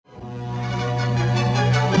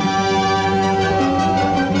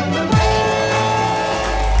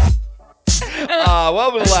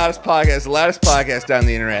welcome to the loudest podcast on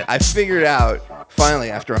the internet. I figured out, finally,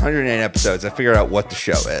 after 108 episodes, I figured out what the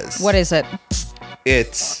show is. What is it?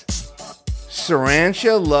 It's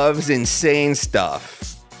Sarantia loves insane stuff,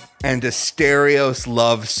 and Asterios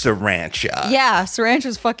loves Sarantia. Yeah,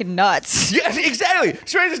 Sarantia's fucking nuts. Yeah, exactly.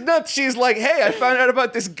 Sarantia's nuts. She's like, hey, I found out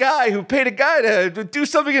about this guy who paid a guy to do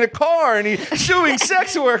something in a car, and he's suing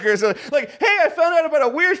sex workers. Like, hey, I found out about a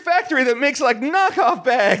weird factory that makes like knockoff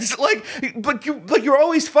bags. But you're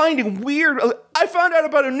always finding weird. I found out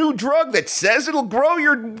about a new drug that says it'll grow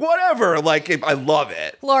your whatever. I love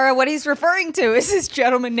it. Laura, what he's referring to is this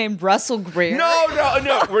gentleman named Russell Greer. No,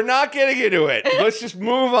 we're not getting into it. Let's just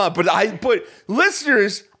move on. But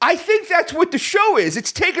listeners, I think that's what the show is.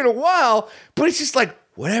 It's taken a while, but it's just like,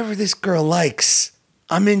 whatever this girl likes,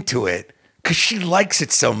 I'm into it. Because she likes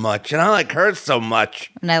it so much, and I like her so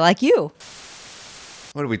much. And I like you.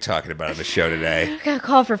 What are we talking about on the show today? I got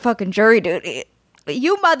called for fucking jury duty.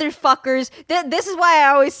 You motherfuckers, this is why I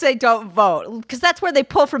always say don't vote. Because that's where they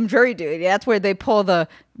pull from jury duty. That's where they pull the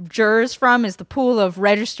jurors from, is the pool of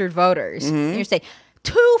registered voters. Mm-hmm. And you're saying,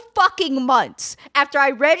 2 fucking months after I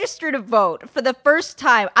registered to vote for the first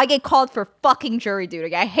time, I get called for fucking jury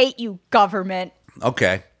duty. I hate you, government.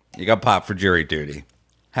 Okay, you got popped for jury duty.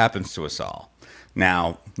 Happens to us all.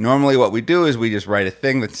 Now, normally what we do is we just write a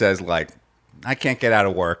thing that says, like, I can't get out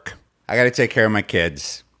of work. I got to take care of my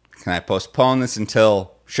kids. Can I postpone this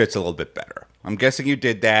until shit's a little bit better? I'm guessing you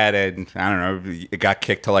did that, and I don't know, it got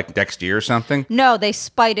kicked to like next year or something? No, they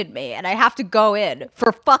spited me, and I have to go in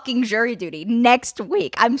for fucking jury duty next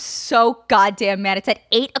week. I'm so goddamn mad. It's at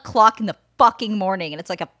 8 o'clock in the fucking morning, and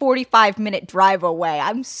it's like a 45-minute drive away.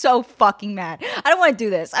 I'm so fucking mad. I don't want to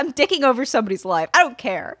do this. I'm dicking over somebody's life. I don't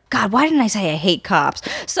care. God, why didn't I say I hate cops?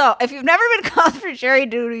 So, if you've never been called for jury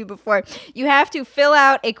duty before, you have to fill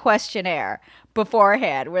out a questionnaire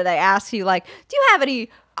beforehand where they ask you, like, do you have any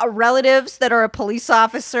relatives that are a police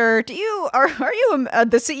officer? Are you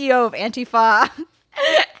the CEO of Antifa?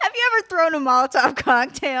 Have you ever thrown a Molotov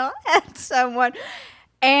cocktail at someone?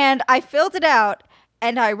 And I filled it out,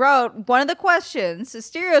 and I wrote one of the questions.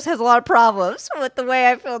 Asterios has a lot of problems with the way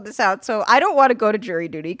I filled this out. So I don't want to go to jury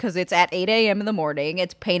duty because it's at 8 a.m. in the morning.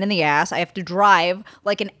 It's a pain in the ass. I have to drive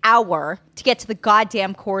like an hour to get to the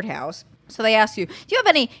goddamn courthouse. So they asked you, do you have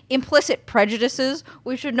any implicit prejudices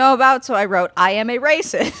we should know about? So I wrote, I am a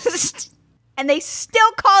racist. And they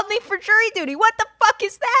still called me for jury duty. What the fuck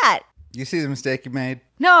is that? You see the mistake you made?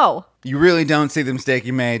 No. You really don't see the mistake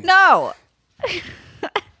you made? No.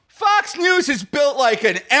 Fox News is built like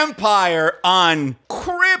an empire on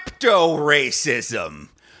crypto racism.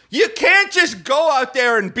 You can't just go out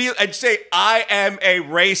there and say, I am a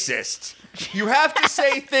racist. You have to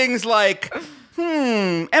say things like,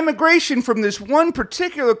 emigration from this one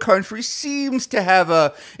particular country seems to have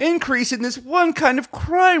a increase in this one kind of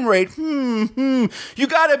crime rate. You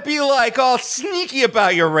gotta be like all sneaky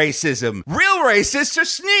about your racism. Real racists are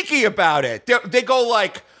sneaky about it. They go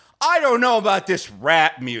like, I don't know about this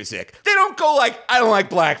rap music. They don't go like, I don't like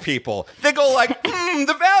black people. They go like,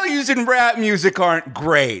 the values in rap music aren't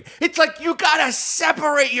great. It's like you gotta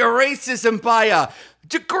separate your racism by a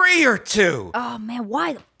degree or two. Oh man,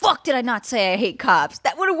 why the fuck did I not say I hate cops?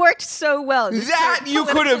 That would have worked so well. That you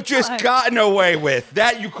could have just gotten away with.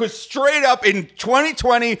 That you could straight up in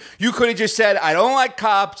 2020, you could have just said, I don't like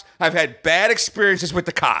cops. I've had bad experiences with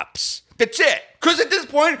the cops. That's it. Because at this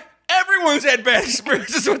point, everyone's had bad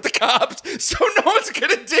experiences with the cops, so no one's going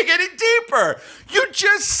to dig any deeper. You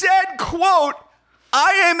just said, quote,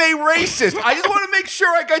 I am a racist. I just want to make sure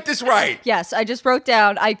I got this right. Yes, I just wrote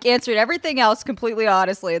down, I answered everything else completely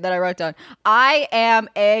honestly, and then I wrote down, I am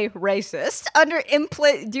a racist.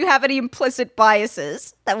 Do you have any implicit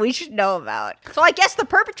biases that we should know about? So I guess the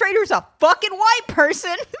perpetrator's a fucking white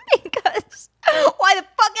person, because why the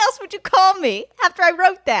fuck else would you call me after I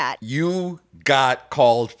wrote that? You got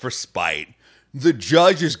called for spite. The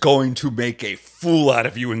judge is going to make a fool out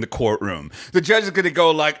of you in the courtroom. The judge is going to go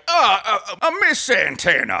like, Miss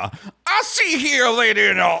Santana, I see here, lady,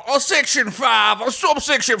 in section 5,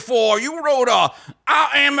 subsection 4, you wrote, I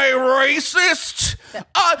am a racist.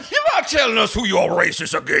 You're not telling us who you're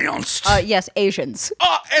racist against. Yes, Asians.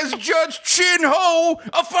 As Judge Chin Ho,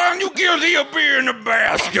 I find you guilty of being a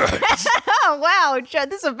bastard. Oh, wow, Judge,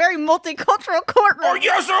 this is a very multicultural courtroom. Oh,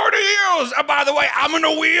 yes, it is. By the way, I'm in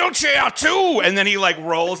a wheelchair, too. And then he, like,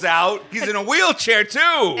 rolls out. He's in a wheelchair,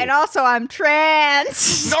 too. And also, I'm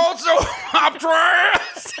trans. Also, I'm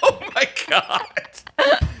trans. Oh, my God.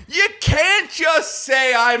 You can't just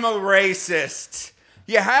say I'm a racist.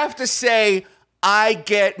 You have to say, I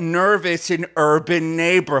get nervous in urban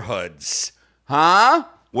neighborhoods. Huh?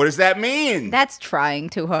 What does that mean? That's trying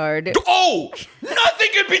too hard. Oh, nothing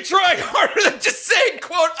could be trying harder than just saying,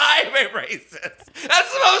 quote, I'm a racist.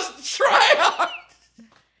 That's the most try hard.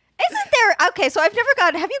 Isn't there, okay, so I've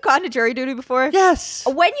never have you gone to jury duty before? Yes.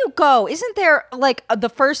 When you go, isn't there, like, the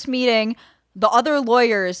first meeting, the other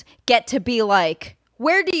lawyers get to be like,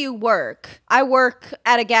 where do you work? I work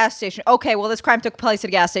at a gas station. Okay, well, this crime took place at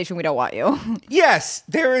a gas station. We don't want you. Yes,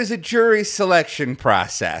 there is a jury selection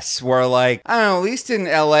process where, like, I don't know, at least in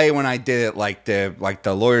LA when I did it, like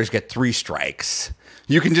the lawyers get 3 strikes.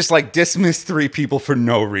 You can just like dismiss 3 people for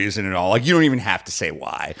no reason at all. Like you don't even have to say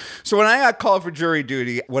why. So when I got called for jury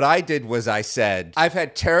duty, what I did was I said, I've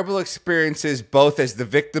had terrible experiences both as the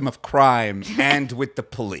victim of crime and with the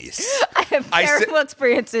police. I have terrible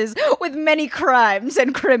experiences with many crimes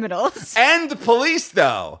and criminals. And the police,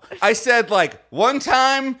 though. I said, like, one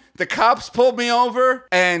time the cops pulled me over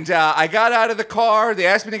and I got out of the car. They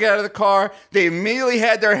asked me to get out of the car. They immediately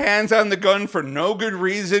had their hands on the gun for no good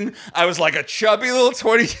reason. I was like a chubby little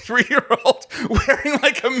 23-year-old wearing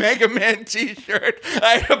like a Mega Man t-shirt.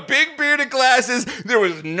 I had a big beard and glasses. There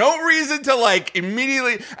was no reason to like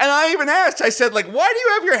immediately. And I even asked, I said, like, why do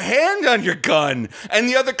you have your hand on your gun? And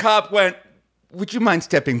the other cop went, would you mind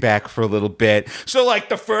stepping back for a little bit? So, like,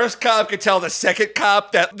 the first cop could tell the second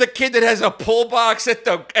cop that the kid that has a pull box at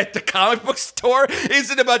the comic book store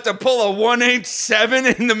isn't about to pull a 187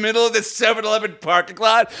 in the middle of the 7-Eleven parking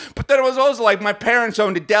lot. But then it was also like my parents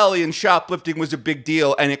owned a deli and shoplifting was a big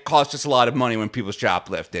deal and it cost us a lot of money when people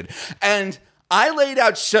shoplifted. And I laid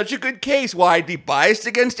out such a good case why I'd be biased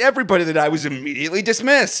against everybody that I was immediately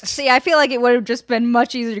dismissed. See, I feel like it would have just been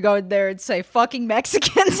much easier to go in there and say, fucking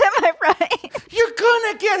Mexicans, am I right? You're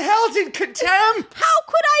gonna get held in contempt. How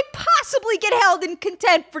could I possibly get held in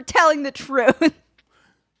contempt for telling the truth? Because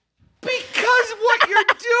what you're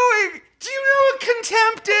doing. Do you know what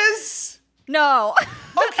contempt is? No.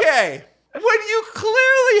 Okay. When you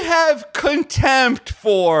clearly have contempt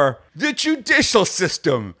for the judicial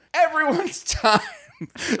system, everyone's time,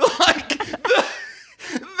 like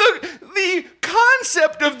the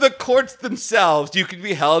concept of the courts themselves, you can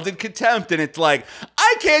be held in contempt, and it's like,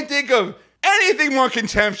 I can't think of anything more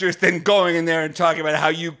contemptuous than going in there and talking about how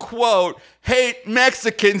you, quote, hate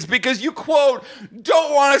Mexicans because you, quote,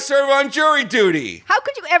 don't want to serve on jury duty. How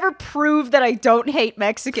could you ever prove that I don't hate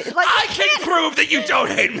Mexicans? Like, I can prove that you don't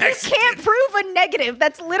hate Mexicans. You can't prove a negative.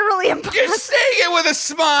 That's literally impossible. You're saying it with a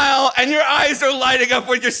smile, and your eyes are lighting up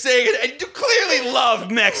when you're saying it, and you clearly love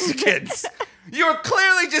Mexicans. You're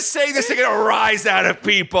clearly just saying this to get a rise out of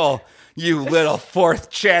people, you little fourth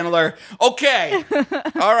channeler. Okay,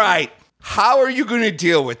 all right. How are you going to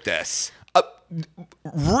deal with this?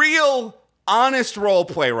 Real, honest role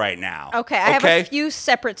play right now. Okay, I have a few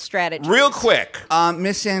separate strategies. Real quick.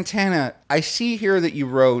 Miss Santana, I see here that you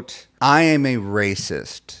wrote, I am a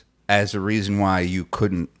racist as a reason why you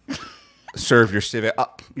couldn't serve your civic...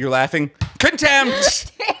 you're laughing?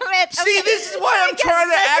 Contempt! Damn it. See, Okay. this is why I'm trying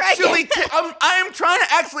to actually... I am trying to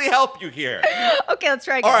actually help you here. Okay, let's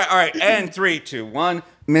try again. All right. And 3, 2, 1.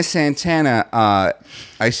 Miss Santana,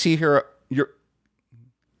 I see here...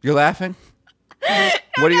 You're laughing?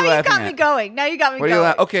 What are you laughing at? Now you got me going. Now you got me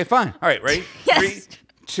going. Okay, fine. All right, ready? Yes. 3,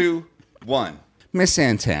 2, 1. Miss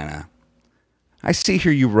Santana, I see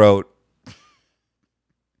here you wrote...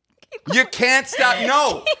 You can't stop.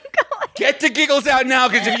 No. Get the giggles out now,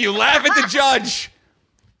 because if you laugh at the judge,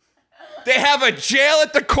 they have a jail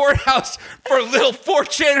at the courthouse for little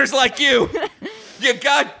 4chaners like you. You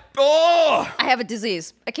got... Oh. I have a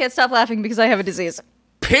disease. I can't stop laughing because I have a disease.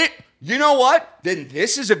 You know what? Then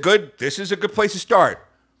this is a good place to start.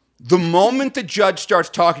 The moment the judge starts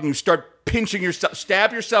talking, you start pinching yourself,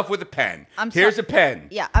 stab yourself with a pen. Here's a pen.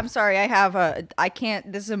 Yeah, I'm sorry. I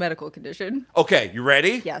can't, this is a medical condition. Okay, you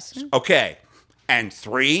ready? Yes. Okay. And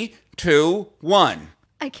 3, 2, 1.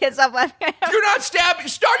 I can't stop laughing. You're not stabbing.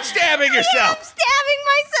 Start stabbing yourself. I'm stabbing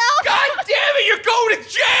myself. God damn it, you're going to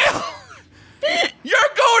jail. You're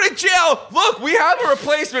going to jail. Look, we have a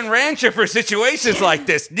replacement rancher for situations like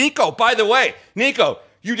this. Nico, by the way,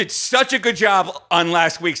 you did such a good job on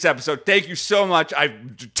last week's episode. Thank you so much.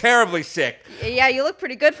 I'm terribly sick. Yeah, you look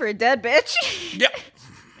pretty good for a dead bitch. Yep.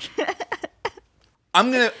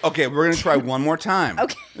 We're going to try one more time.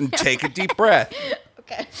 Okay. And take a deep breath.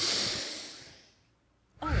 Okay.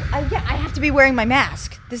 Oh, I have to be wearing my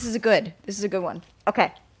mask. This is a good one.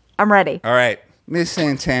 Okay, I'm ready. All right. Miss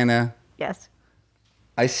Santana. Yes.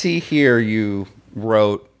 I see here you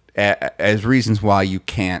wrote as reasons why you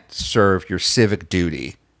can't serve your civic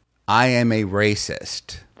duty. I am a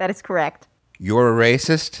racist. That is correct. You're a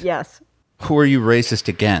racist? Yes. Who are you racist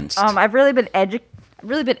against? I've really been I've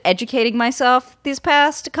really been educating myself these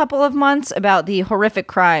past couple of months about the horrific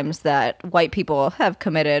crimes that white people have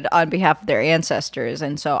committed on behalf of their ancestors.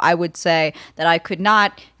 And so I would say that I could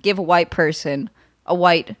not give a white person, a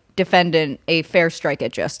white defendant, a fair strike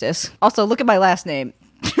at justice. Also, look at my last name.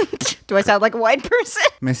 Do I sound like a white person?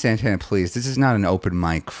 Miss Santana, please, this is not an open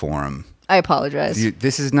mic forum. I apologize.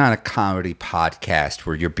 This is not a comedy podcast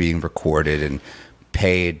where you're being recorded and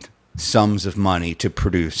paid sums of money to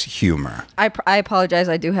produce humor. I apologize.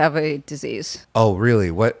 I do have a disease. Oh,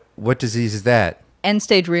 really? What disease is that?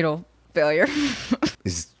 End-stage renal failure.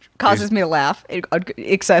 Causes me to laugh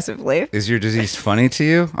excessively. Is your disease funny to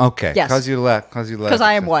you? Okay. Yes. Cause you to laugh. Because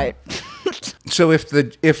I am white. So if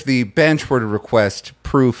the bench were to request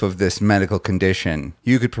proof of this medical condition,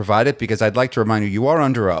 you could provide it? Because I'd like to remind you are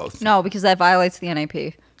under oath. No, because that violates the NAP.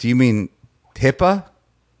 Do you mean HIPAA?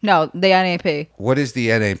 No, the NAP. What is the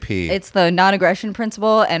NAP? It's the non-aggression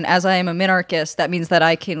principle, and as I am a minarchist, that means that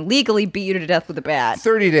I can legally beat you to death with a bat.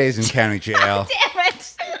 30 days in county jail. Damn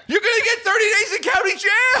it! You're going to get 30 days in county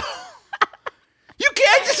jail? You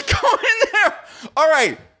can't just go in there. All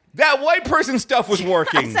right. That white person stuff was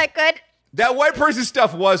working. Is that good? That white person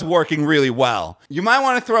stuff was working really well. You might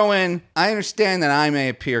want to throw in, I understand that I may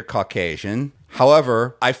appear Caucasian.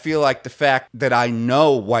 However, I feel like the fact that I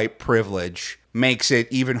know white privilege makes it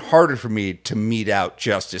even harder for me to mete out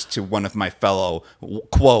justice to one of my fellow,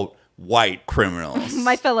 quote, white criminals.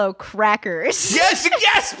 My fellow crackers.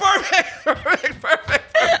 Yes, perfect.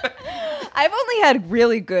 I've only had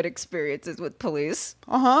really good experiences with police.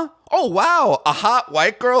 Uh-huh. Oh, wow. A hot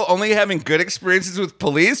white girl only having good experiences with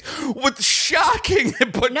police? What's shocking,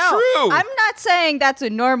 but true. I'm not saying that's a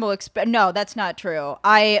normal experience. No, that's not true.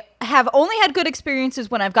 I have only had good experiences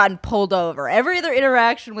when I've gotten pulled over. Every other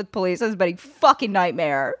interaction with police has been a fucking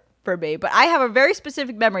nightmare for me. But I have a very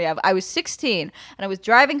specific memory of I was 16 and I was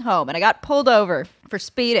driving home and I got pulled over for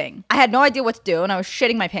speeding. I had no idea what to do and I was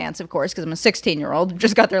shitting my pants, of course, because I'm a 16-year-old,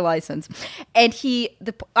 just got their license. And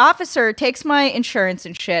the officer takes my insurance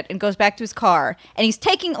and shit and goes back to his car and he's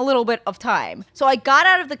taking a little bit of time. So I got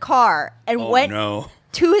out of the car and went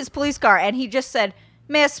to his police car and he just said,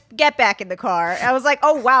 "Miss, get back in the car." I was like,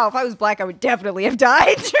 oh wow, if I was black, I would definitely have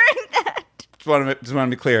died during that. Just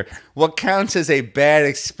want to be clear. What counts as a bad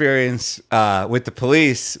experience with the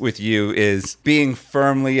police with you is being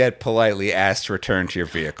firmly yet politely asked to return to your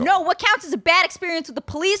vehicle. No, what counts as a bad experience with the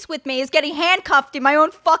police with me is getting handcuffed in my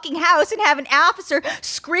own fucking house and have an officer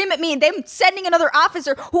scream at me and them sending another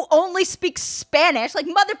officer who only speaks Spanish. Like,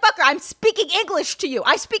 motherfucker, I'm speaking English to you.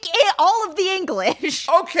 I speak all of the English.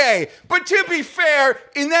 Okay, but to be fair,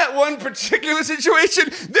 in that one particular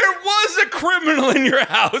situation, there was a criminal in your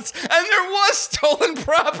house and there was stolen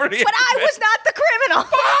property. But I was not the criminal.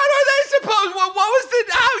 But how are they supposed? What was the?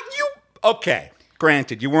 How you? Okay,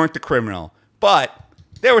 granted, you weren't the criminal, but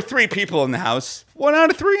there were 3 people in the house. 1 out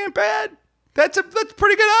of 3 ain't bad. That's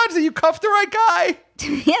pretty good odds that you cuffed the right guy.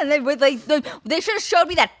 Yeah, they should have showed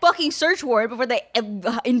me that fucking search warrant before they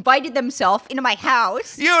invited themselves into my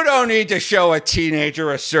house. You don't need to show a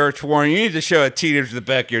teenager a search warrant. You need to show a teenager the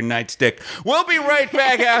back of your nightstick. We'll be right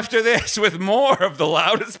back after this with more of The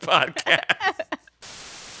Loudest Podcast.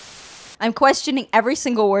 I'm questioning every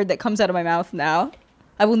single word that comes out of my mouth now.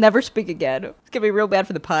 I will never speak again. It's going to be real bad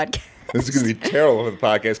for the podcast. This is going to be terrible for the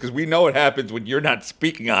podcast because we know what happens when you're not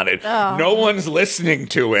speaking on it. Oh. No one's listening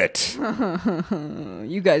to it.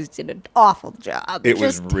 You guys did an awful job. It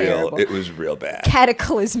was real bad.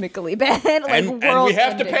 Cataclysmically bad. And we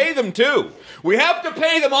have to pay them too. We have to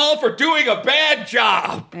pay them all for doing a bad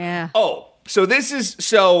job. Yeah. Oh, so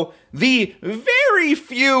the very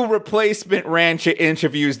few replacement ranch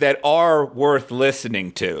interviews that are worth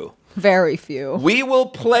listening to. Very few. We will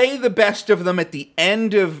play the best of them at the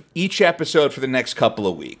end of each episode for the next couple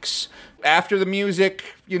of weeks. After the music,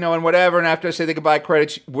 and whatever, and after I say the goodbye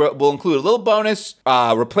credits, we'll include a little bonus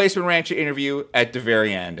replacement rancher interview at the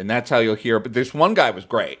very end, and that's how you'll hear. But this one guy was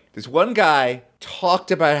great. This one guy talked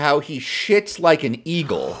about how he shits like an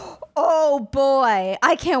eagle. Oh boy,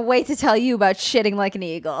 I can't wait to tell you about shitting like an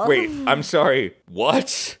eagle. Wait, I'm sorry.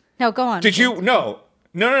 What? No, go on. Did you?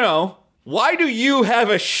 No. Why do you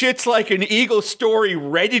have a shits like an eagle story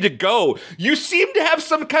ready to go? You seem to have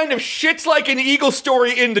some kind of shits like an eagle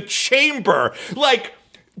story in the chamber. Like,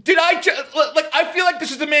 I feel like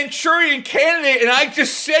this is the Manchurian Candidate and I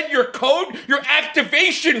just said your code, your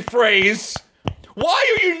activation phrase.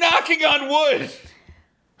 Why are you knocking on wood?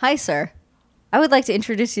 Hi, sir. I would like to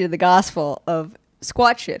introduce you to the gospel of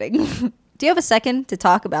squat shitting. Do you have a second to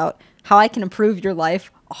talk about how I can improve your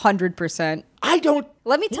life 100%? I don't.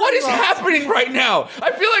 Let me tell you what is happening right now?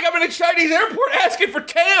 I feel like I'm in a Chinese airport asking for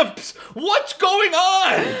tamps. What's going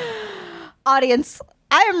on? Audience,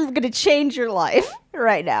 I am going to change your life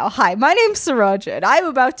right now. Hi, my name's Saraja, and I'm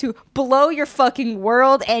about to blow your fucking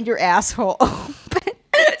world and your asshole open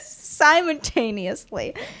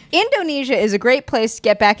simultaneously. Indonesia is a great place to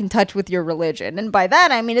get back in touch with your religion. And by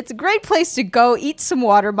that, I mean it's a great place to go eat some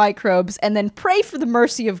water microbes and then pray for the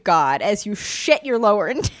mercy of God as you shit your lower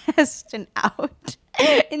intestine out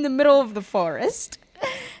in the middle of the forest.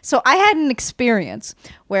 So I had an experience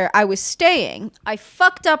where I was staying. I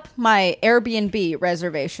fucked up my Airbnb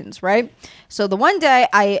reservations, right? So the one day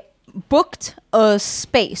I booked a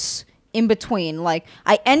space in between. Like,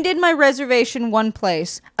 I ended my reservation one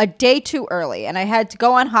place a day too early, and I had to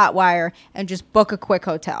go on Hotwire and just book a quick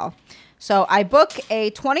hotel. So I book a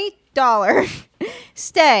 $20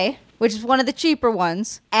 stay, which is one of the cheaper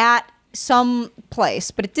ones, at some place,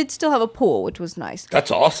 but it did still have a pool, which was nice. That's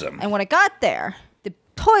awesome. And when I got there, the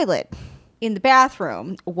toilet in the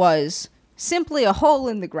bathroom was simply a hole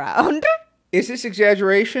in the ground. Is this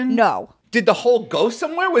exaggeration? No. Did the hole go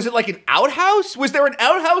somewhere? Was it like an outhouse? Was there an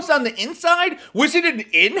outhouse on the inside? Was it an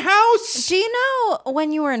in-house? Do you know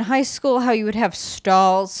when you were in high school how you would have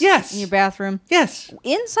stalls Yes. in your bathroom? Yes.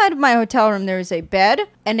 Inside of my hotel room, there is a bed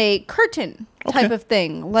and a curtain type Okay. of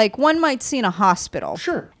thing, like one might see in a hospital.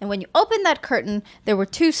 Sure. And when you open that curtain, there were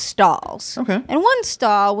two stalls. Okay. And one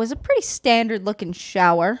stall was a pretty standard looking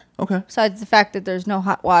shower. Okay. Besides the fact that there's no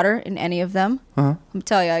hot water in any of them. Uh-huh. I'm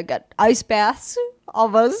telling you, I got ice baths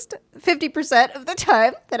almost 50% of the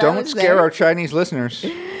time that I Don't was scare there. our Chinese listeners.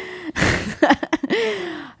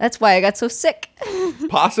 That's why I got so sick.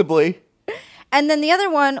 Possibly. And then the other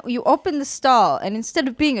one, you open the stall, and instead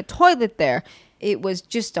of being a toilet there, it was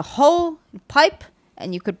just a hole, pipe,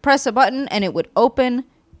 and you could press a button, and it would open,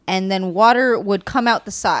 and then water would come out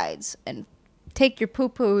the sides and take your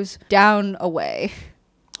poo-poos down away.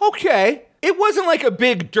 Okay. It wasn't like a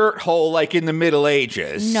big dirt hole like in the Middle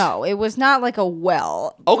Ages. No, it was not like a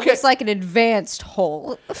well. Okay. It was like an advanced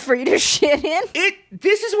hole for you to shit in.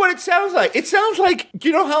 This is what it sounds like. It sounds like,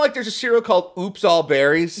 you know how like there's a cereal called Oops All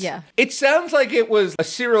Berries? Yeah. It sounds like it was a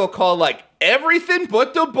cereal called like Everything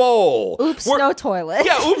But the Bowl. Oops, Where- no toilet.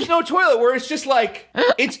 Yeah, Oops No Toilet, where it's just like,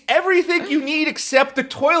 it's everything you need except the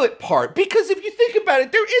toilet part. Because if you think about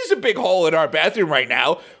it, there is a big hole in our bathroom right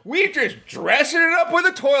now. We're just dressing it up with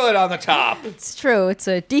a toilet on the top. It's true. It's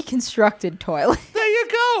a deconstructed toilet. There you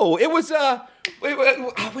go. It was,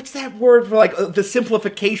 what's that word for like the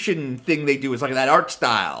simplification thing they do? It's like that art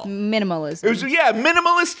style. Minimalism. It was, yeah,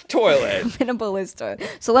 minimalist toilet. Minimalist toilet.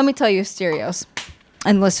 So let me tell you, Asterios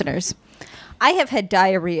and listeners, I have had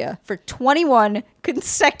diarrhea for 21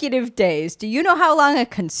 consecutive days. Do you know how long a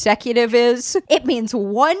consecutive is? It means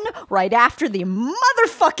one right after the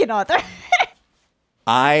motherfucking other.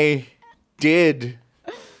 I did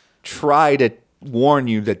try to warn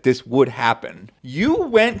you that this would happen. You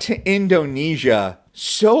went to Indonesia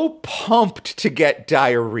so pumped to get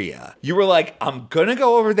diarrhea. You were like, I'm gonna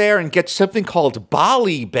go over there and get something called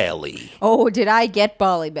Bali Belly. Oh, did I get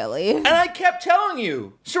Bali Belly? And I kept telling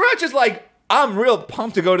you, Sriracha's is like, I'm real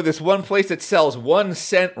pumped to go to this one place that sells 1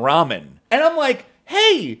 cent ramen. And I'm like,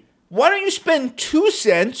 hey, why don't you spend 2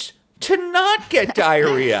 cents to not get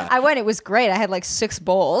diarrhea? I went. It was great. I had like 6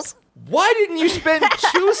 bowls. Why didn't you spend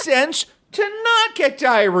 2 cents to not get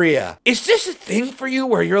diarrhea? Is this a thing for you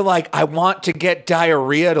where you're like, I want to get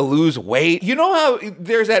diarrhea to lose weight? You know how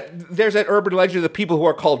there's that urban legend of the people who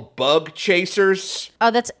are called bug chasers?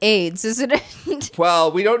 Oh, that's AIDS, isn't it?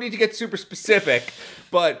 Well, we don't need to get super specific,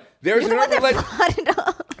 but there's an urban legend.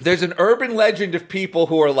 There's an urban legend of people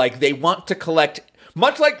who are like, they want to collect,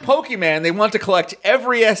 much like Pokemon, they want to collect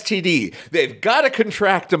every STD. They've got to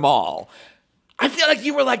contract them all. I feel like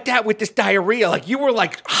you were like that with this diarrhea. Like you were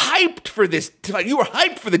like hyped for this. Like you were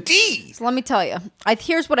hyped for the D. So let me tell you.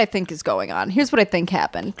 Here's what I think is going on. Here's what I think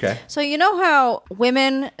happened. Okay. So you know how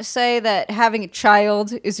women say that having a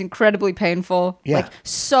child is incredibly painful? Yeah. Like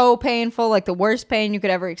so painful, like the worst pain you could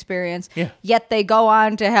ever experience. Yeah. Yet they go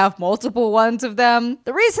on to have multiple ones of them.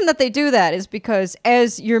 The reason that they do that is because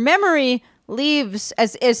as your memory leaves,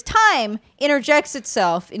 as time interjects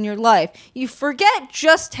itself in your life, you forget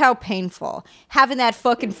just how painful having that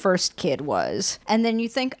fucking first kid was. And then you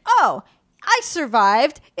think, oh, I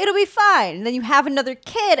survived, it'll be fine. And then you have another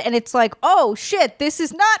kid and it's like, oh shit, this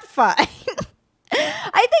is not fine.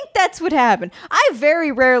 I think that's what happened. I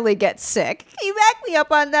very rarely get sick. Can you back me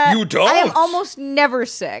up on that? You don't? I am almost never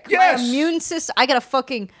sick. Yes. My immune system, I got a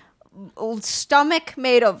fucking stomach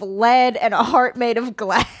made of lead and a heart made of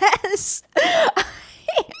glass.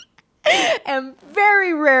 And am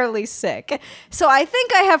very rarely sick. So I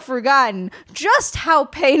think I have forgotten just how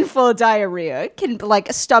painful diarrhea can,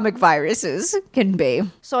 like stomach viruses can be.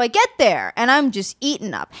 So I get there and I'm just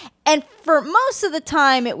eating up. And for most of the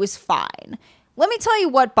time it was fine. Let me tell you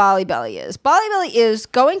what Bali Belly is. Bali Belly is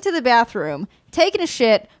going to the bathroom, taking a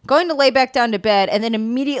shit, going to lay back down to bed, and then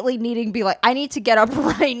immediately needing to be like, I need to get up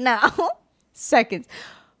right now. Seconds.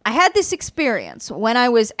 I had this experience when I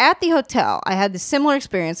was at the hotel. I had this similar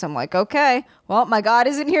experience. I'm like, okay, well, my God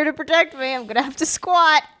isn't here to protect me. I'm going to have to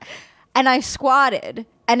squat. And I squatted.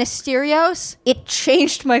 And Asterios, it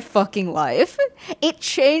changed my fucking life. It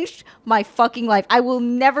changed my fucking life. I will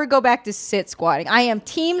never go back to sit squatting. I am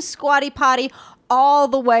team squatty potty all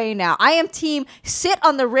the way now. I am team sit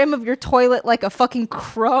on the rim of your toilet like a fucking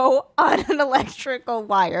crow on an electrical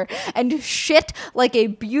wire and shit like a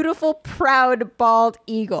beautiful, proud, bald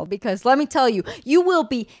eagle. Because let me tell you, you will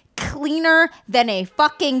be cleaner than a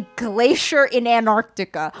fucking glacier in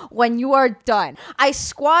Antarctica when you are done. I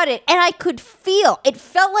squatted and I could feel, it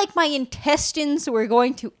felt like my intestines were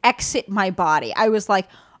going to exit my body. I was like,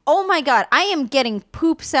 oh my God, I am getting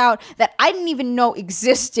poops out that I didn't even know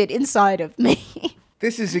existed inside of me.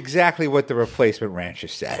 This is exactly what the replacement rancher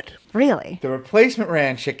said. Really? The replacement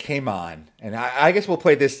rancher came on, and I guess we'll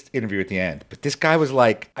play this interview at the end, but this guy was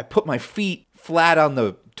like, I put my feet flat on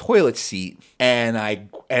the toilet seat, and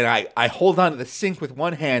I hold onto the sink with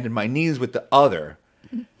one hand and my knees with the other,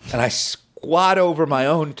 and I squat over my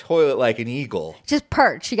own toilet like an eagle. Just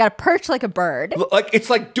perch. You got to perch like a bird. Like it's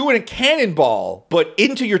like doing a cannonball, but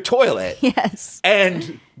into your toilet. Yes.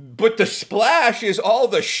 But the splash is all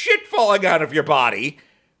the shit falling out of your body,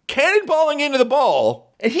 cannonballing into the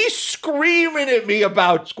bowl, and he's screaming at me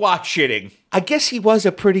about squat shitting. I guess he was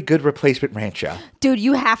a pretty good replacement rancher. Dude,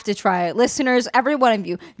 you have to try it. Listeners, every one of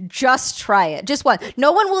you, just try it. Just one.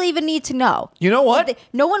 No one will even need to know. You know what?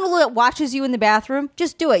 No one will watches you in the bathroom.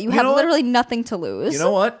 Just do it. You have literally nothing to lose. You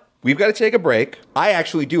know what? We've got to take a break. I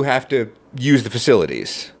actually do have to use the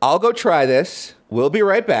facilities. I'll go try this. We'll be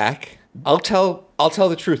right back. I'll tell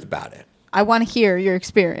the truth about it. I want to hear your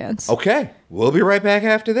experience. Okay. We'll be right back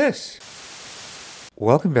after this.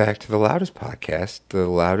 Welcome back to the loudest podcast, the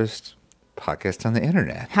loudest podcast on the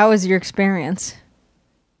internet. How was your experience?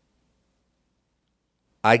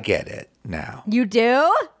 I get it now. You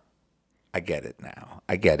do? I get it now.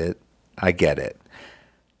 I get it. I get it.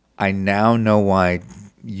 I now know why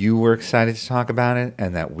you were excited to talk about it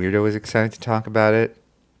and that weirdo was excited to talk about it.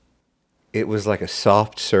 It was like a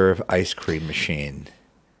soft serve ice cream machine.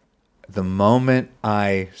 The moment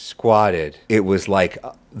I squatted, it was like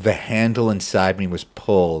the handle inside me was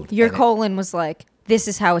pulled. Your colon was like, this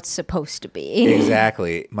is how it's supposed to be.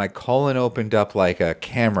 Exactly. My colon opened up like a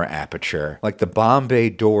camera aperture. Like the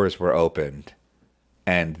Bombay doors were opened.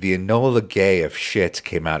 And the Enola Gay of shits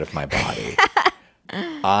came out of my body.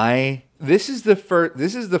 This is the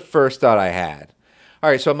first thought I had. All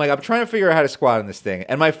right, so I'm trying to figure out how to squat on this thing.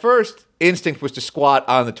 And my first instinct was to squat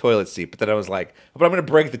on the toilet seat. But then I was like, but I'm going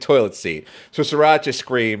to break the toilet seat. So Sarat just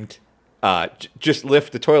screamed, just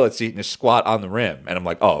lift the toilet seat and just squat on the rim. And I'm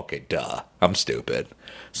like, oh, okay, duh. I'm stupid.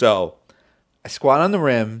 So I squat on the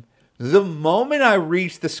rim. The moment I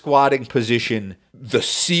reach the squatting position, the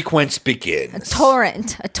sequence begins.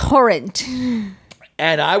 A torrent.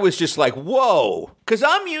 And I was just like, whoa. Because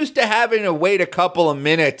I'm used to having to wait a couple of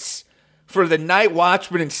minutes for the night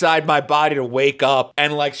watchman inside my body to wake up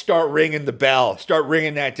and start ringing the bell, start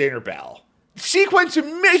ringing that dinner bell. Sequence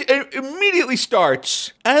immediately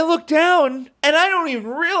starts, and I look down, and I don't even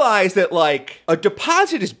realize that a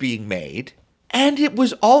deposit is being made, and it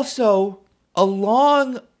was also a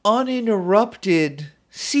long, uninterrupted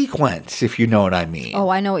sequence, if you know what I mean. Oh,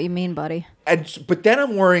 I know what you mean, buddy. But then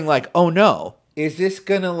I'm worrying, oh no, is this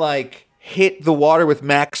gonna hit the water with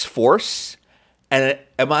max force? And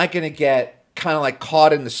am I going to get kind of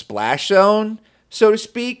caught in the splash zone, so to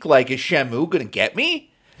speak? Is Shamu going to get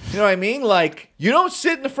me? You know what I mean? You don't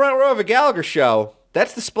sit in the front row of a Gallagher show.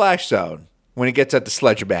 That's the splash zone when it gets at the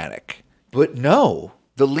Sledge-O-Matic. But no,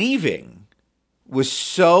 the leaving was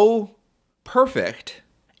so perfect.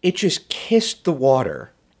 It just kissed the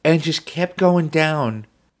water and just kept going down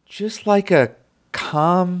just like a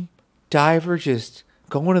calm diver just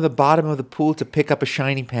going to the bottom of the pool to pick up a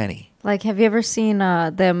shiny penny. Have you ever seen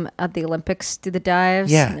them at the Olympics do the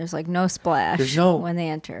dives? Yeah. And there's no splash when they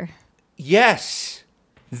enter. Yes.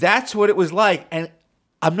 That's what it was like. And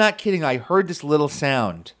I'm not kidding. I heard this little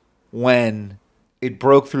sound when it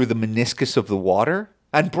broke through the meniscus of the water.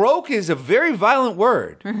 And broke is a very violent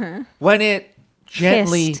word. Mm-hmm. When it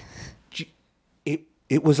gently...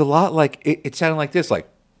 It was a lot it sounded like this,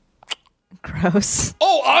 Gross.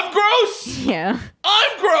 Oh, I'm gross? Yeah.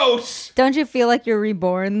 I'm gross! Don't you feel like you're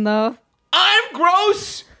reborn, though? I'm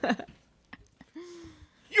gross. You're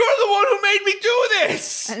the one who made me do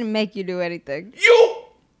this. I didn't make you do anything. You.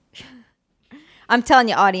 I'm telling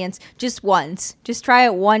you, audience, just once. Just try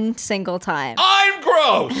it one single time. I'm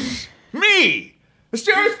gross. Me,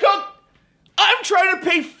 Mysterious Cook. I'm trying to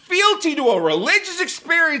pay fealty to a religious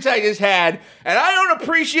experience I just had, and I don't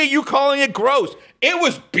appreciate you calling it gross. It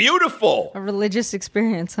was beautiful. A religious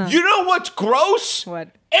experience, huh? You know what's gross? What?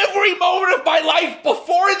 Every moment of my life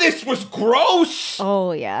before this was gross.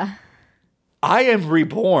 Oh, yeah. I am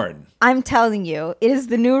reborn. I'm telling you, it is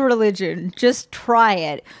the new religion. Just try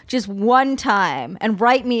it. Just one time and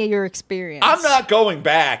write me your experience. I'm not going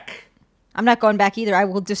back. I'm not going back either. I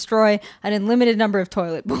will destroy an unlimited number of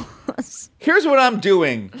toilet bowls. Here's what I'm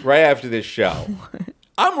doing right after this show.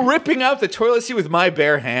 I'm ripping out the toilet seat with my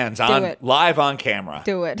bare hands live on camera.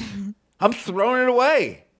 Do it. I'm throwing it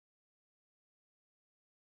away.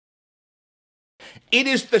 It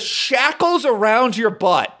is the shackles around your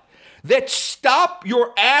butt that stop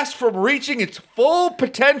your ass from reaching its full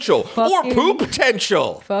potential or poop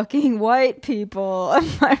potential. Fucking white people. Am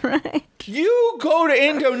I right? You go to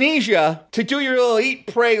Indonesia to do your little eat,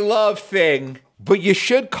 pray, love thing, but you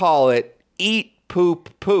should call it eat,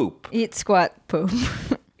 poop, poop. Eat, squat, poop.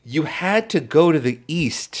 You had to go to the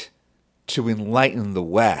East to enlighten the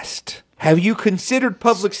West. Have you considered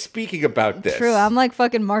public speaking about this? True, I'm like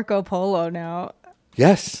fucking Marco Polo now.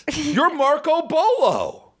 Yes. You're Marco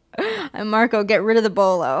Polo. I'm Marco, get rid of the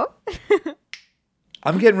bolo.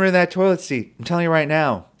 I'm getting rid of that toilet seat. I'm telling you right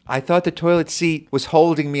now. I thought the toilet seat was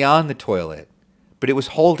holding me on the toilet, but it was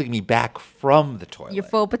holding me back from the toilet. Your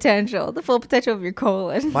full potential. The full potential of your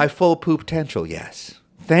colon. My full poop potential, yes.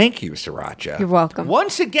 Thank you, Sriracha. You're welcome.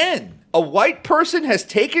 Once again, a white person has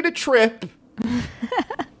taken a trip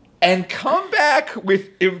and come back with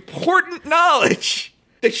important knowledge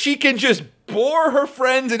that she can just bore her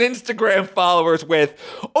friends and Instagram followers with.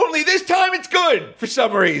 Only this time it's good for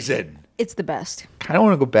some reason. It's the best. Kind of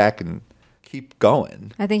want to go back and keep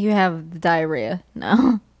going. I think you have the diarrhea.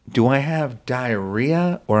 No. Do I have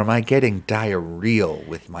diarrhea or am I getting diarrheal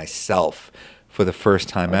with myself for the first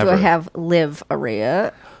time ever? Do I have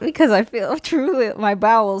live-aria? Because I feel truly, my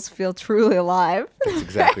bowels feel truly alive. That's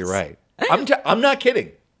exactly right. I'm not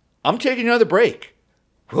kidding. I'm taking another break.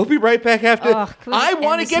 We'll be right back after. I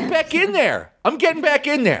want to get back in there. I'm getting back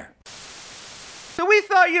in there. So we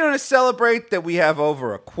thought, to celebrate that we have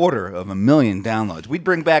over 250,000 downloads, we'd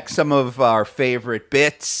bring back some of our favorite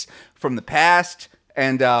bits from the past.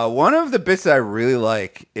 And one of the bits that I really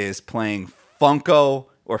like is playing Funko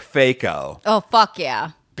or Fako. Oh, fuck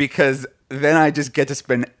yeah. Because then I just get to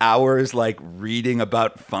spend hours reading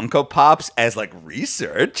about Funko Pops as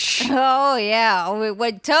research. Oh yeah.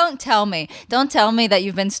 Wait, don't tell me that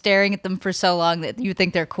you've been staring at them for so long that you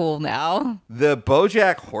think they're cool now. The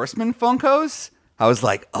BoJack Horseman Funkos? I was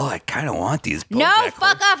like, oh, I kind of want these. No,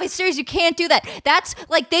 fuck off. It's serious. You can't do that. That's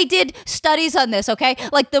they did studies on this, okay?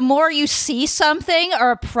 The more you see something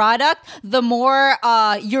or a product, the more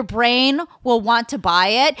your brain will want to buy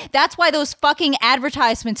it. That's why those fucking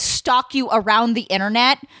advertisements stalk you around the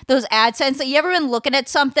internet. Those AdSense. You ever been looking at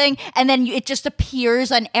something and then it just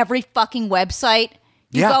appears on every fucking website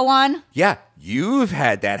you go on? Yeah, you've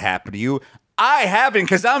had that happen to you. I haven't,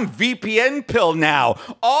 because I'm VPN pill now.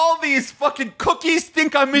 All these fucking cookies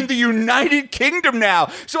think I'm in the United Kingdom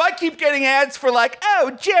now. So I keep getting ads for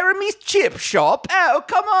oh, Jeremy's Chip Shop. Oh,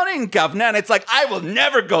 come on in, governor. And it's I will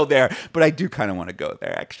never go there. But I do kind of want to go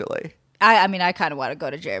there, actually. I mean, I kind of want to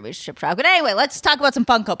go to Jeremy's Chip Shop. But anyway, let's talk about some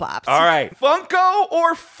Funko Pops. All right. Funko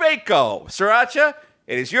or Fako? Sriracha,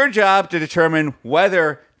 it is your job to determine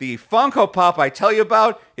whether the Funko Pop I tell you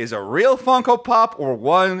about is a real Funko Pop or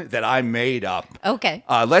one that I made up. Okay.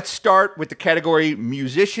 Let's start with the category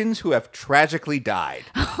musicians who have tragically died.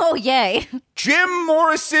 Oh, yay. Jim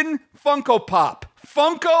Morrison Funko Pop.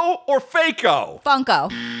 Funko or Fako? Funko.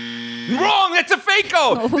 Wrong, that's a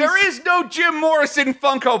Fako. There is no Jim Morrison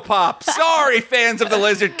Funko Pop. Sorry, fans of the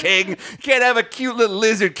Lizard King. Can't have a cute little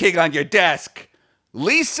Lizard King on your desk.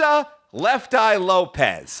 Lisa Left Eye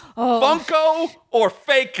Lopez. Funko or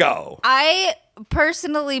Fako? I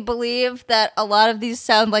personally believe that a lot of these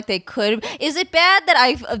sound like they could. Is it bad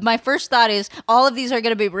that my first thought is all of these are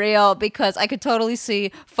going to be real because I could totally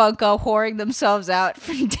see Funko whoring themselves out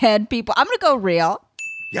for dead people. I'm going to go real.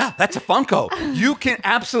 Yeah, that's a Funko. You can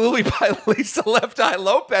absolutely buy Lisa Left Eye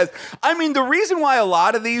Lopez. I mean, the reason why a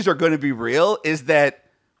lot of these are going to be real is that,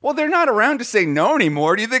 well, they're not around to say no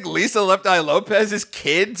anymore. Do you think Lisa Left Eye Lopez's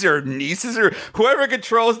kids or nieces or whoever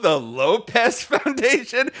controls the Lopez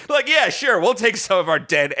Foundation? Yeah, sure, we'll take some of our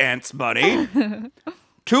dead aunt's money.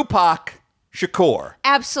 Tupac Shakur.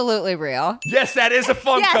 Absolutely real. Yes, that is a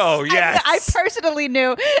Funko. Yes. I personally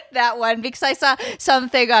knew that one because I saw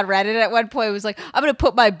something on Reddit at one point. It was like, I'm going to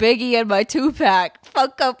put my Biggie and my Tupac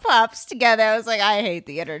Funko Pops together. I was like, I hate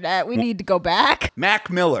the internet. We need to go back. Mac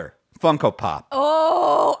Miller, Funko Pop.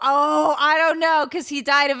 Oh, I don't know because he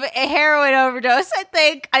died of a heroin overdose.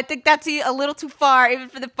 I think that's a little too far, even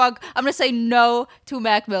for the Funko. I'm going to say no to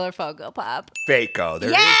Mac Miller Funko Pop. Fako. There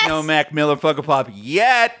is no Mac Miller Funko Pop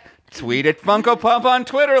yet. Tweet at Funko Pop on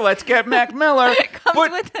Twitter. Let's get Mac Miller. It comes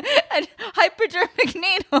with a hypodermic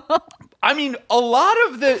needle. I mean,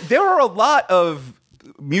 there are a lot of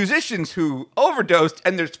musicians who overdosed,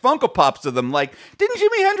 and there's Funko Pops of them. Like, didn't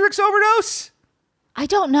Jimi Hendrix overdose? I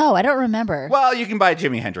don't know. I don't remember. Well, you can buy a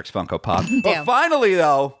Jimi Hendrix Funko Pop. But finally,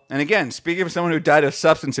 though, and again, speaking of someone who died of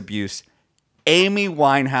substance abuse, Amy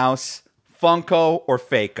Winehouse, Funko or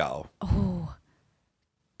Fako? Oh,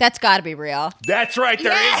 that's got to be real. That's right.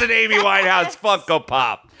 There is an Amy Winehouse Funko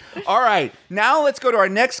Pop. All right. Now let's go to our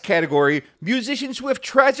next category, musicians who have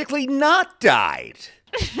tragically not died.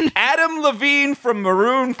 Adam Levine from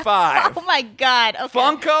Maroon 5. Oh, my God. Okay.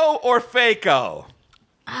 Funko or Fako?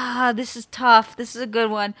 This is tough. This is a good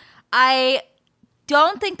one. I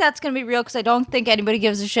don't think that's going to be real because I don't think anybody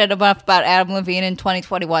gives a shit enough about Adam Levine in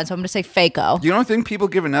 2021, so I'm going to say Fako. You don't think people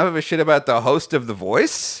give enough of a shit about the host of The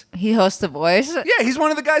Voice? He hosts The Voice? Yeah, he's one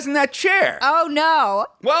of the guys in that chair. Oh, no.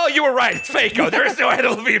 Well, you were right. It's Fako. There is no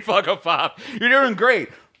Adam Levine Funko Pop. You're doing great.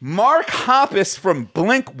 Mark Hoppus from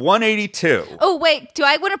Blink 182. Oh, wait. Do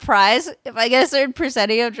I win a prize if I get a certain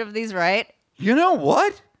percentage of these right? You know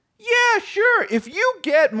what? Yeah, sure. If you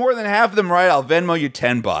get more than half of them right, I'll Venmo you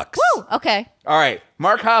 $10. Woo! Okay. All right.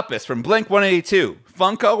 Mark Hoppus from Blink 182.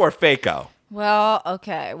 Funko or Fako? Well,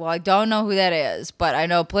 okay. Well, I don't know who that is, but I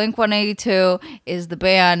know Blink 182 is the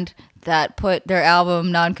band that put their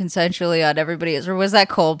album non-consensually on everybody's, or was that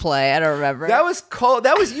Coldplay? I don't remember. That was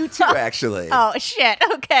That was you too, actually. Oh shit.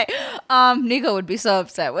 Okay. Nico would be so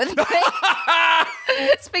upset with me.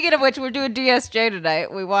 Speaking of which, we're doing DSJ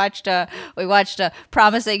tonight. We watched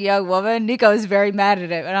Promising Young Woman. Nico is very mad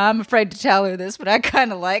at it, and I'm afraid to tell her this, but I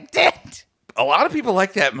kind of liked it. A lot of people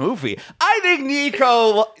like that movie. I think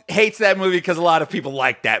Nico hates that movie because a lot of people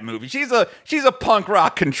like that movie. She's a punk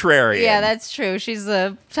rock contrarian. Yeah, that's true. She's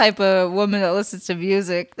the type of woman that listens to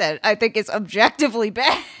music that I think is objectively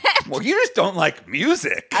bad. Well, you just don't like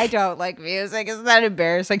music. I don't like music. Isn't that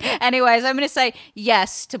embarrassing? Anyways, I'm going to say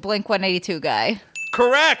yes to Blink 182 guy.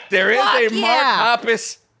 Correct. There is a yeah. Mark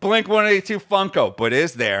Hoppus Blink 182 Funko, but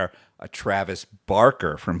is there a Travis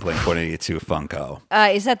Barker from Blink 182 Funko?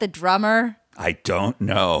 Is that the drummer? I don't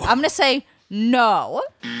know. I'm going to say no.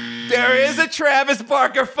 There is a Travis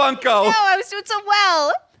Barker Funko. No, I was doing so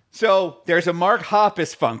well. So there's a Mark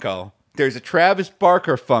Hoppus Funko. There's a Travis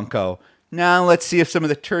Barker Funko. Now let's see if some of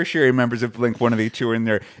the tertiary members of Blink 182 are in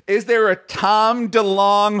there. Is there a Tom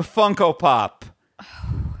DeLonge Funko Pop?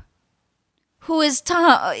 Who is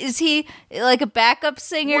Tom? Is he like a backup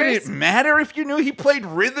singer? Would it matter if you knew he played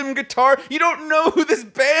rhythm guitar? You don't know who this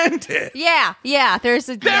band is. Yeah. There is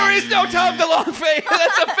no Tom DeLonge fake.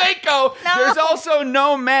 That's a Fako. No. There's also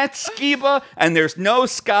no Matt Skiba, and there's no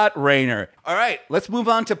Scott Rayner. All right, let's move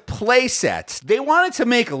on to play sets. They wanted to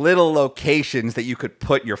make little locations that you could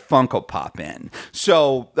put your Funko Pop in.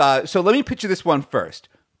 So let me picture this one first.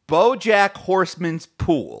 BoJack Horseman's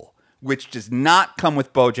pool, which does not come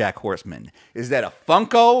with BoJack Horseman. Is that a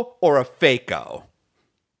Funko or a Fako?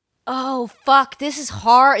 Oh, fuck. This is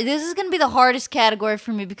hard. This is going to be the hardest category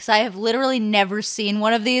for me because I have literally never seen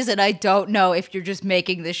one of these, and I don't know if you're just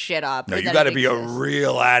making this shit up. No, you got to be a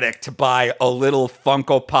real addict to buy a little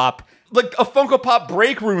Funko Pop, like a Funko Pop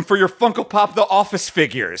break room for your Funko Pop The Office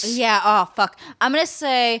figures. Yeah, oh, fuck. I'm going to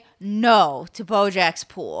say no to BoJack's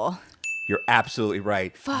pool. You're absolutely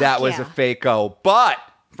right. Fuck, that was yeah. a Fako, but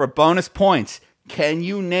for bonus points, can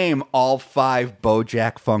you name all 5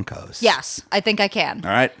 BoJack Funkos? Yes, I think I can.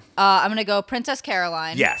 All right. I'm going to go Princess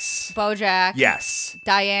Caroline. Yes. BoJack. Yes.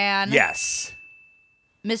 Diane. Yes.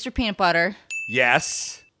 Mr. Peanut Butter.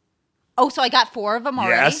 Yes. Oh, so I got 4 of them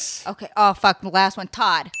already? Yes. Okay. Oh, fuck. The last one.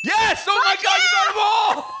 Todd. Yes! Oh my God, you got them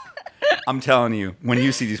all! I'm telling you, when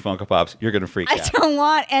you see these Funko Pops, you're going to freak I out. don't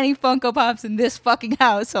want any Funko Pops in this fucking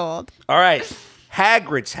household. All right.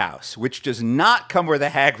 Hagrid's house, which does not come with a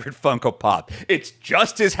Hagrid Funko Pop. It's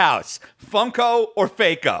just his house. Funko or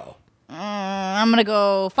Fako? I'm going to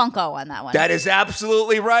go Funko on that one. That is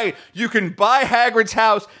absolutely right. You can buy Hagrid's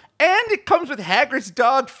house, and it comes with Hagrid's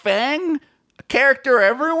dog, Fang, a character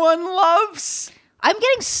everyone loves. I'm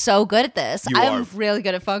getting so good at this. You I'm are. really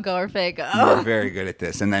good at Funko or Fako. You're very good at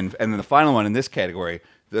this. And then the final one in this category,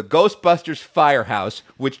 the Ghostbusters Firehouse,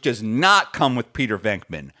 which does not come with Peter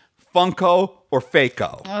Venkman. Funko or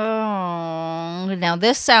Fako? Oh, now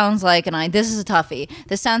this sounds like this is a toughie.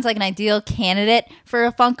 This sounds like an ideal candidate for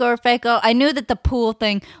a Funko or Fako. I knew that the pool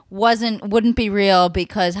thing wouldn't be real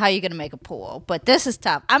because how are you going to make a pool? But this is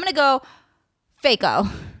tough. I'm going to go Fako.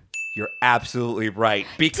 You're absolutely right.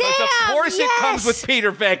 Because Damn, of course it comes with Peter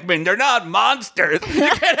Venkman. They're not monsters. You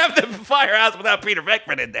can't have the firehouse without Peter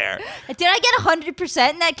Venkman in there. Did I get 100%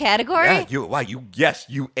 in that category? Yeah,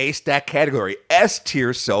 you aced that category. S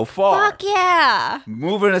tier so far. Fuck yeah.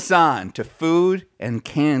 Moving us on to food and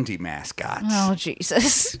candy mascots. Oh,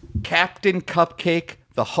 Jesus. Captain Cupcake,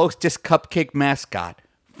 the Hostess Cupcake mascot.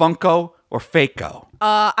 Funko or Fako?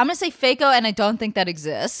 I'm going to say Fako, and I don't think that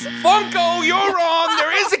exists. Funko, you're wrong.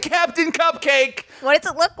 There is a Captain Cupcake. What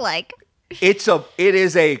does it look like? It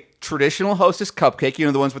is a traditional Hostess cupcake, you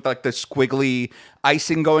know, the ones with like the squiggly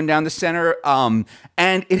icing going down the center.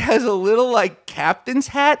 And it has a little like captain's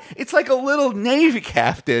hat. It's like a little Navy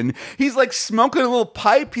captain. He's like smoking a little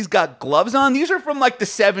pipe. He's got gloves on. These are from like the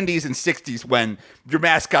 70s and 60s when your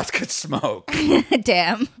mascots could smoke.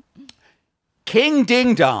 Damn. King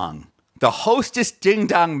Ding Dong, the Hostess Ding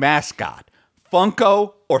Dong mascot.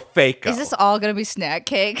 Funko or Fako? Is this all going to be snack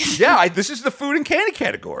cakes? Yeah, this is the food and candy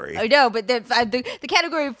category. I know, but the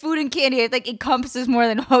category of food and candy, I think, encompasses more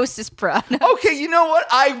than Hostess product. Okay, you know what?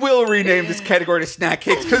 I will rename this category to snack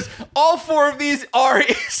cakes because all four of these are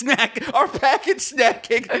packaged snack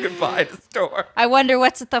cakes you can buy at the store. I wonder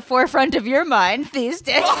what's at the forefront of your mind these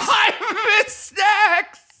days. I miss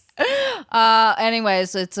snacks.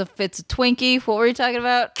 Anyways, it's a Twinkie. What were you talking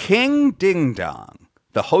about? King Ding Dong,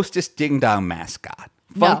 the Hostess Ding Dong mascot.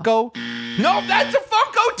 Funko? No, that's a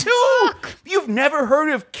Funko too! Fuck. You've never heard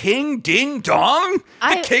of King Ding Dong?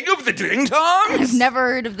 The king of the Ding Dongs? I've never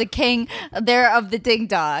heard of the king there of the Ding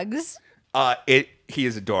Dogs. He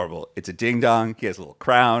is adorable. It's a ding dong. He has a little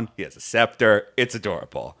crown. He has a scepter. It's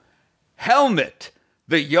adorable. Helmet,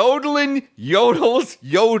 the Yodelin Yodels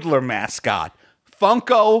Yodeler mascot.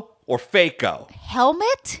 Funko or Fako?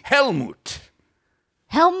 Helmut? Helmut.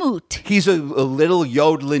 He's a little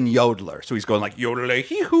yodeling yodeler. So he's going like yodelay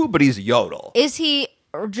hee hoo, but he's a yodel. Is he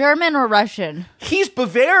German or Russian? He's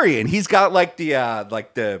Bavarian. He's got like the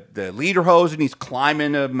lederhosen and he's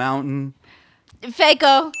climbing a mountain.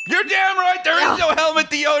 Fako. You're damn right. There is no Helmet,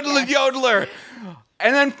 the yodeling yodeler.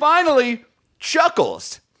 And then finally,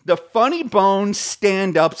 Chuckles, the Funny Bones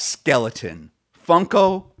stand-up skeleton.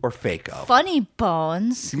 Funko or Fako? Funny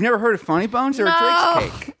Bones. You've never heard of Funny Bones? They're No. a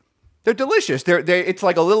Drake's cake. They're delicious. It's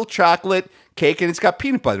like a little chocolate cake, and it's got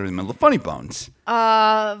peanut butter in the middle. Funny Bones.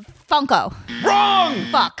 Funko. Wrong!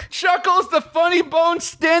 Fuck. Chuckles, the Funny Bones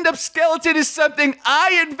stand-up skeleton is something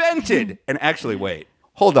I invented. And actually, wait.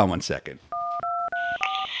 Hold on one second.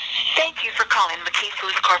 Thank you for calling McKee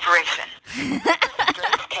Foods Corporation.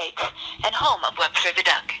 Drake's Cakes and home of Webster the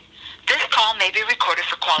Duck. This call may be recorded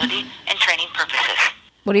for quality and training purposes.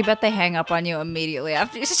 What do you bet they hang up on you immediately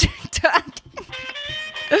after you start talking?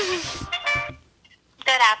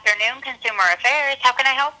 Good afternoon, Consumer Affairs. How can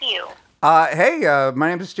I help you? Hey, my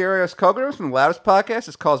name is Asterios Koganos from the Loudest Podcast.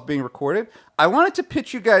 This call is being recorded. I wanted to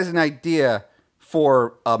pitch you guys an idea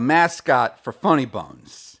for a mascot for Funny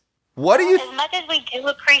Bones. What do you... As much as we do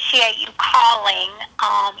appreciate you calling,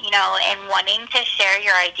 and wanting to share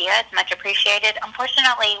your idea, it's much appreciated.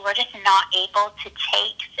 Unfortunately, we're just not able to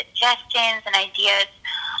take suggestions and ideas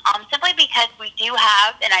simply because we do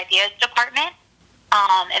have an ideas department,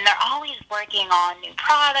 and they're always working on new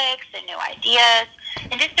products and new ideas.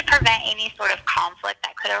 And just to prevent any sort of conflict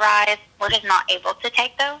that could arise, we're just not able to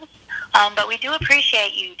take those. But we do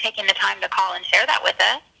appreciate you taking the time to call and share that with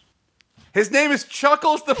us. His name is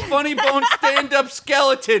Chuckles, the Funny Bone stand-up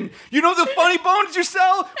skeleton. You know the Funny Bones you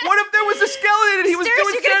sell? What if there was a skeleton and he was doing...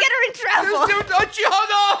 You're gonna get her in trouble. She hung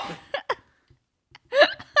up!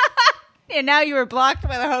 And now you were blocked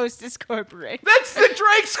by the Hostess Corporation. That's the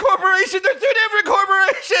Drake's Corporation. They're two different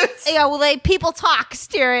corporations. Yeah, well, people talk,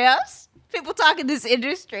 Stereos. People talk in this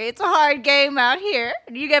industry. It's a hard game out here.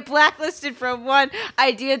 You get blacklisted from one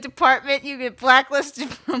idea department, you get blacklisted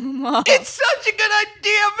from them all. It's such a good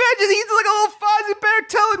idea. Imagine he's like a little Fozzie Bear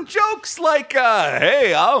telling jokes like,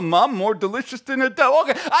 hey, I'm more delicious than a dog.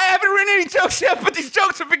 Okay, I haven't written any jokes yet, but these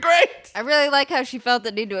jokes would be great. I really like how she felt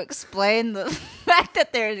the need to explain the fact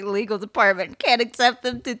that their legal department can't accept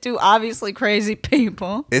them to two obviously crazy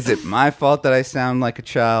people. Is it my fault that I sound like a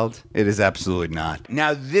child? It is absolutely not.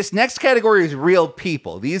 Now, this next category is real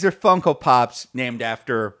people. These are Funko Pops named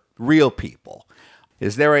after real people.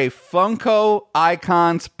 Is there a Funko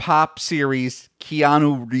Icons Pop Series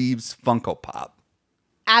Keanu Reeves Funko Pop?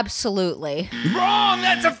 Absolutely. Wrong!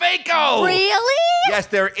 That's a fake-o! Really? Yes,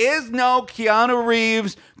 there is no Keanu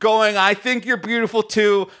Reeves going, I think you're beautiful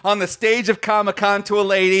too, on the stage of Comic-Con to a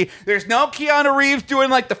lady. There's no Keanu Reeves doing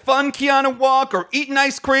like the fun Keanu walk or eating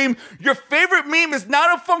ice cream. Your favorite meme is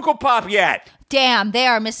not a Funko Pop yet. Damn, they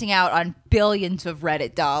are missing out on billions of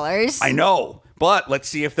Reddit dollars. I know, but let's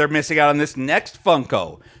see if they're missing out on this next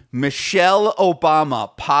Funko. Michelle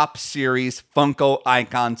Obama Pop Series Funko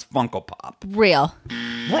Icons Funko Pop. Real.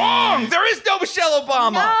 Wrong! There is no Michelle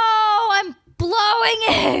Obama! No, I'm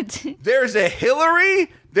blowing it. There's a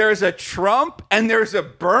Hillary, there's a Trump, and there's a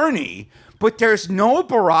Bernie, but there's no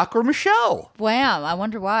Barack or Michelle. Wow, I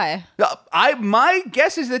wonder why. My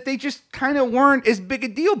guess is that they just kind of weren't as big a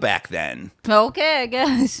deal back then. Okay, I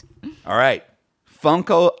guess. All right.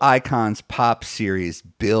 Funko Icons Pop Series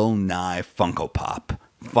Bill Nye Funko Pop.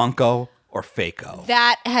 Funko or Fako?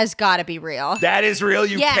 That has got to be real. That is real.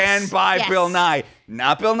 You can buy Bill Nye.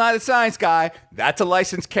 Not Bill Nye the Science Guy. That's a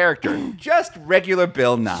licensed character. Just regular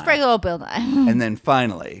Bill Nye. Just regular Bill Nye. And then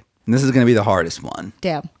finally, and this is going to be the hardest one.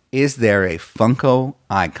 Damn. Is there a Funko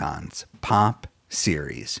Icons Pop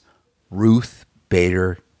Series Ruth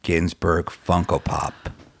Bader Ginsburg Funko Pop?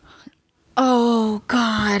 Oh,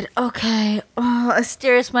 God. Okay. Oh,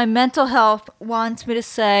 Asterios, my mental health wants me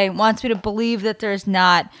to believe that there's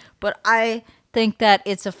not, but I think that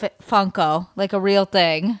it's a Funko, like a real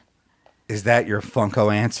thing. Is that your Funko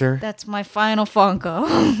answer? That's my final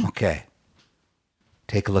Funko. Okay.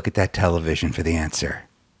 Take a look at that television for the answer.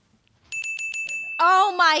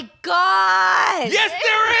 Oh, my God. Yes,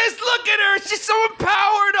 there is. Look at her. She's so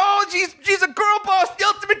empowered. Oh, she's a girl boss, the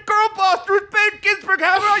ultimate girl boss. Ruth Bader Ginsburg,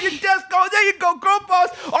 have her on your desk. Oh, there you go, girl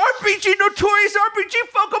boss. RPG, Notorious RPG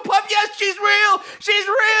Funko Pop. Yes, she's real. She's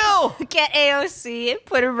real. Get AOC and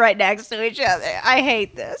put them right next to each other. I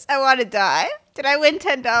hate this. I want to die. Did I win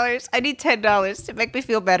 $10? I need $10 to make me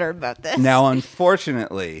feel better about this. Now,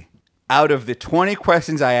 unfortunately, out of the 20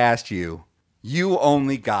 questions I asked you, you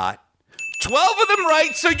only got 12 of them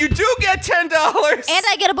right, so you do get $10. And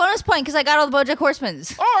I get a bonus point because I got all the BoJack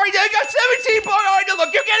Horsemans. All right, I got 17 points. All right, now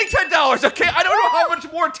look, you're getting $10, okay? I don't know how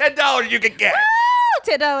much more $10 you can get.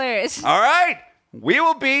 Woo! $10. All right, we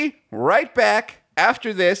will be right back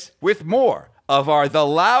after this with more of our The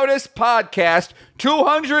Loudest Podcast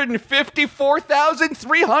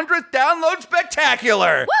 254,300 download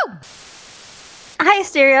spectacular. Woo! Hi,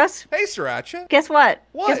 Asterios. Hey, Sriracha. Guess what?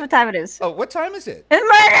 What? Guess what time it is? Oh, what time is it? It's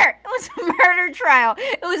murder! It was a murder trial.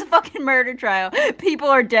 It was a fucking murder trial. People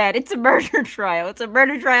are dead. It's a murder trial. It's a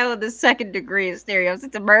murder trial in the second degree, Asterios.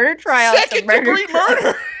 It's a murder trial. Second degree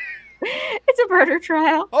murder? It's a murder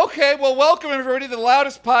trial. Okay, well, welcome everybody to The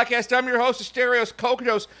Loudest Podcast. I'm your host, Asterios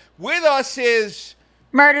Kokkinos. With us is...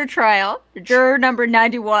 Murder trial. Juror number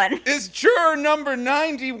 91. Is juror number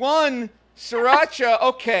 91, Sriracha.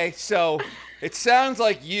 Okay, so... It sounds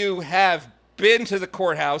like you have been to the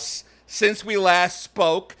courthouse since we last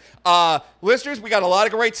spoke. Listeners, we got a lot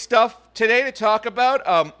of great stuff today to talk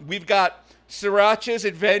about. We've got Sriracha's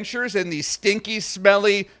adventures in the stinky,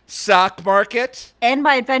 smelly sock market. And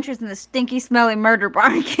my adventures in the stinky, smelly murder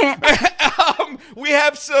market. We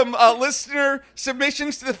have some listener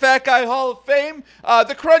submissions to the Fat Guy Hall of Fame.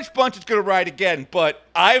 The Crunch Bunch is going to ride again, but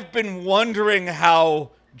I've been wondering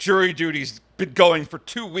how jury duty's been going for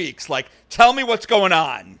 2 weeks. Like, tell me what's going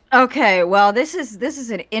on. Okay, well, this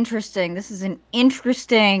is an interesting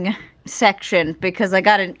section because I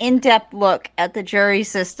got an in-depth look at the jury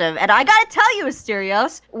system, and I gotta tell you,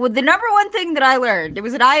 Asterios, the number one thing that I learned, it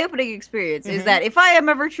was an eye-opening experience, is that if I am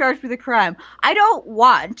ever charged with a crime, I don't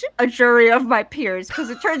want a jury of my peers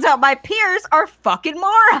because it turns out my peers are fucking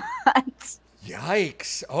morons.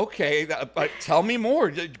 Yikes. Okay, but tell me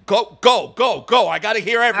more. Go. I got to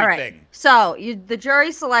hear everything. All right. So, the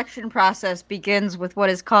jury selection process begins with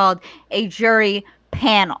what is called a jury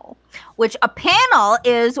panel, which a panel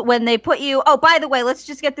is when they put you... Oh, by the way, let's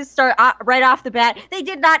just get this start right off the bat. They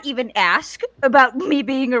did not even ask about me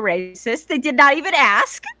being a racist. They did not even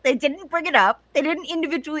ask. They didn't bring it up. They didn't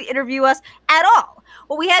individually interview us at all.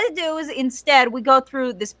 What we had to do is instead we go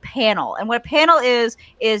through this panel. And what a panel is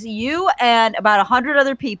you and about 100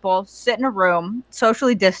 other people sit in a room,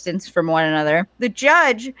 socially distanced from one another. The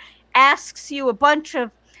judge asks you a bunch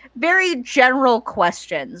of very general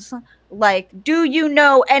questions, like, do you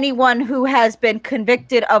know anyone who has been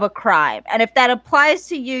convicted of a crime? And if that applies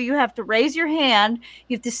to you, you have to raise your hand.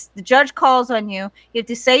 The judge calls on you. You have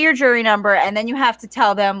to say your jury number, and then you have to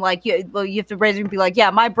tell them, like, you have to raise your hand and be like, yeah,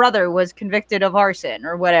 my brother was convicted of arson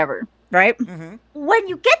or whatever, right? Mm-hmm. When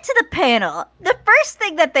you get to the panel, the first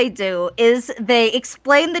thing that they do is they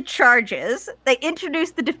explain the charges, they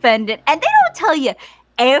introduce the defendant, and they don't tell you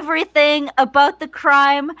everything about the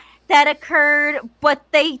crime that occurred, but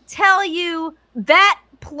they tell you that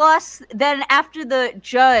plus then after the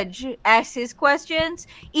judge asks his questions,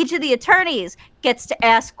 each of the attorneys gets to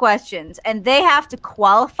ask questions and they have to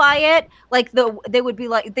qualify it. Like they would be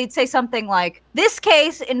like, they'd say something like, this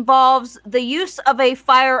case involves the use of a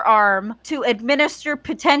firearm to administer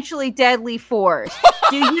potentially deadly force.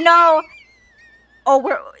 Do you know? Oh,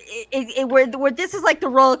 we're this is like the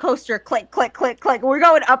roller coaster. Click, click, click, click. We're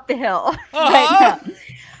going up the hill right now.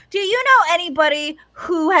 Do you know anybody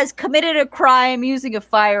who has committed a crime using a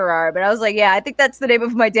firearm? And I was like, yeah, I think that's the name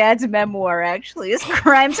of my dad's memoir, actually, is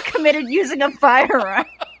Crimes Committed Using a Firearm.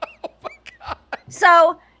 Oh my God.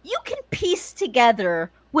 So you can piece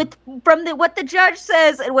together from what the judge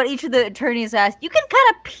says and what each of the attorneys asked, you can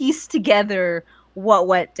kind of piece together what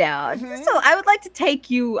went down. Mm-hmm. So I would like to take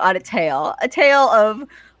you on a tale of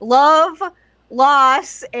love,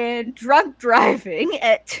 loss, and drunk driving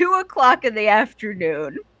at 2:00 in the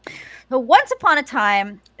afternoon. So once upon a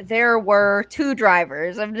time, there were two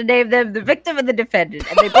drivers. I'm going to name them the victim and the defendant.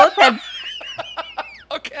 And they both had...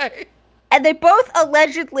 Okay. And they both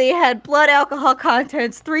allegedly had blood alcohol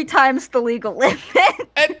contents 3 times the legal limit.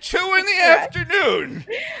 At 2 in the afternoon.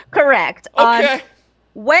 Correct. Okay. On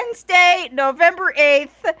Wednesday, November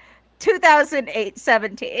 8th,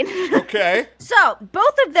 2017. Okay. So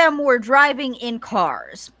both of them were driving in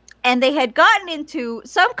cars. And they had gotten into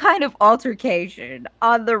some kind of altercation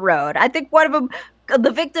on the road. I think one of them,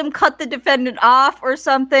 the victim cut the defendant off or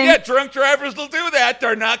something. Yeah, drunk drivers will do that.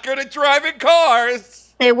 They're not good at driving cars.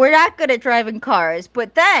 They were not good at driving cars,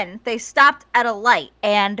 but then they stopped at a light,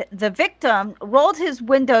 and the victim rolled his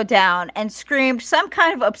window down and screamed some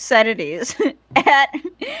kind of obscenities at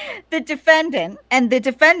the defendant, and the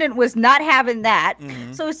defendant was not having that.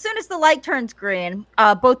 Mm-hmm. So as soon as the light turns green,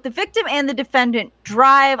 both the victim and the defendant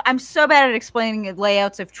drive. I'm so bad at explaining the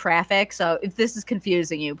layouts of traffic, so if this is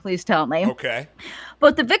confusing you, please tell me. Okay.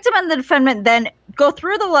 Both the victim and the defendant then go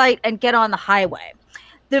through the light and get on the highway.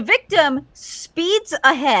 The victim speeds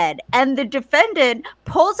ahead, and the defendant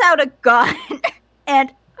pulls out a gun and,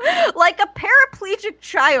 like a paraplegic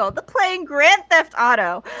child playing Grand Theft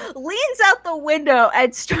Auto, leans out the window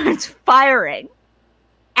and starts firing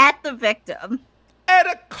at the victim. At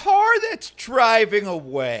a car that's driving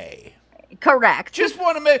away. Correct. Just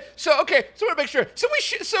want to make want to make sure.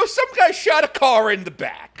 So some guy shot a car in the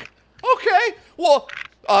back. Okay. Well.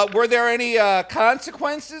 Were there any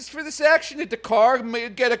consequences for this action? Did the car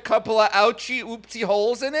get a couple of ouchie, oopsie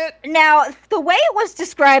holes in it? Now, the way it was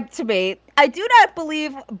described to me, I do not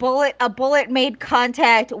believe a bullet made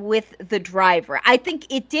contact with the driver. I think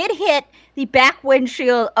it did hit the back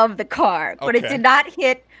windshield of the car, but it did not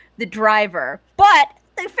hit the driver. But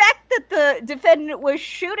the fact that the defendant was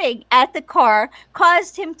shooting at the car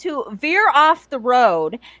caused him to veer off the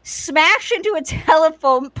road, smash into a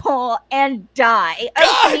telephone pole, and die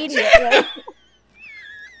immediately.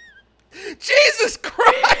 Jesus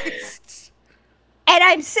Christ! And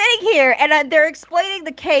I'm sitting here, and they're explaining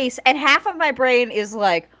the case, and half of my brain is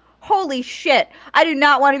like, holy shit, I do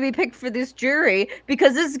not want to be picked for this jury,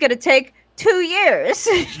 because this is going to take 2 years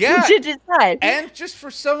to decide. And just for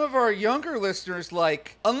some of our younger listeners,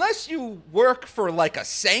 like, unless you work for, like, a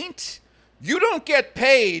saint, you don't get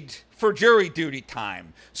paid for jury duty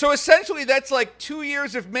time. So essentially that's like 2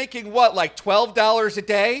 years of making what, like $12 a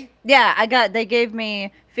day? Yeah, they gave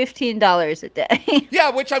me $15 a day. Yeah,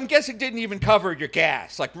 which I'm guessing didn't even cover your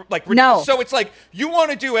gas. No. So it's like you want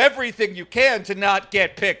to do everything you can to not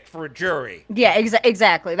get picked for a jury. Yeah,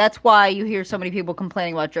 exactly. That's why you hear so many people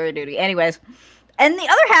complaining about jury duty. Anyways, and the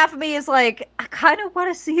other half of me is like, I kind of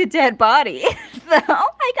want to see a dead body.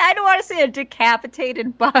 I kind of want to see a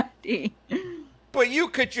decapitated body. But you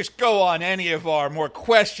could just go on any of our more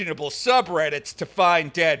questionable subreddits to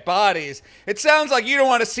find dead bodies. It sounds like you don't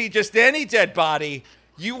want to see just any dead body.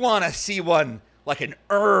 You want to see one, like an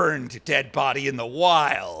earned dead body in the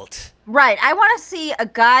wild. Right. I want to see a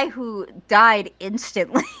guy who died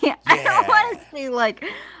instantly. Yeah. I don't want to see, like...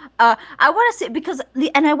 I want to see, because,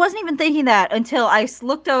 and I wasn't even thinking that until I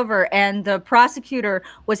looked over and the prosecutor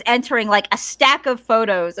was entering like a stack of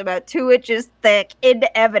photos about 2 inches thick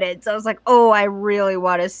into evidence. I was like, oh, I really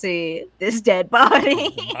want to see this dead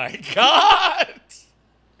body. Oh my God.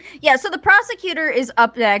 Yeah, so the prosecutor is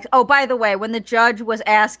up next. Oh, by the way, when the judge was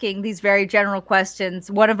asking these very general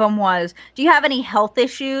questions, one of them was, do you have any health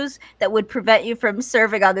issues that would prevent you from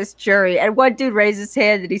serving on this jury? And one dude raised his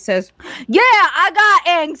hand and he says, yeah, I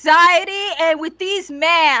got anxiety, and with these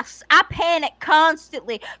masks, I panic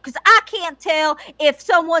constantly because I can't tell if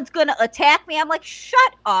someone's going to attack me. I'm like,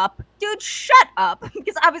 shut up. dude, shut up.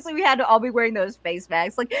 Because obviously we had to all be wearing those face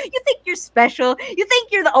masks. Like, you think you're special? You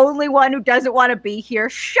think you're the only one who doesn't want to be here?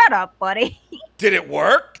 Shut up, buddy. Did it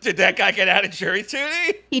work? Did that guy get out of jury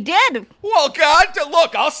duty? He did. Well, God,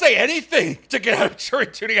 look, I'll say anything to get out of jury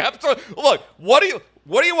duty. Look, what do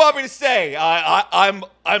you want me to say?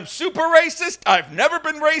 I'm super racist. I've never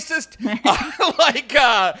been racist.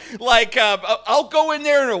 I'll go in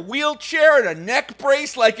there in a wheelchair and a neck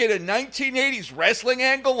brace, like in a 1980s wrestling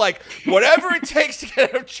angle, like whatever it takes to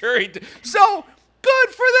get out of jury duty. So. Good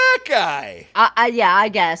for that guy. Yeah, I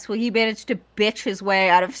guess. Well, he managed to bitch his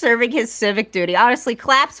way out of serving his civic duty. Honestly,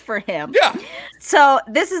 claps for him. Yeah. So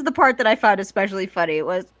this is the part that I found especially funny.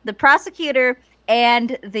 Was the prosecutor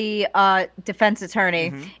and the defense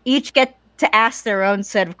attorney each get to ask their own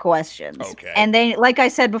set of questions. Okay. And they, like I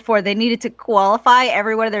said before, they needed to qualify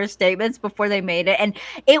every one of their statements before they made it. And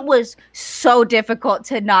it was so difficult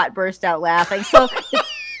to not burst out laughing. So...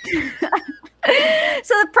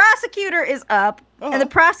 So the prosecutor is up, and the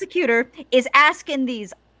prosecutor is asking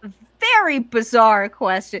these very bizarre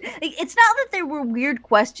questions. It's not that they were weird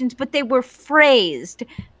questions, but they were phrased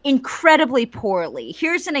incredibly poorly.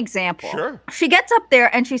 Here's an example. Sure. She gets up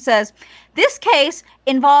there and she says, this case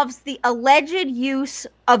involves the alleged use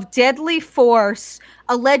of deadly force,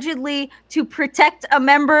 allegedly to protect a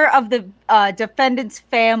member of the defendant's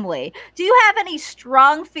family. Do you have any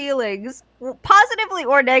strong feelings, positively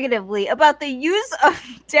or negatively, about the use of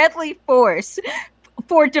deadly force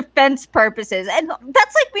for defense purposes? And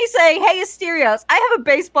that's like me saying, hey, Asterios, I have a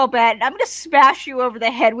baseball bat and I'm going to smash you over the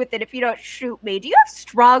head with it if you don't shoot me. Do you have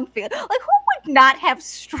strong feelings? Like, who would not have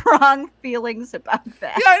strong feelings about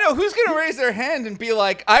that? Yeah, I know. Who's going to raise their hand and be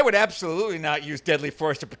like, I would absolutely not use deadly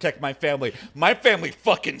force to protect my family. My family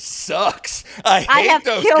fucking sucks. I hate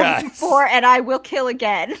those killed guys. Before and I will kill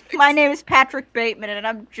again. My name is Patrick Bateman and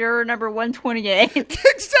I'm juror number 128.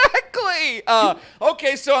 Exactly.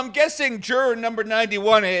 Okay, so I'm guessing juror number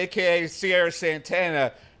 91, a.k.a. Sierra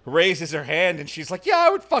Santana, raises her hand and she's like, yeah, I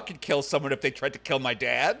would fucking kill someone if they tried to kill my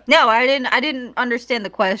dad. No, I didn't understand the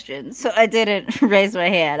question, so I didn't raise my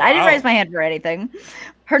hand. I didn't raise my hand for anything.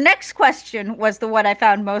 Her next question was the one I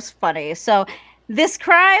found most funny. So this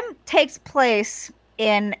crime takes place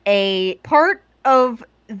in a part of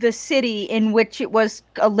the city in which it was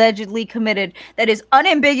allegedly committed that is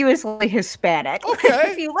unambiguously Hispanic. Okay.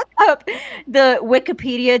 If you look up the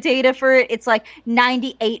Wikipedia data for it, it's like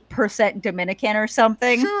 98% Dominican or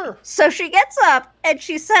something. Sure. So she gets up and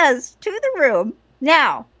she says to the room,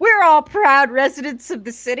 now, we're all proud residents of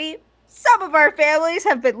the city. Some of our families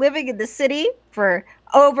have been living in the city for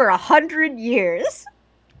over 100 years.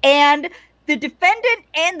 And the defendant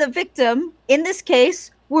and the victim, in this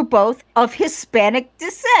case, were both of Hispanic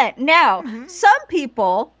descent. Now, some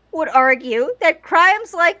people would argue that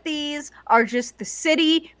crimes like these are just the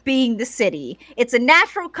city being the city. It's a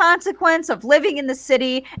natural consequence of living in the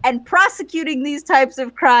city, and prosecuting these types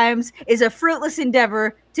of crimes is a fruitless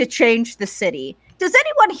endeavor to change the city. Does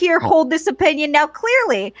anyone here hold this opinion? Now,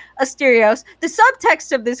 clearly, Asterios, the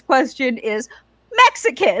subtext of this question is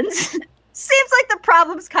Mexicans. Seems like the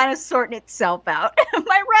problem's kind of sorting itself out. Am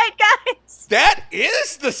I right, guys? That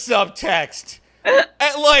is the subtext.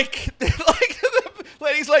 And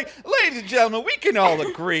ladies and gentlemen, we can all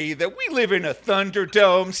agree that we live in a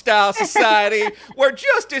Thunderdome style society where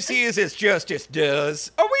justice is as justice does.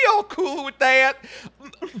 Are we all cool with that?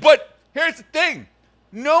 But here's the thing.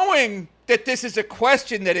 Knowing that this is a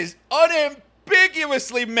question that is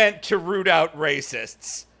unambiguously meant to root out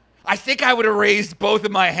racists, I think I would have raised both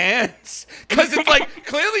of my hands. Because it's like,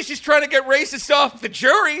 clearly she's trying to get racists off the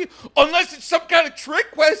jury, unless it's some kind of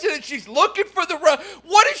trick question and she's looking for the...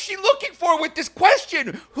 What is she looking for with this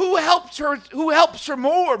question? Who helps her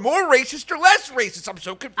more? More racist or less racist? I'm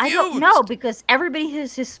so confused. I don't know, because everybody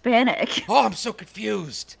is Hispanic. Oh, I'm so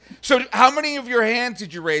confused. So how many of your hands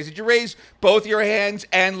did you raise? Did you raise both your hands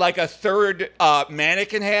and like a third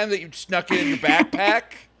mannequin hand that you snuck in the backpack?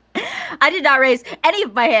 I did not raise any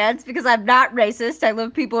of my hands because I'm not racist. I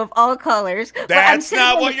love people of all colors. That's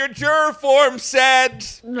not what your juror form said.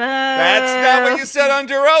 That's not what you said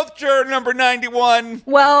under oath, juror number 91.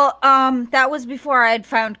 Well, that was before I had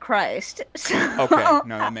found Christ. So Okay,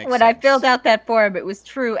 no, that makes when sense. I filled out that form, it was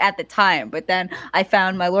true at the time. But then I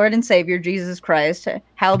found my Lord and Savior, Jesus Christ.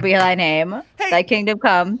 Hallowed be thy name. Hey. Thy kingdom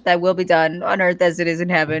come, thy will be done on earth as it is in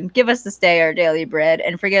heaven. Give us this day our daily bread,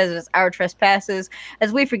 and forgive us our trespasses,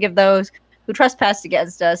 as we forgive those who trespass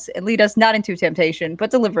against us, and lead us not into temptation,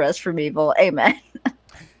 but deliver us from evil. Amen.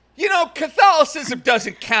 You know, Catholicism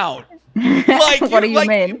doesn't count. What do you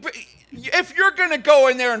mean? if you're going to go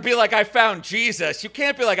in there and be like, I found Jesus, you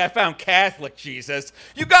can't be like, I found Catholic Jesus.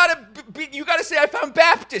 You got to say, I found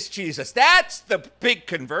Baptist Jesus. That's the big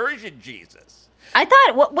conversion Jesus. I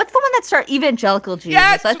thought, what's the one that started evangelical Jesus?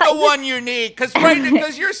 That's I thought the one you need,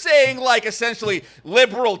 because you're saying, like, essentially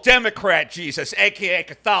liberal Democrat Jesus, a.k.a.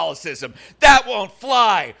 Catholicism. That won't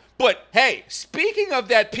fly. But, hey, speaking of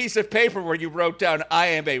that piece of paper where you wrote down, I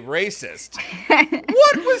am a racist,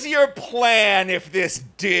 what was your plan if this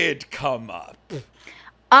did come up?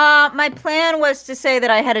 My plan was to say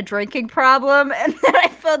that I had a drinking problem, and then I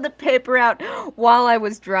filled the paper out while I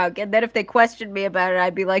was drunk. And then if they questioned me about it,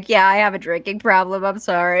 I'd be like, yeah, I have a drinking problem. I'm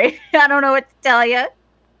sorry. I don't know what to tell you.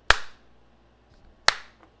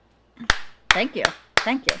 Thank you.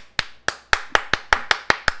 Thank you.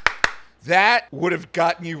 That would have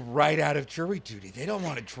gotten you right out of jury duty. They don't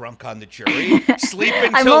want a drunk on the jury. Sleep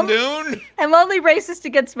until noon. I'm only racist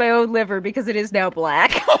against my own liver because it is now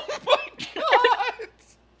black. Oh, my God.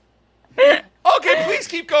 Okay, please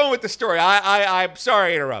keep going with the story. I'm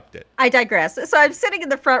sorry I interrupted. I digress. So I'm sitting in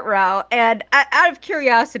the front row, and out of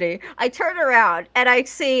curiosity, I turn around, and I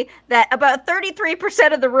see that about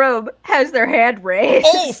 33% of the room has their hand raised.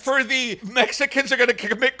 Oh, for the Mexicans are going to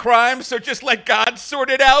commit crimes, so just let God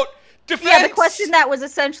sort it out? Defense? Yeah, the question that was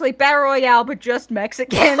essentially Battle Royale, but just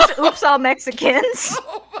Mexicans. Oops, all Mexicans.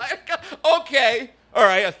 Oh, my God. Okay. All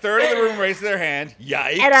right, a third of the room raised their hand.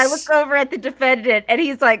 Yikes. And I look over at the defendant, and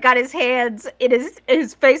he's like, got his hands in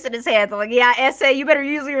his face in his hands. I'm like, yeah, S.A., you better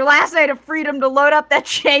use your last night of freedom to load up that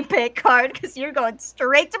chain pay card, because you're going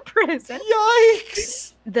straight to prison.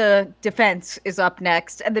 Yikes. The defense is up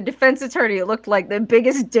next, and the defense attorney looked like the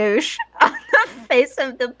biggest douche on the face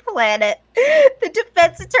of the planet. The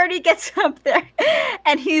defense attorney gets up there,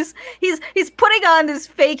 and he's putting on this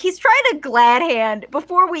fake. He's trying to glad hand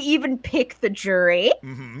before we even pick the jury.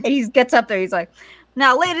 Mm-hmm. And he gets up there. He's like,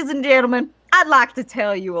 "Now, ladies and gentlemen, I'd like to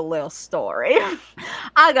tell you a little story.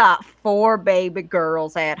 I got 4 baby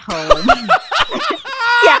girls at home."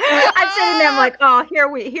 Yeah, I'm sitting there. I'm like, "Oh, here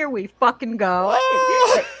we fucking go."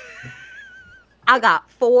 I got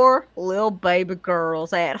 4 little baby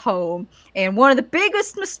girls at home, and one of the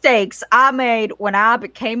biggest mistakes I made when I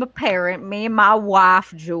became a parent, me and my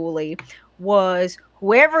wife Julie, was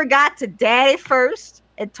whoever got to daddy first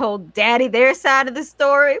and told daddy their side of the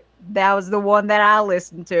story, that was the one that I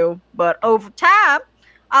listened to. But over time,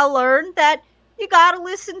 I learned that you gotta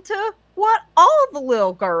listen to what all the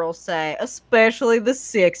little girls say, especially the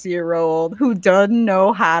 6-year-old who doesn't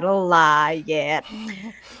know how to lie yet.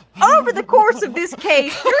 Over the course of this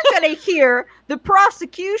case, you're going to hear the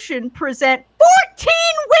prosecution present 14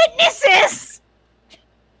 witnesses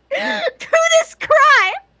to this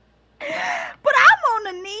crime. But I'm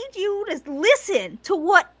going to need you to listen to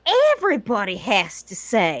what everybody has to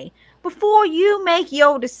say before you make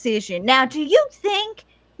your decision. Now, do you think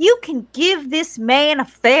you can give this man a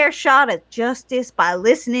fair shot at justice by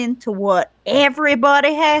listening to what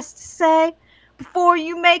everybody has to say before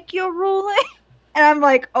you make your ruling? And I'm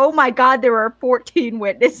like, oh my God, there are 14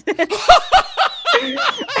 witnesses.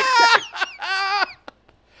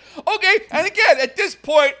 Okay, and again, at this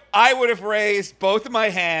point, I would have raised both of my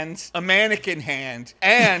hands, a mannequin hand,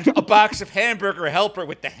 and a box of Hamburger Helper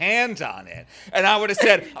with the hands on it. And I would have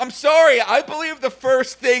said, I'm sorry, I believe the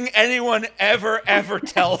first thing anyone ever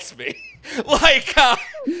tells me. Like,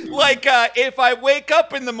 if I wake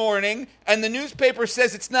up in the morning and the newspaper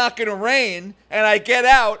says it's not going to rain, and I get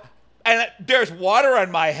out, and there's water on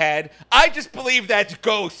my head, I just believe that's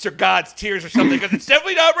ghosts or God's tears or something, because it's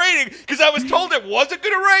definitely not raining, because I was told it wasn't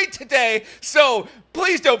going to rain today. So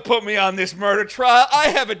please don't put me on this murder trial. I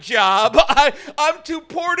have a job. I'm too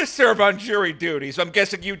poor to serve on jury duty. So I'm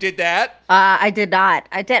guessing you did that? I did not.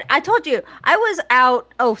 I told you, I was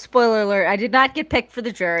out. Oh, spoiler alert. I did not get picked for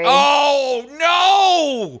the jury. Oh,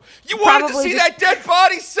 no! You wanted to see that dead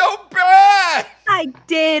body so bad! I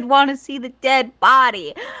did want to see the dead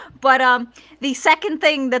body. But the second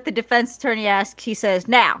thing that the defense attorney asks, he says,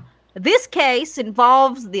 now, this case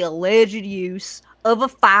involves the alleged use of a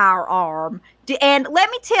firearm. And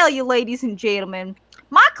let me tell you, ladies and gentlemen,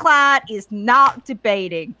 my client is not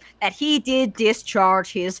debating that he did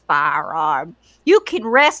discharge his firearm. You can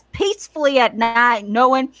rest peacefully at night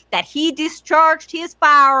knowing that he discharged his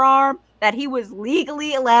firearm that he was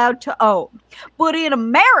legally allowed to own. But in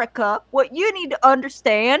America, what you need to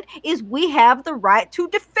understand is we have the right to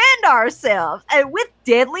defend ourselves, and with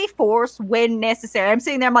deadly force when necessary. I'm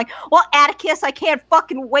sitting there, I'm like, well, Atticus, I can't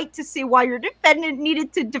fucking wait to see why your defendant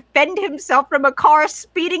needed to defend himself from a car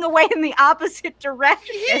speeding away in the opposite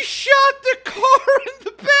direction. He shot the car in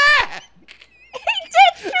the back! He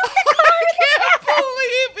did shoot the car in the back! I can't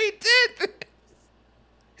believe he did this!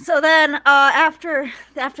 So So then, after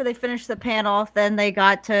they finished the panel, then they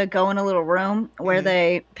got to go in a little room where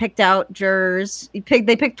they picked out jurors.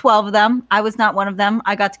 They picked 12 of them. I was not one of them.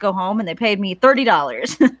 I got to go home, and they paid me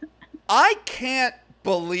 $30. I can't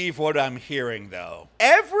believe what I'm hearing, though.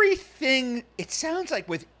 Everything, it sounds like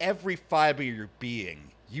with every fiber of your being,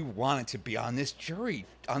 you wanted to be on this jury,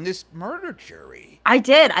 on this murder jury. I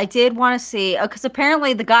did want to see, because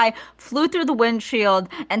apparently the guy flew through the windshield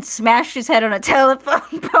and smashed his head on a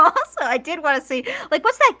telephone pole. So I did want to see, like,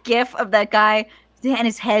 what's that gif of that guy and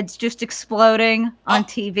his head's just exploding on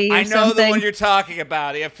TV or something? I know the one you're talking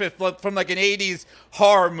about. Yeah, from like an 80s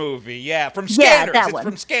horror movie. Yeah, from Scanners. Yeah, that it's one.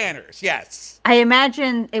 From Scanners, yes. I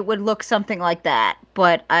imagine it would look something like that,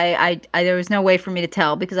 but I there was no way for me to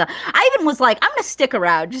tell, because I even was like, I'm going to stick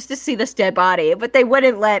around just to see this dead body, but they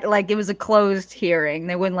wouldn't let, like, it was a closed hearing.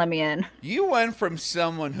 They wouldn't let me in. You went from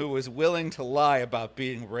someone who was willing to lie about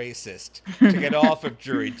being racist to get off of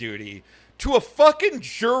jury duty to a fucking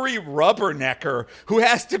jury rubbernecker who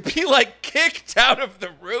has to be, like, kicked out of the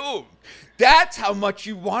room. That's how much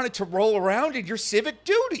you wanted to roll around in your civic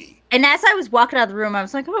duty. And as I was walking out of the room, I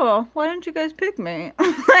was like, oh, why didn't you guys pick me?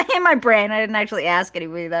 In my brain, I didn't actually ask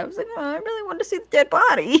anybody that. I was like, oh, I really wanted to see the dead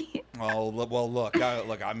body. Well, look,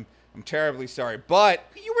 I'm terribly sorry, but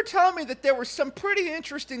you were telling me that there were some pretty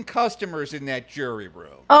interesting customers in that jury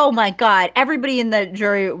room. Oh my God. Everybody in the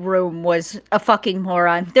jury room was a fucking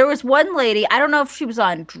moron. There was one lady, I don't know if she was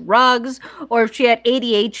on drugs or if she had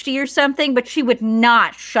ADHD or something, but she would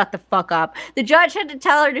not shut the fuck up. The judge had to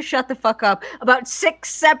tell her to shut the fuck up about 6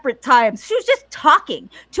 separate times. She was just talking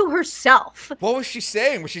to herself. What was she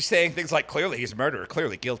saying? Was she saying things like, clearly he's a murderer,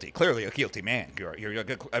 clearly guilty, clearly a guilty man.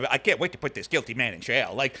 I can't wait to put this guilty man in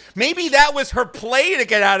jail. Like, maybe that was her play to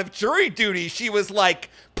get out of jury duty. She was like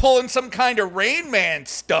pulling some kind of Rain Man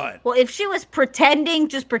stunt. Well, if she was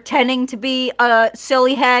just pretending to be a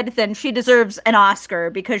silly head, then she deserves an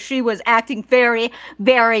Oscar, because she was acting very,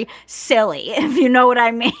 very silly, if you know what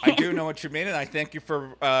I mean. I do know what you mean, and I thank you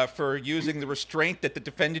for using the restraint that the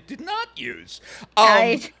defendant did not use.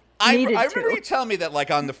 I remember you telling me that,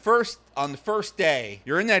 like, on the first day,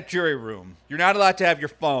 you're in that jury room. You're not allowed to have your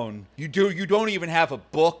phone. You don't even have a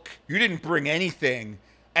book. You didn't bring anything.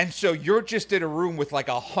 And so you're just in a room with like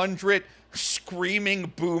 100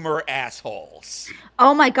 screaming boomer assholes.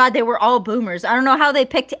 Oh my God, they were all boomers. I don't know how they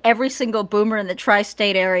picked every single boomer in the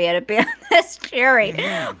tri-state area to be on this jury,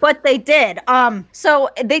 but they did. So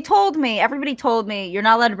everybody told me, you're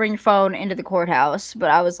not allowed to bring your phone into the courthouse, but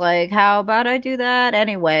I was like, how about I do that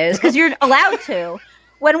anyways? Because you're allowed to.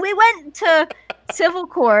 When we went to civil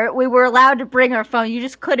court, we were allowed to bring our phone. You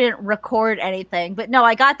just couldn't record anything. But no,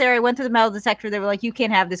 I got there. I went through the metal detector. They were like, you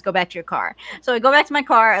can't have this. Go back to your car. So I go back to my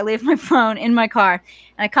car. I leave my phone in my car.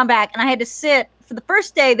 And I come back. And I had to sit. For the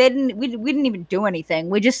first day, we didn't even do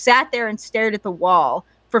anything. We just sat there and stared at the wall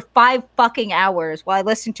for 5 fucking hours while I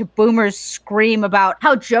listened to boomers scream about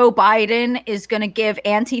how Joe Biden is going to give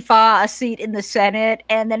Antifa a seat in the Senate,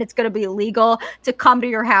 and then it's going to be illegal to come to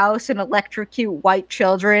your house and electrocute white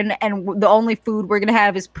children, and the only food we're going to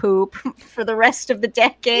have is poop for the rest of the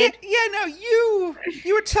decade. No, you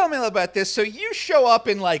were telling me about this. So you show up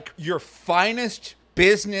in like your finest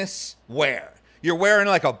business wear. You're wearing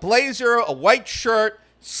like a blazer, a white shirt,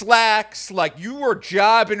 slacks, like you were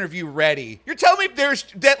job interview ready. You're telling me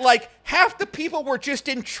that like half the people were just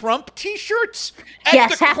in Trump t-shirts at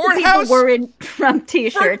yes, the half courthouse? The people were in Trump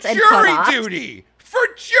t-shirts and cutoffs. For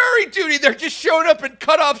jury duty, they're just showing up in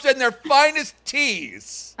cutoffs and their finest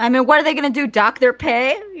tees. I mean, what are they going to do, dock their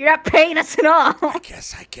pay? You're not paying us at all. I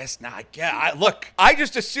guess not. Yeah, look, I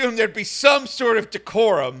just assumed there'd be some sort of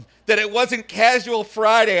decorum, that it wasn't casual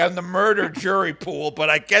Friday on the murder jury pool, but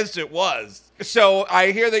I guess it was. So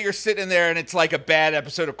I hear that you're sitting there and it's like a bad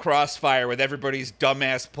episode of Crossfire with everybody's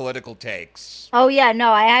dumbass political takes. Oh yeah,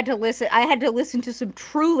 no, I had to listen to some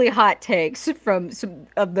truly hot takes from some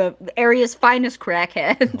of the area's finest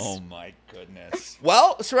crackheads. Oh my goodness.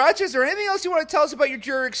 Well, Sriracha, is there anything else you want to tell us about your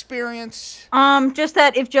jury experience? Just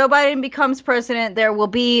that if Joe Biden becomes president, there will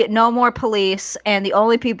be no more police, and the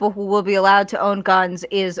only people who will be allowed to own guns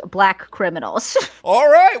is black criminals. All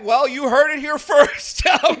right, well, you heard it here first.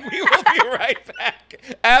 We will be right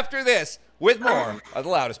back after this with more of the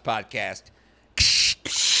Loudest Podcast.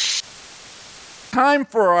 Time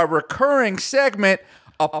for our recurring segment,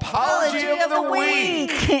 Apology of the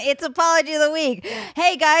Week. It's Apology of the Week.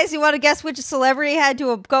 Hey guys, you want to guess which celebrity had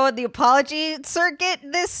to go on the apology circuit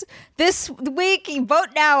this week? You vote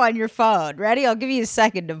now on your phone. Ready? I'll give you a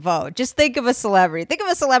second to vote. Just think of a celebrity. Think of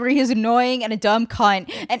a celebrity who's annoying and a dumb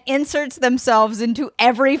cunt and inserts themselves into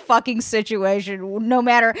every fucking situation, no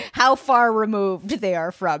matter how far removed they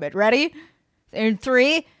are from it. Ready? In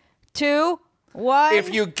 3, 2, 1.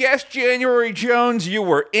 If you guessed January Jones, you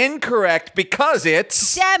were incorrect because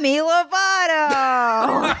it's Demi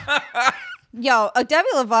Lovato. Yo, Demi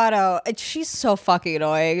Lovato, she's so fucking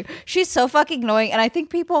annoying. She's so fucking annoying, and I think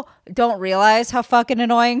people don't realize how fucking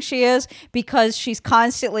annoying she is because she's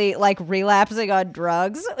constantly like relapsing on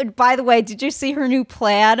drugs. And by the way, did you see her new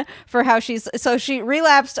plan for how she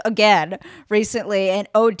relapsed again recently and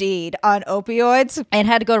OD'd on opioids and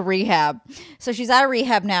had to go to rehab. So she's out of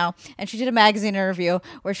rehab now, and she did a magazine interview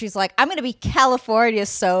where she's like, I'm going to be California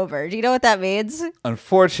sober. Do you know what that means?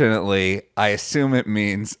 Unfortunately, I assume it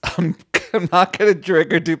means I'm not going to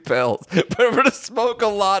drink or do pills, but I'm going to smoke a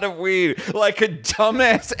lot of weed like a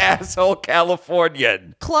dumbass asshole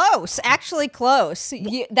Californian. Close. Actually close.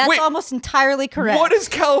 That's Wait, almost entirely correct. What does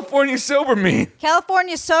California sober mean?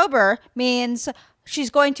 California sober means she's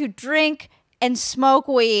going to drink and smoke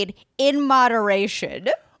weed in moderation.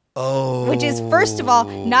 Oh. Which is, first of all,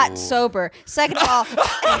 not sober. Second of all,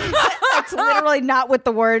 that's literally not what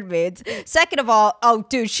the word means. Second of all, oh,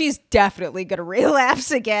 dude, she's definitely going to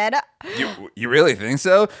relapse again. You really think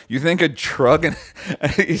so? You think a drug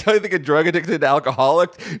addicted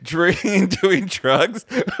alcoholic drinking and doing drugs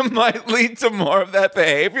might lead to more of that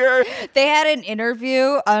behavior? They had an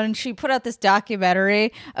interview and she put out this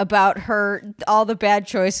documentary about all the bad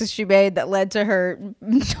choices she made that led to her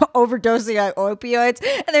overdosing on opioids.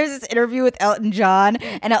 And there's this interview with Elton John,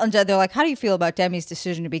 and Elton John, they're like, how do you feel about Demi's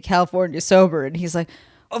decision to be California sober? And he's like,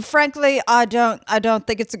 frankly, I don't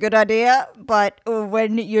think it's a good idea. But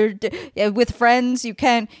when you're with friends, you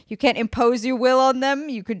can't impose your will on them.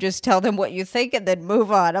 You could just tell them what you think and then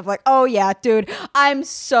move on. I'm like, oh yeah, dude, I'm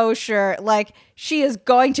so sure. Like, she is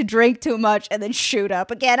going to drink too much and then shoot up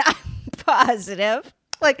again. I'm positive.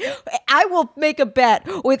 Like, I will make a bet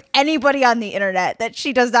with anybody on the internet that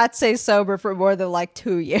she does not stay sober for more than like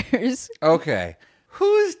 2 years. Okay.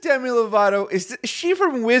 Who's Demi Lovato? Is she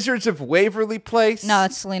from Wizards of Waverly Place? No,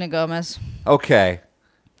 it's Selena Gomez. Okay.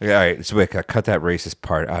 All right, so wait, cut that racist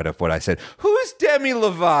part out of what I said. Who's Demi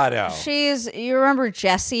Lovato? You remember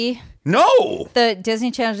Jessie? No! The Disney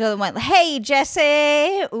Channel show that went, hey,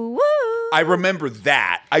 Jessie, woo! I remember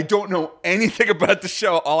that. I don't know anything about the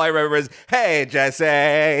show. All I remember is, hey,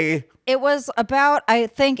 Jesse. It was about, I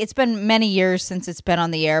think it's been many years since it's been on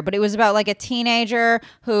the air, but it was about like a teenager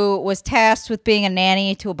who was tasked with being a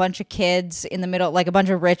nanny to a bunch of kids in the middle, like a bunch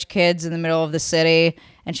of rich kids in the middle of the city.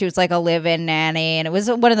 And she was like a live-in nanny. And it was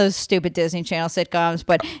one of those stupid Disney Channel sitcoms.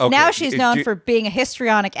 But now she's known for being a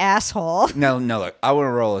histrionic asshole. No, look, I want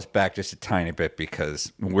to roll us back just a tiny bit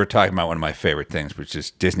because we're talking about one of my favorite things, which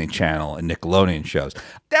is Disney Channel and Nickelodeon shows.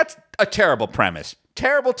 That's a terrible premise.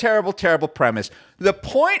 Terrible, terrible, terrible premise. The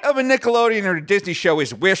point of a Nickelodeon or a Disney show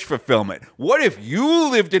is wish fulfillment. What if you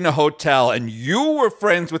lived in a hotel and you were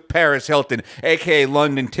friends with Paris Hilton, aka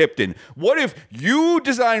London Tipton? What if you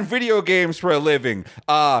designed video games for a living?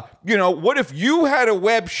 What if you had a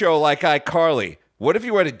web show like iCarly? What if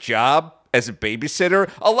you had a job as a babysitter?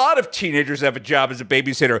 A lot of teenagers have a job as a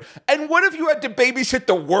babysitter. And what if you had to babysit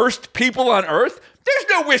the worst people on earth? There's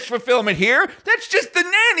no wish fulfillment here. That's just the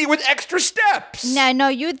nanny with extra steps. No,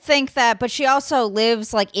 you'd think that, but she also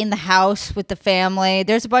lives like in the house with the family.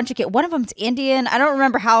 There's a bunch of kids. One of them's Indian. I don't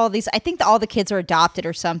remember how I think all the kids are adopted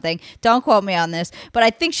or something. Don't quote me on this, but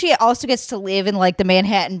I think she also gets to live in like the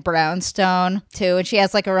Manhattan brownstone too, and she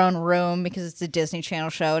has like her own room because it's a Disney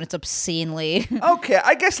Channel show and it's obscenely. Okay,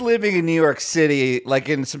 I guess living in New York City, like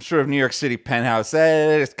in some sort of New York City penthouse,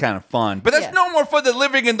 it's kind of fun. But that's no more fun than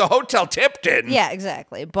living in the Hotel Tipton. Yeah,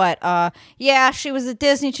 exactly. But she was a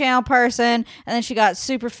Disney Channel person, and then she got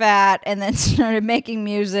super fat, and then started making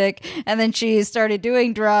music, and then she started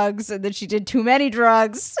doing drugs, and then she did too many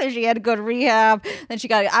drugs, so she had to go to rehab. Then she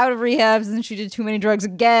got out of rehab, and then she did too many drugs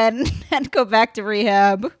again, had to go back to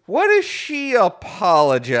rehab. What is she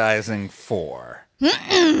apologizing for?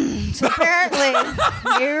 So apparently,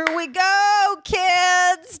 here we go,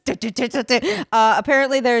 kids.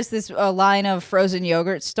 Apparently, there's this line of frozen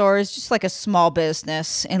yogurt stores, just like a small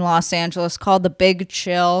business in Los Angeles called The Big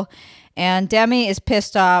Chill. And Demi is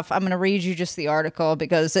pissed off. I'm going to read you just the article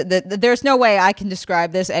because there's no way I can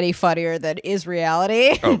describe this any funnier than is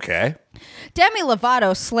reality. Okay. Demi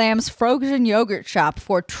Lovato slams frozen yogurt shop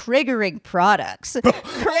for triggering products.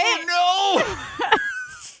 Oh,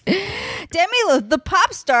 no! The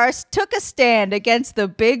pop stars took a stand against the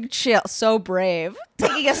Big Chill. So brave.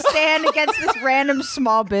 Taking a stand against this random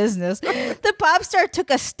small business. The pop star took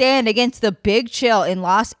a stand against the Big Chill in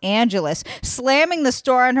Los Angeles, slamming the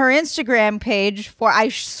store on her Instagram page for, I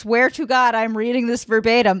swear to God, I'm reading this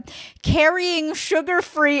verbatim, carrying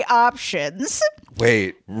sugar-free options.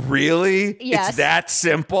 Wait, really? Yes. It's that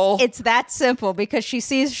simple? It's that simple because she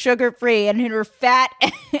sees sugar-free, and in her fat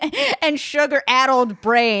and sugar-addled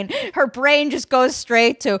brain, her brain just goes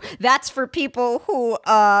straight to, that's for people who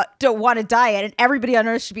don't want to diet, and everybody on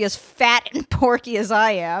earth should be as fat and porky as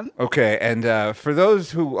I am. Okay, and for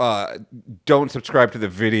those who don't subscribe to the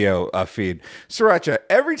video feed, Sriracha,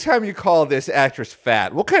 every time you call this actress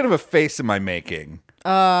fat, what kind of a face am I making?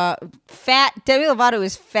 Fat. Demi Lovato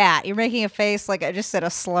is fat. You're making a face like I just said a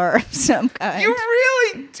slur of some kind. You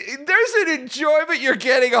really, there's an enjoyment you're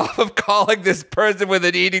getting off of calling this person with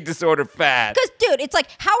an eating disorder fat. Because, dude, it's like,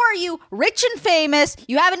 how are you rich and famous,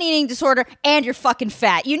 you have an eating disorder, and you're fucking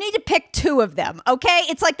fat? You need to pick two of them, okay?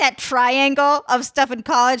 It's like that triangle of stuff in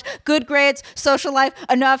college. Good grades, social life,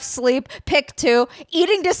 enough sleep. Pick two.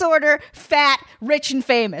 Eating disorder, fat, rich, and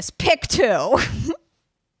famous. Pick two.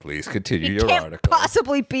 Please continue You your can't article.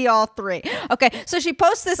 possibly be all three. Okay, so she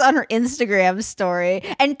posts this on her Instagram story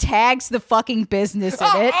and tags the fucking business in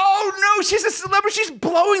it. Oh, no, she's a celebrity. She's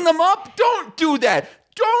blowing them up. Don't do that.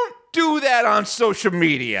 Don't do that on social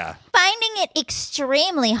media. Finding it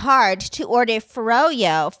extremely hard to order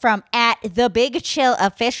froyo from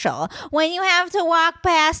 @TheBigChillOfficial when you have to walk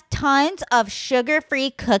past tons of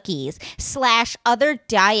sugar-free cookies / other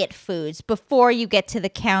diet foods before you get to the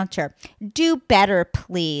counter. Do better,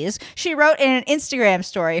 please. She wrote in an Instagram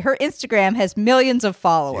story. Her Instagram has millions of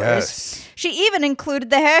followers. Yes. She even included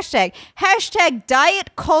the hashtag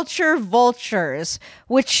Diet Culture Vultures,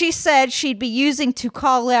 which she said she'd be using to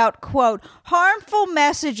call out, quote, harmful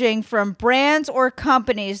messaging from brands or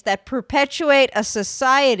companies that perpetuate a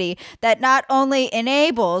society that not only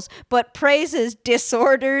enables but praises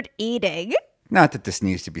disordered eating. Not that this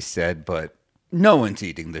needs to be said, but no one's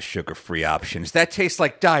eating the sugar-free options. That tastes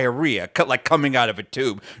like diarrhea, like coming out of a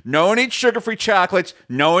tube. No one eats sugar-free chocolates.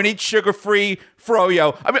 No one eats sugar-free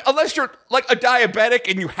froyo. I mean, unless you're like a diabetic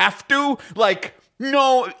and you have to, like...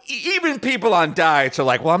 No, even people on diets are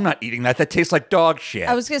like, well, I'm not eating that. That tastes like dog shit.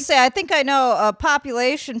 I was going to say, I think I know a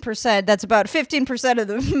population percent that's about 15% of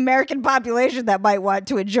the American population that might want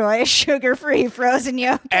to enjoy a sugar-free frozen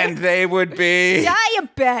yogurt. And they would be...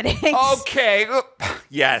 Diabetics. Okay.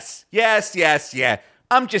 Yes.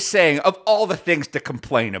 I'm just saying, of all the things to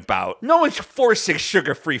complain about, no one's forcing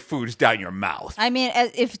sugar-free foods down your mouth. I mean,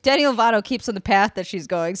 if Demi Lovato keeps on the path that she's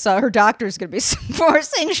going, so her doctor's going to be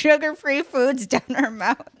forcing sugar-free foods down her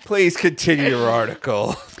mouth. Please continue your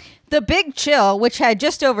article. The Big Chill, which had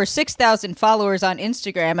just over 6,000 followers on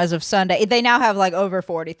Instagram as of Sunday, they now have like over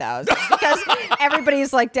 40,000 because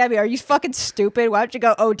everybody's like, Debbie, are you fucking stupid? Why don't you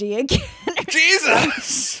go OD again?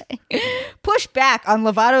 Jesus! Pushed back on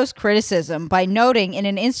Lovato's criticism by noting in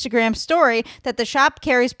an Instagram story that the shop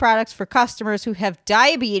carries products for customers who have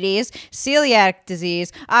diabetes, celiac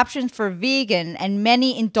disease, options for vegan, and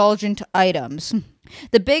many indulgent items.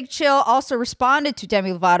 The Big Chill also responded to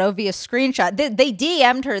Demi Lovato via screenshot. They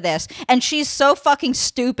DM'd her this, and she's so fucking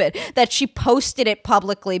stupid that she posted it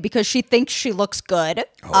publicly because she thinks she looks good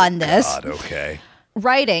on this. God, okay.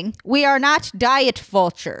 Writing, we are not diet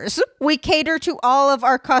vultures. We cater to all of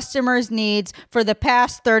our customers' needs for the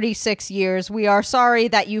past 36 years. We are sorry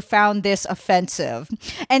that you found this offensive.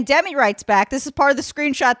 And Demi writes back, this is part of the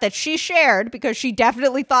screenshot that she shared because she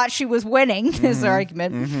definitely thought she was winning this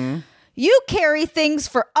argument. Mm-hmm. You carry things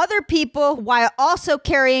for other people while also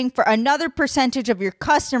caring for another percentage of your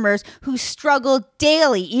customers who struggle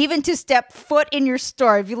daily, even to step foot in your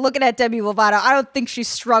store. If you're looking at Demi Lovato, I don't think she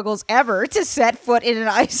struggles ever to set foot in an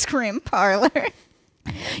ice cream parlor.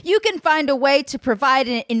 You can find a way to provide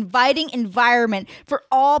an inviting environment for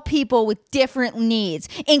all people with different needs,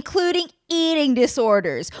 including eating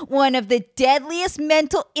disorders, one of the deadliest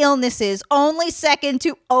mental illnesses, only second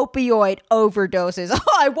to opioid overdoses.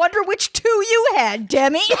 Oh, I wonder which two you had,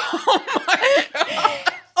 Demi. Oh my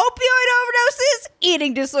God. Opioid overdoses,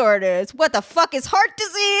 eating disorders. What the fuck is heart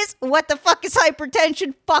disease? What the fuck is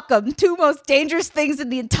hypertension? Fuck them. Two most dangerous things in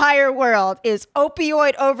the entire world is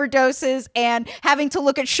opioid overdoses and having to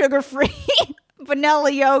look at sugar-free vanilla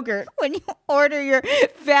yogurt when you order your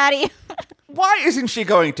fatty... Why isn't she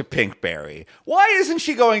going to Pinkberry? Why isn't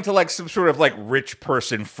she going to like some sort of like rich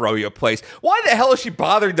person froyo place? Why the hell is she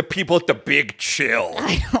bothering the people at the Big Chill?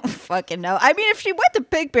 I don't fucking know. I mean, if she went to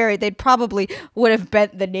Pinkberry, they probably would have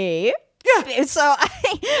bent the knee. Yeah. So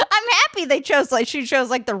I'm happy she chose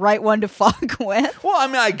like the right one to fuck with. Well, I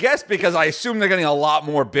mean, I guess because I assume they're getting a lot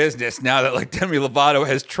more business now that like Demi Lovato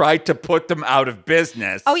has tried to put them out of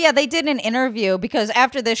business. Oh yeah, they did an interview because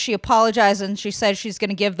after this she apologized and she said she's going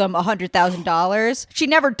to give them $100,000. She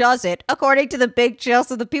never does it, according to the Big Chill.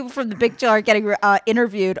 So the people from the Big Chill are getting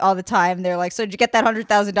interviewed all the time. They're like, "So did you get that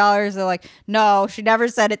 $100,000?" They're like, "No, she never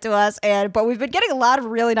sent it to us." But we've been getting a lot of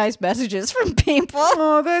really nice messages from people.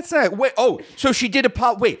 Oh, that's nice. Wait, so she did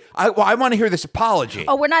wait, I want to hear this apology.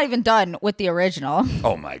 Oh, we're not even done with the original.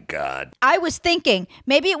 Oh my God. I was thinking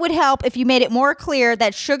maybe it would help if you made it more clear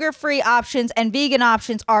that sugar-free options and vegan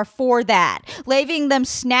options are for that, leaving them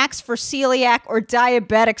snacks for celiac or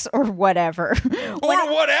diabetics or whatever.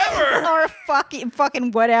 Or whatever. Or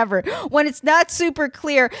fucking whatever. When it's not super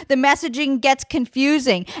clear, the messaging gets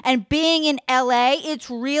confusing. And being in LA, it's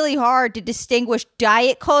really hard to distinguish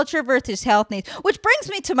diet culture versus health needs. Which brings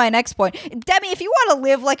me to my next point. Demi, if you want to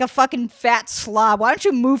live like a fucking fat slob, why don't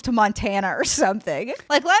you move to Montana or something?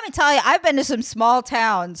 Like, let me tell you, I've been to some small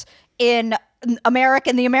towns in the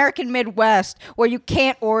American Midwest where you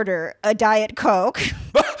can't order a Diet Coke.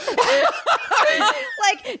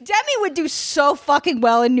 Like, Demi would do so fucking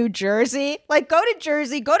well in New Jersey. Like, go to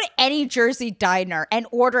Jersey, go to any Jersey diner and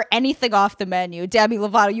order anything off the menu. Demi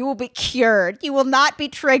Lovato, you will be cured. You will not be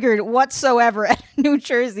triggered whatsoever at a New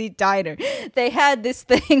Jersey diner. They had this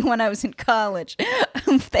thing when I was in college.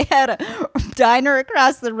 They had a diner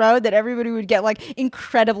across the road that everybody would get, like,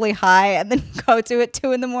 incredibly high and then go to at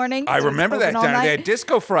 2 a.m. I remember that diner. They had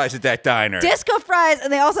disco fries at that diner. Disco fries,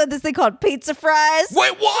 and they also had this thing called pizza fries.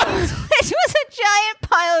 Wait, what? Which was a giant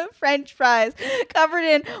pile of French fries covered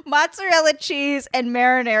in mozzarella cheese and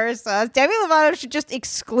marinara sauce. Demi Lovato should just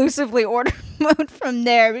exclusively order food from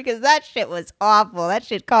there because that shit was awful. That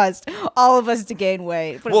shit caused all of us to gain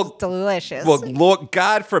weight, but it was delicious. Well, Lord,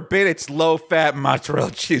 God forbid it's low-fat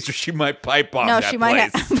mozzarella cheese, or she might pipe bomb that she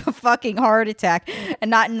place. Might have a fucking heart attack, and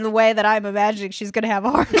not in the way that I'm imagining she's going to have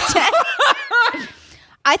a heart attack.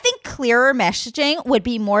 I think clearer messaging would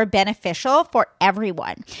be more beneficial for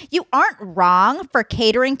everyone. You aren't wrong for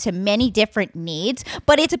catering to many different needs,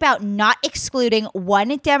 but it's about not excluding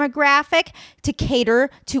one demographic to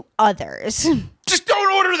cater to others. Just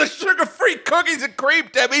don't order the sugar-free cookies and cream,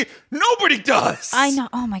 Debbie. Nobody does. I know.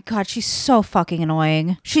 Oh my God, she's so fucking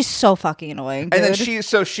annoying. She's so fucking annoying, dude. And then she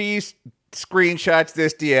screenshots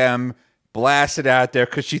this DM, blasts it out there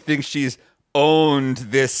because she thinks she's owned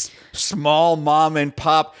this small mom and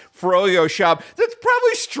pop froyo shop that's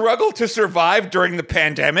probably struggled to survive during the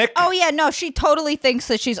pandemic. Oh yeah, no, she totally thinks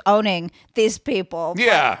that she's owning these people.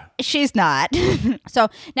 Yeah. She's not. So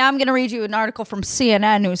now I'm going to read you an article from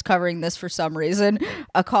CNN who's covering this for some reason,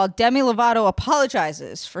 called Demi Lovato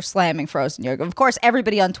apologizes for slamming frozen yogurt. Of course,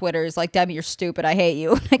 everybody on Twitter is like, Demi, you're stupid. I hate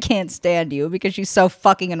you. I can't stand you because she's so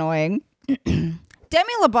fucking annoying.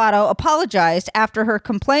 Demi Lovato apologized after her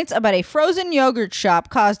complaints about a frozen yogurt shop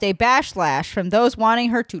caused a backlash from those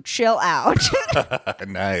wanting her to chill out.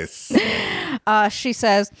 Nice. She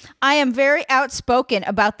says, I am very outspoken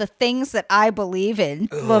about the things that I believe in,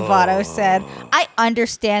 Lovato said. I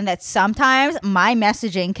understand that sometimes my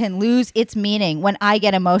messaging can lose its meaning when I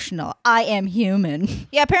get emotional. I am human.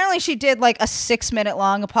 Yeah, apparently she did like a 6-minute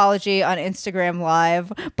long apology on Instagram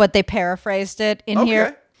Live, but they paraphrased it in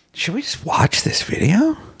here. Should we just watch this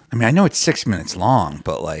video? I mean, I know it's 6 minutes long,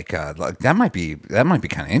 but like that might be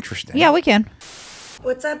kind of interesting. Yeah, we can.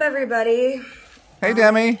 What's up, everybody? Hey,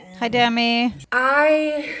 Demi. Hi, Demi.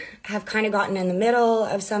 I have kind of gotten in the middle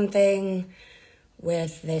of something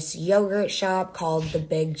with this yogurt shop called The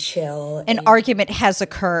Big Chill. An argument has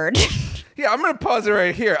occurred. Yeah, I'm going to pause it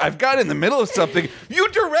right here. I've got in the middle of something. You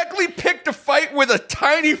directly picked a fight with a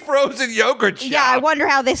tiny frozen yogurt shop. Yeah, I wonder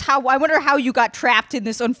how you got trapped in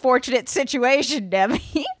this unfortunate situation,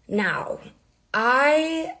 Demi. Now,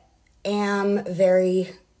 I am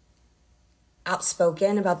very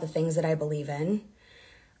outspoken about the things that I believe in.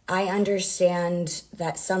 I understand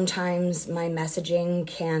that sometimes my messaging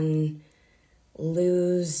can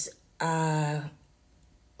lose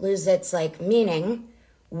its like meaning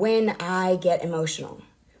when I get emotional,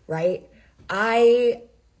 right? I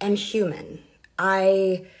am human.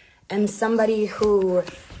 I am somebody who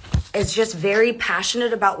is just very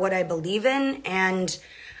passionate about what I believe in, and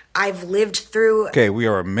I've lived through... Okay, we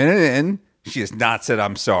are a minute in. She has not said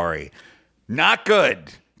I'm sorry. Not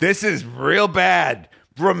good. This is real bad.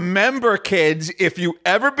 Remember, kids, if you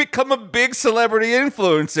ever become a big celebrity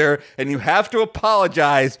influencer and you have to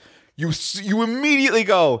apologize, you immediately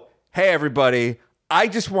go, hey, everybody, I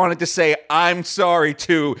just wanted to say I'm sorry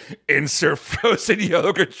to insert frozen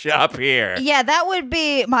yogurt shop here. Yeah, that would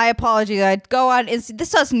be my apology. I'd go on. This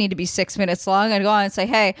doesn't need to be 6 minutes long. I'd go on and say,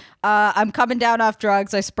 hey, I'm coming down off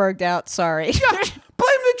drugs. I spurged out. Sorry. Yeah, blame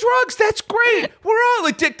the drugs. That's great. We're all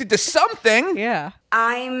addicted to something. Yeah.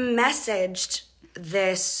 I messaged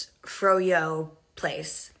this Froyo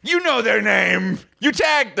place. You know their name. You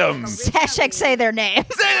tagged them. Hashtag say their name.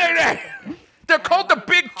 Say their name. They're called the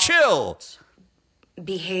Big Chill.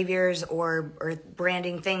 Behaviors or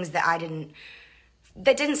branding things that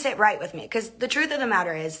didn't sit right with me. Because the truth of the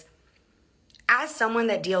matter is, as someone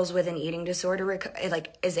that deals with an eating disorder,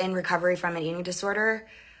 is in recovery from an eating disorder,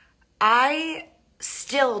 I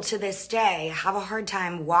still to this day have a hard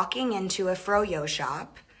time walking into a Froyo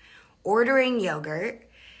shop, ordering yogurt,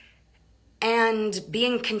 and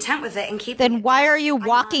being content with it and keeping Then why are you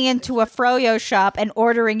walking into a Froyo shop and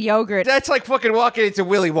ordering yogurt? That's like fucking walking into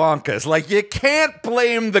Willy Wonka's. Like, you can't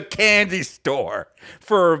blame the candy store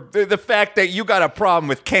for the fact that you got a problem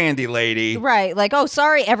with candy, lady. Right. Like, oh,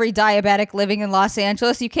 sorry, every diabetic living in Los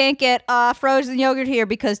Angeles. You can't get frozen yogurt here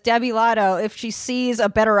because Demi Lotto, if she sees a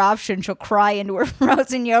better option, she'll cry into her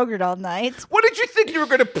frozen yogurt all night. What did you think? You were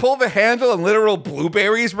going to pull the handle and literal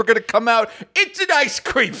blueberries were going to come out? It's an ice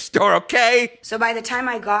cream store, okay? So by the time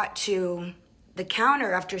I got to the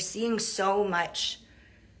counter, after seeing so much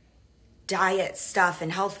diet stuff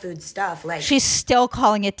and health food stuff, like, She's still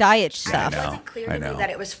calling it diet it stuff. wasn't clear to me that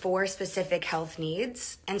it was for specific health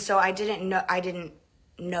needs, and so I didn't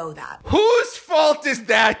know that. Whose fault is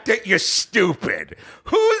that you're stupid?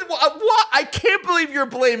 What? I can't believe you're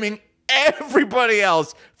blaming everybody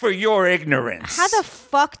else for your ignorance. How the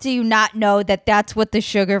fuck do you not know that that's what the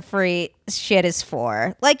sugar-free shit is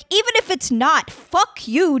for? Like, even if it's not, fuck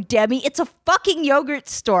you, Demi. It's a fucking yogurt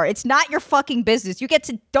store. It's not your fucking business.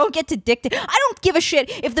 Don't get addicted. I don't give a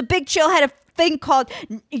shit if the Big Chill had a thing called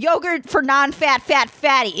yogurt for non-fat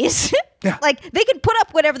fatties. Yeah. Like, they can put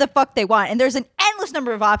up whatever the fuck they want, and there's an endless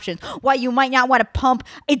number of options why you might not want to pump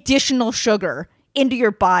additional sugar into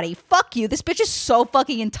your body. Fuck you. This bitch is so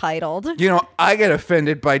fucking entitled. You know, I get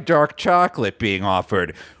offended by dark chocolate being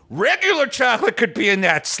offered. Regular chocolate could be in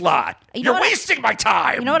that slot. You're wasting my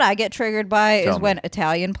time. You know what I get triggered by Tell is me. when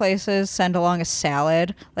Italian places send along a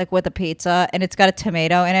salad, like with a pizza, and it's got a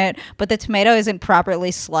tomato in it, but the tomato isn't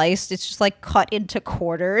properly sliced. It's just like cut into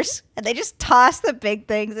quarters, and they just toss the big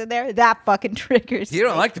things in there. That fucking triggers You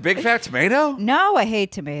don't me. like the big fat tomato? No, I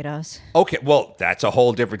hate tomatoes. Okay, well, that's a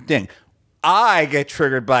whole different thing. I get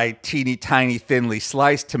triggered by teeny tiny thinly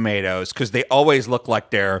sliced tomatoes because they always look like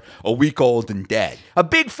they're a week old and dead. A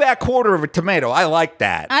big fat quarter of a tomato, I like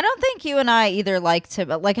that. I don't think you and I either like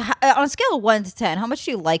on a scale of 1 to 10, how much do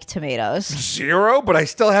you like tomatoes? 0, but I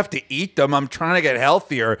still have to eat them. I'm trying to get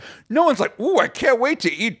healthier. No one's like, ooh, I can't wait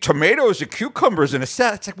to eat tomatoes and cucumbers in a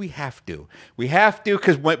salad. It's like, we have to. We have to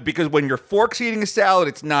because when your fork's eating a salad,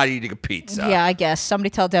 it's not eating a pizza. Yeah, I guess. Somebody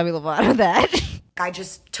tell Demi Lovato that. I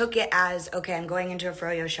just took it as, okay, I'm going into a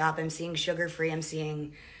Froyo shop, I'm seeing sugar-free, I'm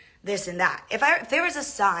seeing this and that. If there was a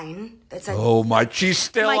sign that said, Oh my, she's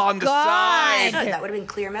still My on the God. side. that would have been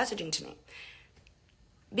clear messaging to me.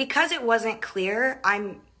 Because it wasn't clear,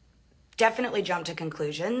 I'm definitely jumped to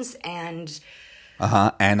conclusions, and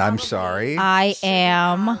And I'm sorry. I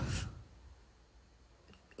am.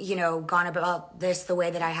 Gone about this the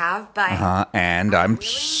way that I have, but And I'm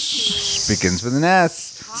begins with an S.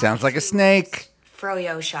 Sounds like a snake.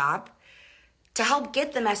 Froyo shop to help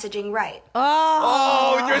get the messaging right.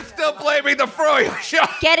 Oh, you're still blaming the Froyo shop.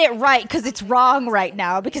 Get it right, because it's wrong right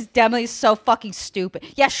now, because Demi's so fucking stupid.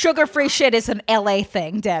 Yeah, sugar-free shit is an LA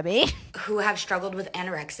thing, Demi. Who have struggled with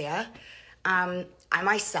anorexia. I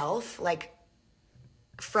myself,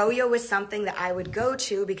 Froyo was something that I would go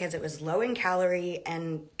to because it was low in calorie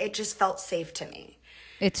and it just felt safe to me.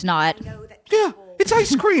 It's not. I know that Yeah, people it's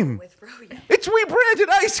ice cream. with Froyo It's rebranded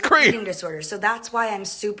ice cream. eating disorders. So that's why I'm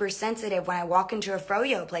super sensitive when I walk into a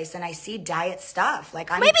Froyo place and I see diet stuff.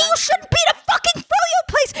 Maybe Maybe you shouldn't be at a fucking Froyo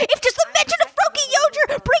place if just the mention of frozen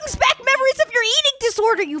yogurt brings back memories of your eating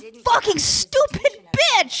disorder, you fucking stupid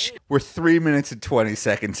bitch! We're 3 minutes and 20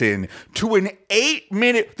 seconds in to an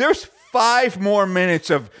 8-minute. There's 5 more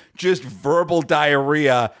minutes of just verbal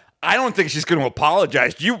diarrhea. I don't think she's going to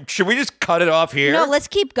apologize. Should we just cut it off here? No, let's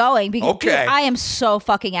keep going because Okay. dude, I am so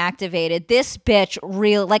fucking activated. This bitch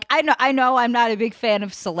I know I'm not a big fan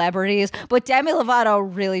of celebrities, but Demi Lovato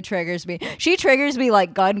really triggers me. She triggers me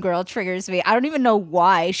like Gun Girl triggers me. I don't even know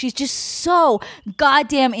why. She's just so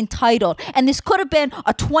goddamn entitled. And this could have been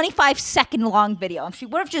a 25-second long video. If she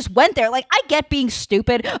would have just went there, I get being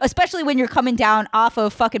stupid, especially when you're coming down off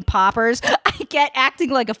of fucking poppers. I get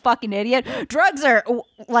acting like a fucking idiot. Drugs are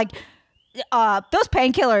those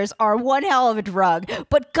painkillers are one hell of a drug,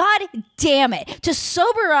 but god damn it, to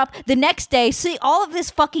sober up the next day, see all of this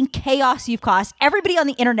fucking chaos you've caused, everybody on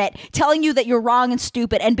the internet telling you that you're wrong and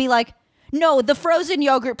stupid, and be like, no, the frozen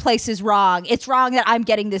yogurt place is wrong. It's wrong that I'm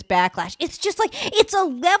getting this backlash. It's just like, it's a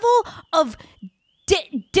level of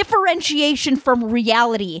differentiation from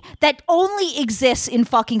reality that only exists in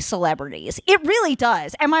fucking celebrities. It really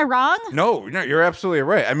does. Am I wrong? No, you're absolutely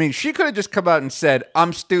right. I mean, she could have just come out and said,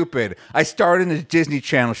 I'm stupid. I started in a Disney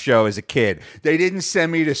Channel show as a kid. They didn't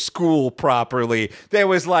send me to school properly. There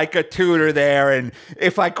was like a tutor there, and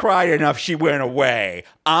if I cried enough, she went away.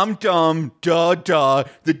 I'm dumb, duh.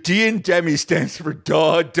 The D in Demi stands for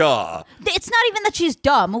duh. It's not even that she's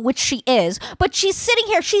dumb, which she is, but she's sitting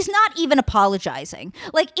here, she's not even apologizing.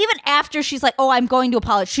 Like, even after she's like, oh, I'm going to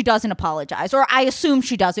apologize, she doesn't apologize. Or I assume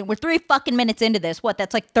she doesn't. We're 3 fucking minutes into this. What,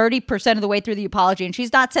 that's like 30% of the way through the apology, and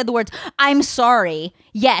she's not said the words, I'm sorry,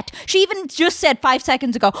 yet. She even just said 5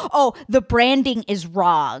 seconds ago, oh, the branding is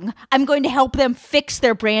wrong. I'm going to help them fix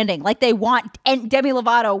their branding. Like they want Demi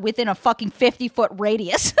Lovato within a fucking 50-foot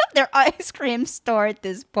radius of their ice cream store at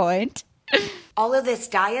this point. All of this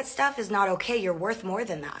diet stuff is not okay. You're worth more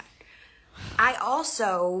than that. I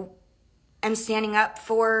also am standing up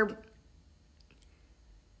for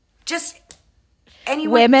just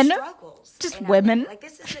anyone Women? who struggles. Just in women? LA. Like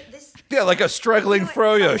this. Yeah, like a struggling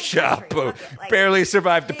froyo shop who barely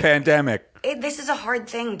survived the pandemic. This is a hard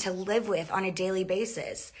thing to live with on a daily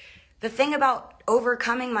basis. The thing about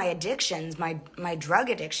overcoming my addictions, my drug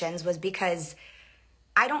addictions, was because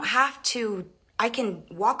I don't have to. I can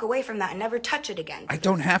walk away from that and never touch it again. I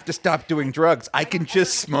don't have to stop doing drugs. I can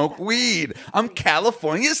just smoke weed. I'm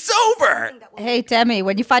California sober. Hey, Demi,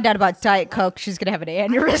 when you find out about Diet Coke, she's going to have an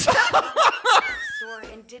aneurysm.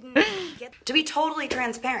 And didn't get to be totally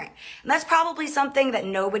transparent. And that's probably something that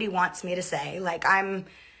nobody wants me to say. Like I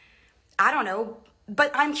don't know,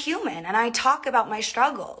 but I'm human and I talk about my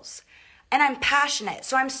struggles. And I'm passionate,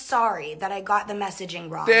 so I'm sorry that I got the messaging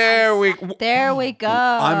wrong. There we go.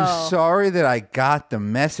 I'm sorry that I got the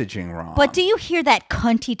messaging wrong. But do you hear that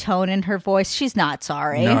cunty tone in her voice? She's not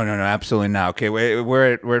sorry. No, absolutely not. Okay,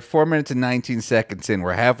 we're at 4 minutes and 19 seconds in.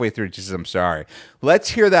 We're halfway through. She says, I'm sorry.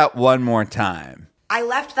 Let's hear that one more time. I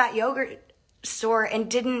left that yogurt store and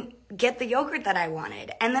didn't get the yogurt that I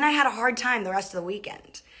wanted. And then I had a hard time the rest of the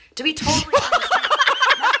weekend. To be totally honest.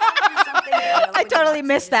 I totally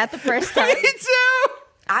missed that the first time. Me too.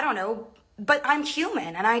 I don't know, but I'm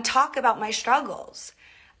human and I talk about my struggles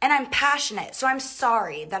and I'm passionate. So I'm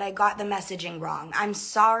sorry that I got the messaging wrong. I'm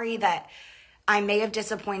sorry that I may have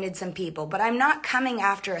disappointed some people, but I'm not coming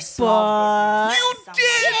after a small business.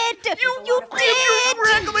 You did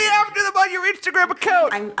directly after them on your Instagram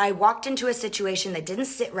account. I walked into a situation that didn't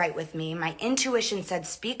sit right with me. My intuition said,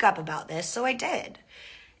 speak up about this. So I did.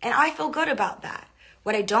 And I feel good about that.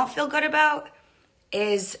 What I don't feel good about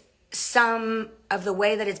is some of the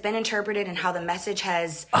way that it's been interpreted and how the message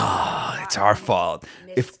has... Oh, it's our fault.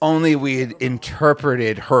 If only we had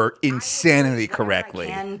interpreted her insanity correctly.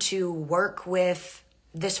 I can to work with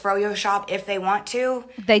this froyo shop if they want to.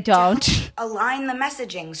 They don't. To align the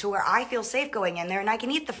messaging so where I feel safe going in there and I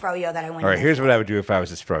can eat the froyo that I went. All right, here's what I would do if I was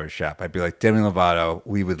this froyo shop. I'd be like, Demi Lovato,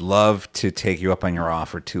 we would love to take you up on your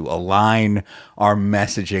offer to align our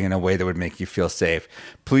messaging in a way that would make you feel safe.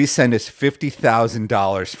 Please send us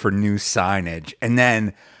 $50,000 for new signage. And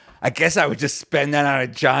then I guess I would just spend that on a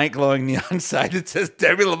giant glowing neon sign that says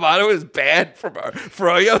Demi Lovato is banned from our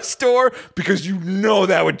froyo store, because you know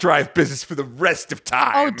that would drive business for the rest of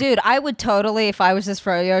time. Oh, dude, I would totally, if I was this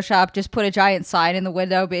froyo shop, just put a giant sign in the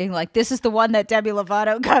window being like, this is the one that Demi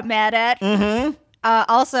Lovato got mad at. Mm-hmm.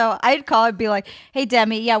 Also, I'd call and be like, hey,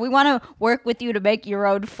 Demi, yeah, we want to work with you to make your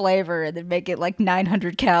own flavor and then make it like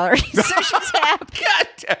 900 calories. So she's happy. God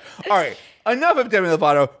damn. All right. Enough of Demi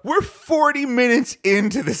Lovato. We're 40 minutes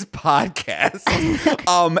into this podcast,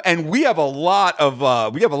 and we have a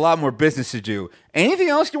lot more business to do. Anything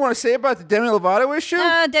else you want to say about the Demi Lovato issue?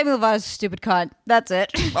 Demi Lovato's a stupid cunt. That's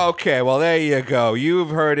it. Okay, well, there you go. You've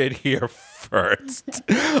heard it here first.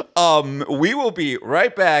 We will be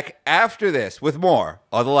right back after this with more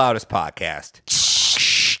of the Loudest Podcast.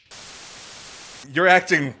 You're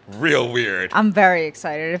acting real weird. I'm very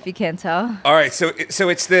excited, if you can't tell. All right, so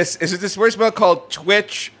it's this. Is it this voicemail called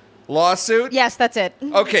Twitch lawsuit? Yes, that's it.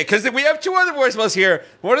 Okay, because we have two other voicemails here.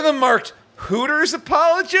 One of them marked Hooters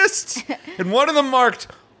apologists, and one of them marked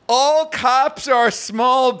all cops are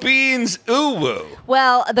small beans ooh-woo.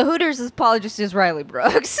 Well, the Hooters apologist is Riley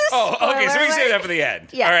Brooks. Oh, okay, so we can save that for the end.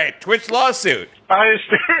 Yeah. All right, Twitch lawsuit. Hi,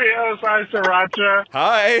 Stereos. Hi, Sriracha.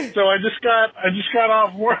 Hi. So I just got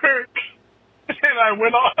off work, and I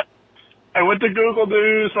went I went to Google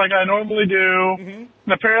News like I normally do. And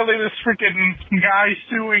apparently this freaking guy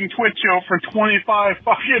suing Twitch.io for $25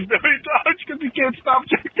 fucking million because he can't stop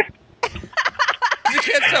jerking. You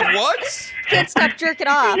can't stop what? Can't stop jerking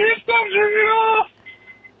off. He can't stop jerking off.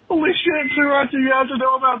 Holy shit, Sriracha, you have to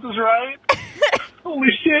know about this, right? Holy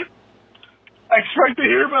shit. I expect to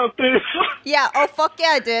hear about this. Yeah, oh fuck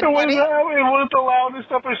yeah, I did, It was buddy. the loudest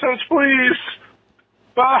episodes, please.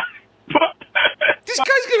 Bye. This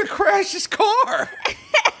guy's gonna crash his car.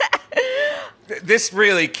 This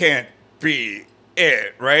really can't be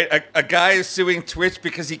it, right? A guy is suing Twitch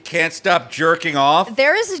because he can't stop jerking off.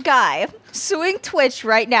 There is a guy suing Twitch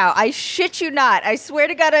right now. I shit you not. I swear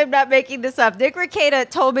to God, I'm not making this up. Nick Rekieta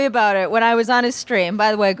told me about it when I was on his stream.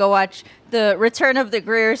 By the way, go watch the Return of the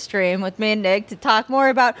Greer stream with me and Nick to talk more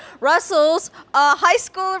about Russell's high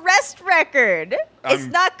school arrest record. It's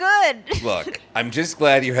not good. Look, I'm just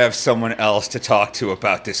glad you have someone else to talk to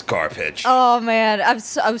about this garbage. Oh man,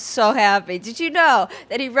 I'm so happy. Did you know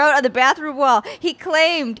that he wrote on the bathroom wall? He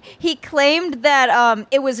claimed that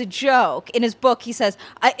it was a joke in his book. He says,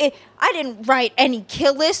 I didn't write any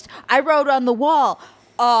kill list. I wrote on the wall,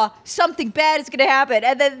 something bad is going to happen.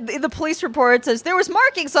 And then the police report says there was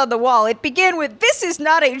markings on the wall. It began with, "This is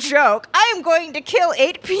not a joke. I am going to kill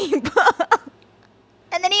 8 people."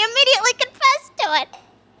 And then he immediately confessed to it.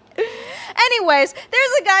 Anyways,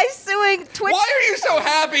 there's a guy suing Twitch. Why are you so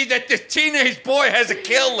happy that this teenage boy has a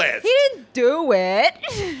kill list? He didn't do it.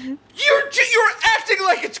 You're acting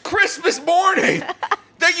like it's Christmas morning.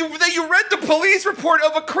 That you read the police report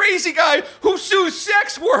of a crazy guy who sues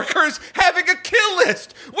sex workers having a kill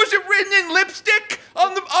list. Was it written in lipstick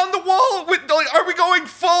on the wall? Are we going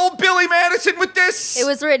full Billy Madison with this? It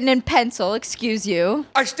was written in pencil, excuse you.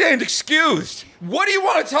 I stand excused. What do you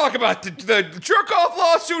want to talk about? The jerk-off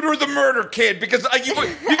lawsuit or the murder kid? Because you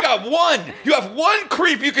got one. You have one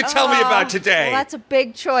creep you could tell me about today. Well, that's a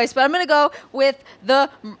big choice, but I'm going to go with the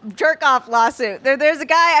jerk-off lawsuit. There's a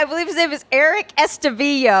guy, I believe his name is Eric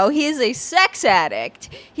Estavillo. He is a sex addict.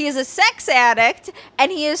 He is a sex addict,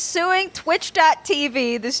 and he is suing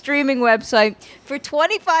Twitch.tv, the streaming website, for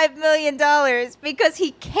 $25 million because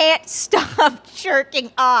he can't stop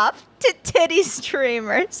jerking off to titty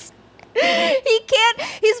streamers.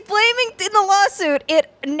 He's blaming in the lawsuit,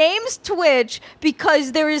 it names Twitch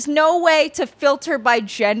because there is no way to filter by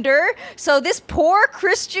gender. So this poor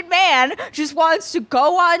Christian man just wants to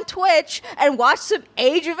go on Twitch and watch some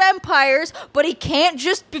Age of Empires, but he can't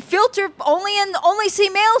just filter only see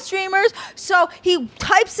male streamers. So he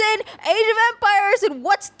types in Age of Empires and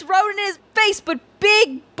what's thrown in his face but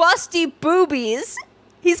big busty boobies.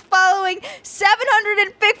 He's following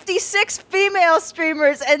 756 female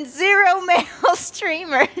streamers and 0 male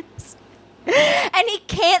streamers. And he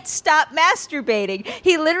can't stop masturbating.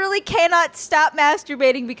 He literally cannot stop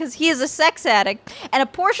masturbating because he is a sex addict. And a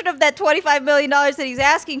portion of that $25 million that he's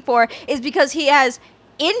asking for is because he has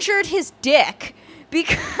injured his dick.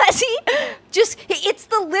 Because it's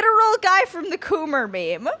the literal guy from the Coomer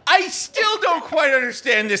meme. I still don't quite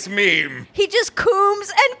understand this meme. He just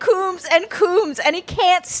cooms and cooms and cooms, and he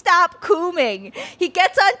can't stop cooming. He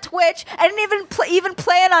gets on Twitch and didn't even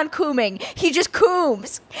plan on cooming. He just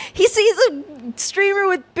cooms. He sees a streamer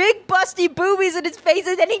with big busty boobies in his face,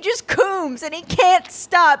 and then he just cooms, and he can't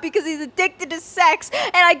stop because he's addicted to sex,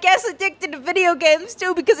 and I guess addicted to video games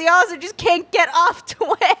too because he also just can't get off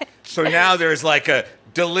Twitch. So now there's like a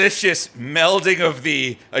delicious melding of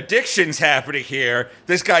the addictions happening here.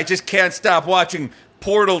 This guy just can't stop watching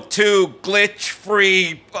Portal 2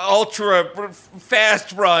 glitch-free,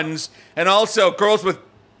 ultra-fast runs, and also girls with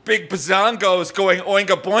big bazongos going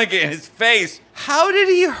oinga boinga in his face. How did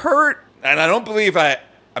he hurt? And I don't believe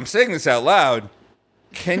I'm saying this out loud.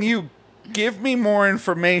 Can you give me more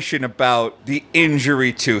information about the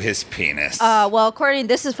injury to his penis? Well, according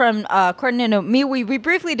to me, we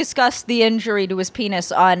briefly discussed the injury to his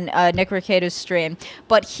penis on Nick Rekieta's stream,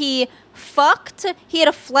 but he had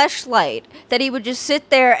a fleshlight that he would just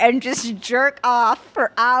sit there and just jerk off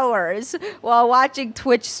for hours while watching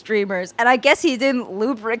Twitch streamers. And I guess he didn't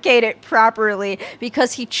lubricate it properly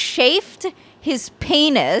because he chafed his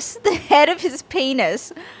penis, the head of his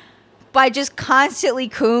penis, by just constantly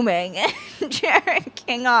cooming and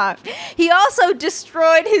jerking off. He also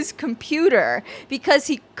destroyed his computer because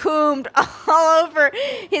he coomed all over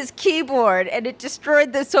his keyboard and it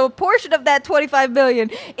destroyed this. So a portion of that $25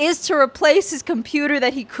 million is to replace his computer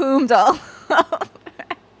that he coomed all over.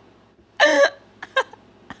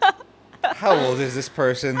 How old is this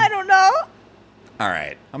person? I don't know. All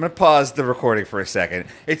right, I'm going to pause the recording for a second.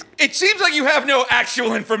 It seems like you have no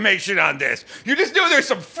actual information on this. You just know there's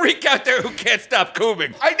some freak out there who can't stop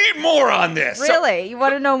cooming. I need more on this. So- Really? You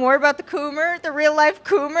want to know more about the Coomer? The real life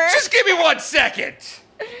Coomer? just give me 1 second.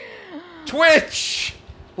 Twitch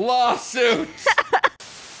lawsuit.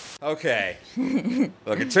 Okay.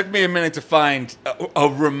 Look, it took me a minute to find a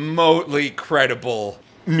remotely credible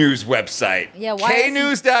news website. Yeah, why isn't-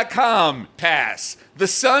 knews.com, pass.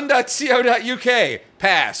 thesun.co.uk,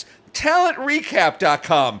 pass.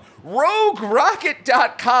 talentrecap.com,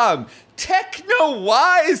 roguerocket.com,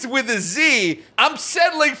 technowise with a Z. I'm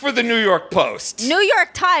settling for the New York Post. New York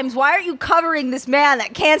Times, why aren't you covering this man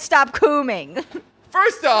that can't stop cooming?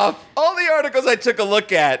 First off, all the articles I took a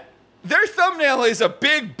look at, their thumbnail is a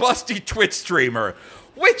big busty Twitch streamer,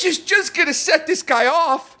 which is just gonna set this guy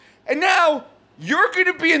off, and now you're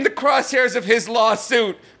gonna be in the crosshairs of his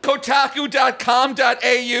lawsuit.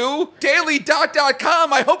 Kotaku.com.au,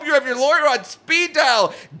 Daily.com. I hope you have your lawyer on speed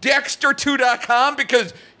dial. Dexter2.com,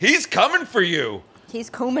 because he's coming for you. He's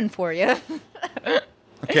cooming for you.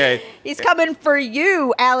 Okay. He's coming for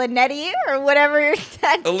you, Alanetti, or whatever.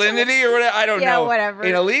 Alinity or whatever, I don't Yeah, know. whatever.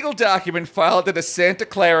 In a legal document filed at a Santa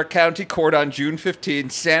Clara County court on June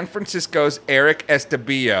 15, San Francisco's Eric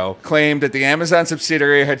Estabillo claimed that the Amazon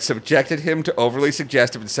subsidiary had subjected him to overly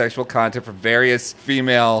suggestive and sexual content from various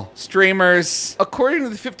female streamers. According to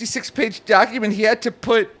the 56-page document, he had to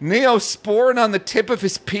put Neosporin on the tip of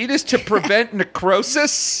his penis to prevent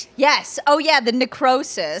necrosis. Yes. Oh, yeah, the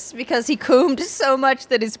necrosis, because he coomed so much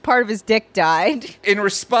that his part of his dick died. In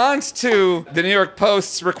response to the New York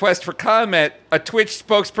Post's request for comment, a Twitch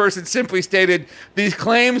spokesperson simply stated, "These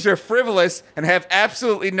claims are frivolous and have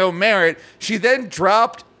absolutely no merit." She then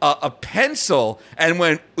dropped a pencil and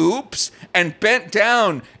went, "Oops," and bent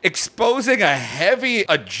down, exposing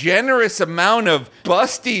a generous amount of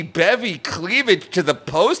busty bevy cleavage to the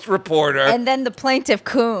Post reporter. And then the plaintiff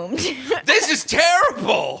coomed. This is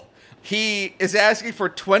terrible! He is asking for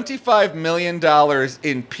 $25 million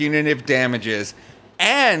in punitive damages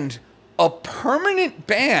and a permanent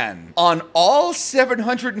ban on all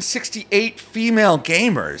 768 female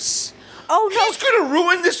gamers. Oh, no. He's going to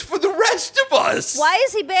ruin this for the rest of us. Why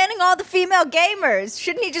is he banning all the female gamers?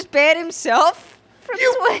 Shouldn't he just ban himself from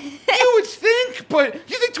Twitch? You would think, but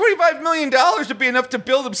you think $25 million would be enough to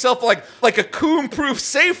build himself like a coom-proof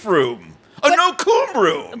safe room? A no-coom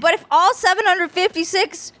room? But if all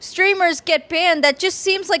 756 streamers get banned, that just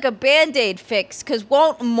seems like a Band-Aid fix, because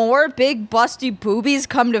won't more big busty boobies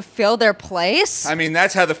come to fill their place? I mean,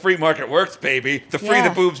 that's how the free market works, baby. The free Yeah.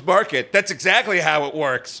 the boobs market. That's exactly how it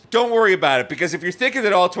works. Don't worry about it, because if you're thinking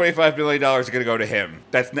that all $25 million are going to go to him,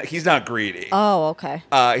 he's not greedy. Oh, okay.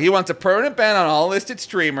 He wants a permanent ban on all listed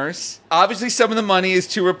streamers. Obviously, some of the money is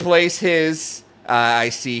to replace his, I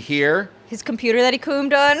see here, His computer that he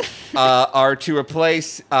coomed on? are to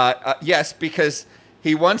replace, yes, because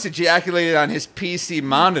he once ejaculated on his PC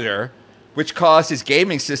monitor, which caused his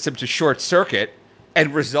gaming system to short circuit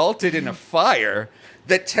and resulted in a fire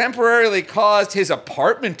that temporarily caused his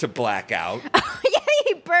apartment to black out. Yeah,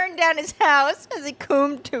 he burned down his house as he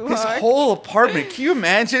coomed too His hard. whole apartment. Can you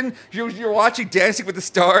imagine? You're watching Dancing with the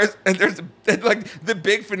Stars, and there's like the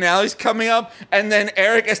big finale's coming up, and then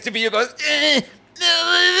Eric Estabillo goes, and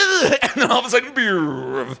then all of a sudden,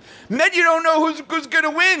 then you don't know who's going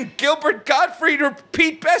to win, Gilbert Gottfried or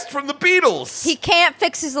Pete Best from the Beatles. He can't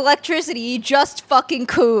fix his electricity, he just fucking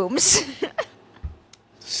cooms.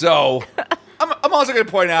 So, I'm also going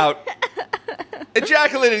to point out,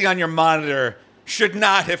 ejaculating on your monitor should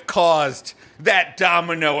not have caused that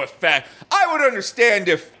domino effect. I would understand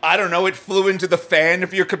if, I don't know, it flew into the fan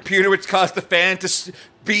of your computer, which caused the fan to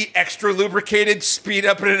be extra lubricated, speed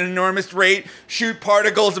up at an enormous rate, shoot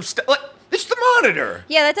particles of stuff. It's the monitor.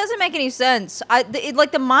 Yeah, that doesn't make any sense.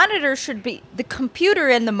 The monitor should be... The computer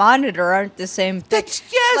and the monitor aren't the same thing.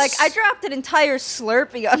 Yes. Like, I dropped an entire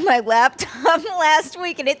Slurpee on my laptop last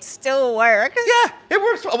week, and it still works. Yeah, it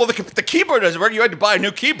works. Well, the keyboard doesn't work. You had to buy a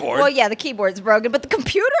new keyboard. Well, yeah, the keyboard's broken, but the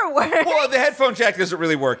computer works. Well, the headphone jack doesn't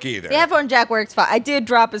really work either. The headphone jack works fine. I did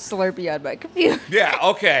drop a Slurpee on my computer. Yeah,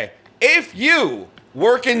 okay. If you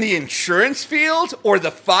work in the insurance field or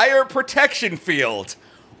the fire protection field,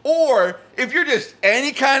 or if you're just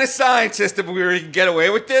any kind of scientist where you can get away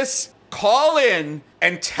with this, call in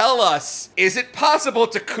and tell us, is it possible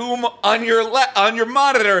to coom on your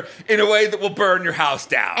monitor in a way that will burn your house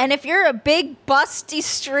down? And if you're a big busty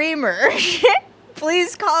streamer,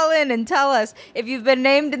 please call in and tell us if you've been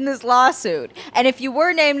named in this lawsuit. And if you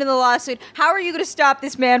were named in the lawsuit, how are you going to stop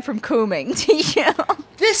this man from cooming?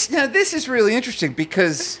 This is really interesting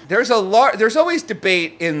because there's always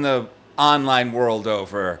debate in the online world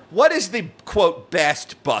over, what is the, quote,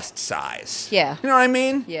 best bust size? Yeah. You know what I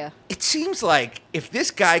mean? Yeah. It seems like if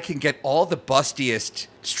this guy can get all the bustiest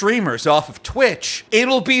streamers off of Twitch,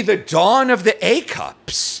 it'll be the dawn of the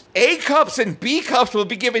A-cups. A-cups and B-cups will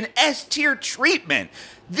be given S-tier treatment.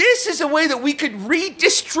 This is a way that we could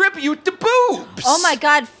redistribute the boobs. Oh my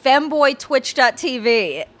God,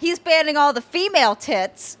 femboytwitch.tv. He's banning all the female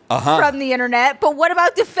tits from the internet, but what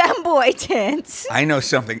about the femboy tits? I know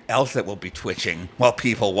something else that will be twitching while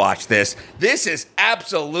people watch this. This is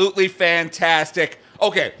absolutely fantastic.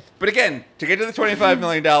 Okay, but again, to get to the $25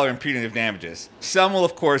 million in punitive damages, some will,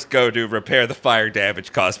 of course, go to repair the fire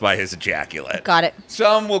damage caused by his ejaculate. Got it.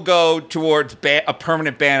 Some will go towards a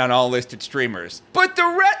permanent ban on all listed streamers. But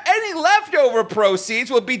any leftover proceeds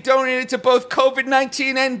will be donated to both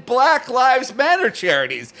COVID-19 and Black Lives Matter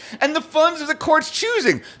charities, and the funds of the court's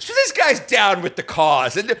choosing. So this guy's down with the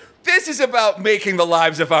cause, and this is about making the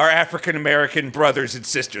lives of our African-American brothers and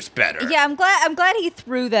sisters better. Yeah, I'm glad he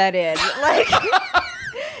threw that in. Like,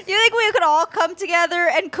 you think we could all come together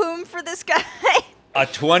and coom for this guy? A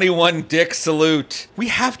 21 dick salute. We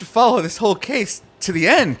have to follow this whole case to the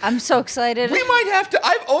end. I'm so excited. We might have to.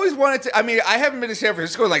 I've always wanted to. I mean, I haven't been to San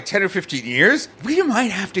Francisco in like 10 or 15 years. We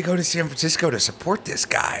might have to go to San Francisco to support this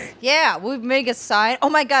guy. Yeah, we'll make a sign. Oh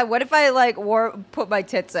my God, what if I like put my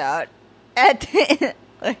tits out?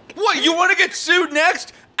 What, you want to get sued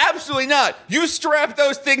next? Absolutely not. You strap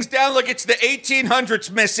those things down like it's the 1800s,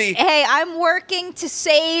 Missy. Hey, I'm working to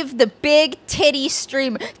save the big titty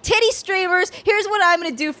streamer. Titty streamers, here's what I'm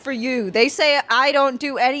going to do for you. They say I don't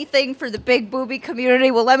do anything for the big booby community.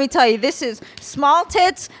 Well, let me tell you, this is small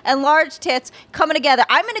tits and large tits coming together.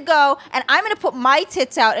 I'm going to go and I'm going to put my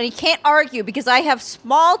tits out, and he can't argue because I have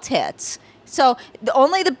small tits. So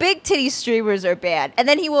only the big titty streamers are bad. And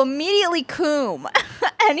then he will immediately coom.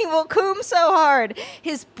 And he will coom so hard,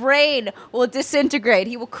 his brain will disintegrate.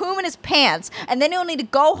 He will coom in his pants. And then he'll need to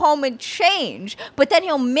go home and change. But then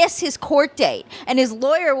he'll miss his court date. And his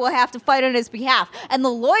lawyer will have to fight on his behalf. And the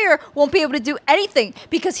lawyer won't be able to do anything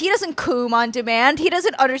because he doesn't coom on demand. He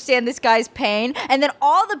doesn't understand this guy's pain. And then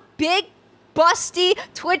all the big, busty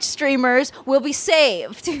Twitch streamers will be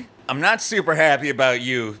saved. I'm not super happy about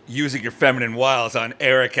you using your feminine wiles on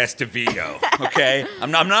Eric Estevillo, okay?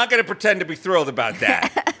 I'm not going to pretend to be thrilled about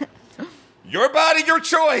that. Your body, your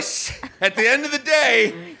choice. At the end of the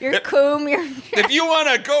day... If you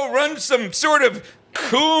want to go run some sort of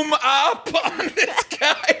coom up on this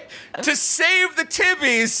guy to save the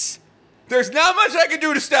tibbies, there's not much I can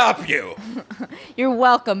do to stop you. You're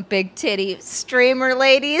welcome, big titty streamer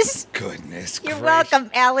ladies. Goodness gracious. You're welcome,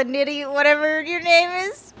 Alan Nitty, whatever your name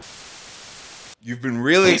is. You've been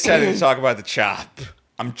really excited to talk about the chop.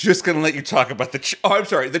 I'm just going to let you talk about the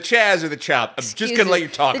the Chaz or the chop. I'm just going to let you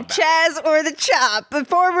talk about it. The Chaz or the chop. But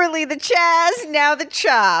formerly the Chaz, now the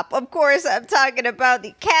chop. Of course, I'm talking about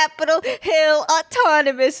the Capitol Hill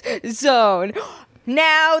Autonomous Zone.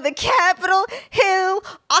 Now the Capitol Hill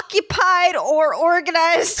occupied or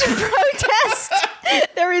organized protest.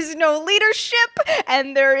 There is no leadership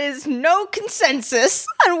and there is no consensus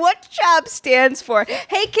on what CHOP stands for.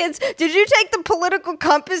 Hey kids, did you take the political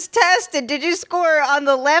compass test and did you score on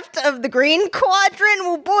the left of the green quadrant?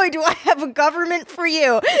 Well, boy, do I have a government for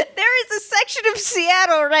you. There is a section of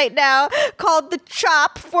Seattle right now called the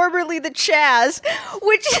CHOP, formerly the Chaz,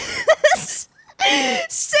 which is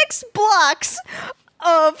 6 blocks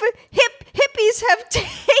of hippies have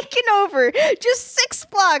taken over, just 6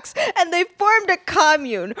 blocks, and they formed a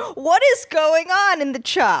commune. What is going on in the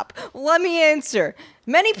CHOP? Let me answer.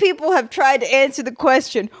 Many people have tried to answer the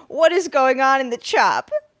question, what is going on in the CHOP?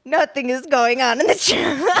 Nothing is going on in the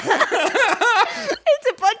CHOP. It's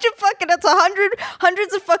a bunch of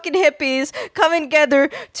hundreds of fucking hippies coming together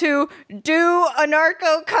to do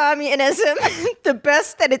anarcho-communism the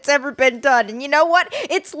best that it's ever been done. And you know what?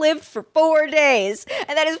 It's lived for 4 days.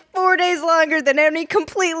 And that is 4 days longer than any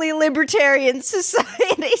completely libertarian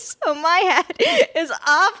society. So my hat is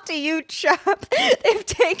off to you, CHOP. They've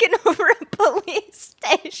taken over a police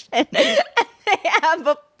station. And they have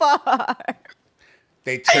a bar.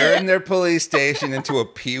 They turned their police station into a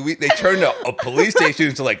Pee-wee. They turned a police station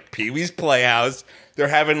into like Pee-wee's Playhouse. They're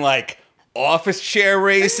having like office chair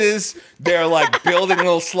races. They're like building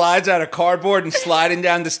little slides out of cardboard and sliding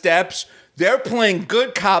down the steps. They're playing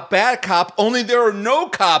good cop, bad cop, only there are no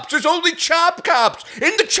cops. There's only CHOP cops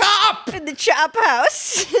in the CHOP! In the CHOP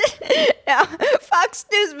house. Now, Fox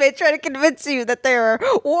News may try to convince you that there are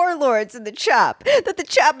warlords in the CHOP, that the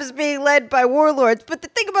CHOP is being led by warlords. But the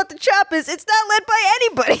thing about the CHOP is it's not led by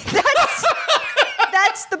anybody.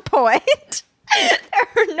 That's the point.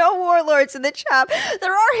 There are no warlords in the CHOP.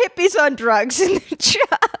 There are hippies on drugs in the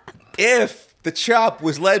CHOP. if the chop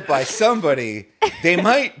was led by somebody, they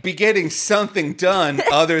might be getting something done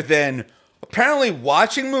other than apparently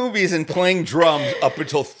watching movies and playing drums up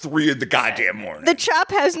until 3 in the goddamn morning. The chop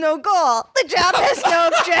has no goal. The chop has no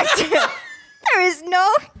objective. There is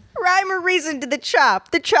no rhyme or reason to the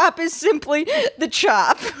chop. The chop is simply the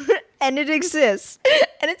chop. And it exists.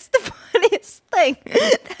 And it's the funniest thing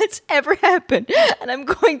that's ever happened. And I'm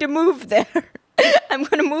going to move there. I'm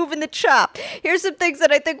going to move in the chop. Here's some things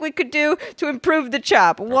that I think we could do to improve the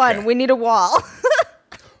chop. One, we need a wall.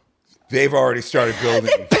 They've already started building.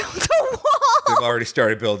 They built a wall. They've already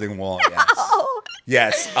started building wall.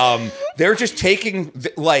 Yes. Yes. They're just taking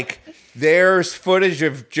there's footage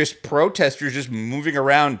of just protesters just moving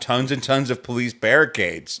around tons and tons of police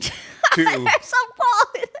barricades. There's a wall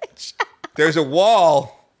in the chop. There's a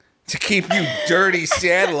wall to keep you dirty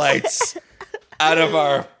satellites out of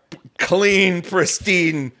our clean,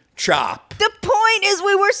 pristine chop. The point is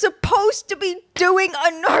we were supposed to be doing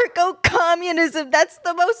anarcho-communism. That's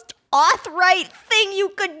the most auth-right thing you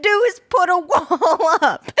could do is put a wall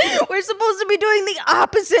up. We're supposed to be doing the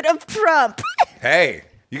opposite of Trump. Hey,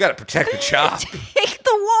 you got to protect the chop. Take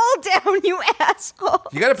the wall down, you asshole.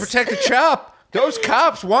 You got to protect the chop. Those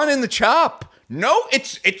cops want in the chop. No,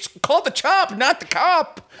 it's called the chop, not the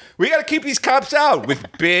cop. We got to keep these cops out with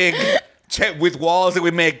with walls that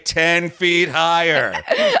would make 10 feet higher.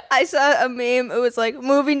 I saw a meme. It was like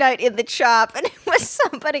movie night in the chop, and it was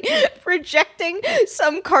somebody projecting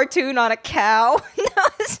some cartoon on a cow.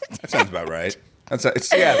 That sounds about right. It's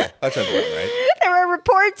Seattle. That sounds about right. There are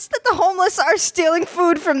reports that the homeless are stealing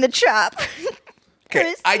food from the chop. There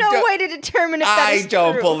is no way to determine if that is I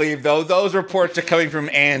don't true. believe those reports are coming from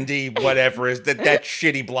Andy, whatever is that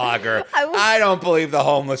shitty blogger. I don't believe the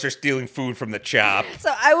homeless are stealing food from the chop.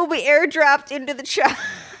 So I will be airdropped into the chop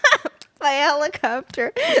by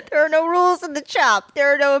helicopter. There are no rules in the chop.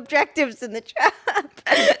 There are no objectives in the chop.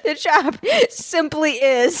 The chop simply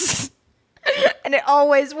is. And it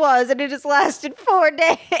always was, and it has lasted 4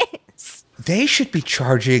 days. They should be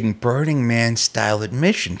charging Burning Man style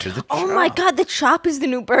admission to the chop. Oh my God, the chop is the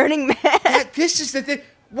new Burning Man. This is the thing.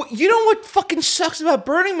 You know what fucking sucks about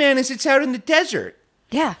Burning Man is it's out in the desert.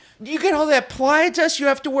 Yeah. You get all that playa dust. You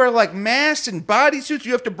have to wear like masks and bodysuits.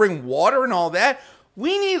 You have to bring water and all that.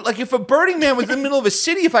 We need, like, if a Burning Man was in the middle of a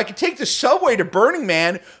city, if I could take the subway to Burning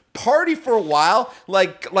Man, party for a while,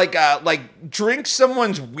 like drink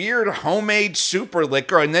someone's weird homemade super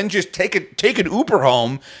liquor, and then just take an Uber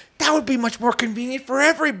home. That would be much more convenient for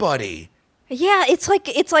everybody. Yeah, it's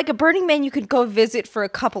like a Burning Man you could go visit for a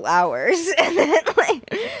couple hours. And then,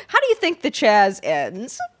 like, how do you think the Chaz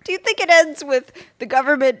ends? Do you think it ends with the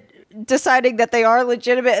government deciding that they are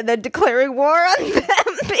legitimate and then declaring war on them?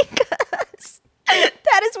 Because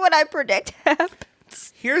that is what I predict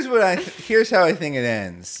happens. Here's how I think it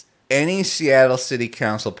ends. Any Seattle City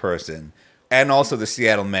Council person, and also the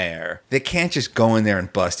Seattle mayor, they can't just go in there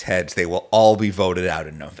and bust heads. They will all be voted out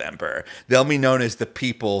in November. They'll be known as the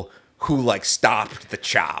people who, like, stopped the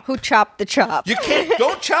chop. Who chopped the chop?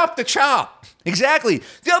 Don't chop the chop. Exactly.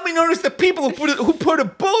 They'll be known as the people who put a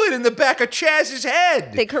bullet in the back of Chaz's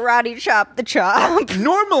head. They karate chopped the chop.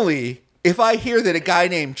 Normally, if I hear that a guy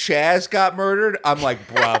named Chaz got murdered, I'm like,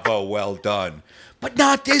 bravo, well done. But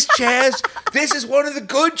not this Chaz. This is one of the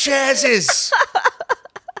good Chazes.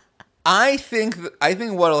 I think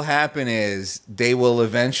what'll happen is they will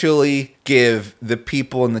eventually give the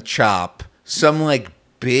people in the chop some, like,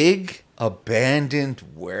 big abandoned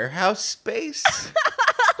warehouse space.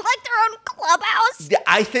 Like their own clubhouse?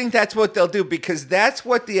 I think that's what they'll do, because that's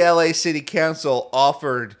what the LA City Council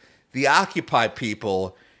offered the Occupy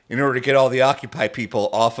people in order to get all the Occupy people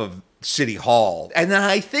off of City Hall. And then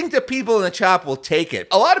I think the people in the chop will take it.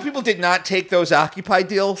 A lot of people did not take those Occupy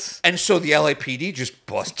deals, and so the LAPD just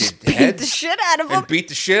busted heads. Beat the shit out of them. And beat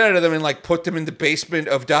the shit out of them and, like, put them in the basement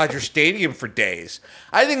of Dodger Stadium for days.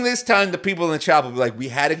 I think this time the people in the chop will be like, we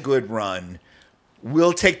had a good run.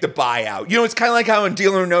 We'll take the buyout. You know, it's kind of like how in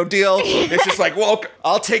Deal or No Deal, it's just like, well,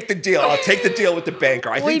 I'll take the deal. I'll take the deal with the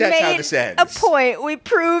banker. I think that's how this ends. A point. We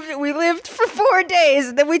proved we lived for 4 days,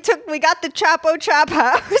 and then we got the Chapo Chop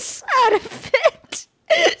House out of it.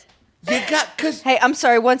 Hey, I'm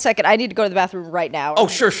sorry, 1 second. I need to go to the bathroom right now. Oh,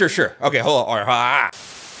 sure. Okay, hold on. All right.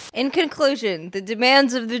 In conclusion, the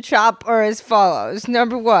demands of the chop are as follows.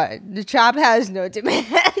 Number 1, the chop has no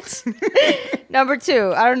demands. Number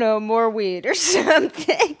 2, I don't know, more weed or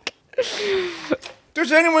something. If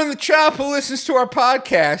there's anyone in the chop who listens to our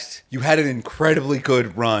podcast, you had an incredibly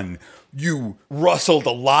good run. You rustled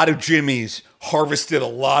a lot of jimmies, harvested a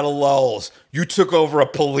lot of lulls. You took over a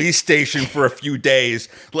police station for a few days.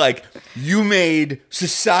 Like, you made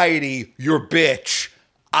society your bitch.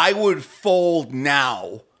 I would fold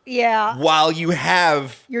now Yeah. while you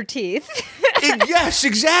have... Your teeth. Yes,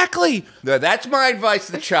 exactly. That's my advice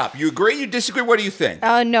to the Chop. You agree? You disagree? What do you think?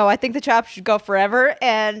 No, I think the Chop should go forever,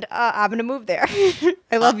 and I'm going to move there.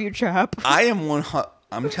 I love you, Chop.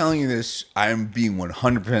 I'm telling you this, I am being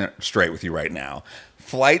 100% straight with you right now.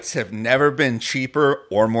 Flights have never been cheaper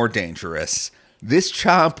or more dangerous. This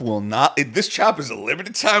Chop is a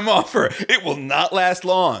limited time offer. It will not last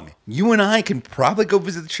long. You and I can probably go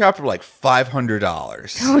visit the Chop for like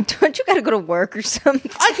 $500. Oh, don't you got to go to work or something?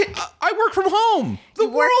 I work from home. The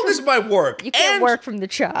world is my work. You can't work from the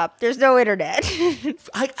Chop. There's no internet.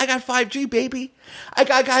 I got 5G, baby. I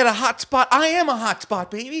got a hotspot. I am a hotspot,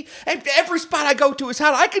 baby. And every spot I go to is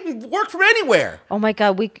hot. I can work from anywhere. Oh my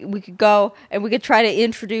God, we could go and we could try to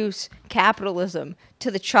introduce capitalism to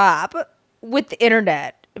the Chop with the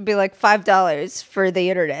internet. It'd be like $5 for the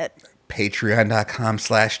internet.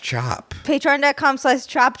 Patreon.com/chop.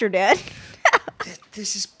 Patreon.com/chopternet.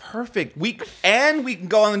 This is perfect. We can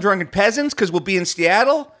go on the Drunken Peasants because we'll be in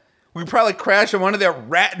Seattle. We can probably crash on one of their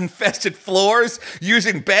rat-infested floors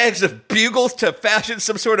using bags of bugles to fashion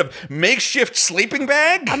some sort of makeshift sleeping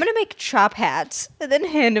bag. I'm going to make Chop hats and then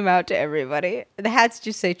hand them out to everybody. The hats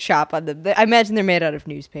just say Chop on them. I imagine they're made out of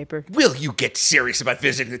newspaper. Will you get serious about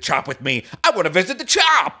visiting the Chop with me? I want to visit the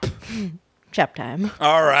Chop. Chop time.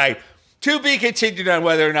 All right. To be continued on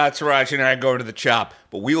whether or not Sriracha and I go to the Chop,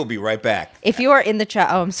 but we will be right back. If you are in the Chop...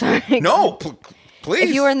 Oh, I'm sorry. No, please.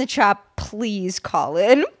 If you are in the Chop, please call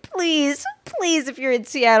in. Please, if you're in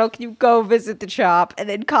Seattle, can you go visit the Chop and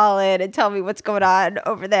then call in and tell me what's going on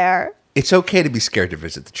over there? It's okay to be scared to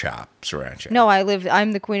visit the Chop, Sriracha. No,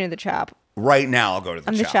 I'm the queen of the Chop. Right now, I'll go to the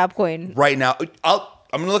Chop. I'm the Chop queen. Right now. I'm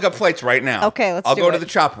going to look up flights right now. Okay, I'll go to the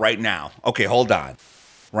Chop right now. Okay, hold on.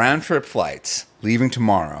 Round trip flights, leaving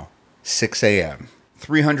tomorrow, 6 a.m.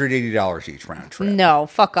 $380 each round trip. No,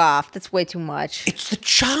 fuck off. That's way too much. It's the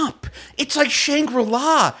Chop. It's like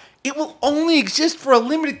Shangri-La. It will only exist for a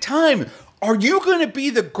limited time. Are you going to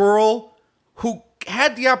be the girl who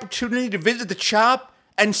had the opportunity to visit the Chop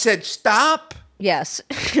and said stop? Yes.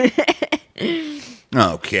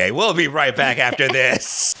 Okay, we'll be right back after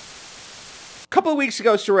this. A couple of weeks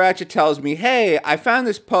ago, Sriracha tells me, hey, I found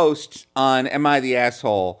this post on Am I the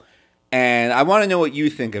Asshole? And I want to know what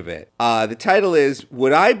you think of it. The title is,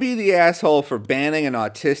 Would I Be the Asshole for Banning an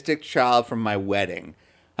Autistic Child from My Wedding?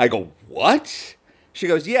 I go, what? She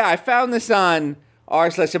goes, yeah, I found this on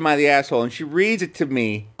r/Am I the Asshole, and she reads it to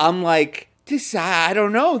me. I'm like, I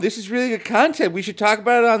don't know. This is really good content. We should talk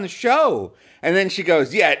about it on the show. And then she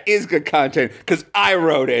goes, yeah, it is good content because I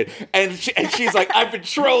wrote it. And she's like, I've been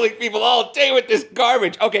trolling people all day with this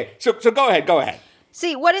garbage. Okay, so go ahead.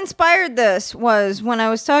 See, what inspired this was when I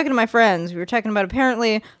was talking to my friends. We were talking about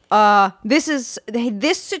apparently this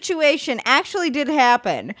situation actually did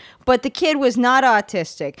happen, but the kid was not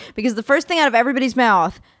autistic because the first thing out of everybody's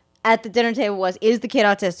mouth at the dinner table was, is the kid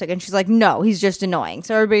autistic? And she's like, no, he's just annoying.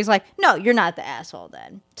 So everybody's like, no, you're not the asshole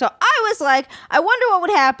then. So I was like, I wonder what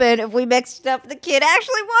would happen if we mixed up the kid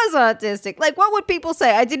actually was autistic. Like, what would people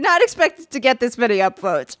say? I did not expect it to get this many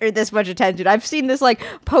upvotes or this much attention. I've seen this like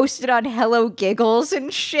posted on Hello Giggles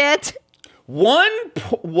and shit.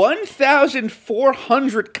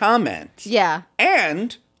 1,400 comments. Yeah.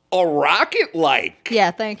 And a rocket like.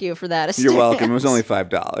 Yeah, thank you for that. You're welcome. It was only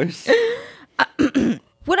 $5.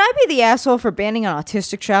 Would I be the asshole for banning an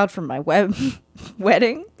autistic child from my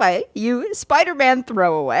wedding by you? Spider-Man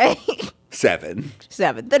throwaway. 7.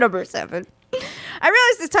 The number 7. I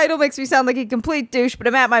realize this title makes me sound like a complete douche, but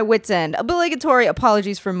I'm at my wit's end. Obligatory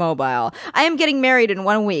apologies for mobile. I am getting married in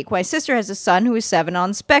 1 week. My sister has a son who is 7 on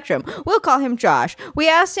the spectrum. We'll call him Josh. We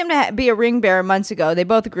asked him to be a ring bearer months ago. They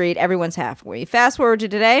both agreed. Everyone's halfway. Fast forward to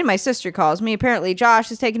today, and my sister calls me. Apparently,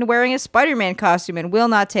 Josh is taken to wearing a Spider-Man costume and will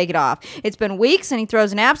not take it off. It's been weeks, and he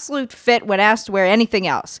throws an absolute fit when asked to wear anything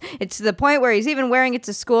else. It's to the point where he's even wearing it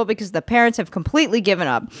to school because the parents have completely given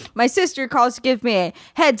up. My sister calls to give me a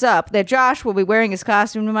heads up that Josh will be wearing his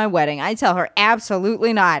costume to my wedding. I tell her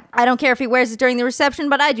absolutely not. I don't care if he wears it during the reception,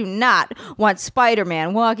 but I do not want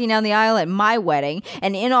Spider-Man walking down the aisle at my wedding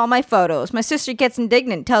and in all my photos. My sister gets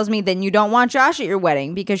indignant, tells me then you don't want Josh at your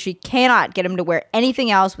wedding because she cannot get him to wear anything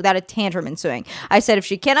else without a tantrum ensuing. I said if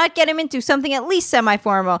she cannot get him into something at least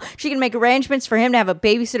semi-formal, she can make arrangements for him to have a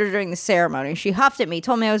babysitter during the ceremony. She huffed at me,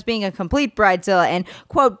 told me I was being a complete bridezilla and,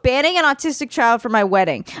 quote, banning an autistic child for my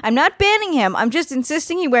wedding. I'm not banning him. I'm just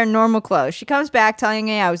insisting he wear normal clothes. She comes back telling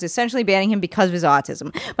me I was essentially banning him because of his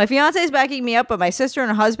autism. My fiance is backing me up, but my sister and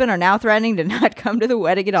her husband are now threatening to not come to the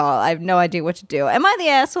wedding at all. I have no idea what to do. Am I the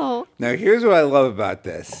asshole? Now, here's what I love about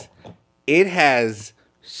this. It has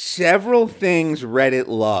several things Reddit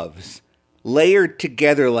loves. layered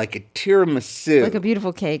together like a tiramisu. Like a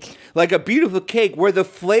beautiful cake. Like a beautiful cake where the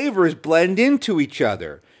flavors blend into each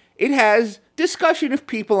other. It has discussion of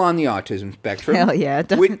people on the autism spectrum. Hell yeah, it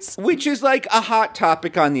does. Which is like a hot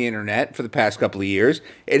topic on the internet for the past couple of years.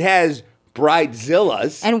 It has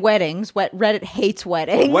bridezillas. And weddings. Reddit hates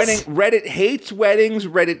weddings. Reddit hates weddings.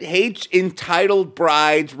 Reddit hates entitled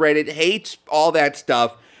brides. Reddit hates all that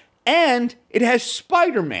stuff. And it has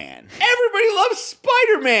Spider-Man. Everybody loves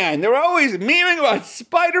Spider-Man. They're always memeing about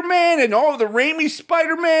Spider-Man and all the Raimi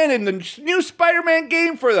Spider-Man and the new Spider-Man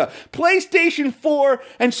game for the PlayStation 4.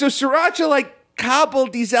 And so Sriracha like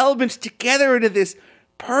cobbled these elements together into this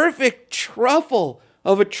perfect truffle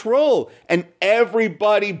of a troll, and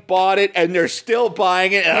everybody bought it, and they're still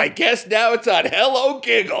buying it, and I guess now it's on Hello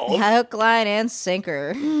Giggles. Hook, line, and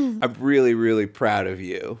sinker. I'm really, really proud of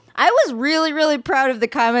you. I was really, really proud of the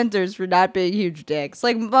commenters for not being huge dicks.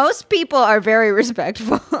 Like, most people are very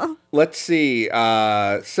respectful. Let's see.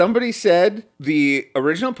 Somebody said the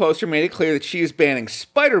original poster made it clear that she is banning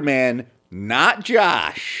Spider-Man, not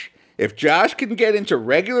Josh. If Josh can get into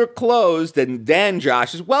regular clothes, then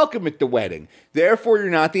Josh is welcome at the wedding. Therefore, you're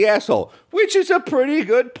not the asshole. Which is a pretty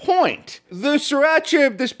good point. The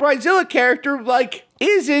Sriracha, this Bridezilla character, like,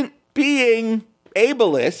 isn't being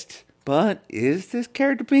ableist. But is this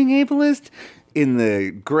character being ableist? In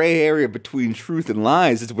the gray area between truth and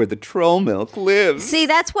lies is where the troll milk lives. See,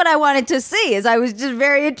 that's what I wanted to see, is I was just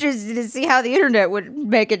very interested to see how the internet would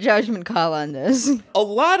make a judgment call on this. A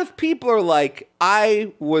lot of people are like,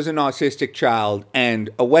 I was an autistic child, and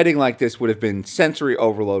a wedding like this would have been sensory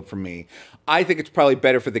overload for me. I think it's probably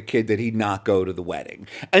better for the kid that he not go to the wedding.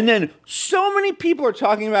 And then so many people are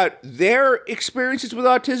talking about their experiences with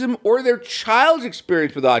autism or their child's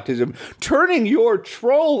experience with autism, turning your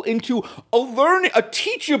troll into a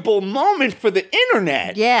teachable moment for the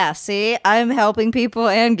internet. Yeah, see, I'm helping people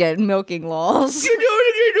and getting milking lols. You're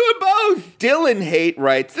doing both. Dylan Hate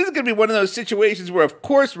writes, this is going to be one of those situations where, of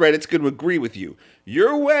course, Reddit's going to agree with you.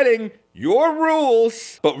 Your wedding, your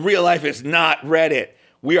rules, but real life is not Reddit.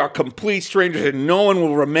 We are complete strangers and no one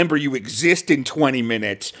will remember you exist in 20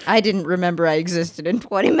 minutes. I didn't remember I existed in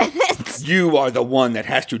 20 minutes. You are the one that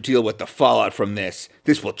has to deal with the fallout from this.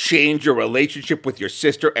 This will change your relationship with your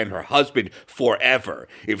sister and her husband forever.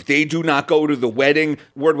 If they do not go to the wedding,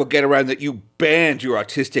 word will get around that you banned your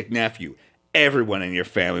autistic nephew. Everyone in your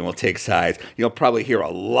family will take sides. You'll probably hear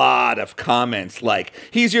a lot of comments like,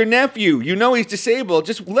 he's your nephew, you know he's disabled,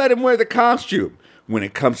 just let him wear the costume. When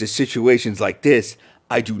it comes to situations like this,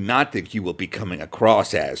 I do not think you will be coming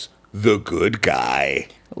across as the good guy.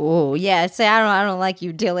 Oh, yeah, say I don't like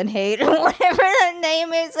you, Dylan Hate, or whatever that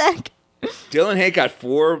name is. Dylan Hate got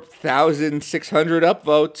 4,600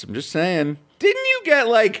 upvotes, I'm just saying. Didn't you get,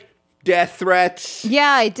 like, death threats? Yeah,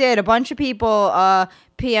 I did. A bunch of people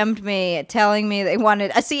PM'd me telling me they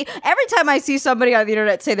wanted. See, every time I see somebody on the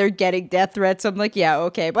internet say they're getting death threats, I'm like, yeah,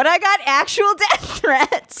 okay, but I got actual death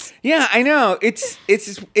threats. Yeah, I know. It's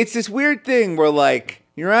this weird thing where, like,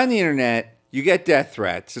 you're on the internet, you get death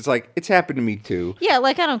threats. It's like, it's happened to me too. Yeah,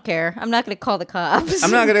 like, I don't care. I'm not going to call the cops.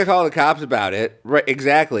 I'm not going to call the cops about it. Right,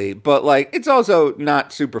 exactly. But, like, it's also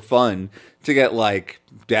not super fun to get, like,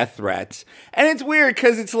 death threats. And it's weird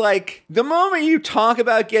because it's like, the moment you talk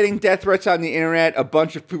about getting death threats on the internet, a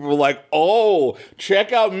bunch of people are like, oh,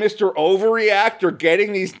 check out Mr. Overreactor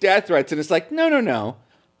getting these death threats. And it's like, no.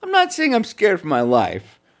 I'm not saying I'm scared for my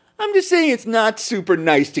life. I'm just saying it's not super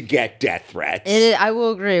nice to get death threats. I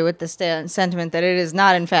will agree with the sentiment that it is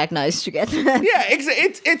not, in fact, nice to get threats. Yeah,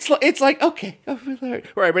 it's like, okay.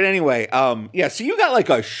 Right, but anyway, yeah, so you got like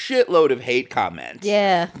a shitload of hate comments.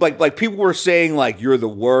 Yeah. Like people were saying like, you're the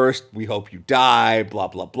worst, we hope you die, blah,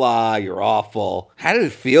 blah, blah, you're awful. How did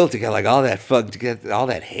it feel to get like all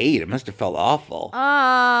that hate? It must have felt awful.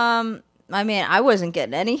 I mean, I wasn't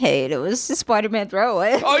getting any hate. It was just Spider-Man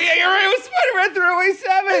Throwaway. Oh, yeah, you're right. It was Spider-Man Throwaway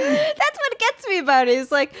 7. That's what gets me about it.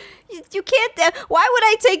 It's like, you can't... why would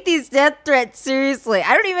I take these death threats seriously?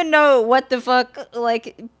 I don't even know what the fuck,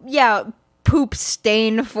 like, yeah, poop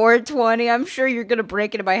stain 420. I'm sure you're going to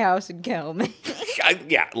break into my house and kill me.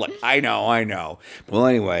 Yeah, look, I know. Well,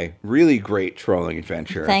 anyway, really great trolling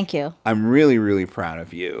adventure. Thank you. I'm really, really proud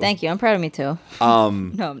of you. Thank you. I'm proud of me, too. No,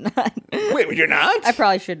 I'm not. Wait, you're not? I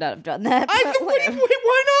probably should not have done that.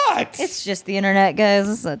 Why not? It's just the internet, guys.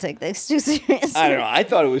 Let's not take this too seriously. I don't know. I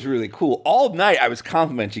thought it was really cool. All night I was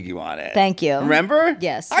complimenting you on it. Thank you. Remember?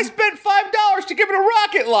 Yes. I spent $5 to give it a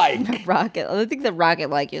rocket like. I think the rocket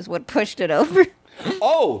like is what pushed it over.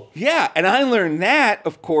 Oh, yeah. And I learned that,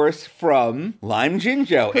 of course, from Lime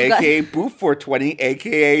Jinjo, a.k.a. Boof420,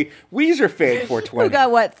 a.k.a. Weezer Fan 420. Who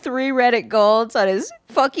got, 3 Reddit golds on his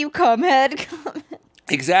fuck you cumhead comment?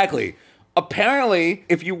 Exactly. Apparently,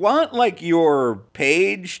 if you want like your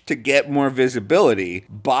page to get more visibility,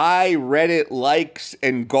 buy Reddit likes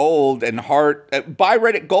and gold and heart, buy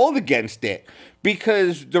Reddit gold against it.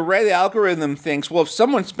 Because the Reddit algorithm thinks, well, if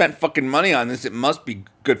someone spent fucking money on this, it must be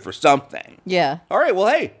good for something. Yeah. All right, well,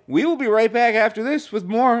 hey, we will be right back after this with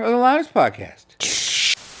more of the Loudest Podcast.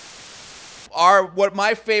 What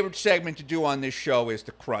my favorite segment to do on this show is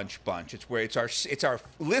the Crunch Bunch. It's our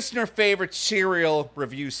listener favorite cereal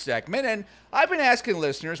review segment, and I've been asking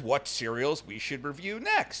listeners what cereals we should review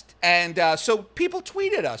next. And so people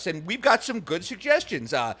tweeted us, and we've got some good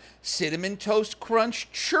suggestions. Cinnamon Toast Crunch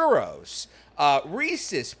Churros,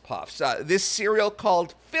 Reese's Puffs, this cereal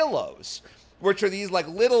called Fillos, which are these like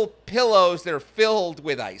little pillows that are filled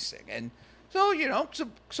with icing. And so, you know,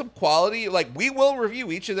 some quality, like we will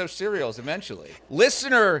review each of those cereals eventually.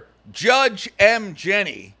 Listener Judge M.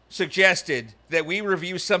 Jenny suggested that we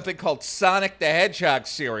review something called Sonic the Hedgehog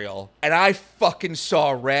cereal, and I fucking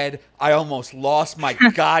saw red. I almost lost my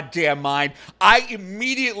goddamn mind. I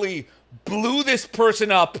immediately blew this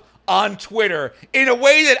person up on Twitter in a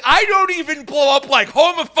way that I don't even blow up like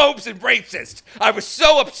homophobes and racists. I was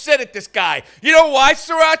so upset at this guy. You know why,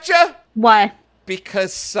 Sriracha? Why?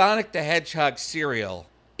 Because Sonic the Hedgehog cereal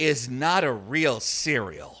is not a real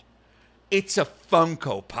cereal. It's a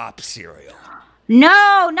Funko Pop cereal.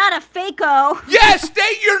 No, not a Faco. Yes,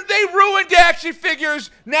 they ruined action figures.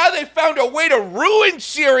 Now they found a way to ruin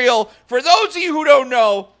cereal. For those of you who don't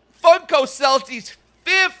know, Funko sells these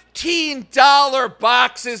 $15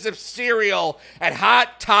 boxes of cereal at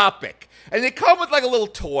Hot Topic. And they come with like a little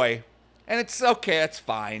toy. And it's okay, that's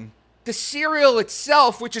fine. The cereal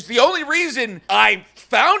itself, which is the only reason I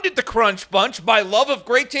founded the Crunch Bunch, my love of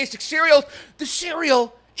great tasting cereals, the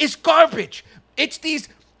cereal is garbage. It's these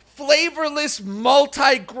flavorless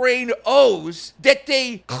multi-grain O's that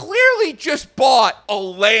they clearly just bought a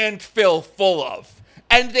landfill full of.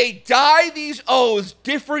 And they dye these O's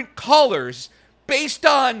different colors based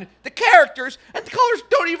on the characters, and the colors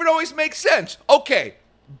don't even always make sense. Okay,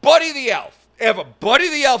 Buddy the Elf. I have a Buddy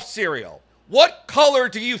the Elf cereal. What color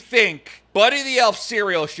do you think Buddy the Elf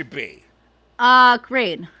cereal should be?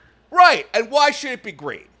 Green. Right, and why should it be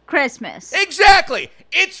green? Christmas. Exactly,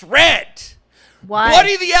 it's red. Why?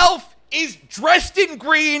 Buddy the Elf is dressed in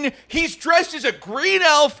green. He's dressed as a green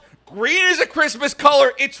elf. Green is a Christmas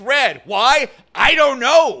color. It's red. Why? I don't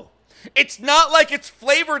know. It's not like it's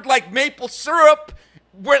flavored like maple syrup.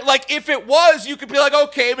 Where, like, if it was, you could be like,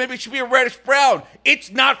 okay, maybe it should be a reddish brown.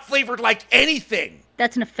 It's not flavored like anything.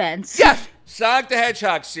 That's an offense. Yes, Sonic the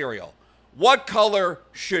Hedgehog cereal. What color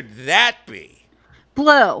should that be?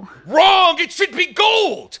 Blue. Wrong! It should be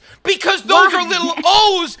gold! Because those are little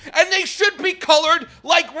O's, and they should be colored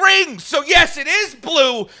like rings. So yes, it is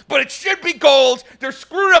blue, but it should be gold. They're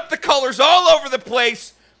screwing up the colors all over the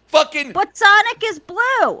place. Fucking... But Sonic is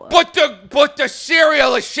blue. But the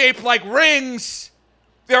cereal is shaped like rings.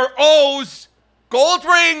 They're O's. Gold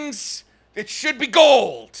rings. It should be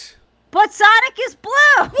gold. But Sonic is blue.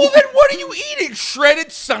 Well, then what are you eating?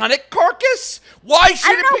 Shredded Sonic carcass? Why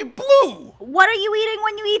should it be blue? What are you eating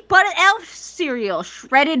when you eat Buddy Elf cereal?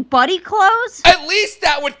 Shredded Buddy clothes? At least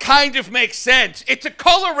that would kind of make sense. It's a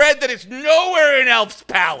color red that is nowhere in Elf's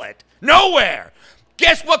palette. Nowhere.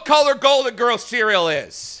 Guess what color Golden Girls cereal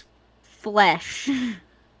is? Flesh.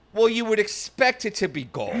 Well, you would expect it to be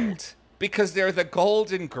gold. Because they're the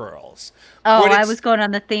Golden Girls. Oh, I was going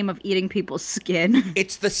on the theme of eating people's skin.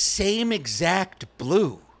 It's the same exact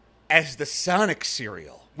blue as the Sonic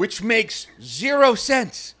cereal, which makes zero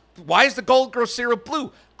sense. Why is the Golden Girl cereal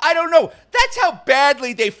blue? I don't know. That's how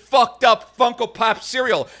badly they fucked up Funko Pop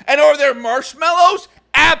cereal. And are there marshmallows?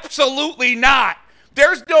 Absolutely not.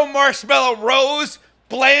 There's no marshmallow Rose,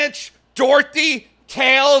 Blanche, Dorothy,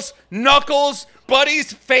 Tails, Knuckles,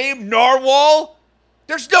 Buddy's famed Narwhal.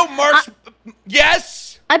 There's no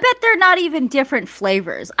yes? I bet they're not even different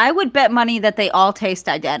flavors. I would bet money that they all taste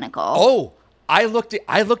identical. Oh, I looked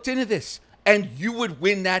into this, and you would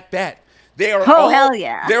win that bet. They are hell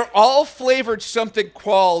yeah. They're all flavored something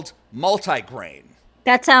called multigrain.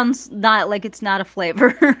 That sounds not like it's not a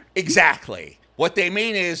flavor. Exactly. What they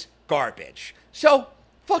mean is garbage. So,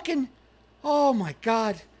 fucking, oh my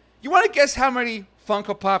God. You want to guess how many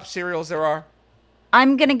Funko Pop cereals there are?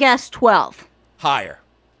 I'm going to guess 12. Higher.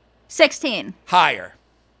 16. Higher.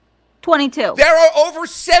 22. There are over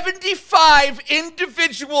 75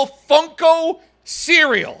 individual Funko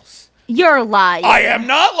cereals. You're lying. I am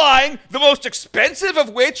not lying. The most expensive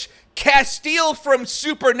of which, Castile from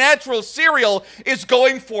Supernatural cereal, is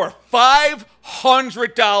going for $500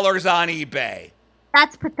 on eBay.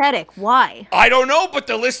 That's pathetic. Why? I don't know, but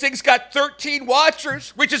the listing's got 13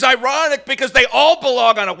 watchers, which is ironic because they all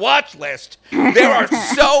belong on a watch list. There are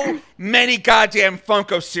so many goddamn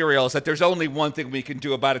Funko cereals that there's only one thing we can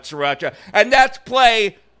do about it, Sriracha, and that's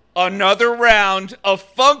play another round of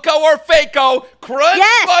Funko or Fako Crunch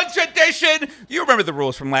Bunch Edition. You remember the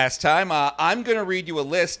rules from last time. I'm going to read you a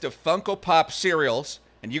list of Funko Pop cereals,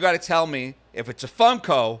 and you got to tell me if it's a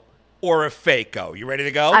Funko or a Fako. You ready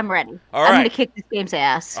to go? I'm ready. All I'm right. going to kick this game's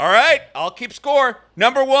ass. All right, I'll keep score.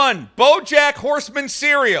 Number 1, BoJack Horseman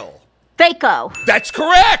cereal. Fako. That's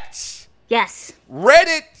correct. Yes.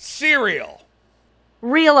 Reddit cereal.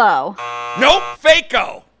 Realo. Nope,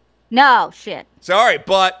 Fako. No, shit. Sorry,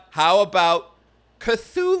 but how about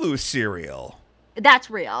Cthulhu cereal? That's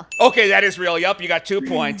real. Okay, that is real. Yup, you got 2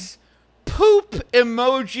 points. Poop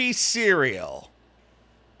emoji cereal.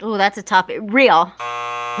 Oh, that's a tough. Real.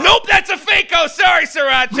 Nope, that's a Fako. Sorry,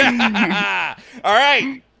 Sriracha. All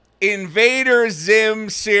right. Invader Zim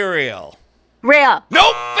cereal. Real.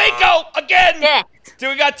 Nope, Fako again. Shit. So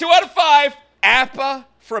we got 2 out of 5. Appa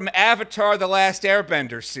from Avatar: The Last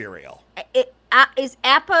Airbender cereal. Is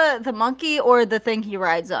Appa the monkey or the thing he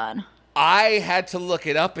rides on? I had to look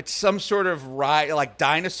it up. It's some sort of ride, like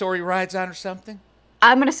dinosaur he rides on or something.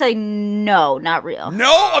 I'm going to say no, not real.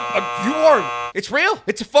 No, you are. It's real.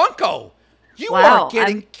 It's a Funko. You Wow, are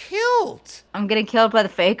getting killed. I'm getting killed by the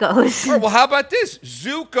Fakos. All right, well, how about this?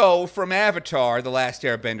 Zuko from Avatar: The Last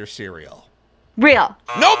Airbender cereal. Real.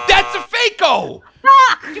 Nope, that's a Fako.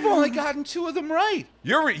 Fuck! You've only gotten 2 of them right.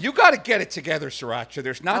 You got to get it together, Sriracha.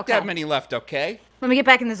 There's not Okay. that many left, okay? Let me get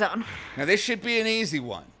back in the zone. Now, this should be an easy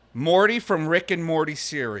one. Morty from Rick and Morty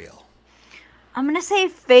cereal. I'm going to say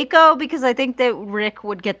Fako because I think that Rick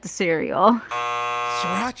would get the cereal.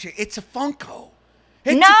 Sriracha, it's a Funko.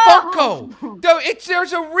 It's No! a Funko.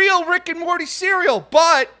 There's a real Rick and Morty cereal,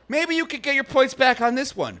 but maybe you could get your points back on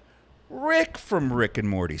this one. Rick from Rick and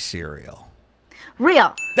Morty cereal.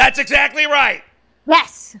 Real. That's exactly right.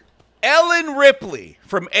 Yes. Ellen Ripley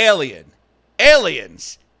from Alien,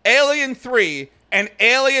 Aliens, Alien 3, and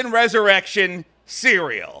Alien Resurrection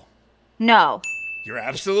cereal. No. You're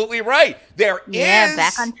absolutely right. There is, Yeah,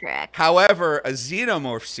 back on track. however, a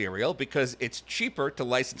Xenomorph cereal because it's cheaper to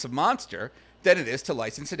license a monster than it is to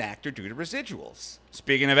license an actor due to residuals.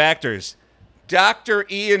 Speaking of actors, Dr.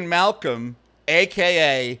 Ian Malcolm,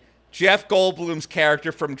 a.k.a. Jeff Goldblum's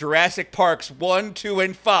character from Jurassic Parks 1, 2,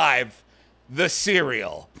 and 5, the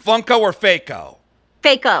cereal. Funko or Fako?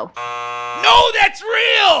 Fako. No, that's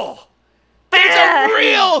real! There's a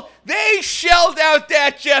real... They shelled out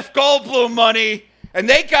that Jeff Goldblum money, and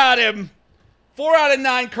they got him. 4 out of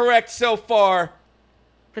 9 correct so far.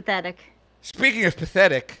 Pathetic. Speaking of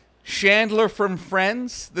pathetic, Chandler from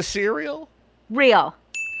Friends, the cereal? Real.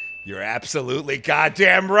 You're absolutely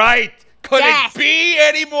goddamn right. Couldn't Yes. be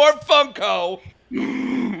any more Funko.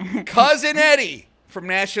 Cousin Eddie from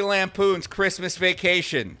National Lampoon's Christmas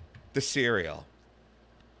Vacation, the cereal.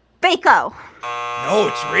 Fako. No,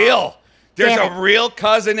 it's real. There's Damn a it. real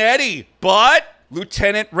Cousin Eddie, but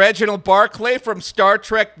Lieutenant Reginald Barclay from Star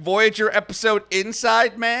Trek Voyager episode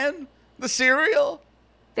Inside Man, the cereal.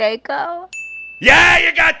 Fako. Yeah,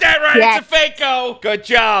 you got that right. Yes. It's a Fako. Good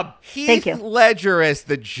job. Thank you. Heath Ledger as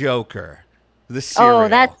the Joker, the cereal. Oh,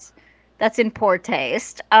 that's in poor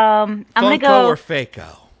taste. I'm gonna Funko go or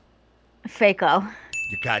Fako? Fako.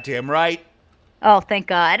 You're goddamn right. Oh, thank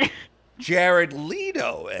God. Jared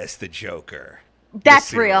Leto as the Joker. the That's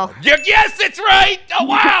cereal. real. Yes, it's right. Oh,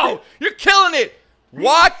 wow. You're killing it.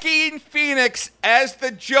 Joaquin Phoenix as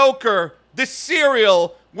the Joker, the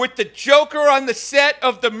cereal, with the Joker on the set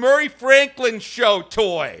of the Murray Franklin Show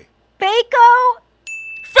toy. Fako.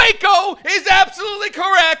 Fako is absolutely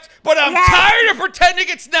correct, but I'm Yes. tired of pretending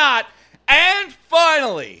it's not. And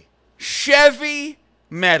finally, Chevy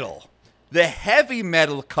Metal, the heavy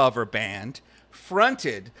metal cover band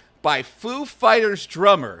fronted by Foo Fighters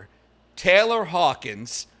drummer Taylor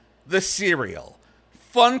Hawkins, the cereal.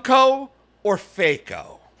 Funko or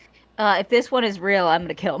Fako? If this one is real, I'm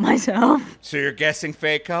gonna kill myself. So you're guessing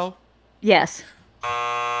Fako? Yes.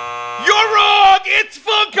 You're wrong! It's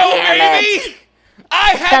Funko, Damn baby!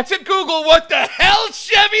 I had to Google what the hell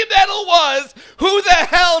Chevy Metal was, who the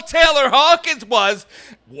hell Taylor Hawkins was.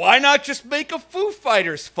 Why not just make a Foo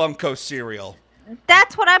Fighters Funko cereal?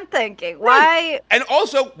 That's what I'm thinking. Why? And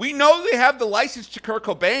also, we know they have the license to Kurt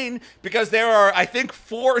Cobain because there are, I think,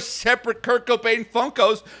 4 separate Kurt Cobain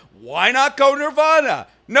Funkos. Why not go Nirvana?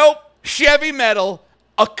 Nope. Chevy Metal,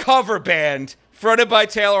 a cover band fronted by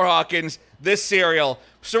Taylor Hawkins, this cereal.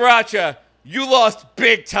 Sriracha, you lost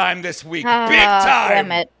big time this week. Big time.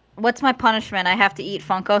 Damn it. What's my punishment? I have to eat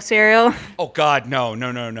Funko cereal? Oh, God, no.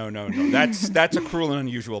 That's a cruel and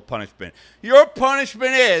unusual punishment. Your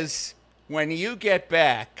punishment is, when you get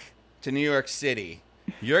back to New York City,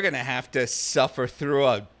 you're going to have to suffer through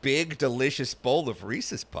a big, delicious bowl of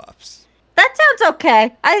Reese's Puffs. That sounds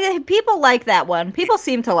okay. People like that one. People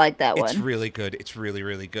seem to like that one. It's really good. It's really,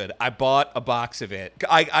 really good. I bought a box of it.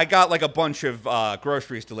 I got like a bunch of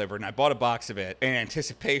groceries delivered, and I bought a box of it in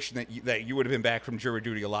anticipation that you would have been back from jury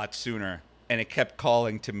duty a lot sooner. And it kept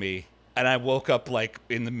calling to me. And I woke up like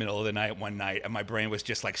in the middle of the night one night, and my brain was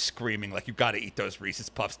just like screaming, like, you got to eat those Reese's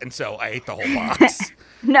Puffs. And so I ate the whole box.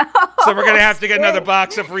 No. So we're going to have to get another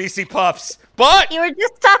box of Reese's Puffs. But You were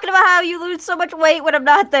just talking about how you lose so much weight when I'm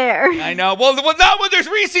not there. I know. Well, not when there's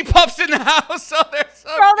Reese's Puffs in the house. So they're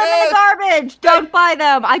so Throw them in good. the garbage. Don't buy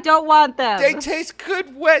them. I don't want them. They taste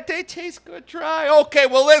good wet. They taste good dry. Okay,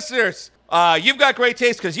 well, listeners, you've got great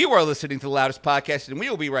taste because you are listening to The Loudest Podcast, and we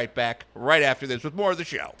will be right back right after this with more of the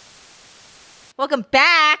show. Welcome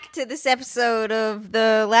back to this episode of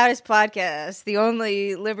The Loudest Podcast, the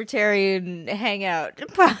only libertarian hangout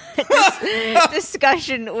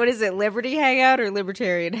discussion. What is it, Liberty Hangout or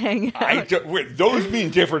Libertarian Hangout? Those mean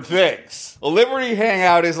different things. A Liberty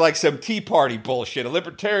Hangout is like some Tea Party bullshit. A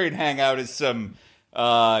Libertarian Hangout is some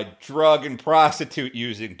drug and prostitute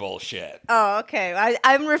using bullshit. Oh, okay.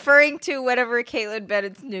 I'm referring to whatever Caitlin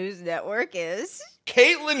Bennett's news network is.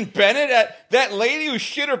 Caitlin Bennett, that lady who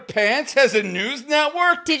shit her pants, has a news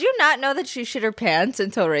network? Did you not know that she shit her pants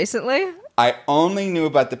until recently? I only knew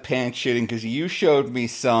about the pants shitting because you showed me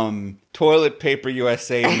some Toilet Paper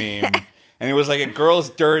USA meme, and it was like a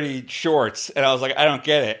girl's dirty shorts, and I was like, I don't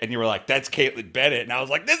get it. And you were like, that's Caitlin Bennett. And I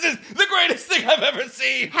was like, this is the greatest thing I've ever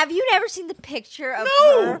seen. Have you never seen the picture of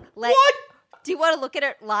No! her? What? Do you want to look at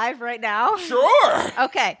it live right now? Sure.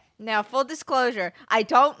 Okay. Now, full disclosure, I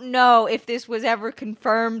don't know if this was ever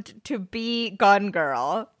confirmed to be Gun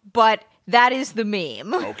Girl, but that is the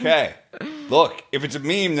meme. Okay. Look, if it's a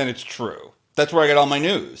meme, then it's true. That's where I get all my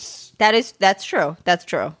news. That's true. That's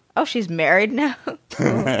true. Oh, she's married now?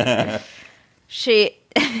 She...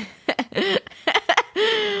 I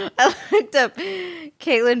looked up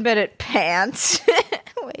Caitlin Bennett pants.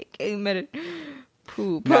 Wait, Caitlin Bennett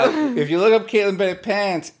poop. Now, if you look up Caitlin Bennett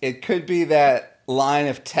pants, it could be that line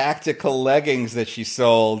of tactical leggings that she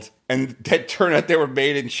sold, and that turned out they were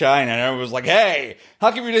made in China. And I was like, hey,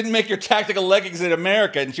 how come you didn't make your tactical leggings in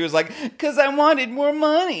America? And she was like, because I wanted more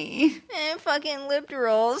money. Fucking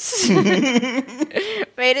liberals. Made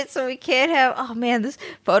it so we can't have... Oh, man, this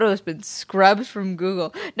photo has been scrubbed from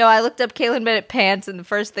Google. No, I looked up Caitlin Bennett pants, and the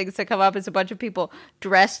first things that come up is a bunch of people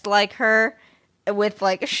dressed like her with,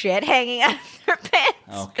 like, shit hanging out of their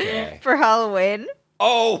pants. Okay. For Halloween.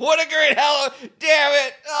 Oh, what a great Halloween. Damn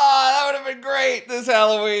it. Oh, that would have been great this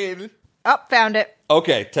Halloween. Oh, found it.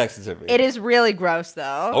 Okay, text it to me. It is really gross,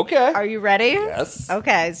 though. Okay. Are you ready? Yes.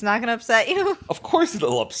 Okay, it's not going to upset you? Of course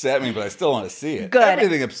it'll upset me, but I still want to see it. Good.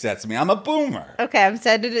 Everything upsets me. I'm a boomer. Okay, I'm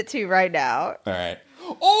sending it to you right now. All right.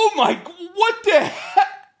 Oh, my... What the heck?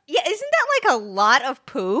 Yeah, isn't that like a lot of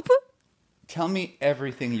poop? Tell me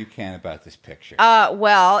everything you can about this picture.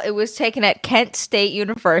 Well, it was taken at Kent State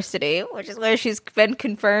University, which is where she's been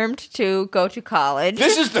confirmed to go to college.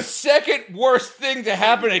 This is the second worst thing to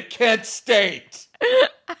happen at Kent State.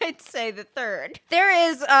 I'd say the third.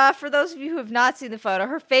 There is, for those of you who have not seen the photo,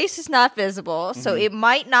 her face is not visible, so it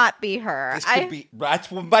might not be her. This could be...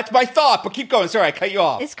 That's my thought, but keep going. Sorry, I cut you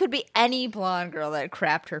off. This could be any blonde girl that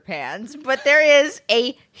crapped her pants, but there is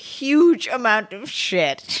a huge amount of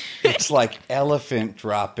shit. It's like elephant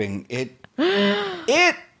dropping. It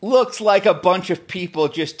looks like a bunch of people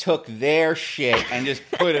just took their shit and just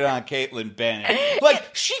put it on Caitlin Bennett.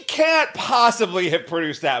 Like, she can't possibly have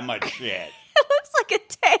produced that much shit. It looks like a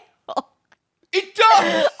tail. It does! Look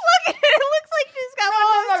at it. It looks like she's got I'm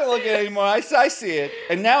one not of gonna look at it anymore. I see it.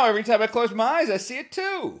 And now every time I close my eyes, I see it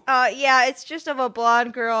too. Yeah, it's just of a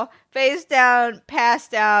blonde girl, face down,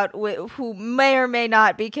 passed out, who may or may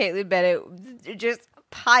not be Caitlin Bennett. Just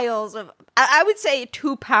piles of, I would say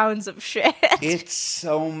 2 pounds of shit.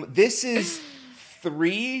 This is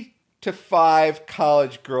 3 to 5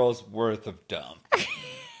 college girls worth of dumb.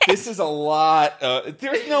 This is a lot.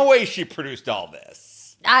 There's no way she produced all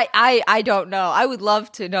this. I don't know. I would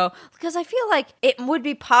love to know, because I feel like it would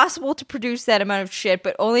be possible to produce that amount of shit,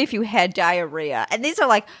 but only if you had diarrhea. And these are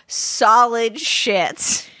like solid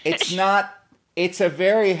shits. It's a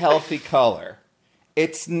very healthy color.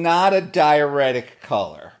 It's not a diuretic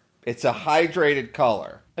color. It's a hydrated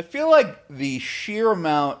color. I feel like the sheer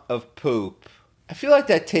amount of poop, I feel like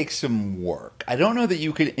that takes some work. I don't know that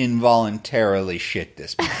you could involuntarily shit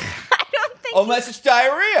this much. Unless it's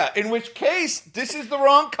diarrhea, in which case this is the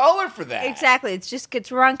wrong color for that. Exactly.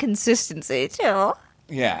 It's wrong consistency, too.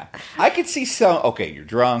 Yeah. I could see okay, you're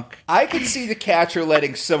drunk. I could see the catcher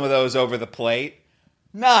letting some of those over the plate.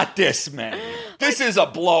 Not this many. This is a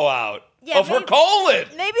blowout of her colon.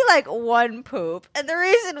 Maybe like one poop. And the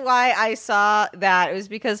reason why I saw that was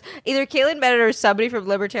because either Caitlin Bennett or somebody from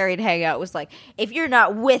Libertarian Hangout was like, if you're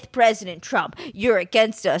not with President Trump, you're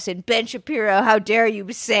against us. And Ben Shapiro, how dare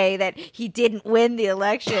you say that he didn't win the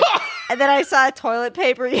election? And then I saw a toilet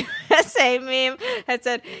paper USA meme that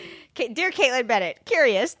said, Dear Caitlin Bennett,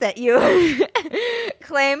 curious that you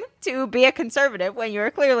claim to be a conservative when you're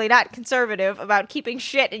clearly not conservative about keeping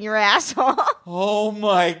shit in your asshole. Oh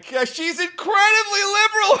my gosh, she's incredibly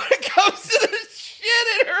liberal when it comes to the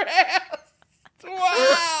shit in her ass.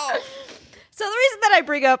 Wow. So the reason that I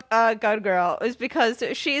bring up Gun Girl is because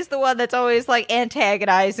she's the one that's always like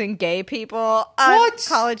antagonizing gay people on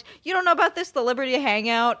college. You don't know about this, the Liberty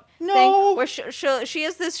Hangout thing? Where she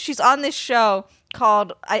is this, she's on this show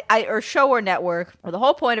called or Show or Network, where the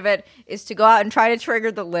whole point of it is to go out and try to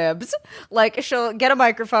trigger the libs. Like, she'll get a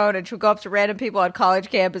microphone and she'll go up to random people on college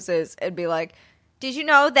campuses and be like, did you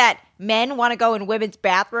know that men want to go in women's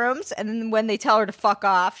bathrooms? And then when they tell her to fuck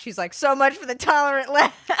off, she's like, so much for the tolerant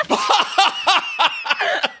left.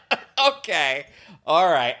 Okay.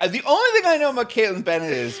 All right. The only thing I know about Caitlin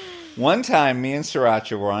Bennett is one time me and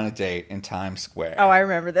Sriracha were on a date in Times Square. Oh, I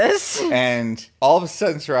remember this. And all of a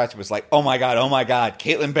sudden Sriracha was like, oh my God,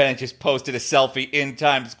 Caitlin Bennett just posted a selfie in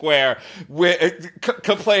Times Square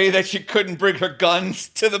complaining that she couldn't bring her guns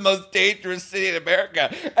to the most dangerous city in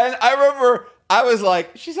America. And I remember I was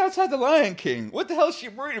like, she's outside the Lion King. What the hell is she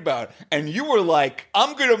worried about? And you were like,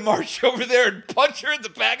 I'm going to march over there and punch her in the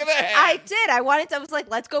back of the head. I did. I was like,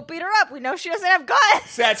 let's go beat her up. We know she doesn't have guns.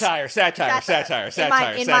 Satire. In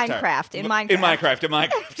Minecraft. Oh my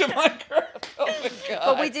God.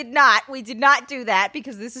 But we did not do that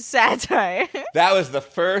because this is satire. That was the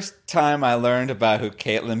first time I learned about who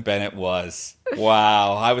Caitlin Bennett was.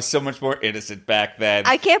 Wow. I was so much more innocent back then.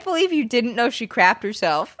 I can't believe you didn't know she crapped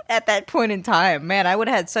herself at that point in time. Man, I would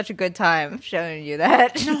have had such a good time showing you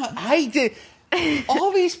that. No, I did.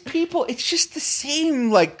 All these people, it's just the same,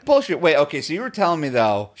 like, bullshit. Wait, okay, so you were telling me,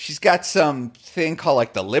 though, she's got some thing called,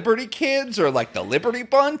 like, the Liberty Kids or, like, the Liberty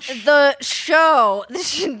Bunch? The show,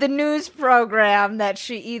 the news program that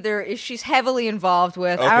she's heavily involved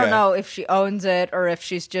with. Okay. I don't know if she owns it or if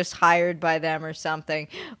she's just hired by them or something,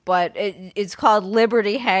 but it's called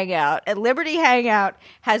Liberty Hangout. And Liberty Hangout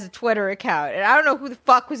has a Twitter account. And I don't know who the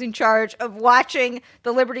fuck was in charge of watching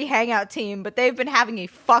the Liberty Hangout team, but they've been having a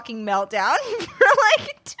fucking meltdown for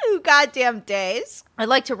like 2 goddamn days. I'd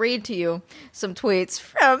like to read to you some tweets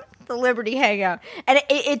from the Liberty Hangout. And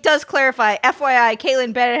it does clarify, FYI,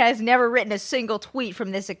 Caitlin Bennett has never written a single tweet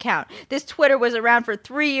from this account. This Twitter was around for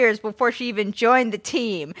 3 years before she even joined the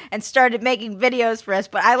team and started making videos for us.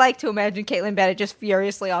 But I like to imagine Caitlin Bennett just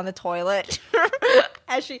furiously on the toilet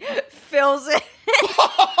as she fills it.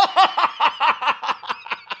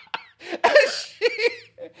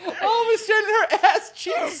 All of a sudden, her ass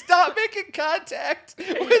cheeks stop making contact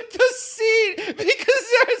with the seat because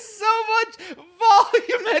there's so much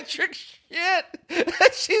volumetric shit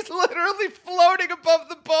that she's literally floating above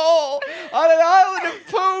the bowl on an island of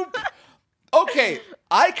poop. Okay,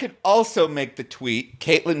 I could also make the tweet,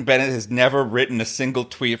 Caitlin Bennett has never written a single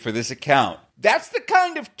tweet for this account. That's the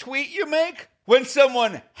kind of tweet you make when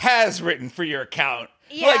someone has written for your account.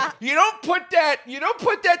 Yeah. Like, you don't put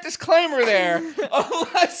that disclaimer there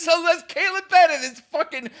unless Caitlin Bennett is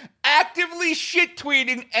fucking actively shit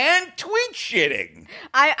tweeting and tweet shitting.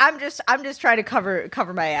 I'm just trying to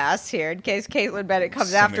cover my ass here in case Caitlin Bennett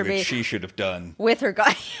comes after me. She should have done with her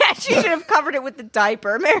guy. Yeah, she should have covered it with the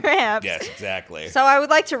diaper, perhaps. Yes, exactly. So I would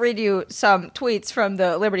like to read you some tweets from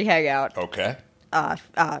the Liberty Hangout. Okay.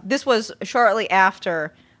 This was shortly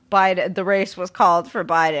after Biden, the race was called for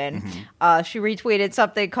Biden. Mm-hmm. She retweeted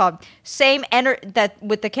something called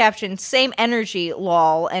with the caption "Same energy,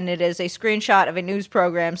 lol," and it is a screenshot of a news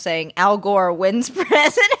program saying Al Gore wins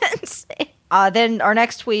presidency. Then our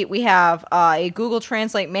next tweet, we have a Google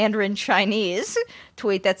Translate Mandarin Chinese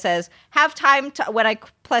tweet that says, "Have time to," when I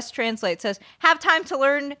press translate, says, "Have time to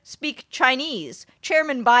learn speak Chinese,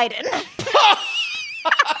 Chairman Biden."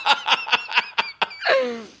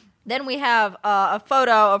 Then we have a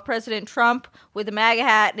photo of President Trump with a MAGA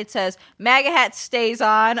hat, and it says, "MAGA hat stays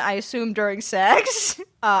on, I assume during sex."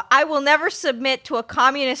 "I will never submit to a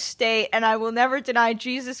communist state, and I will never deny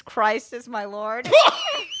Jesus Christ as my Lord."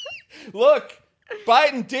 Look,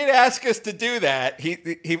 Biden did ask us to do that.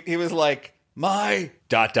 He was like, my ...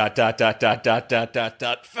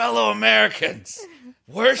 fellow Americans.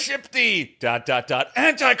 worship the ...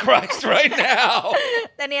 Antichrist right now.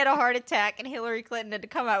 Then he had a heart attack, and Hillary Clinton had to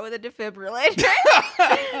come out with a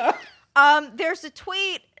defibrillator. There's a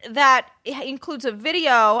tweet that includes a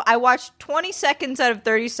video. I watched 20 seconds out of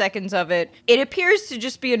 30 seconds of it. It appears to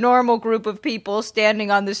just be a normal group of people standing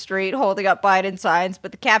on the street holding up Biden signs,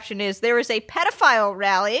 but the caption is, there is a pedophile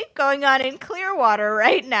rally going on in Clearwater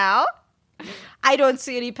right now. I don't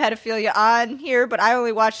see any pedophilia on here, but I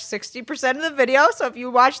only watched 60% of the video, so if you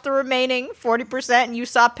watched the remaining 40% and you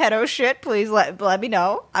saw pedo shit, please let me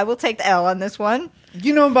know. I will take the L on this one.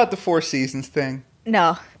 You know about the Four Seasons thing?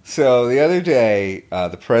 No. So the other day,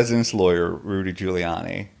 the president's lawyer, Rudy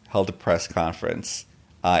Giuliani, held a press conference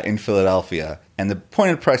in Philadelphia. And the point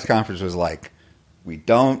of the press conference was like, we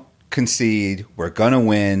don't concede, we're going to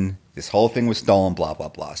win, this whole thing was stolen, blah, blah,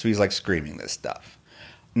 blah. So he's like screaming this stuff.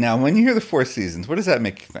 Now, when you hear the Four Seasons, what does that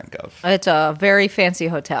make you think of? It's a very fancy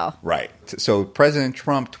hotel. Right. So President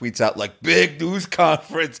Trump tweets out like, big news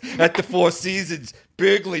conference at the Four Seasons.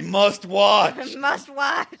 Bigley must watch. Must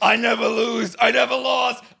watch. I never lose. I never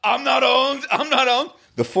lost. I'm not owned. I'm not owned.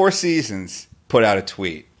 The Four Seasons put out a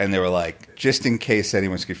tweet, and they were like, just in case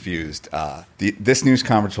anyone's confused, this news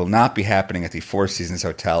conference will not be happening at the Four Seasons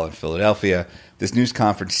Hotel in Philadelphia. This news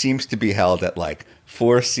conference seems to be held at like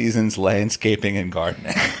Four Seasons Landscaping and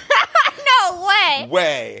Gardening. No way.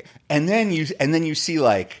 Way. And then you see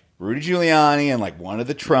like Rudy Giuliani and like one of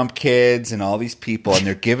the Trump kids and all these people, and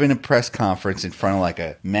they're giving a press conference in front of like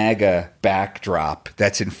a MAGA backdrop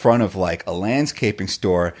that's in front of like a landscaping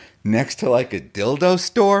store next to like a dildo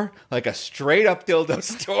store, like a straight up dildo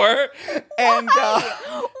store. And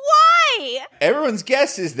Why? Everyone's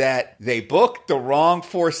guess is that they booked the wrong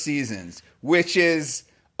Four Seasons, which is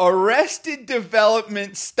Arrested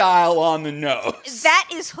Development style on the nose. That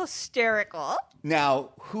is hysterical. Now,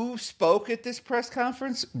 who spoke at this press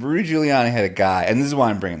conference? Rudy Giuliani had a guy, and this is why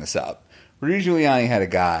I'm bringing this up. Rudy Giuliani had a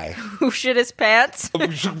guy. Who shit his pants?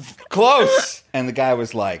 Close. And the guy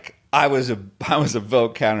was like, I was a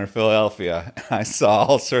vote counter in Philadelphia, and I saw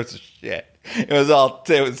all sorts of shit. It was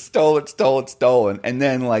stolen. And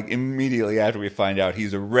then, like, immediately after we find out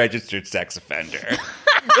he's a registered sex offender.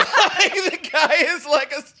 The guy is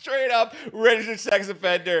like a straight up registered sex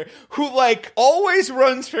offender who like always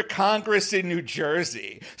runs for Congress in New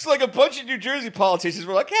Jersey. So like a bunch of New Jersey politicians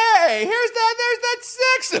were like, hey, there's that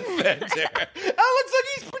sex offender. Oh, looks like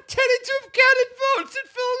he's pretending to have counted votes in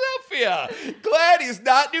Philadelphia. Glad he's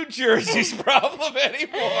not New Jersey's problem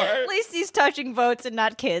anymore. At least he's touching votes and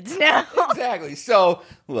not kids now. Exactly. So,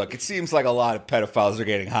 look, it seems like a lot of pedophiles are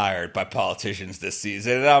getting hired by politicians this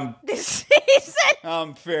season. And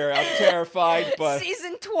I'm terrified, but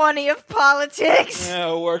Season 20 of politics.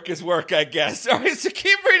 Work is work, I guess. All right, so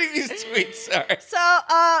keep reading these tweets. Sorry. So,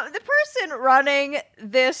 the person running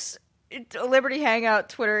this Liberty Hangout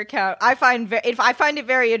Twitter account, I find it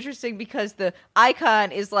very interesting because the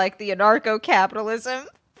icon is like the anarcho-capitalism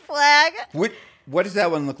flag. What does that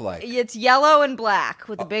one look like? It's yellow and black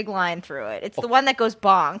with a big line through it. It's the one that goes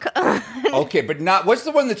bonk. Okay, but what's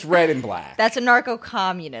the one that's red and black? That's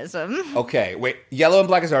anarcho-communism. Okay, wait. Yellow and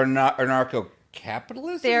black is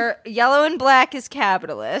anarcho-capitalism? Yellow and black is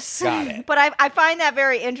capitalists. Got it. But I find that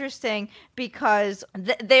very interesting because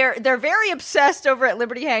they're very obsessed over at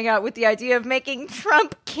Liberty Hangout with the idea of making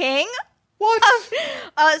Trump king. What?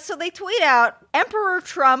 So they tweet out, Emperor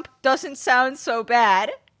Trump doesn't sound so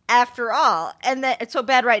bad after all. And then it's so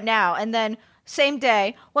bad right now. And then same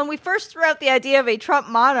day, when we first threw out the idea of a Trump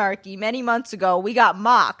monarchy many months ago, we got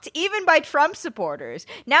mocked, even by Trump supporters.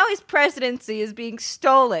 Now his presidency is being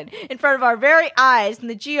stolen in front of our very eyes, and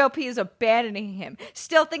the GOP is abandoning him.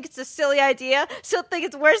 Still think it's a silly idea? Still think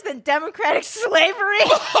it's worse than democratic slavery?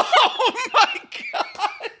 Oh my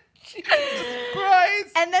God! Jesus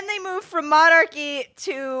Christ! And then they moved from monarchy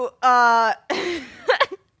to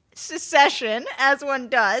secession, as one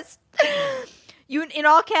does. In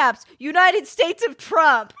all caps, United States of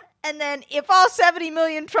Trump. And then if all 70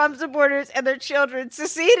 million Trump supporters and their children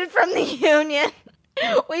seceded from the Union,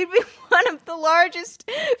 we'd be one of the largest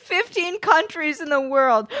 15 countries in the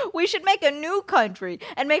world. We should make a new country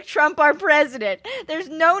and make Trump our president. There's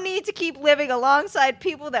no need to keep living alongside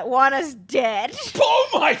people that want us dead. Oh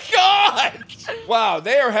my God! Wow,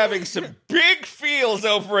 they are having some big feels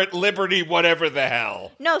over at Liberty, whatever the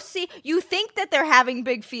hell. No, see, you think that they're having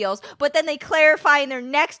big feels, but then they clarify in their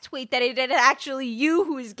next tweet that it is actually you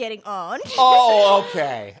who is getting owned. Oh,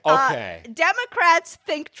 okay. Democrats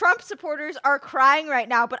think Trump supporters are crying right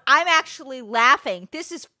now, but I'm actually laughing.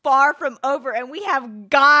 This is far from over, and we have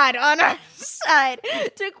God on our side.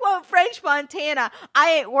 To quote French Montana, I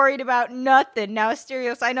ain't worried about nothing. Now,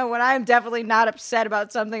 Asterios, I know when I'm definitely not upset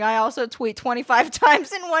about something, I also tweet 25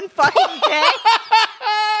 times in one fucking day.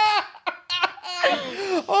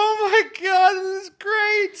 Oh my God, this is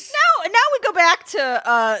great. Now we go back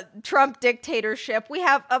to Trump dictatorship. We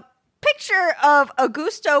have a picture of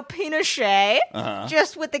Augusto Pinochet,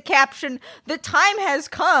 just with the caption, "The time has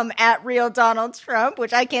come at real Donald Trump,"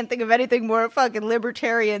 which I can't think of anything more fucking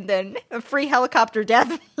libertarian than a free helicopter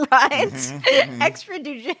death rides,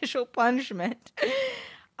 extrajudicial punishment.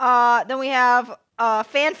 Then we have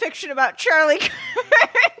fan fiction about Charlie Kirk.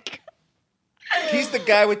 He's the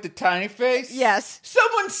guy with the tiny face? Yes.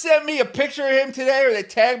 Someone sent me a picture of him today, or they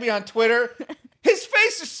tagged me on Twitter. His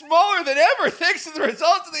face is smaller than ever thanks to the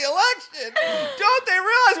results of the election. Don't they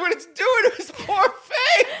realize what it's doing to his poor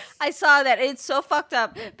face? I saw that. It's so fucked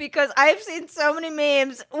up because I've seen so many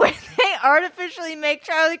memes where they artificially make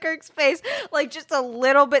Charlie Kirk's face like just a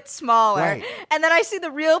little bit smaller. Right. And then I see the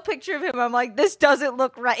real picture of him. I'm like, this doesn't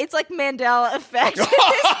look right. It's like Mandela effect.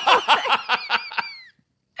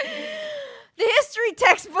 The history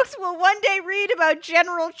textbooks will one day read about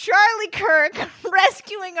General Charlie Kirk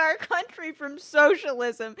rescuing our country from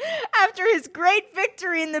socialism after his great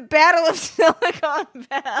victory in the Battle of Silicon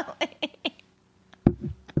Valley.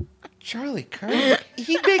 Charlie Kirk?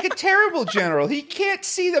 He'd make a terrible general. He can't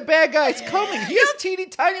see the bad guys coming. He has teeny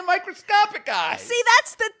tiny microscopic eyes. See,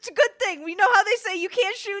 that's the good thing. We know how they say you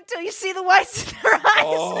can't shoot till you see the whites of their eyes.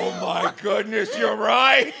 Oh my goodness, you're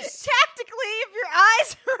right. Tactically, if your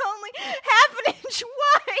eyes are only half an inch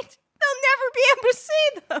wide, they'll never be able to see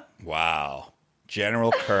them. Wow.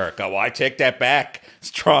 General Kirk. Oh, I take that back.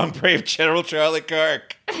 Strong, brave General Charlie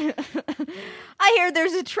Kirk. I hear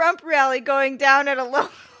there's a Trump rally going down at a local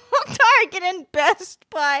Target and Best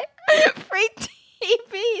Buy. Free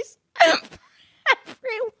TVs for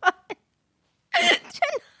everyone.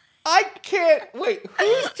 I can't. Wait,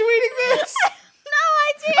 who's tweeting this? No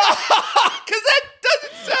idea. Because that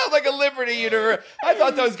doesn't sound like a Liberty Universe. I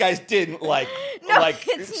thought those guys didn't like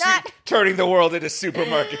it's not. Turning the world into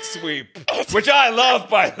supermarket sweep, which I love,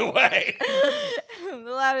 by the way.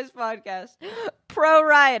 The Loudest Podcast. Pro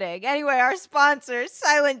rioting. Anyway, our sponsors,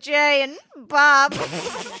 Silent J and Bob.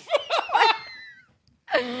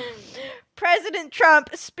 President Trump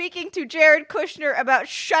speaking to Jared Kushner about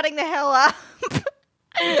shutting the hell up.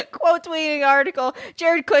 Quote tweeting article,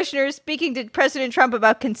 Jared Kushner speaking to President Trump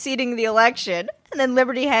about conceding the election. And then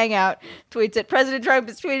Liberty Hangout tweets it. President Trump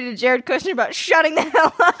is tweeting to Jared Kushner about shutting the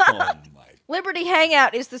hell up. Oh my. Liberty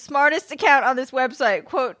Hangout is the smartest account on this website.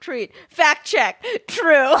 Quote tweet, fact check,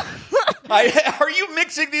 true. Are you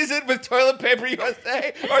mixing these in with Toilet Paper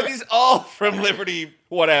USA? Or are these all from Liberty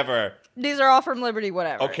whatever? These are all from Liberty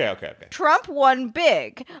whatever. Okay. Trump won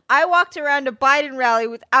big. I walked around a Biden rally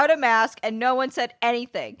without a mask and no one said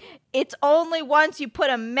anything. It's only once you put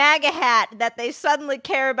a MAGA hat that they suddenly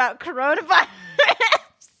care about coronavirus.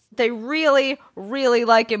 They really, really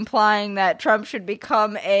like implying that Trump should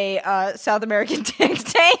become a South American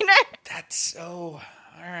dictator. That's so...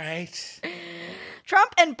 All right.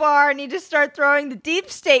 Trump and Barr need to start throwing the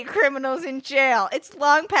deep state criminals in jail. It's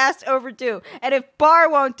long past overdue. And if Barr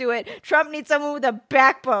won't do it, Trump needs someone with a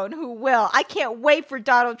backbone who will. I can't wait for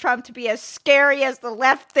Donald Trump to be as scary as the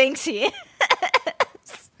left thinks he is.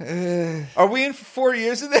 Are we in for 4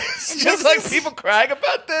 years of this? Just like people crying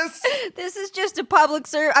about this? This is just a public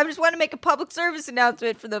service. I just want to make a public service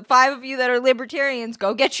announcement for the 5 of you that are libertarians.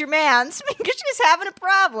 Go get your mans because she's having a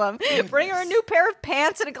problem. Bring her a new pair of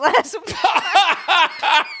pants and a glass of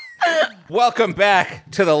water. Welcome back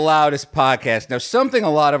to the Loudest Podcast. Now, something a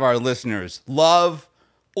lot of our listeners love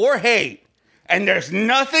or hate, and there's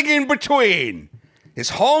nothing in between,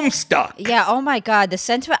 is Homestuck. Yeah, oh my God, the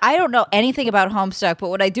sentiment. I don't know anything about Homestuck, but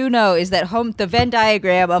what I do know is that the Venn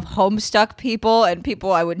diagram of Homestuck people and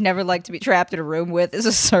people I would never like to be trapped in a room with is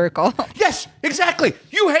a circle. Yes, exactly.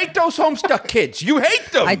 You hate those Homestuck kids. You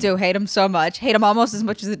hate them. I do hate them so much. Hate them almost as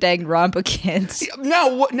much as the dang Rompa kids.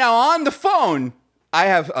 Now on the phone, I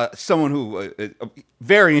have someone who, a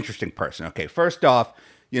very interesting person. Okay, first off,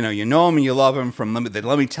 you know him and you love him from the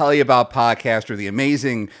Let Me Tell You About podcast or the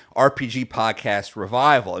amazing RPG podcast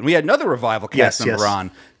Revival. And we had another Revival cast member on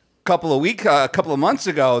a couple of months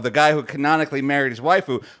ago, the guy who canonically married his wife,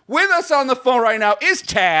 who with us on the phone right now is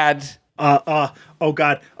Tad. Oh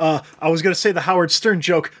God, I was going to say the Howard Stern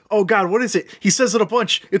joke. Oh God, what is it? He says it a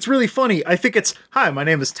bunch. It's really funny. I think it's, hi, my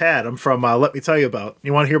name is Tad. I'm from Let Me Tell You About.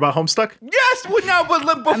 You want to hear about Homestuck? Yes, well, no, but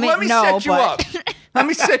let me set you up. Let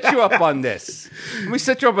me set you up on this.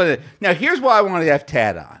 Now, here's why I wanted to have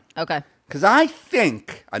Tad on. Okay. Because I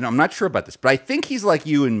know I'm not sure about this, but I think he's like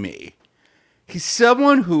you and me. He's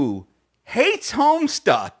someone who hates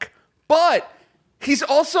Homestuck, but he's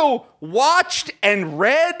also watched and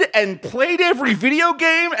read and played every video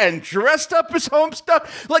game and dressed up as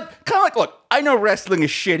Homestuck. Like, kind of like, look, I know wrestling is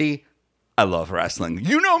shitty. I love wrestling.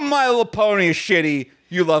 You know My Little Pony is shitty.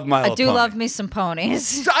 You love My Little I do Pony. love me some ponies.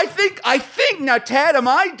 So I think now, Tad, am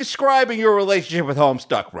I describing your relationship with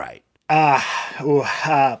Homestuck right?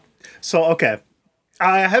 So, okay.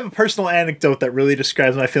 I have a personal anecdote that really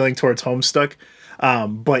describes my feeling towards Homestuck,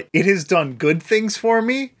 but it has done good things for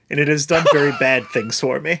me, and it has done very bad things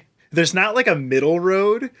for me. There's not like a middle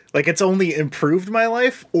road, like it's only improved my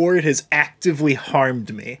life, or it has actively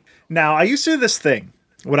harmed me. Now, I used to do this thing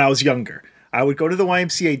when I was younger. I would go to the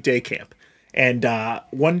YMCA day camp, and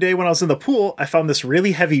one day when I was in the pool, I found this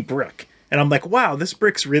really heavy brick. And I'm like, wow, this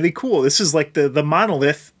brick's really cool. This is like the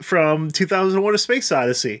monolith from 2001: A Space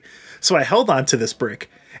Odyssey. So I held on to this brick.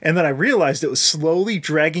 And then I realized it was slowly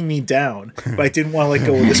dragging me down. But I didn't want to let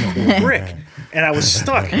go of this cool brick. And I was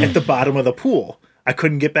stuck at the bottom of the pool. I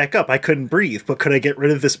couldn't get back up. I couldn't breathe. But could I get rid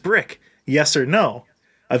of this brick? Yes or no?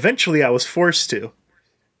 Eventually, I was forced to.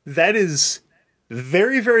 That is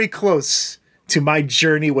very, very close to my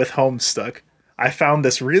journey with Homestuck. I found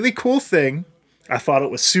this really cool thing. I thought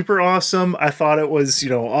it was super awesome. I thought it was,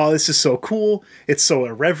 oh, this is so cool. It's so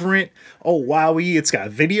irreverent. Oh, wowie, it's got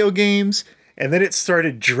video games. And then it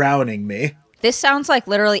started drowning me. This sounds like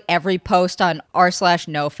literally every post on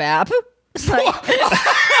r/nofap. It's like,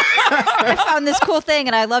 I found this cool thing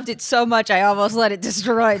and I loved it so much I almost let it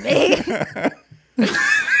destroy me.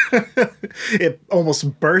 It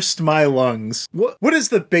almost burst my lungs. What is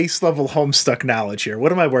the base level Homestuck knowledge here?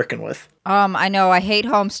 What am I working with? I know I hate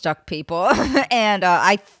Homestuck people, and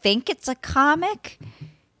I think it's a comic.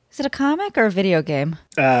 Is it a comic or a video game?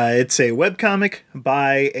 It's a webcomic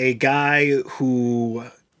by a guy who,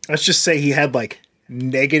 let's just say he had like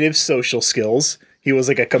negative social skills. He was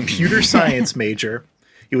like a computer science major.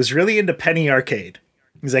 He was really into Penny Arcade.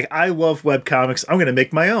 He's like, I love webcomics. I'm going to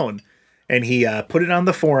make my own. And he put it on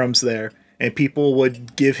the forums there, and people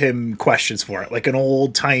would give him questions for it, like an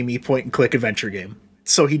old-timey point-and-click adventure game.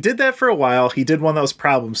 So he did that for a while. He did one that was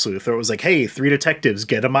Problem Sleuth, where it was like, hey, 3 detectives,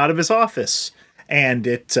 get him out of his office. And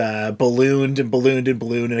it ballooned and ballooned and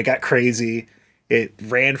ballooned, and it got crazy. It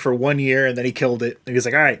ran for 1 year, and then he killed it. And he's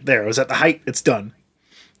like, all right, there, it was at the height, it's done.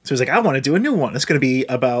 So he's like, I want to do a new one. It's going to be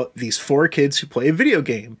about these 4 kids who play a video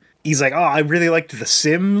game. He's like, oh, I really liked The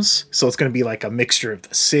Sims, so it's going to be like a mixture of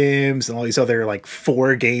The Sims and all these other like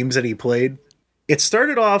 4 games that he played. It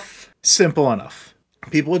started off simple enough.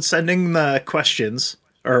 People would send in the questions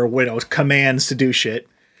or commands to do shit,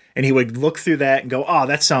 and he would look through that and go, oh,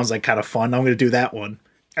 that sounds like kind of fun. I'm going to do that one.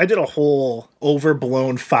 I did a whole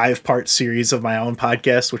overblown 5-part series of my own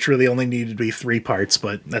podcast, which really only needed to be 3 parts,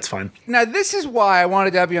 but that's fine. Now, this is why I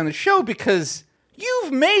wanted to have you on the show, because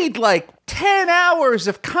you've made like 10 hours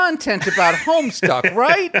of content about Homestuck,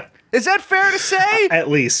 right? Is that fair to say? At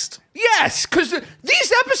least. Yes, because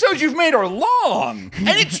these episodes you've made are long,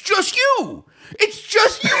 and it's just you. It's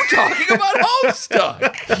just you talking about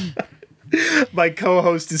Homestuck. My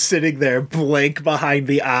co-host is sitting there, blank behind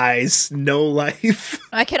the eyes, no life.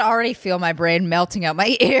 I can already feel my brain melting out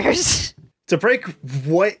my ears. To break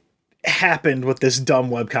what happened with this dumb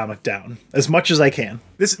webcomic down as much as I can.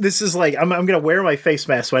 This is like, I'm going to wear my face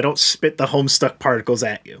mask so I don't spit the Homestuck particles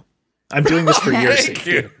at you. I'm doing this for your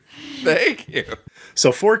sake. Thank you.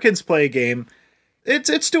 So 4 kids play a game.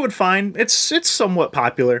 It's doing fine. It's somewhat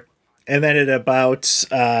popular. And then at about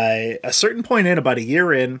a certain point in, about a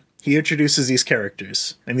year in, he introduces these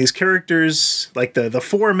characters. And these characters, like the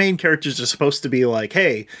 4 main characters are supposed to be like,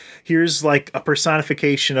 hey, here's like a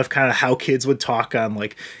personification of kind of how kids would talk on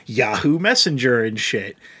like Yahoo Messenger and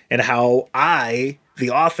shit. And how I,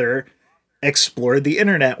 the author, explored the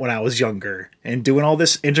internet when I was younger. And doing all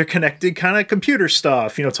this interconnected kind of computer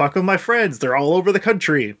stuff. Talking with my friends. They're all over the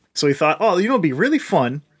country. So he thought, oh, it'd be really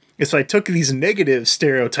fun if I took these negative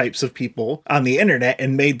stereotypes of people on the internet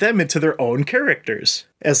and made them into their own characters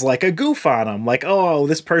as like a goof on them. Like, oh,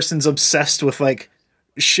 this person's obsessed with like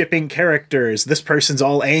shipping characters. This person's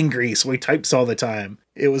all angry, so he types all the time.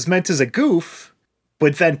 It was meant as a goof,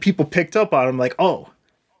 but then people picked up on him like, oh,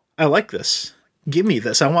 I like this. Give me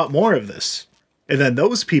this. I want more of this. And then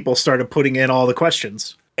those people started putting in all the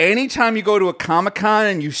questions. Anytime you go to a Comic-Con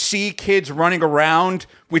and you see kids running around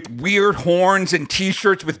with weird horns and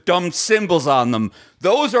t-shirts with dumb symbols on them,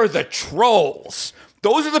 those are the trolls.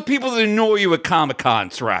 Those are the people that annoy you at Comic-Con,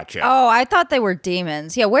 Sriracha. Oh, I thought they were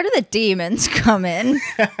demons. Yeah, where do the demons come in?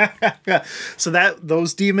 So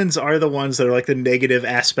those demons are the ones that are like the negative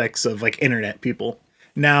aspects of like internet people.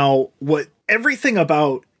 Now, what everything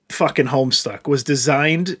about fucking Homestuck was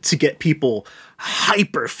designed to get people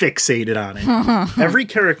hyper fixated on it. Every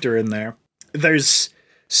character in there, there's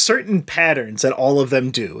certain patterns that all of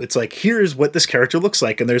them do. It's like, here's what this character looks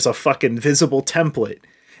like, and there's a fucking visible template.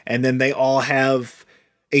 And then they all have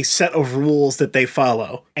a set of rules that they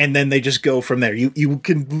follow, and then they just go from there. You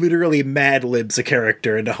can literally Mad Libs a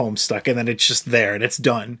character into Homestuck, and then it's just there, and it's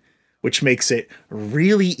done, which makes it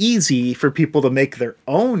really easy for people to make their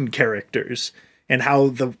own characters, and how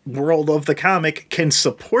the world of the comic can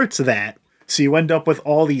support that. So you end up with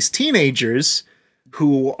all these teenagers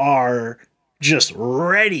who are just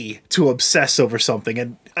ready to obsess over something.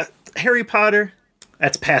 And Harry Potter,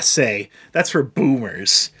 that's passé. That's for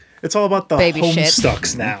boomers. It's all about the Baby shit.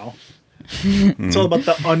 Homestucks now. It's all about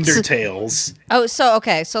the Undertales. Oh,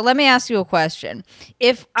 so let me ask you a question.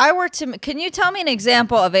 If I were to, can you tell me an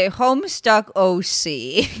example of a Homestuck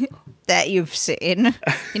OC that you've seen?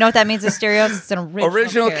 You know what that means, Asterios? It's an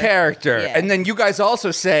original character. Yeah. And then you guys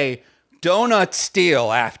also say Donut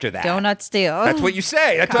Steal after that. Donut Steal. That's what you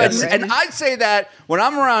say. That's what and I say that when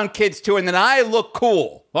I'm around kids too, and then I look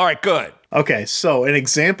cool. All right, good. Okay, so an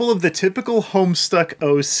example of the typical Homestuck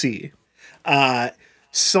OC.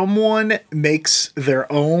 Someone makes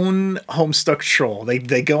their own Homestuck troll.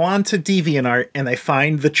 They go on to DeviantArt and they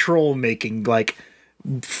find the troll making like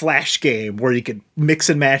flash game where you can mix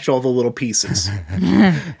and match all the little pieces.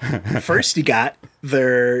 First, you got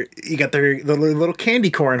their little candy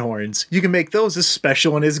corn horns. You can make those as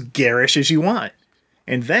special and as garish as you want.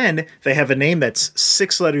 And then they have a name that's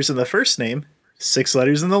 6 letters in the first name, 6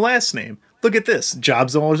 letters in the last name. Look at this.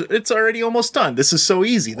 It's already almost done. This is so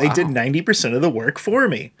easy. Wow. They did 90% of the work for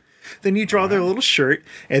me. Then you draw their little shirt,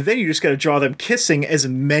 and then you just got to draw them kissing as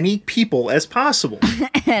many people as possible.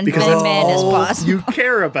 And because many that's men as all possible. you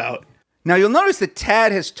care about. Now, you'll notice that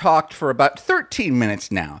Tad has talked for about 13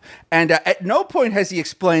 minutes now, and at no point has he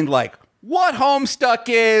explained, like, what Homestuck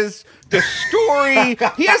is, the story.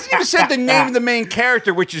 He hasn't even said the name of the main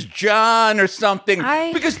character, which is John or something,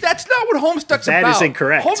 because that's not what Homestuck's about. That is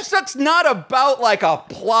incorrect. Homestuck's not about, like, a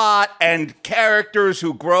plot and characters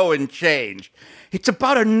who grow and change. It's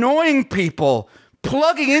about annoying people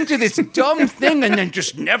plugging into this dumb thing and then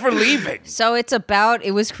just never leaving. So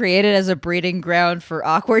it was created as a breeding ground for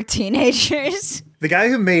awkward teenagers. The guy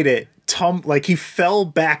who made it, he fell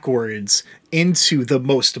backwards into the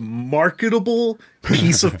most marketable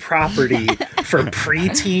piece of property for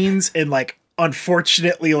preteens and, like,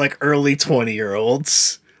 unfortunately, like, early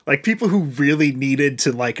 20-year-olds. Like, people who really needed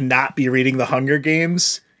to, like, not be reading the Hunger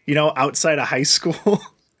Games, you know, outside of high school.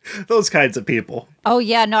 Those kinds of people. Oh,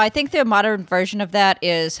 yeah. No, I think the modern version of that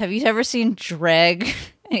is, have you ever seen Dreg?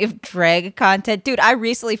 Any of Dreg content? Dude, I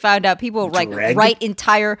recently found out people write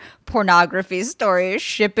entire pornography stories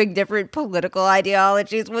shipping different political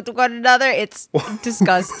ideologies with one another. It's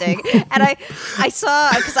disgusting. And I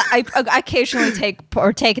saw, because I occasionally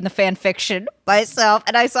partake in the fan fiction myself,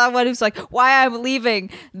 and I saw one who's like, why I'm leaving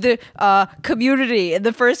the community. And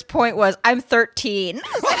the first point was, I'm 13. I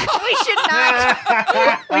was like,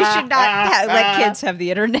 we should not let kids have the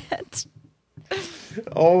internet.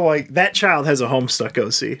 Oh, like that child has a Homestuck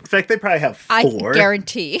OC. In fact, they probably have 4. I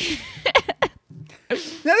guarantee.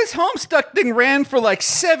 Now, this Homestuck thing ran for like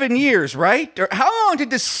 7 years, right? Or how long did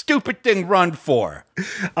this stupid thing run for?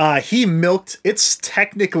 He milked. It's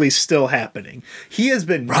technically still happening. He has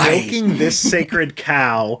been milking this sacred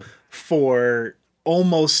cow for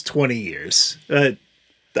almost 20 years. I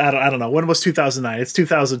don't know. When was 2009? It's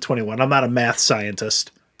 2021. I'm not a math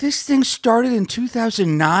scientist. This thing started in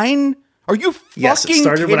 2009? Are you fucking kidding me? Yes, it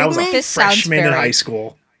started when I was a This freshman in sounds high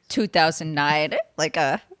school. 2009, like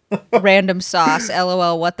a random sauce,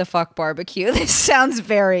 LOL, what the fuck barbecue. This sounds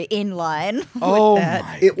very in line with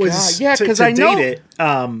that. It was, yeah, to I know. date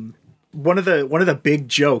it, one of the big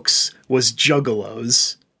jokes was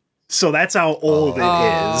Juggalos. So that's how old it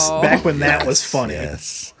is. Back when that was funny.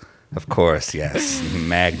 Yes. Of course, yes.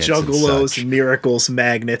 Magnets. Juggalos, miracles,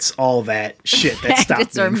 magnets, all that shit that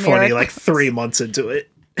stopped being funny like 3 months into it.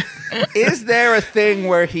 Is there a thing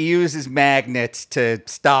where he uses magnets to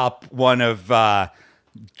stop one of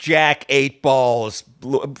Jack 8-Ball's,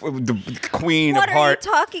 the Queen What of are you Heart?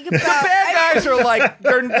 talking The about? bad guys are like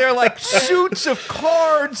they're like suits of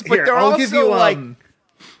cards, but Here, they're I'll also give you, like.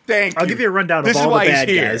 Thank you. I'll give you a rundown This of is all why the he's bad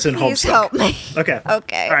here. guys in Please Homestuck. help me. Okay.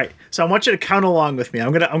 Okay. All right. So I want you to count along with me.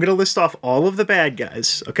 I'm gonna list off all of the bad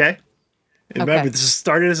guys. Okay. And remember, this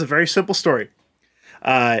started as a very simple story.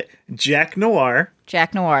 Jack Noir.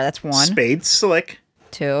 Jack Noir, that's 1. Spade Slick.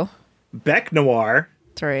 2. Beck Noir.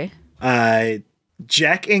 3.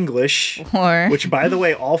 Jack English, Or- which, by the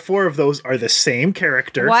way, all 4 of those are the same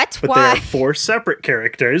character. What? But Why? they are 4 separate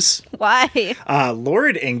characters. Why?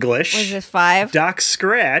 Lord English. Was it 5? Doc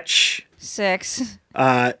Scratch. 6?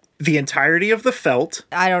 The entirety of the felt.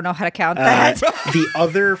 I don't know how to count that. The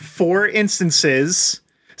other 4 instances.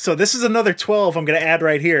 So this is another 12 I'm going to add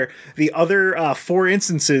right here. The other 4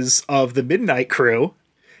 instances of the Midnight Crew.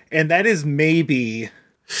 And that is maybe...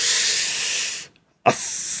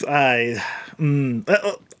 I'll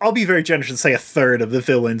be very generous and say a third of the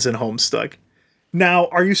villains in Homestuck. Now,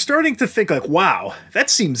 are you starting to think like, wow, that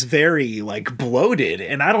seems very like bloated,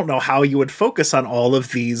 and I don't know how you would focus on all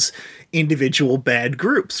of these individual bad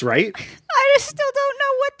groups, right? I just still don't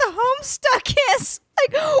know what the Homestuck is.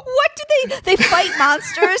 Like, what do they fight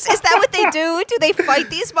monsters? Is that what they do? Do they fight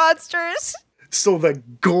these monsters? So the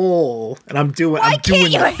goal, and I'm doing Why the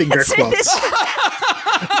can't you finger answer quotes. this?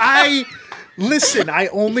 Listen, I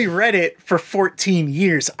only read it for 14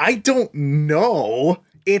 years. I don't know.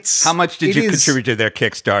 How much did you is- contribute to their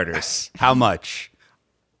Kickstarters? How much?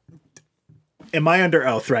 Am I under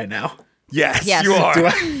oath right now? Yes, Yes. you are. Do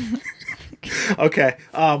I? Okay.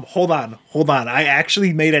 Hold on. I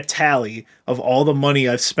actually made a tally of all the money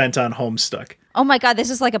I've spent on Homestuck. Oh my god, this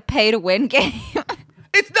is like a pay-to-win game.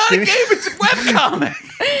 It's not a game, it's a webcomic.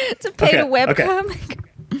 It's a pay-to-win Okay. comic.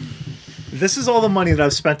 This is all the money that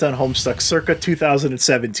I've spent on Homestuck circa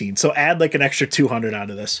 2017. So add like an extra 200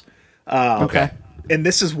 onto this. Okay. And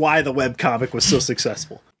this is why the webcomic was so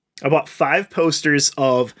successful. I bought 5 posters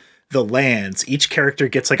of the lands. Each character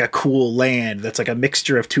gets like a cool land that's like a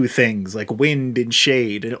mixture of 2 things, like wind and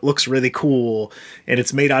shade, and it looks really cool. And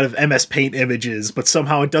it's made out of MS Paint images, but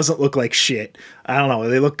somehow it doesn't look like shit. I don't know.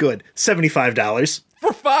 They look good. $75.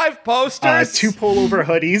 For 5 posters? 2 pullover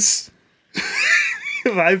hoodies.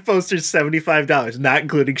 5 posters, $75, not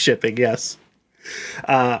including shipping, yes.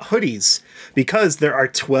 Hoodies, because there are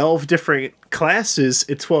 12 different classes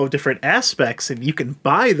and 12 different aspects, and you can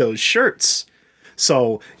buy those shirts.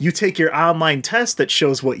 So you take your online test that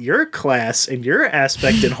shows what your class and your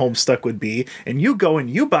aspect in Homestuck would be, and you go and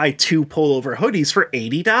you buy 2 pullover hoodies for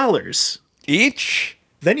 $80. Each?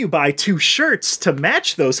 Then you buy 2 shirts to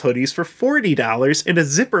match those hoodies for $40 and a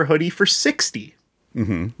zipper hoodie for $60.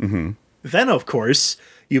 Then, of course,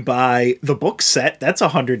 you buy the book set. That's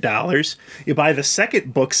 $100. You buy the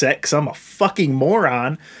second book set because I'm a fucking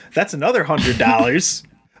moron. That's another $100.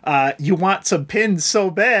 You want some pins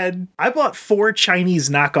so bad. I bought 4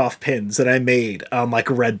 Chinese knockoff pins that I made on like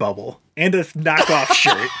Redbubble and a knockoff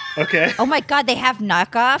shirt. Okay. Oh my god, they have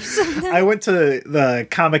knockoffs? I went to the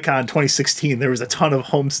Comic-Con 2016. There was a ton of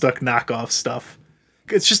Homestuck knockoff stuff.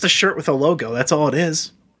 It's just a shirt with a logo. That's all it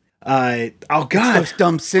is. Oh god. Those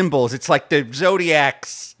dumb symbols. It's like the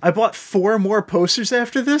Zodiacs. I bought 4 more posters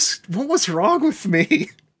after this. What was wrong with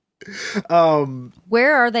me?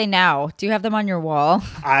 Where are they now? Do you have them on your wall?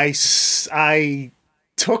 I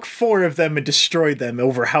took 4 of them and destroyed them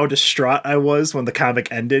over how distraught I was when the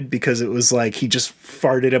comic ended, because it was like he just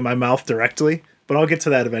farted in my mouth directly. But I'll get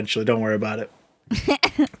to that eventually. Don't worry about it.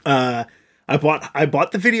 I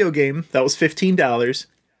bought the video game. That was $15.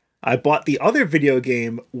 I bought the other video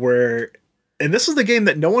game and this is the game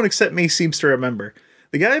that no one except me seems to remember.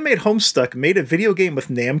 The guy who made Homestuck made a video game with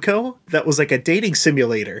Namco that was like a dating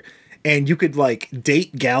simulator, and you could like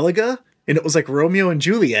date Galaga, and it was like Romeo and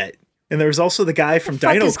Juliet. And there was also the guy from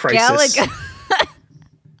Fuck Dino is Crisis. Galaga?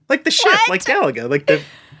 Like the ship, like Galaga.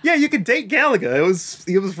 Yeah, you could date Galaga.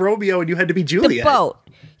 It was Romeo and you had to be The Juliet. boat.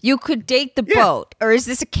 You could date the Yeah. boat. Or is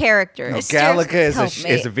this a character? No, Is Galaga help me.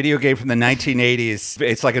 is a video game from the 1980s.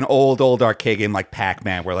 It's like an old arcade game like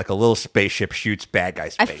Pac-Man, where like a little spaceship shoots bad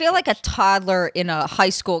guys. I feel like a toddler in a high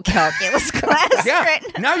school calculus class. Yeah. right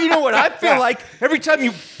now. Now you know what I feel like every time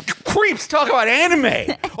you creeps talk about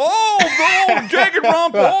anime. Oh,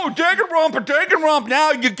 Danganronpa.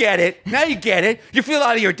 Now you get it. You feel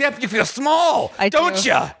out of your depth. You feel small. Don't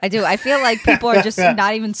you? I do. I feel like people are just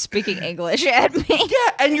not even speaking English at me.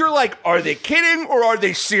 Yeah, and you're like, are they kidding or are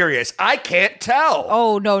they serious? I can't tell.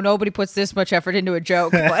 Oh, no, nobody puts this much effort into a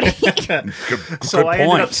joke, buddy. So I ended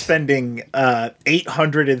point. up spending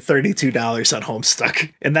 $832 on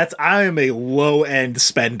Homestuck, and I am a low end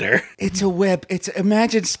spender. It's a web.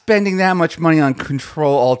 Imagine spending that much money on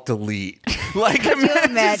Control Alt Delete. Like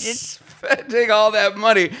imagine spending all that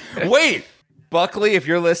money. Wait, Buckley, if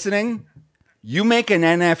you're listening, you make an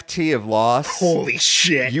NFT of Lost. Holy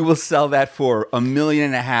shit! You will sell that for $1.5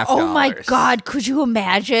 million. Oh my God, could you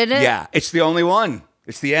imagine? Yeah, it's the only one.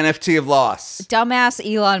 It's the NFT of loss. Dumbass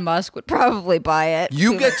Elon Musk would probably buy it.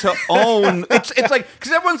 You get to own. It's like,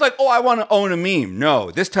 because everyone's like, oh, I want to own a meme. No,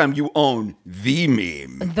 this time you own the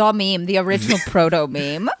meme. The meme, the original proto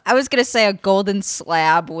meme. I was gonna say a golden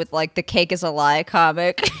slab with like the Cake is a Lie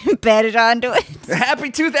comic embedded onto it. Happy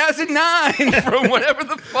 2009 from whatever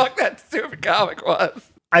the fuck that stupid comic was.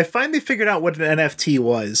 I finally figured out what an NFT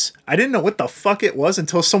was. I didn't know what the fuck it was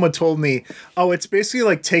until someone told me, oh, it's basically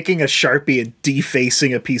like taking a Sharpie and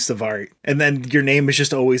defacing a piece of art. And then your name is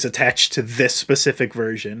just always attached to this specific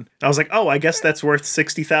version. I was like, oh, I guess that's worth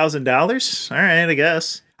 $60,000? All right, I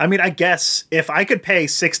guess. I mean, I guess if I could pay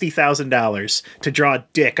 $60,000 to draw a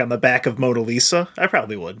dick on the back of Mona Lisa, I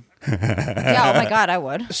probably would. Yeah, oh my God, I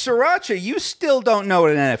would. Sriracha, you still don't know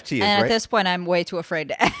what an NFT is, And right? at this point, I'm way too afraid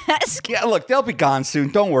to ask. Yeah, look, they'll be gone soon.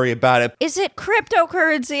 Don't worry about it. Is it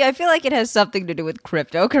cryptocurrency? I feel like it has something to do with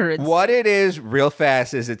cryptocurrency. What it is, real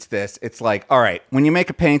fast, is it's this. It's like, all right, when you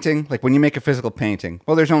make a painting, like when you make a physical painting,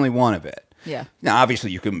 well, there's only one of it. Yeah. Now,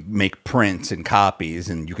 obviously, you can make prints and copies,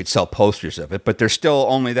 and you could sell posters of it, but there's still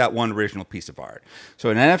only that one original piece of art.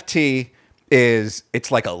 So an NFT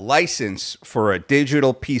it's like a license for a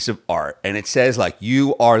digital piece of art, and it says like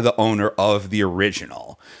you are the owner of the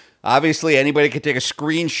original. Obviously, anybody could take a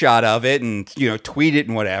screenshot of it and tweet it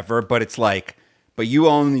and whatever, but it's like, but you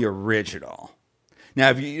own the original. Now,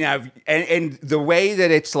 and the way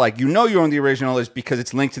that it's like, you own the original is because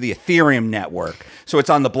it's linked to the Ethereum network. So it's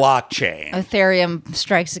on the blockchain. Ethereum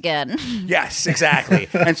strikes again. Yes, exactly.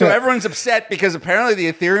 And so everyone's upset because apparently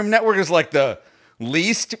the Ethereum network is like the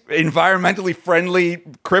least environmentally friendly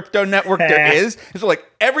crypto network there is. So like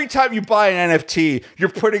every time you buy an NFT, you're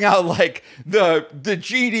putting out like the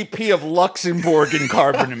GDP of Luxembourg in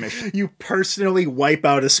carbon emissions. You personally wipe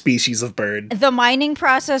out a species of bird. The mining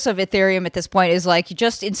process of Ethereum at this point is like, you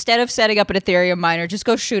just, instead of setting up an Ethereum miner, just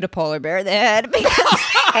go shoot a polar bear in the head because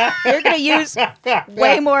you're going to use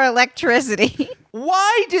way more electricity.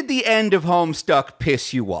 Why did the end of Homestuck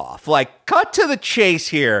piss you off? Like, cut to the chase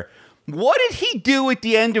here. What did he do at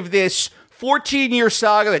the end of this 14-year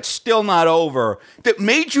saga that's still not over that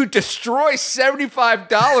made you destroy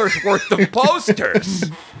 $75 worth of posters?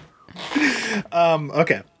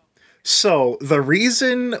 Okay. So the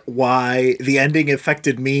reason why the ending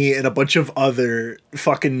affected me and a bunch of other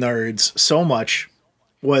fucking nerds so much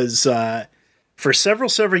was for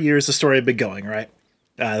several years the story had been going, right?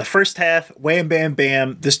 The first half, wham, bam,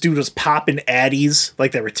 bam. This dude was popping addies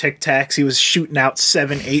like they were Tic Tacs. He was shooting out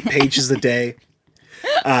 7-8 pages a day.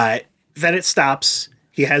 Then it stops.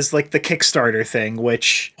 He has like the Kickstarter thing,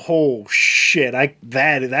 which, oh shit,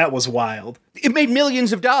 that was wild. It made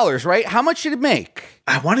millions of dollars, right? How much did it make?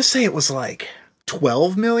 I want to say it was like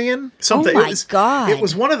 12 million something. Oh my God. It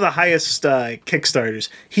was one of the highest Kickstarters.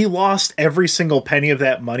 He lost every single penny of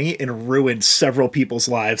that money and ruined several people's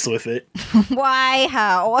lives with it. Why?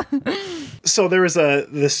 How? So there was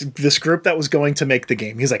this group that was going to make the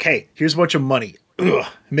game. He's like, hey, here's a bunch of money. Ugh,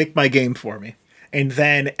 make my game for me. And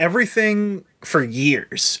then everything for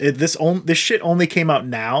years. This shit only came out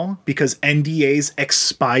now because NDAs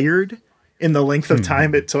expired in the length of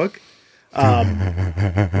time it took.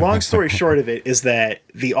 Long story short of it is that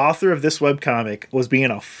the author of this webcomic was being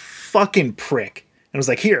a fucking prick and was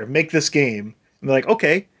like, here, make this game. And they're like,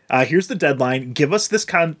 okay, here's the deadline. Give us this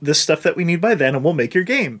stuff that we need by then and we'll make your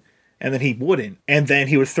game. And then he wouldn't. And then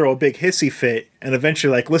he would throw a big hissy fit and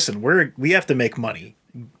eventually like, listen, we have to make money.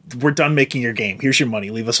 We're done making your game. Here's your money.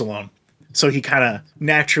 Leave us alone. So he kind of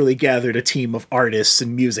naturally gathered a team of artists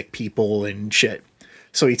and music people and shit.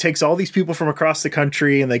 So he takes all these people from across the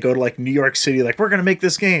country and they go to like New York City, like, we're going to make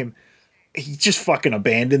this game. He just fucking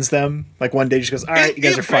abandons them. Like one day he just goes, all right, you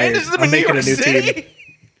guys are fired. I'm making a new team.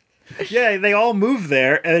 Yeah, they all move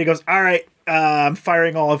there. And then he goes, all right, I'm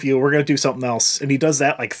firing all of you. We're going to do something else. And he does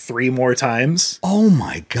that like 3 more times. Oh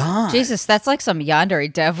my God. Jesus, that's like some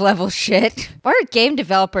Yandere dev level shit. Why are game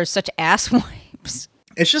developers such asswipes?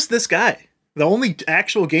 It's just this guy. The only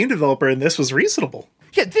actual game developer in this was reasonable.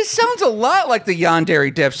 Yeah, this sounds a lot like the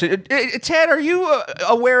Yandere dev. Ted, are you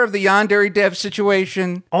aware of the Yandere dev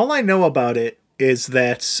situation? All I know about it is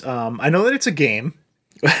that I know that it's a game.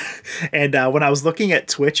 And when I was looking at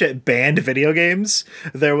Twitch at banned video games,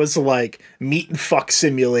 there was like Meat and Fuck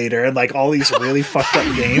Simulator and like all these really fucked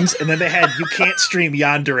up games. And then they had You Can't Stream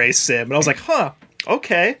Yandere Sim. And I was like, huh,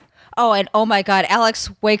 okay. Oh, and oh my God, Alex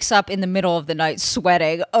wakes up in the middle of the night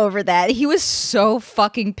sweating over that. He was so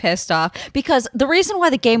fucking pissed off because the reason why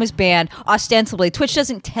the game is banned, ostensibly, Twitch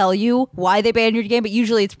doesn't tell you why they banned your game, but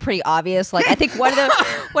usually it's pretty obvious. Like I think one of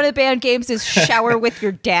the banned games is Shower with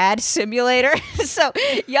Your Dad Simulator. So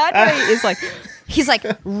Yandere is like, He's like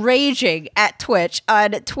raging at Twitch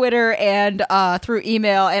on Twitter and through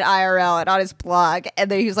email and IRL and on his blog.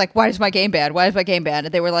 And then he was like, why is my game banned? Why is my game banned?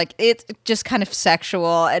 And they were like, it's just kind of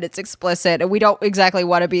sexual and it's explicit. And we don't exactly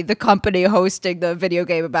want to be the company hosting the video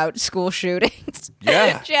game about school shootings.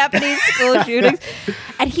 Yeah. Japanese school shootings.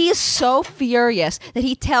 And he is so furious that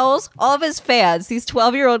he tells all of his fans, these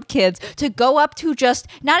 12-year-old kids, to go up to just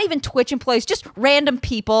not even Twitch employees, just random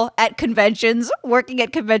people at conventions, working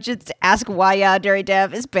at conventions, to ask why Yandere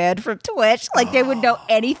Dev is banned from Twitch. Like they would know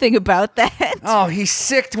anything about that. Oh, he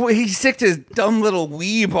sicked his dumb little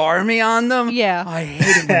weeb army on them. Yeah. I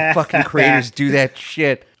hate it when fucking creators do that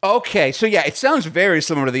shit. Okay, so yeah, it sounds very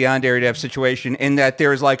similar to the Yandere Dev situation in that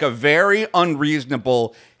there's like a very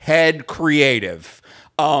unreasonable head creative.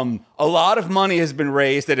 A lot of money has been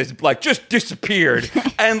raised that has like just disappeared.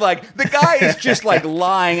 And like the guy is just like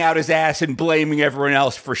lying out his ass and blaming everyone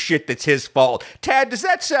else for shit that's his fault. Tad, does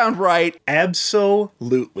that sound right?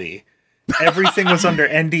 Absolutely. Everything was under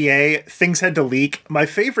NDA. Things had to leak. My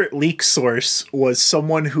favorite leak source was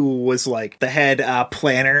someone who was like the head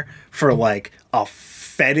planner for like a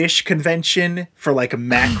fetish convention for like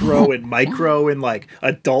macro and micro and like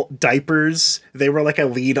adult diapers. They were like a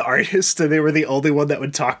lead artist and they were the only one that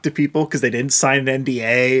would talk to people because they didn't sign an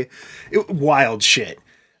NDA. Wild shit.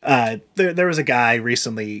 There was a guy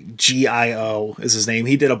recently, GIO is his name.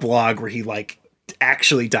 He did a blog where he like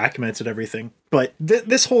actually documented everything. But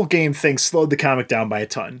this whole game thing slowed the comic down by a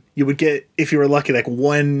ton. You would get, if you were lucky, like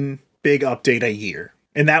one big update a year.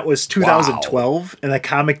 And that was 2012, and the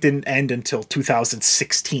comic didn't end until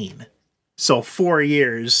 2016. So 4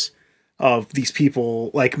 years of these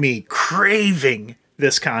people like me craving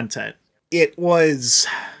this content. It was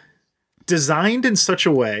designed in such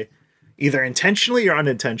a way, either intentionally or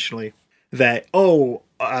unintentionally, that, all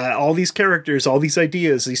these characters, all these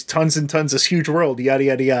ideas, these tons and tons, this huge world, yada,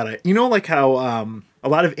 yada, yada. You know, like how a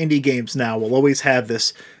lot of indie games now will always have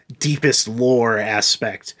this deepest lore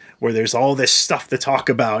aspect where there's all this stuff to talk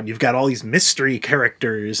about and you've got all these mystery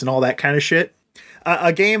characters and all that kind of shit.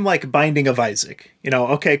 A game like Binding of Isaac,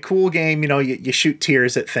 okay, cool game, you shoot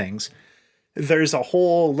tears at things. There's a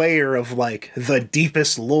whole layer of like the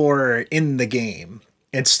deepest lore in the game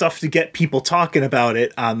and stuff to get people talking about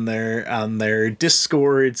it on their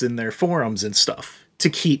Discords and their forums and stuff to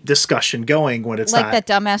keep discussion going when it's like not. That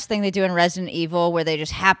dumbass thing they do in Resident Evil where they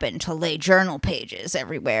just happen to lay journal pages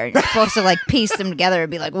everywhere. You're supposed to like piece them together and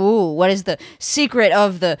be like, ooh, what is the secret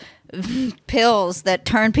of the pills that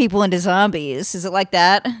turn people into zombies? Is it like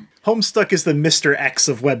that? Homestuck is the Mr. X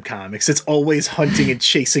of webcomics. It's always hunting and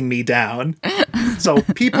chasing me down. So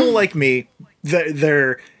people like me,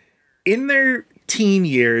 they're in their teen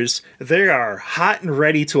years, they are hot and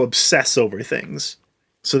ready to obsess over things.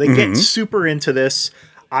 So they get super into this.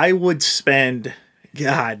 I would spend,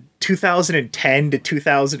 2010 to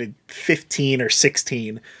 2015 or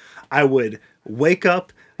 16, I would wake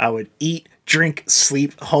up, I would eat, drink,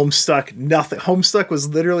 sleep, Homestuck, nothing. Homestuck was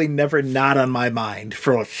literally never not on my mind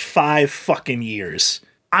for like 5 fucking years.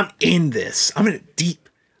 I'm in this. I'm in it deep.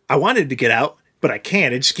 I wanted to get out, but I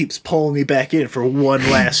can't. It just keeps pulling me back in for one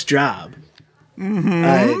last job.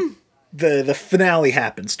 The finale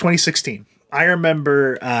happens, 2016. I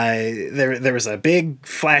remember there was a big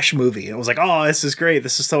Flash movie. And I was like, oh, this is great.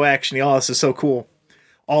 This is so actiony. Oh, this is so cool.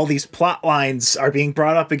 All these plot lines are being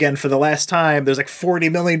brought up again for the last time. There's like 40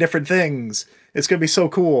 million different things. It's going to be so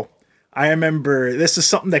cool. I remember this is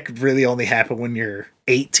something that could really only happen when you're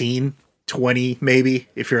 18, 20, maybe,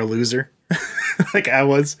 if you're a loser. Like I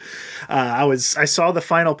was. I saw the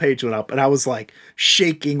final page went up and I was like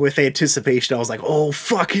shaking with anticipation. I was like, oh,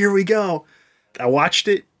 fuck, here we go. I watched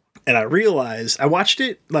it. And I realized, I watched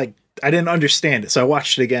it, like, I didn't understand it, so I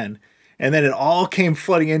watched it again. And then it all came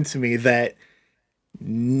flooding into me that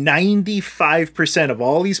 95% of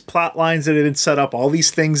all these plot lines that had been set up, all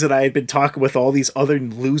these things that I had been talking with all these other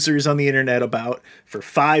losers on the internet about for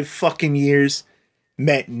 5 fucking years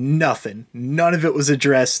meant nothing. None of it was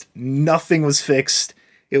addressed. Nothing was fixed.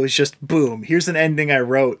 It was just, boom, here's an ending I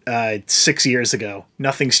wrote 6 years ago.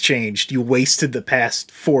 Nothing's changed. You wasted the past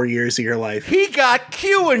 4 years of your life. He got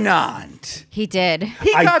QAnon. He did.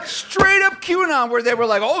 He got straight up QAnon where they were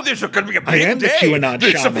like, oh, there's going to be a big day. I am the QAnon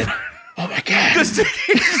shaman. Oh my God.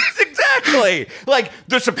 Exactly. Like,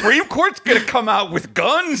 the Supreme Court's going to come out with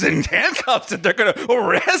guns and handcuffs and they're going to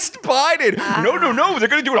arrest Biden. No. They're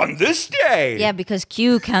going to do it on this day. Yeah, because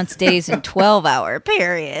Q counts days in 12-hour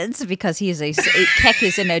periods because he's Kek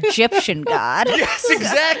is an Egyptian god. Yes,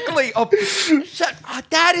 exactly.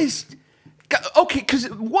 Okay, because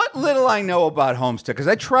what little I know about Homestuck, because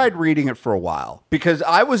I tried reading it for a while, because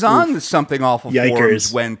I was on the Something Awful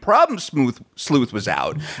forums when Problem Sleuth was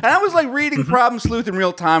out, and I was like reading Problem Sleuth in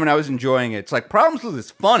real time, and I was enjoying it. It's like, Problem Sleuth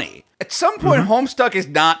is funny. At some point, Homestuck is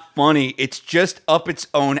not funny. It's just up its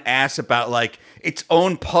own ass about like its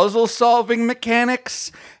own puzzle solving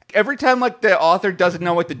mechanics. Every time like the author doesn't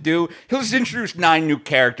know what to do, he'll just introduce 9 new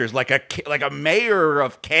characters, like a mayor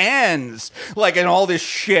of Cannes, like, and all this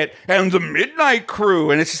shit, and the Midnight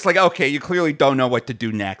Crew, and it's just like, okay, you clearly don't know what to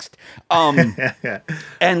do next. And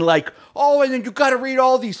like, oh, and then you got to read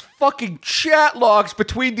all these fucking chat logs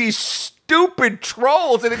between these stupid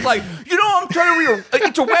trolls, and it's like, I'm trying to read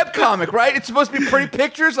it's a webcomic, right? It's supposed to be pretty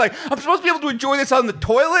pictures. Like, I'm supposed to be able to enjoy this on the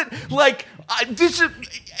toilet. Like, this is,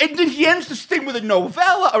 and then he ends this thing with a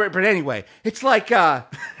novella. All right, but anyway, it's like,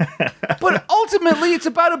 but ultimately, it's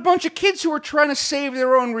about a bunch of kids who are trying to save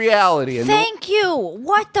their own reality. And Thank you.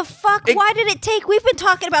 What the fuck? Why did it take? We've been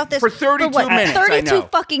talking about this for 32 minutes. 32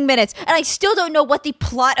 fucking minutes, and I still don't know what the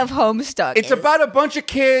plot of Homestuck is. It's about a bunch of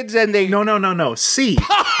kids, and they. No. See,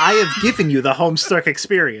 I have given you the Homestuck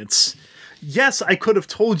experience. Yes, I could have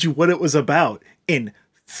told you what it was about in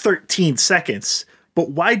 13 seconds.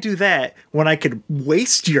 But why do that when I could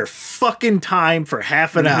waste your fucking time for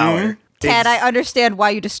half an hour? Ted, I understand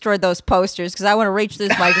why you destroyed those posters, because I want to reach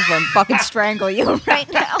this microphone and fucking strangle you right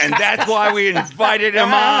now. And that's why we invited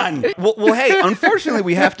him on. Well, hey, unfortunately,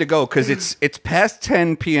 we have to go, because it's past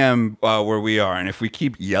 10 p.m. Where we are, and if we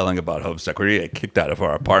keep yelling about Homestuck, we're going to get kicked out of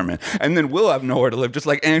our apartment, and then we'll have nowhere to live, just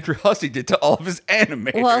like Andrew Hussey did to all of his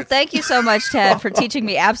animators. Well, thank you so much, Ted, for teaching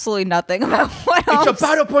me absolutely nothing about what It's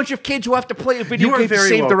about a bunch of kids who have to play a video game to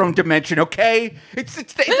save their own dimension, okay?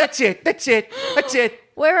 That's it.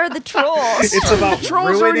 Where are the trolls? It's about the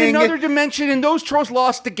trolls are in another dimension, and those trolls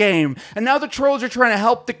lost the game. And now the trolls are trying to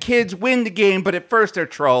help the kids win the game, but at first they're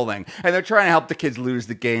trolling. And they're trying to help the kids lose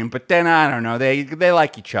the game, but then, I don't know, they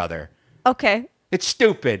like each other. Okay. It's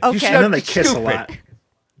stupid. Okay. And then they kiss a lot.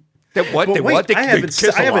 They I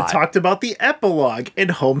haven't talked about the epilogue in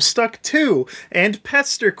Homestuck 2 and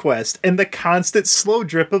Pester Quest and the constant slow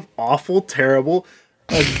drip of awful, terrible,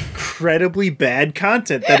 incredibly bad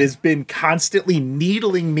content that has been constantly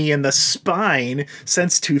needling me in the spine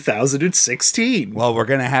since 2016. Well, we're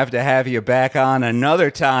going to have you back on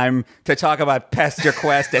another time to talk about Pester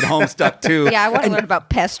Quest and Homestuck 2. Yeah, I want to learn about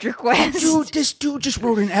Pester Quest. Dude, this dude just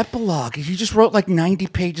wrote an epilogue. He just wrote like 90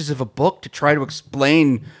 pages of a book to try to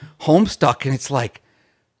explain Homestuck, and it's like,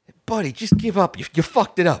 buddy, just give up. You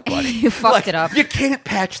fucked it up, buddy. You fucked it up. You can't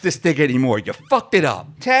patch this thing anymore. You fucked it up.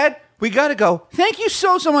 Ted, we got to go. Thank you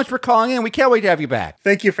so much for calling in. We can't wait to have you back.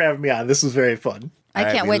 Thank you for having me on. This was very fun. I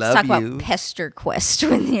can't wait to talk about Pester Quest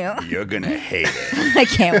with you. You're going to hate it. I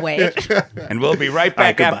can't wait. And we'll be right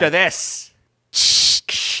back after this.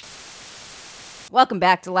 Welcome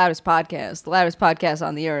back to the Loudest Podcast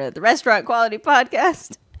on the internet, the restaurant quality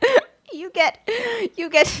podcast. You get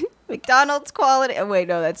McDonald's quality. Oh, wait,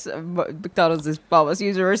 no, that's McDonald's is almost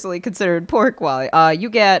universally considered poor quality. You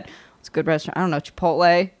get, it's a good restaurant. I don't know,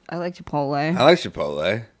 Chipotle. I like Chipotle. I like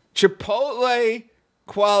Chipotle. Chipotle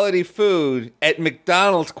quality food at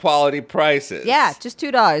McDonald's quality prices. Yeah, just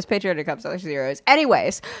 $2. Patriotic cups, $0.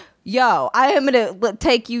 Anyways, yo, I am gonna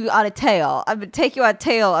take you on a tale. I'm gonna take you on a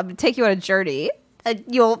tale. I'm gonna take you on a journey.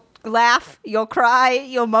 You'll laugh, you'll cry,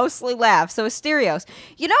 you'll mostly laugh. So Asterios,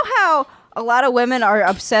 you know how a lot of women are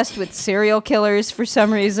obsessed with serial killers for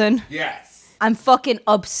some reason? Yes. I'm fucking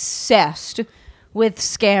obsessed with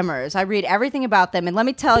scammers. I read everything about them, and let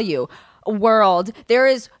me tell you, world, there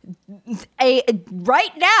is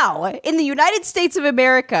right now in the United States of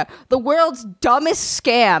America, the world's dumbest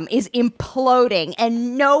scam is imploding,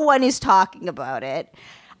 and no one is talking about it.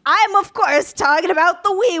 I'm, of course, talking about the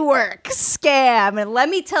WeWork scam. And let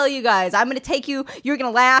me tell you guys, I'm going to take you, you're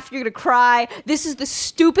going to laugh, you're going to cry. This is the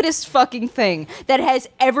stupidest fucking thing that has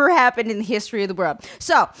ever happened in the history of the world.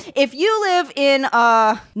 So, if you live in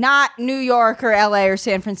not New York or LA or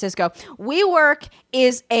San Francisco, WeWork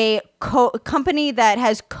is a company that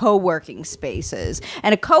has co-working spaces.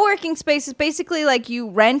 And a co-working space is basically like you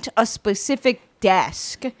rent a specific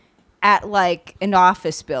desk at like an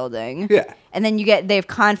office building. Yeah. And then they have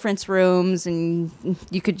conference rooms, and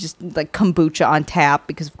you could just like kombucha on tap,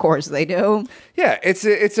 because of course they do. Yeah, it's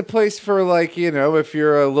a place for, like, you know, if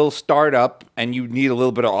you're a little startup and you need a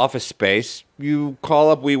little bit of office space, you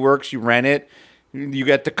call up WeWorks, you rent it, you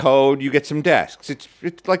get the code, you get some desks. It's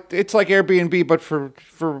like Airbnb, but for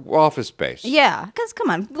office space. Yeah, because come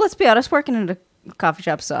on, let's be honest, working in a coffee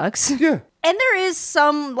shop sucks. Yeah. And there is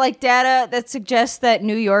some like data that suggests that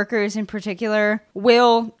New Yorkers in particular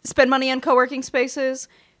will spend money on co-working spaces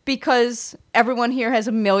because everyone here has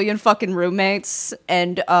a million fucking roommates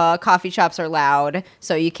and coffee shops are loud,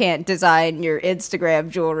 so you can't design your Instagram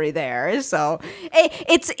jewelry there. So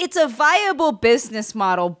it's a viable business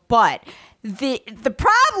model, but the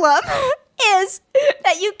problem is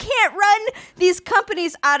that you can't run these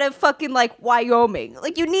companies out of fucking like Wyoming.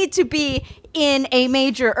 Like, you need to be in a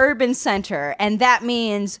major urban center, and that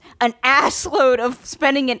means an assload of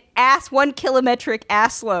spending an 1 kilometric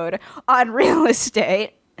assload on real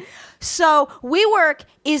estate. So WeWork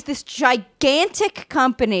is this gigantic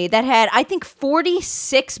company that had, I think,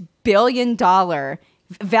 $46 billion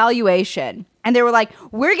valuation. And they were like,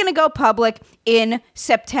 we're going to go public in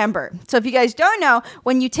September. So if you guys don't know,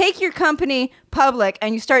 when you take your company public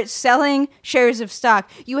and you start selling shares of stock,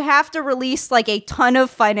 you have to release like a ton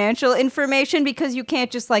of financial information, because you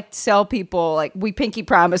can't just like sell people like, we pinky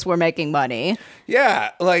promise we're making money.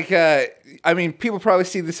 Yeah, like, I mean, people probably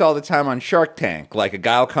see this all the time on Shark Tank. Like, a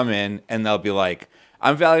guy will come in and they'll be like,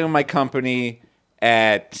 I'm valuing my company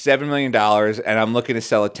at $7 million, and I'm looking to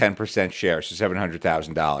sell a 10% share, so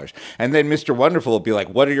 $700,000. And then Mr. Wonderful will be like,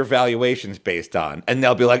 what are your valuations based on? And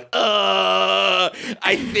they'll be like, I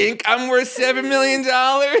think I'm worth $7 million.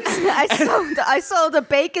 I sold a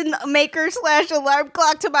bacon maker / alarm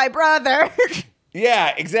clock to my brother.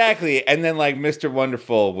 Yeah, exactly. And then like Mr.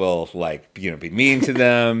 Wonderful will like, be mean to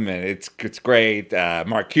them, and it's great.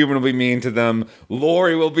 Mark Cuban will be mean to them.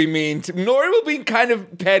 Lori will be kind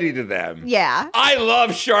of petty to them. Yeah. I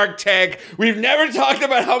love Shark Tank. We've never talked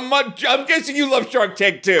about how much. I'm guessing you love Shark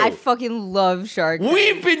Tank too. I fucking love Shark Tank.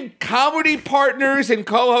 We've been comedy partners and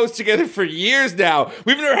co-hosts together for years now.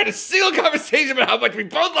 We've never had a single conversation about how much we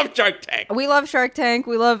both love Shark Tank. We love Shark Tank.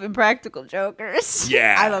 We love Impractical Jokers.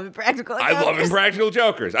 Yeah. I love Impractical Jokers. I love Impractical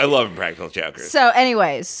Jokers. I love Impractical Jokers. So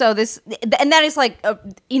anyways, and that is like an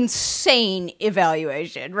insane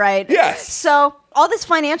evaluation, right? Yes. So all this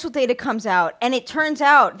financial data comes out, and it turns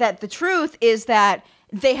out that the truth is that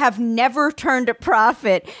they have never turned a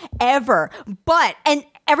profit ever. And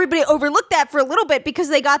everybody overlooked that for a little bit because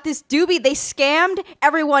they got this doobie. They scammed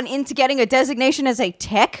everyone into getting a designation as a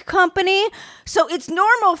tech company. So it's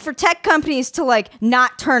normal for tech companies to like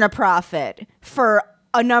not turn a profit for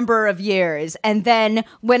a number of years. And then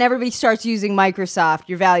when everybody starts using Microsoft,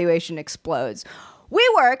 your valuation explodes.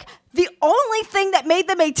 WeWork, the only thing that made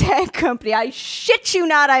them a tech company, I shit you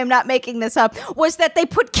not, I am not making this up, was that they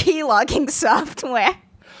put key logging software.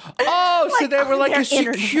 Oh, so they were like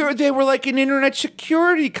they were like an internet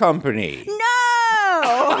security company. No!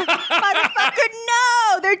 Motherfucker,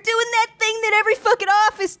 no! They're doing that thing that every fucking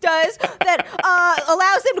office does that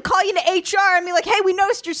allows them to call you to HR and be like, hey, we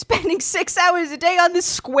noticed you're spending 6 hours a day on this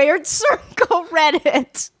squared circle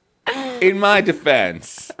Reddit. In my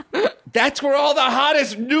defense, that's where all the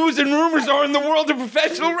hottest news and rumors are in the world of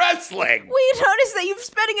professional wrestling. We noticed that you're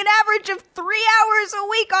spending an average of 3 hours a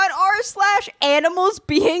week on r/animals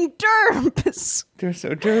being derps. They're so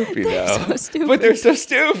derpy, They're though. so stupid. But they're so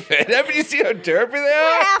stupid. Haven't you seen how derpy they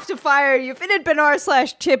I are? have to fire you. If it had been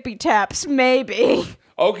r/tippy taps, maybe.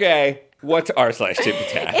 Okay, what's r/tippy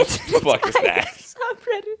tap? It's Fuck is that?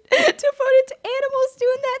 Subreddit devoted to animals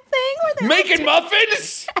doing that thing where they're Making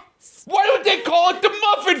muffins? Why don't they call it the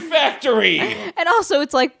Muffin Factory? And also,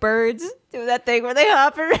 it's like birds do that thing where they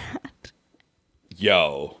hop around.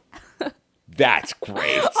 Yo, that's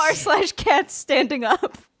great. r/cats standing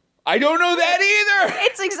up. I don't know that either.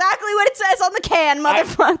 It's exactly what it says on the can,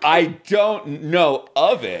 motherfucker. I don't know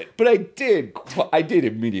of it, but I did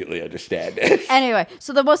immediately understand it. Anyway,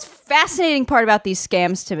 so the most fascinating part about these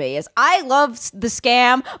scams to me is I love the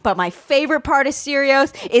scam, but my favorite part of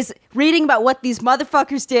Serios is reading about what these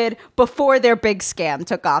motherfuckers did before their big scam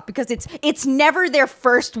took off, because it's never their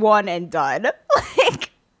first one and done.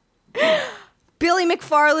 Like, Billy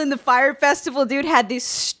McFarland, the Fire Festival dude, had this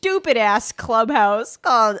stupid-ass clubhouse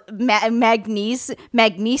called Magnesis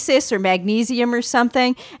or Magnesium or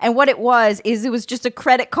something. And what it was just a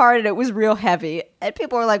credit card, and it was real heavy. And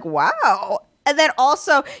people were like, wow. And then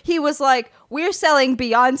also, he was like, we're selling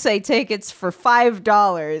Beyonce tickets for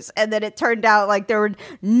 $5. And then it turned out like there were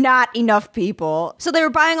not enough people. So they were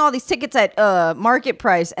buying all these tickets at market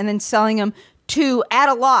price and then selling them at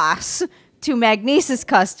a loss to Magnesis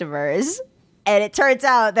customers. And it turns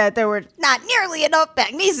out that there were not nearly enough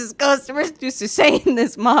Magnesis customers to sustain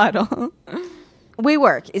this model.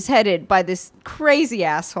 WeWork is headed by this crazy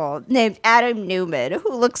asshole named Adam Newman,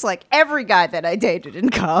 who looks like every guy that I dated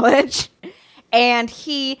in college. And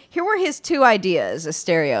here were his two ideas,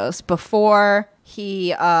 Asterios, before he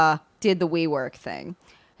did the WeWork thing.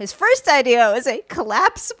 His first idea was a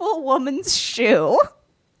collapsible woman's shoe.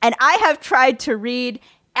 And I have tried to read,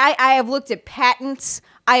 I have looked at patents.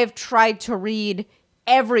 I have tried to read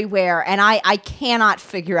everywhere, and I cannot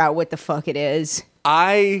figure out what the fuck it is.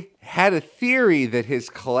 I had a theory that his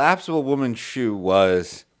collapsible woman shoe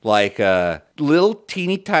was like a little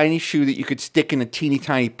teeny tiny shoe that you could stick in a teeny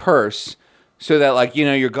tiny purse so that, like, you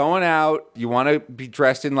know, you're going out, you want to be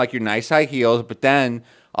dressed in like your nice high heels, but then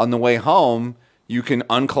on the way home, you can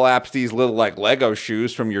uncollapse these little like Lego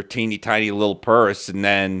shoes from your teeny tiny little purse, and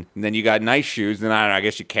then you got nice shoes, and I don't know, I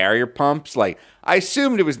guess you carry your pumps. Like, I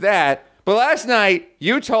assumed it was that, but last night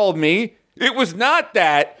you told me it was not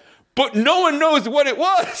that. But no one knows what it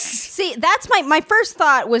was. See, that's my first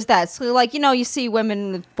thought was that. So, like, you know, you see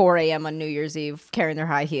women at 4 a.m. on New Year's Eve carrying their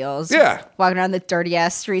high heels. Yeah. Walking around the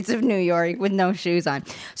dirty-ass streets of New York with no shoes on.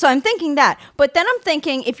 So I'm thinking that. But then I'm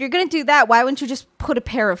thinking, if you're going to do that, why wouldn't you just put a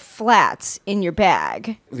pair of flats in your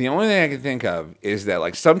bag? The only thing I can think of is that,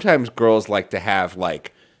 like, sometimes girls like to have,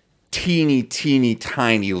 like, teeny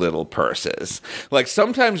tiny little purses. Like,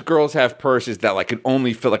 sometimes girls have purses that like can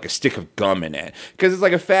only fit like a stick of gum in it because it's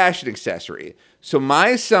like a fashion accessory. So my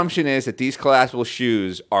assumption is that these collapsible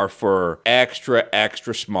shoes are for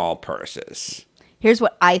extra small purses. Here's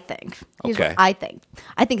what I think. Okay. I think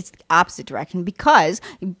it's the opposite direction because,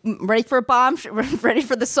 ready for a bomb, ready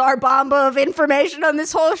for the Tsar Bomba of information on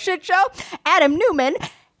this whole shit show? Adam Newman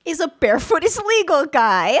is a barefoot is legal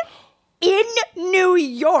guy in New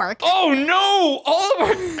York. Oh no! All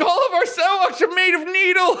of our sidewalks are made of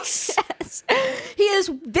needles. Yes. He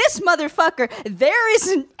is this motherfucker. There is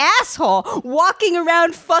an asshole walking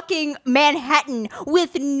around fucking Manhattan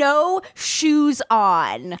with no shoes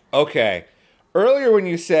on. Okay. Earlier when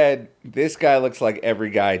you said this guy looks like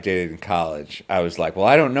every guy I dated in college, I was like, well,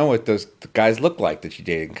 I don't know what those guys look like that you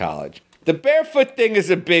dated in college. The barefoot thing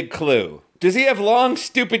is a big clue. Does he have long,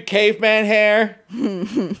 stupid caveman hair?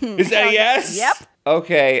 Is that a yes? Yep.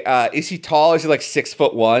 Okay. Is he tall? Is he like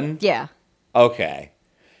 6'1"? Yeah. Okay.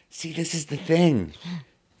 See, this is the thing.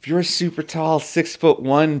 If you're a super tall,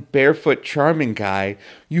 6'1", barefoot charming guy,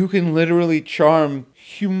 you can literally charm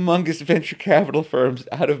humongous venture capital firms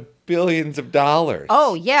out of billions of dollars.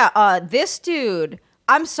 Oh, yeah. This dude,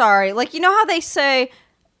 I'm sorry. Like, you know how they say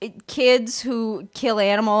kids who kill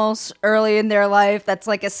animals early in their life, that's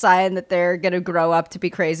like a sign that they're gonna grow up to be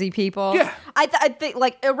crazy people? Yeah. I think,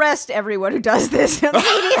 like, arrest everyone who does this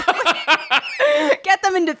immediately. Get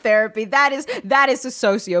them into therapy. That is a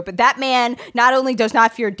sociopath. That man not only does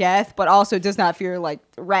not fear death, but also does not fear, like,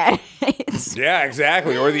 rats. Yeah,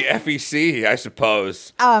 exactly. Or the FEC, I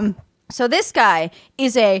suppose. So this guy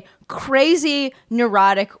is a crazy,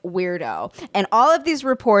 neurotic weirdo. And all of these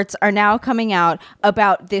reports are now coming out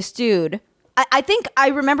about this dude. I think I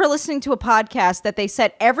remember listening to a podcast that they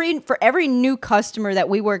said for every new customer that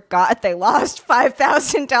WeWork got, they lost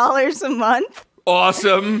 $5,000 a month.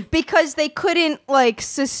 Awesome. Because they couldn't, like,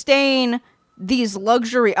 sustain these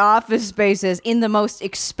luxury office spaces in the most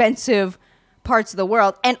expensive parts of the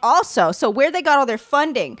world. And also, so where they got all their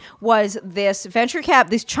funding was this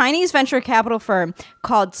Chinese venture capital firm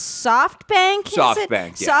called SoftBank.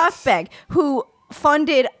 SoftBank, yes. SoftBank, who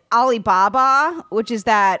funded Alibaba, which is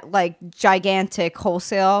that, like, gigantic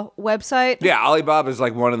wholesale website. Yeah, Alibaba is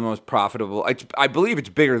like one of the most profitable. I believe it's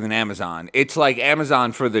bigger than Amazon. It's like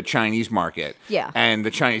Amazon for the Chinese market. Yeah. And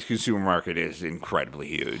the Chinese consumer market is incredibly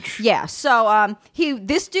huge. Yeah. So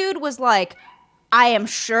this dude was like, I am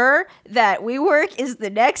sure that WeWork is the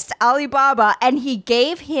next Alibaba, and he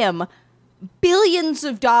gave him billions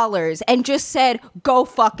of dollars and just said, go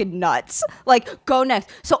fucking nuts. Like, go next.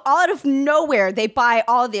 So out of nowhere, they buy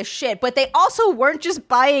all this shit, but they also weren't just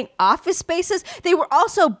buying office spaces. They were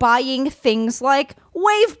also buying things like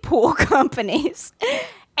wave pool companies.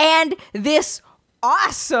 And this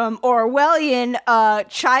awesome Orwellian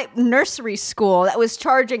nursery school that was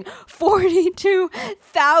charging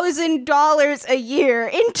 $42,000 a year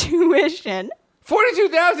in tuition.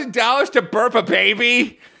 $42,000 to burp a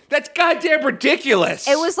baby? That's goddamn ridiculous.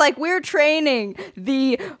 It was like, we're training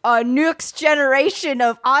the next generation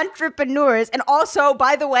of entrepreneurs, and also,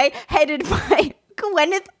 by the way, headed by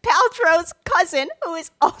Gwyneth Paltrow's cousin, who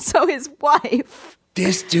is also his wife.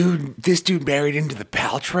 This dude married into the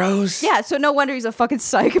Paltrows? Yeah, so no wonder he's a fucking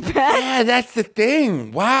psychopath. Yeah, that's the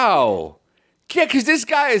thing. Wow. Yeah, because this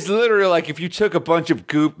guy is literally like if you took a bunch of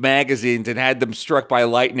Goop magazines and had them struck by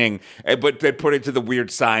lightning, but they put it to the weird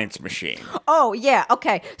science machine. Oh, yeah,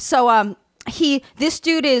 okay. So this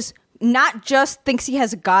dude is not just thinks he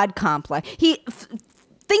has a god complex. He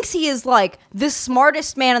thinks he is like the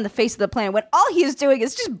smartest man on the face of the planet when all he is doing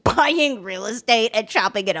is just buying real estate and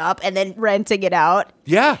chopping it up and then renting it out.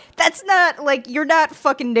 Yeah. That's not, like, you're not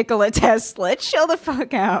fucking Nikola Tesla. Chill the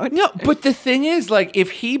fuck out. No, but the thing is, like, if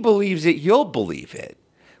he believes it, you'll believe it.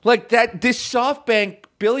 Like, this SoftBank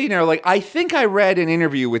billionaire. Like, I think I read an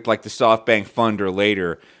interview with like the SoftBank funder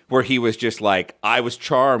later where he was just like, I was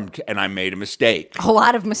charmed and I made a mistake. A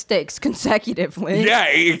lot of mistakes consecutively. Yeah,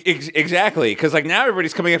 exactly. Because like now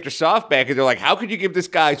everybody's coming after SoftBank and they're like, how could you give this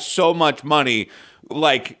guy so much money?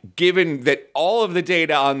 Like, given that all of the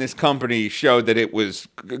data on this company showed that it was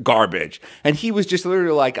garbage. And he was just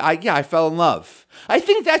literally like, I fell in love. I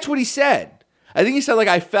think that's what he said. I think he said, like,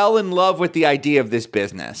 I fell in love with the idea of this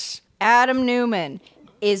business. Adam Newman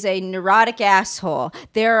is a neurotic asshole.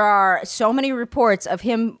 There are so many reports of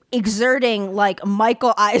him exerting like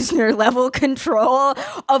Michael Eisner level control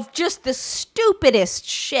of just the stupidest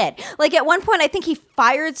shit. Like at one point, I think he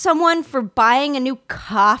fired someone for buying a new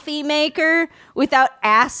coffee maker without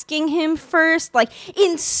asking him first. Like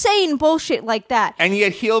insane bullshit like that. And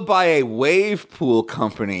yet he'll buy a wave pool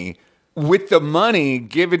company with the money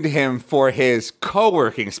given to him for his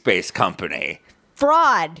co-working space company.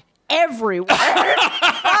 Fraud. Everywhere.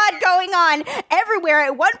 Fraud going on everywhere.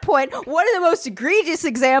 At one point, one of the most egregious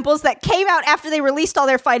examples that came out after they released all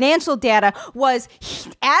their financial data was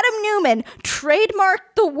Adam Newman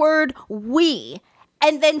trademarked the word "we"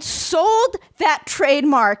 and then sold that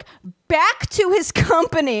trademark back to his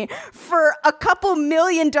company for a couple $1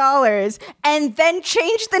 million and then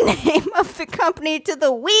changed the name of the company to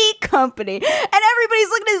the We Company. And everybody's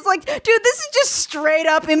looking at it like, dude, this is just straight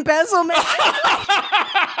up embezzlement. Like,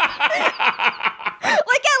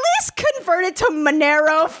 at least convert it to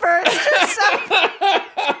Monero first or something.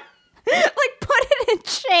 Like, put it in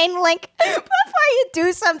chain link before you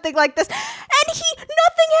do something like this. And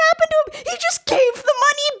nothing happened to him. He just gave the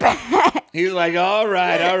money back. He's like, all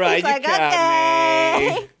right, He's you like, got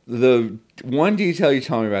okay. me. The one detail you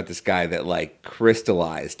told me about this guy that like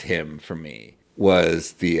crystallized him for me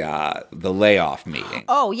was the layoff meeting.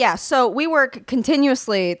 Oh, yeah. So WeWork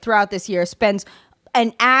continuously throughout this year spends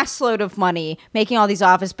an assload of money making all these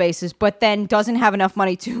office spaces, but then doesn't have enough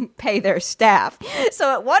money to pay their staff.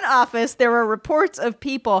 So at one office, there were reports of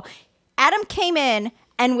people. Adam came in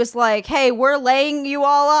and was like, hey, we're laying you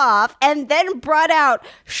all off, and then brought out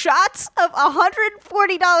shots of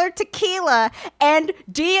 $140 tequila and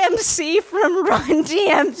DMC from Run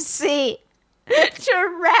DMC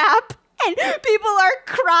to rap. And people are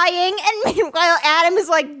crying, and meanwhile, Adam is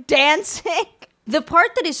like dancing. The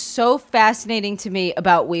part that is so fascinating to me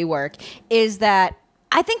about WeWork is that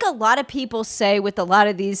I think a lot of people say with a lot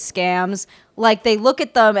of these scams, like they look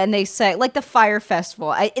at them and they say, like the Fire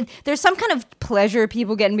Festival, there's some kind of pleasure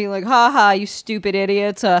people get and be like, haha, you stupid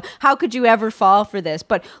idiots. How could you ever fall for this?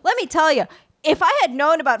 But let me tell you, if I had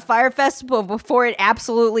known about Fire Festival before it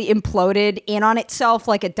absolutely imploded in on itself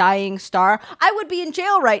like a dying star, I would be in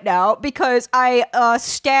jail right now because I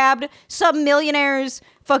stabbed some millionaire's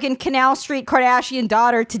fucking Canal Street Kardashian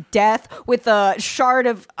daughter to death with a shard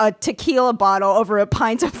of a tequila bottle over a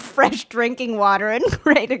pint of fresh drinking water in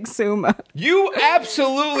Great Exuma. You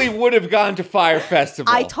absolutely would have gone to Fire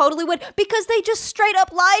Festival. I totally would, because they just straight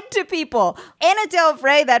up lied to people. Anna Del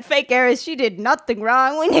Rey, that fake heiress, she did nothing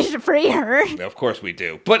wrong. We need to free her. Of course we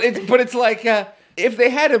do. But it's like, if they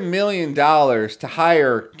had $1 million to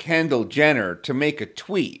hire Kendall Jenner to make a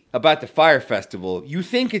tweet about the Fire Festival, you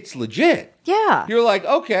think it's legit. Yeah. You're like,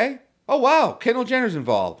 okay. Oh, wow. Kendall Jenner's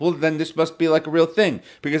involved. Well, then this must be like a real thing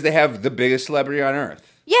because they have the biggest celebrity on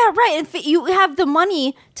earth. Yeah, right. And you have the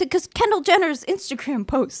money to, because Kendall Jenner's Instagram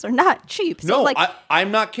posts are not cheap. So No, like, I'm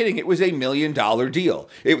not kidding. It was $1 million deal.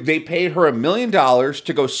 They paid her $1 million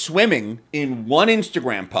to go swimming in one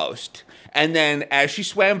Instagram post. And then as she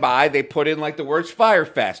swam by, they put in like the words Fire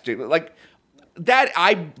Fest. Like that,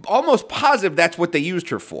 I'm almost positive that's what they used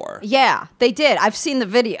her for. yeah, they did. I've seen the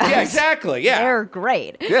videos. Yeah, exactly. Yeah. They're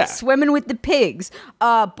great. Yeah. Swimming with the pigs.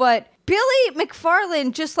 But Billy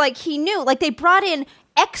McFarland, just like he knew, like they brought in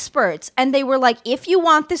experts and they were like, if you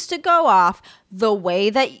want this to go off the way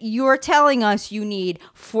that you're telling us, you need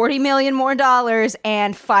 $40 million more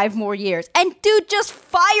and 5 more years. And dude just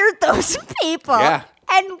fired those people. Yeah.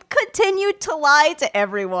 And continued to lie to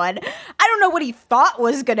everyone. I don't know what he thought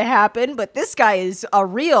was going to happen, but this guy is a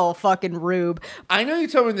real fucking rube. I know you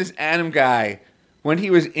told me this Adam guy, when he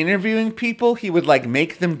was interviewing people, he would like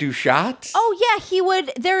make them do shots. Oh, yeah, he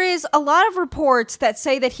would. There is a lot of reports that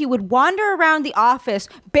say that he would wander around the office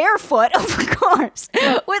barefoot, of course,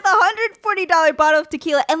 with a $140 bottle of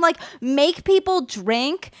tequila and like make people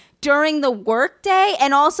drink during the workday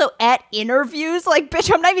and also at interviews. Like,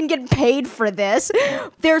 bitch, I'm not even getting paid for this.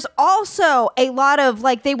 There's also a lot of,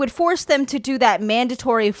 like, they would force them to do that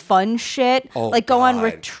mandatory fun shit, like go on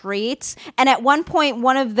retreats. And at one point,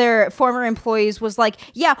 one of their former employees was like,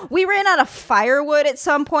 yeah, we ran out of firewood at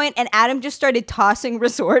some point, and Adam just started tossing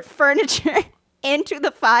resort furniture into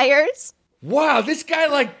the fires. wow, this guy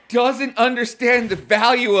like doesn't understand the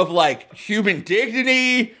value of like human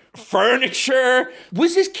dignity, furniture.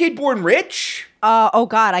 Was this kid born rich? Oh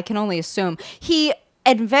God, I can only assume.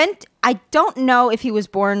 I don't know if he was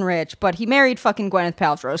born rich, but he married fucking Gwyneth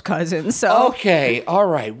Paltrow's cousin, so. Okay, all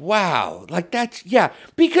right, wow. Like that's, yeah.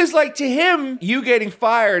 Because like to him, you getting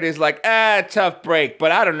fired is like, tough break.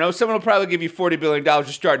 But I don't know, someone will probably give you $40 billion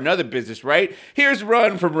to start another business, right? Here's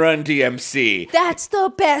Run from Run DMC. That's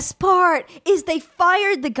the best part, is they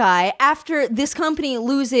fired the guy after this company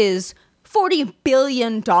loses $40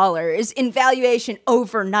 billion in valuation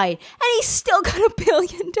overnight, and he's still got $1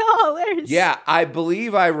 billion. Yeah, I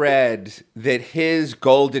believe I read that his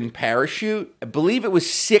golden parachute, I believe it was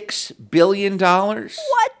 $6 billion.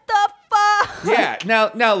 What the fuck? Yeah,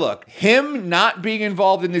 now look, him not being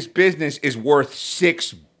involved in this business is worth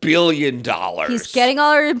 $6 billion. He's getting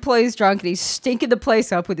all our employees drunk and he's stinking the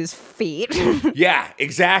place up with his feet. Yeah,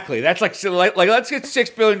 exactly. That's like let's get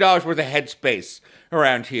 $6 billion worth of headspace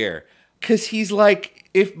around here. Because he's like,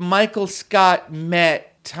 if Michael Scott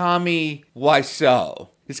met Tommy Wiseau.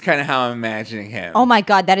 It's kind of how I'm imagining him. Oh my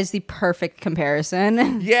God, that is the perfect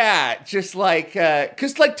comparison. Yeah, just like,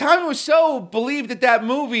 because like Tommy Wiseau believed that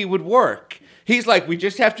movie would work. He's like, we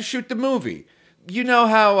just have to shoot the movie. You know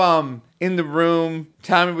how in The Room,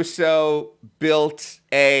 Tommy Wiseau built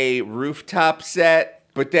a rooftop set?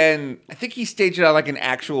 But then I think he staged it on like an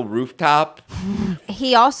actual rooftop.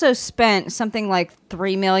 He also spent something like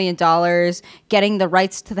 $3 million getting the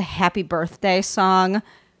rights to the Happy Birthday song.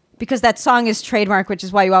 Because that song is trademark, which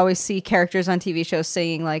is why you always see characters on TV shows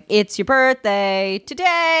singing like, it's your birthday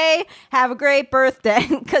today, have a great birthday.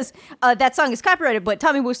 Because that song is copyrighted, but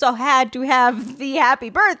Tommy Wiseau had to have the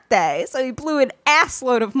happy birthday. So he blew an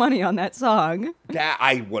assload of money on that song. That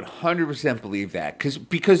I 100% believe that.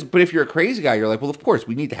 But if you're a crazy guy, you're like, well, of course,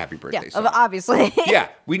 we need the happy birthday song. Obviously. Yeah,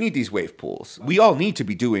 we need these wave pools. We all need to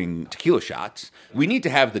be doing tequila shots. We need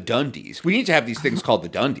to have the Dundies. We need to have these things called the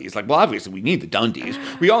Dundies. Like, well, obviously, we need the Dundies.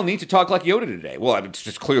 We all need to talk like Yoda today. Well, it's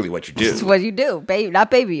just clearly what you do. It's what you do.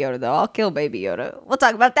 Not Baby Yoda, though. I'll kill Baby Yoda. We'll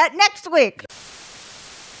talk about that next week.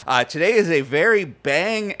 Today is a very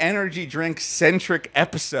Bang energy drink centric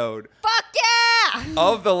episode. Fuck yeah!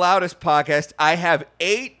 Of the Loudest Podcast. I have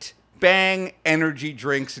 8 Bang energy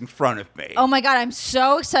drinks in front of me. Oh my God, I'm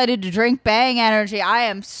so excited to drink Bang Energy. I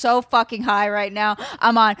am so fucking high right now.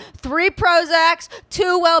 I'm on 3 Prozacs, 2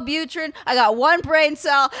 Wellbutrin, I got 1 brain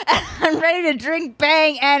cell, and I'm ready to drink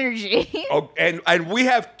Bang Energy. Oh, and we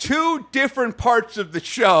have 2 different parts of the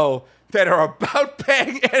show that are about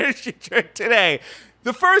Bang energy drink today.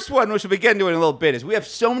 The first one, which we'll begin to in a little bit, is we have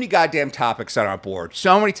so many goddamn topics on our board,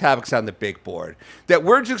 so many topics on the big board, that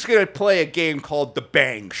we're just going to play a game called The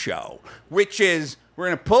Bang Show, which is we're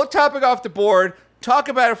going to pull a topic off the board, talk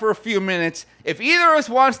about it for a few minutes. If either of us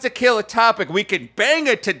wants to kill a topic, we can bang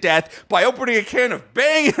it to death by opening a can of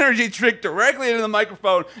Bang energy drink directly into the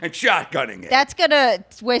microphone and shotgunning it. That's going to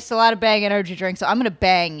waste a lot of Bang Energy drink, so I'm going to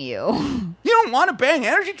bang you. You don't want a Bang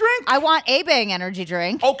energy drink? I want a Bang Energy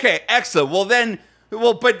drink. Okay, excellent.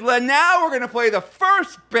 But now we're going to play the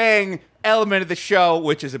first Bang element of the show,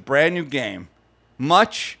 which is a brand new game.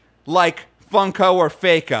 Much like Funko or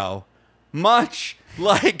Faco, much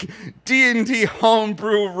like D&D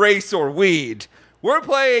Homebrew Race or Weed, we're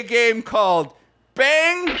playing a game called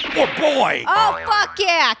Bang or Boing. Oh, fuck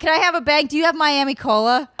yeah. Can I have a bang? Do you have Miami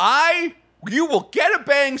Cola? You will get a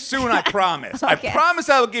bang soon, I promise. Okay. I promise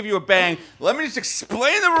I will give you a bang. Let me just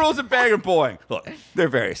explain the rules of Bang or Boing. Look, they're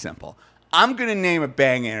very simple. I'm going to name a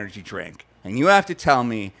Bang energy drink, and you have to tell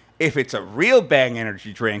me if it's a real Bang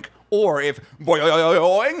energy drink or if,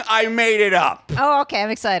 boing, I made it up. Oh, okay. I'm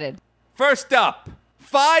excited. First up,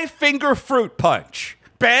 5-Finger Fruit Punch.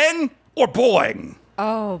 Bang or Boing?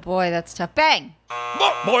 Oh, boy, that's tough. Bang.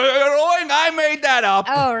 Boing, I made that up.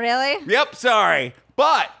 Oh, really? Yep, sorry.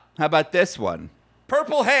 But how about this one?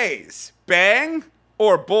 Purple Haze. Bang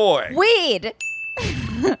or Boing? Weed.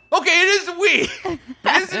 Okay, it is a weed.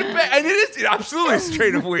 But is it a bang? And it is absolutely a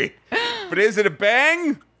strain of weed. But is it a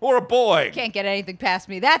bang or a boing? Can't get anything past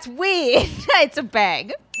me. That's weed. It's a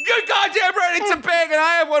bang. You're goddamn right, it's a bang, and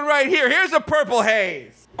I have one right here. Here's a Purple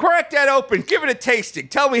Haze. Crack that open. Give it a tasting.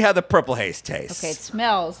 Tell me how the Purple Haze tastes. Okay, it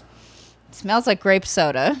smells like grape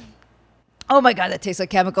soda. Oh my God, that tastes like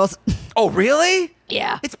chemicals. Oh, really?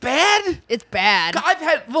 Yeah. It's bad? It's bad.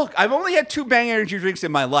 I've only had 2 Bang energy drinks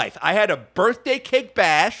in my life. I had a birthday cake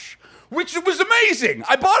bash, which was amazing.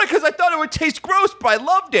 I bought it because I thought it would taste gross, but I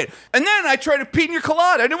loved it. And then I tried a pina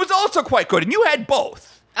colada, and it was also quite good. And you had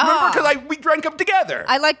both. Remember? Because we drank them together.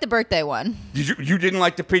 I like the birthday one. You didn't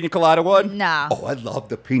like the pina colada one? No. Oh, I love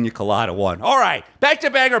the pina colada one. All right, back to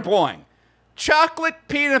Bang or Boing. chocolate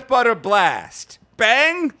peanut butter blast.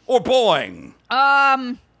 Bang or boing?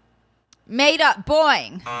 Made up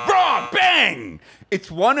boing. Wrong! Bang!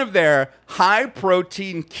 It's one of their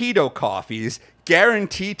high-protein keto coffees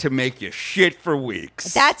guaranteed to make you shit for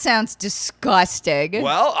weeks. That sounds disgusting.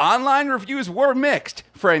 Well, online reviews were mixed.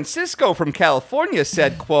 Francisco from California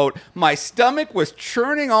said, quote, "My stomach was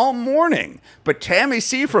churning all morning." But Tammy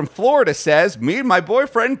C. from Florida says, "Me and my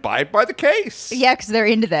boyfriend bite by the case." Yeah, because they're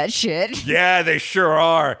into that shit. Yeah, they sure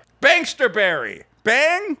are. Banksterberry.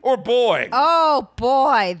 Bang or boing? Oh,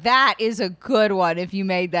 boy. That is a good one if you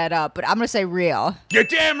made that up. But I'm going to say real. You're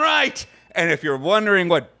damn right. And if you're wondering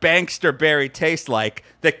what Banksterberry tastes like,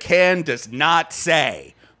 the can does not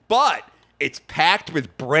say. But it's packed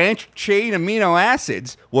with branched chain amino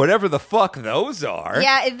acids, whatever the fuck those are.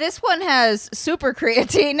 Yeah, this one has super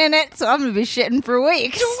creatine in it, so I'm going to be shitting for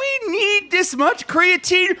weeks. Do we need this much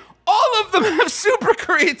creatine? All of them have super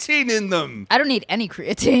creatine in them. I don't need any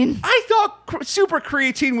creatine. I thought super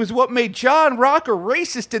creatine was what made John Rocker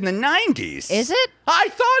racist in the 90s. Is it? I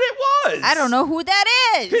thought it was. I don't know who that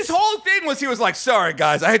is. His whole thing was he was like, "Sorry,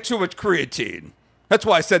 guys, I had too much creatine. That's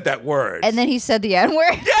why I said that word." And then he said the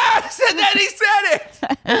N-word? Yes, and then he said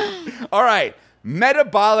it. All right,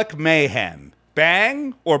 metabolic mayhem.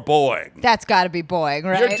 Bang or boing? That's got to be boing,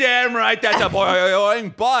 right? You're damn right, that's a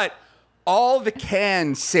boing. But all the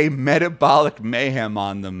cans say metabolic mayhem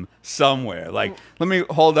on them somewhere. Like, let me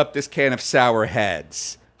hold up this can of Sour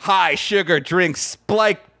Heads. High sugar drinks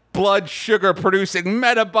spike blood sugar producing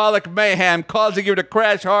metabolic mayhem, causing you to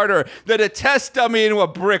crash harder than a test dummy into a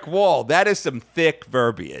brick wall. That is some thick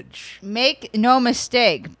verbiage. Make no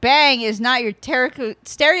mistake, Bang is not your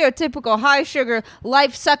stereotypical high sugar,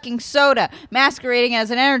 life sucking soda masquerading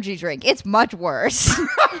as an energy drink. It's much worse.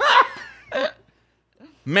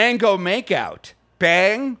 Mango makeout.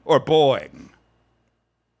 Bang or boing?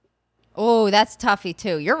 Oh, that's toughy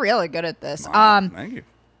too. You're really good at this. Thank you.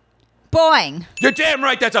 Boing. You're damn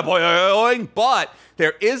right, that's a boing. But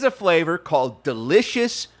there is a flavor called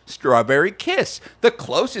Delicious Strawberry Kiss. The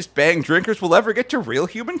closest Bang drinkers will ever get to real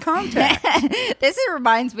human contact. This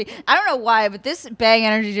reminds me, I don't know why, but this Bang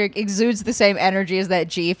energy drink exudes the same energy as that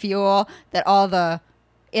G Fuel that all the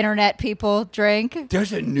internet people drink.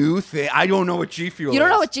 There's a new thing. I don't know what G Fuel is. You don't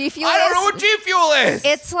know what G Fuel is? I don't know what G Fuel is.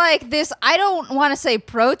 It's like this, I don't want to say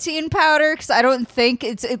protein powder because I don't think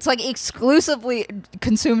it's like exclusively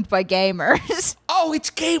consumed by gamers. Oh, it's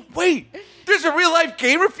game. Wait, there's a real life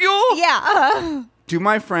gamer fuel? Yeah. Do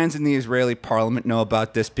my friends in the Israeli parliament know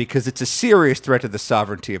about this? Because it's a serious threat to the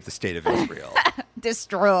sovereignty of the state of Israel.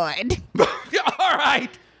 Destroyed. All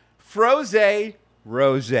right. Froze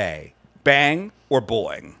Rose. Bang or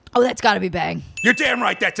boing? Oh, that's got to be Bang. You're damn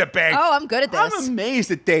right, that's a bang. Oh, I'm good at this. I'm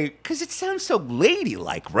amazed that because it sounds so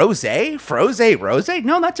ladylike. Rose? Froze Rose?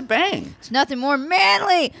 No, that's a bang. It's nothing more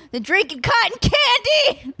manly than drinking cotton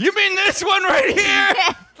candy. You mean this one right here?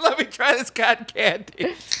 Yeah. Let me try this cotton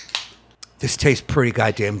candy. This tastes pretty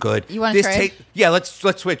goddamn good. You want to try? Yeah, let's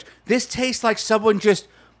switch. This tastes like someone just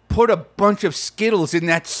put a bunch of Skittles in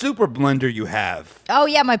that super blender you have. Oh,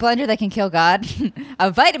 yeah, my blender that can kill God.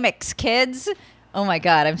 A Vitamix, kids. Oh, my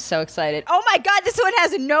God, I'm so excited. Oh, my God, this one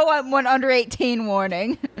has a no one under 18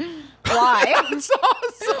 warning. Why? That's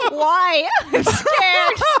awesome. Why? I'm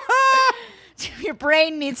scared. Your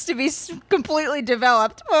brain needs to be completely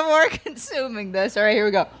developed before consuming this. All right, here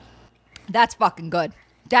we go. That's fucking good.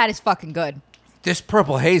 That is fucking good. This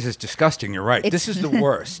purple haze is disgusting. You're right. This is the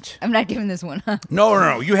worst. I'm not giving this one, huh?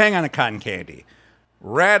 No. You hang on to cotton candy.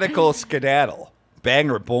 Radical skedaddle. Bang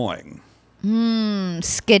or boing?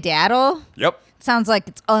 Skedaddle? Yep. Sounds like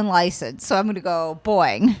it's unlicensed, so I'm going to go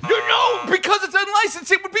boing. No, because it's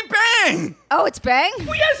unlicensed, it would be bang. Oh, it's Bang?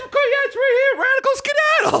 Well, yes, of course. Yeah, it's right here. Radical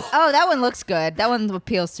skedaddle. Oh, that one looks good. That one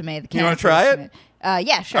appeals to me. You want to try it?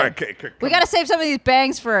 Yeah, sure. All right, okay, We got to save some of these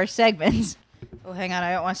bangs for our segments. Oh, hang on.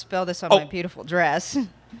 I don't want to spill this on my beautiful dress.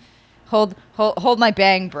 Hold my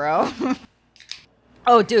bang, bro.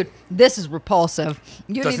 Oh, dude, this is repulsive.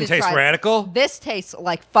 You Doesn't need to taste try radical? This tastes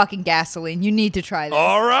like fucking gasoline. You need to try this.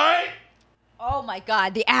 All right. Oh, my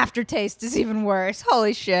God. The aftertaste is even worse.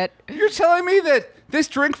 Holy shit. You're telling me that this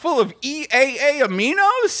drink full of EAA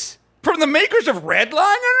aminos from the makers of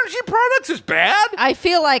Redline energy products is bad? I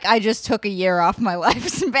feel like I just took a year off my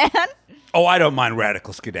lifespan. Oh, I don't mind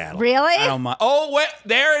radical skedaddle. Really? I don't mind. Oh, wait,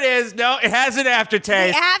 there it is. No, it has an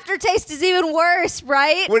aftertaste. The aftertaste is even worse,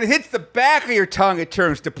 right? When it hits the back of your tongue, it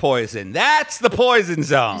turns to poison. That's the poison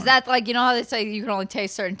zone. Is that like, you know how they say you can only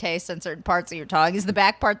taste certain tastes on certain parts of your tongue? Is the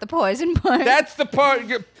back part the poison part? That's the part.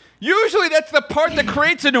 Usually that's the part that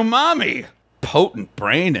creates an umami. potent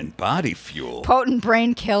brain and body fuel. Potent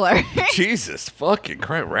brain killer. Jesus fucking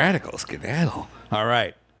Christ. Radical skedaddle. All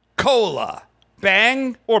right. Cola.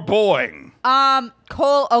 Bang or boing?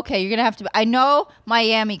 Okay, you're gonna have to. I know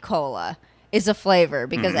Miami Cola is a flavor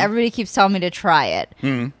because everybody keeps telling me to try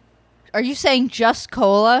it. Are you saying just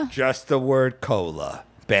cola? Just the word cola.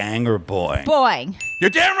 Bang or boing? Boing. You're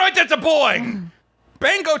damn right that's a boing.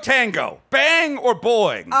 Bango tango. Bang or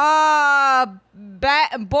boing?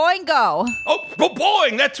 Boingo. Oh,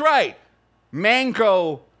 boing. That's right.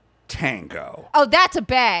 Mango tango. Oh, that's a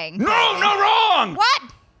bang. No, wrong. What?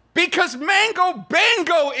 Because mango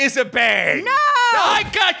bango is a bang. No. I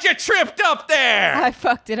got you tripped up there. I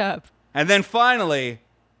fucked it up. And then finally,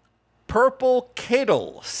 purple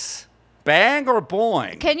kiddles. Bang or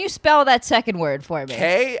boing? Can you spell that second word for me?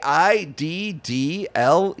 Kiddles.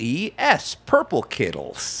 Purple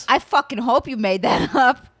kiddles. I fucking hope you made that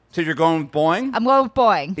up. So you're going with boing? I'm going with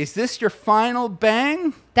boing. Is this your final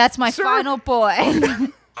bang? That's my Sir? final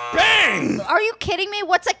boing. Bang! Are you kidding me?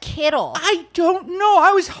 What's a kiddle? I don't know.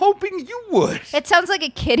 I was hoping you would. It sounds like a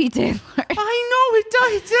kitty diddler. I know it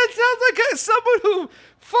does. It sounds like someone who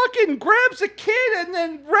fucking grabs a kid and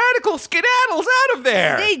then radical skedaddles out of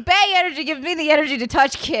there. The bang energy gives me the energy to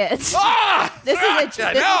touch kids. Ah! This is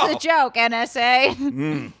a joke,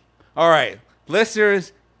 NSA. All right,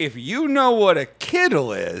 listeners, if you know what a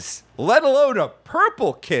kiddle is, let alone a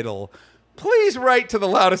purple kiddle, please write to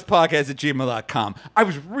theloudestpodcast@gmail.com. I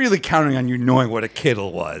was really counting on you knowing what a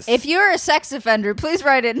kiddle was. If you're a sex offender, please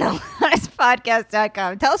write it at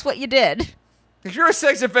theloudestpodcast.com. Tell us what you did. If you're a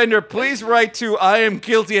sex offender, please write to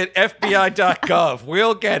IamGuilty@FBI.gov.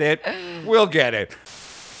 We'll get it. We'll get it.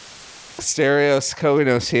 Stereos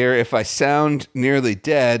Koinos here. If I sound nearly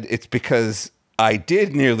dead, it's because I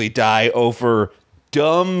did nearly die over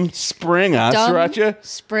Dumb Spring, Sriracha?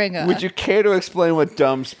 Springer. Would you care to explain what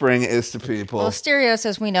Dumb Spring is to people? Well, Stereos,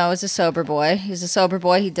 as we know, is a sober boy. He's a sober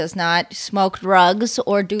boy. He does not smoke drugs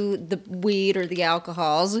or do the weed or the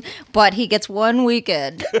alcohols, but he gets one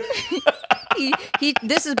weekend.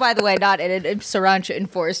 This is, by the way, not a Sriracha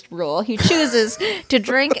enforced rule. He chooses to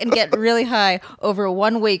drink and get really high over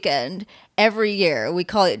one weekend every year. We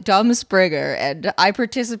call it Dumb Springer, and I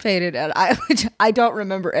participated, and I don't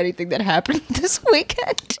remember anything that happened this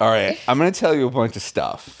weekend. All right, I'm going to tell you a bunch of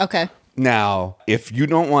stuff. Okay. Now, if you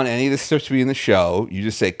don't want any of this stuff to be in the show, you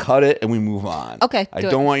just say cut it and we move on. Okay, I do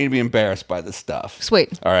it. don't want you to be embarrassed by this stuff.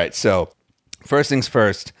 Sweet. All right, so first things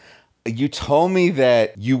first. You told me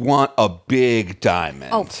that you want a big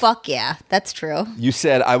diamond. Oh, fuck yeah. That's true. You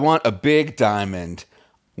said, I want a big diamond.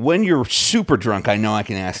 When you're super drunk, I know I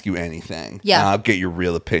can ask you anything. Yeah. And I'll get your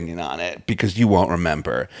real opinion on it because you won't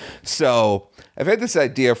remember. So I've had this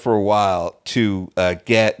idea for a while to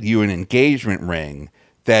get you an engagement ring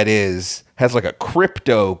that has like a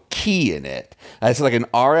crypto key in it. It's like an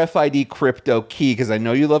RFID crypto key because I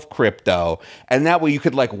know you love crypto. And that way you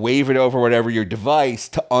could like wave it over whatever your device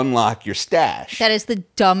to unlock your stash. That is the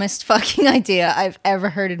dumbest fucking idea I've ever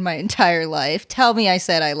heard in my entire life. Tell me I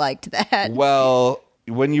said I liked that. Well,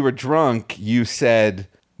 when you were drunk, you said,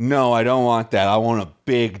 no, I don't want that. I want a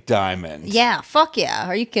big diamond. Yeah, fuck yeah.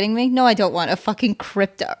 Are you kidding me? No, I don't want a fucking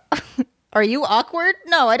crypto. Are you awkward?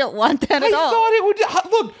 No, I don't want that at all. I thought it would.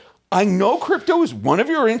 Look, I know crypto is one of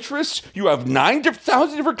your interests. You have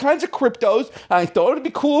 9,000 different kinds of cryptos. I thought it'd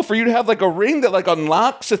be cool for you to have like a ring that like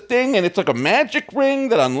unlocks a thing, and it's like a magic ring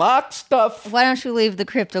that unlocks stuff. Why don't you leave the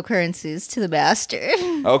cryptocurrencies to the master?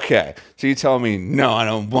 Okay, so you tell me, no, I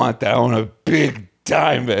don't want that. I want a big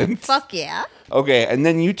diamond. Fuck yeah. Okay, and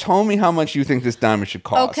then you told me how much you think this diamond should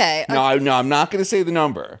cost. Okay. No, I'm not going to say the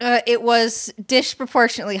number. It was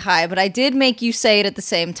disproportionately high, but I did make you say it at the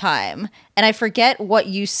same time. And I forget what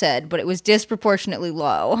you said, but it was disproportionately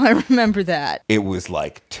low. I remember that. It was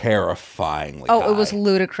like terrifyingly high. It was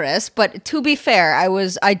ludicrous. But to be fair, I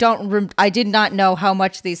did not know how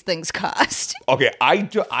much these things cost. Okay, I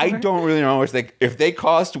don't really know if they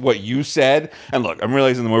cost what you said. And look, I'm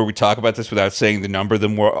realizing the more we talk about this without saying the number, the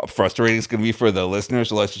more frustrating it's going to be for the listeners.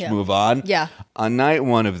 So let's just move on. Yeah. On night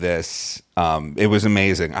one of this, it was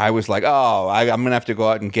amazing. I was like, I'm going to have to go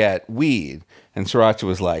out and get weed. And Sriracha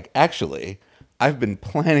was like, actually, I've been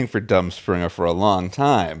planning for Dumb Springer for a long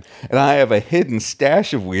time, and I have a hidden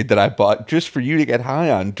stash of weed that I bought just for you to get high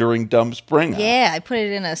on during Dumb Springer. Yeah, I put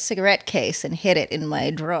it in a cigarette case and hid it in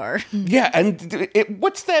my drawer. Yeah, and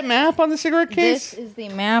what's that map on the cigarette case? This is the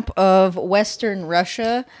map of Western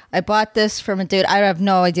Russia. I bought this from a dude. I have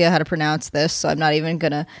no idea how to pronounce this, so I'm not even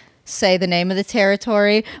going to say the name of the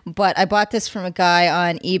territory, but I bought this from a guy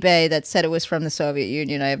on eBay that said it was from the Soviet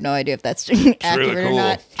Union. I have no idea if that's accurate really cool. or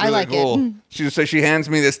not. It's I really like cool. it. She hands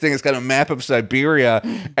me this thing. It's got a map of Siberia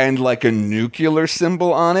and like a nuclear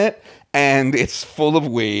symbol on it, and it's full of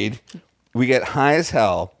weed. We get high as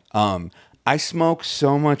hell. I smoke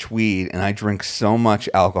so much weed and I drink so much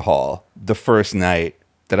alcohol the first night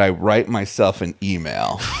that I write myself an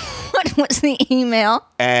email. What was the email?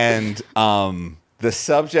 And the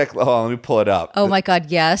subject, let me pull it up. Oh my God,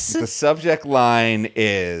 yes. The subject line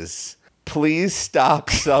is, please stop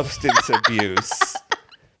substance abuse.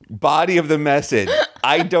 Body of the message,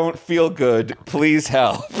 I don't feel good. Please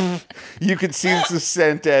help. You can see this was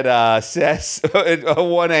sent at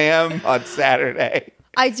 1 a.m. on Saturday.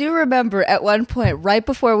 I do remember at one point, right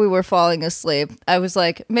before we were falling asleep, I was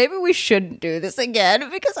like, maybe we shouldn't do this again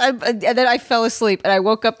and then I fell asleep and I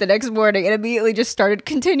woke up the next morning and immediately just started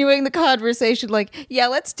continuing the conversation like, yeah,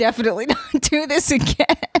 let's definitely not do this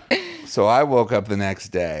again. So I woke up the next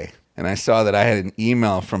day and I saw that I had an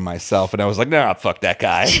email from myself and I was like, nah, fuck that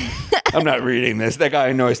guy. I'm not reading this. That guy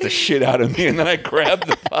annoys the shit out of me. And then I grabbed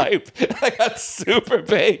the pipe. I got super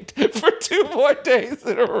baked for 2 more days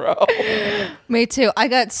in a row. Me too. I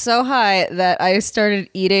got so high that I started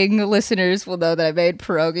eating. Listeners will know that I made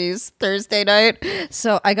pierogies Thursday night.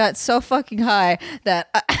 So I got so fucking high that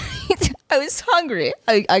I was hungry.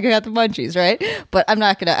 I got the munchies, right? But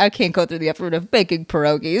I can't go through the effort of baking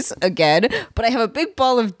pierogies again. But I have a big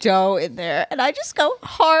ball of dough in there. And I just go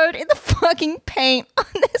hard in the fucking paint on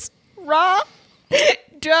this raw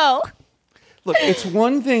dough. Look, it's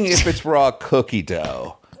one thing if it's raw cookie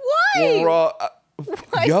dough. Why? Or raw,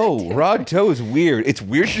 raw dough is weird. It's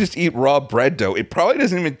weird to just eat raw bread dough. It probably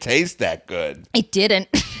doesn't even taste that good. It didn't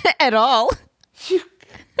at all.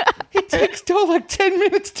 It takes dough like 10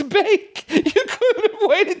 minutes to bake. You couldn't have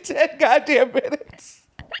waited 10 goddamn minutes.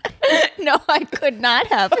 No, I could not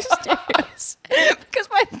have because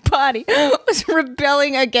my body was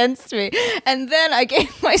rebelling against me. And then I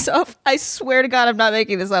gave myself, I swear to God, I'm not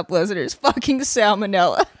making this up, listeners, fucking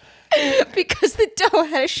salmonella. Because the dough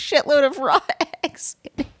had a shitload of raw eggs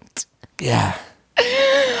in it. Yeah.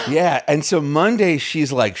 Yeah. And so Monday,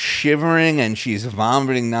 she's like shivering and she's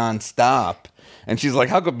vomiting nonstop. And she's like,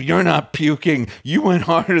 how come you're not puking? You went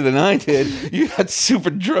harder than I did. You got super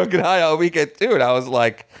drunk and high all weekend too. And I was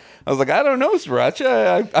like, I don't know,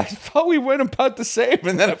 Sriracha. I thought we went about the same.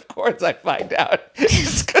 And then, of course, I find out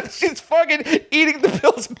it's because she's fucking eating the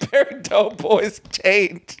Pillsbury Doughboys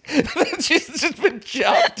taint. She's just been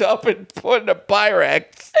chopped up and put in a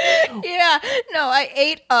Pyrex. Yeah. No, I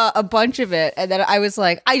ate a bunch of it. And then I was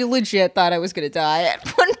like, I legit thought I was going to die at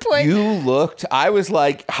one point. You looked, I was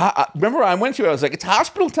like, remember I went to it, I was like, it's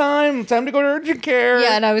hospital time. Time to go to urgent care.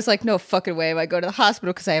 Yeah, and I was like, no fucking way am I going to the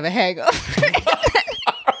hospital because I have a hangover.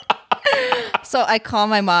 So I call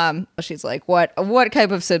my mom. She's like, what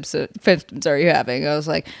type of symptoms are you having? I was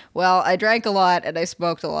like, well, I drank a lot and I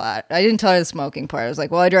smoked a lot. I didn't tell her the smoking part. I was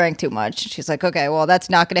like, well, I drank too much. She's like, okay, well, that's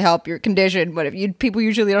not going to help your condition. But people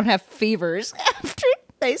usually don't have fevers after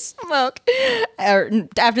they smoke or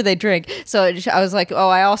after they drink. So I was like, oh,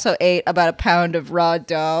 I also ate about a pound of raw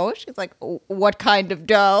dough. She's like, what kind of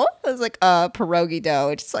dough? I was like, pierogi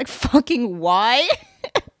dough. And she's like, fucking why?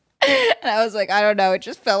 And I was like, I don't know. It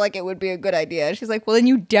just felt like it would be a good idea. She's like, well, then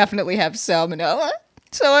you definitely have salmonella.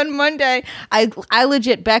 So on Monday, I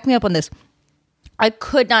legit, back me up on this. I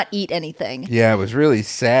could not eat anything. Yeah, it was really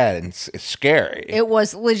sad and scary. It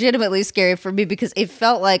was legitimately scary for me because it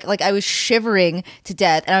felt like I was shivering to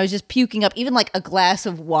death and I was just puking up even like a glass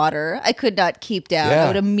of water. I could not keep down. Yeah. I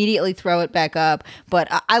would immediately throw it back up, but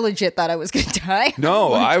I legit thought I was going to die.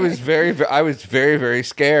 No, I was very, very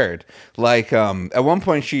scared. Like at one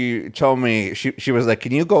point she told me, she was like,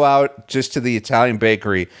 can you go out just to the Italian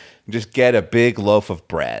bakery and just get a big loaf of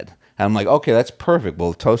bread? And I'm like, okay, that's perfect.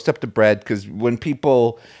 We'll toast up the bread because when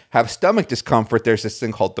people have stomach discomfort, there's this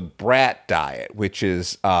thing called the brat diet, which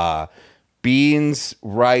is beans,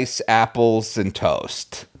 rice, apples, and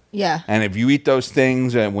toast. Yeah. And if you eat those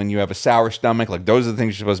things when you have a sour stomach, like those are the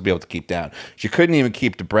things you're supposed to be able to keep down. She couldn't even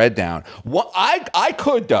keep the bread down. What I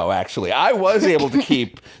could though, actually. I was able to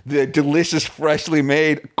keep the delicious, freshly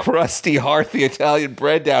made, crusty, hearty Italian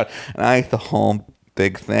bread down. And I ate the whole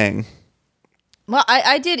big thing. Well,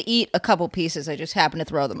 I did eat a couple pieces. I just happened to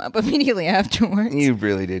throw them up immediately afterwards. You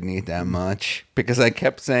really didn't eat that much because I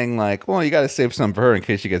kept saying like, well, you got to save some for her in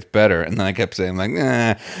case she gets better. And then I kept saying like,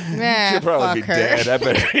 she'll probably be dead. I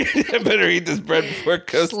better eat this bread before it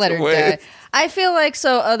goes let to her waste. die. I feel like,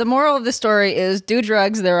 the moral of the story is do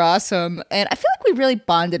drugs. They're awesome. And I feel like we really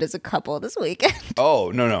bonded as a couple this weekend.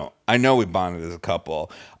 Oh, no. I know we bonded as a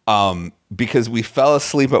couple. because we fell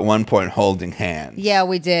asleep at one point holding hands. Yeah,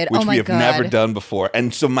 we did. Which oh my we have God. never done before.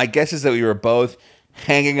 And so my guess is that we were both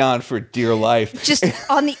hanging on for dear life. Just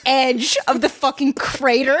on the edge of the fucking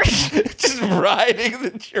crater. Just riding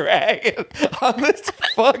the dragon on this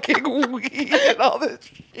fucking weed and all this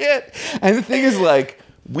shit. And the thing is, like,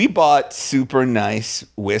 we bought super nice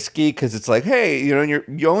whiskey because it's like, hey, you know,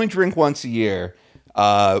 you only drink once a year.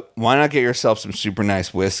 Why not get yourself some super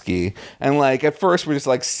nice whiskey? And like at first we're just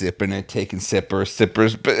like sipping it, taking sippers,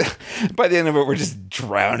 but by the end of it we're just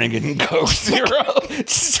drowning in Coke Zero.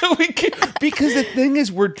 So because the thing is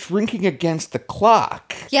we're drinking against the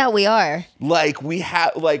clock. Yeah, we are. Like we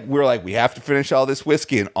have to finish all this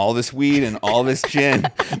whiskey and all this weed and all this gin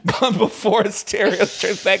before Stereo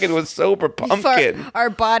turns back into a sober pumpkin. Before our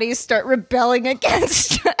bodies start rebelling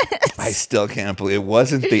against us. I still can't believe it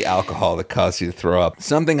wasn't the alcohol that caused you to throw up.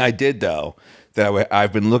 Something I did, though, that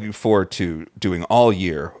I've been looking forward to doing all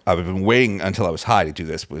year, I've been waiting until I was high to do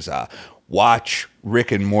this, was watch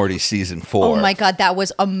Rick and Morty season 4. Oh my God, that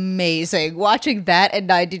was amazing. Watching that and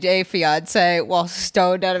 90 Day Fiance while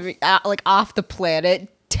stoned out of like off the planet,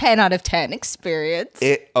 10 out of 10 experience.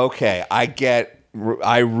 Okay,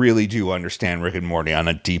 I really do understand Rick and Morty on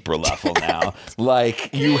a deeper level now.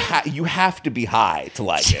 Like you have to be high to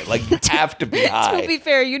like it. Like you have to be high. To be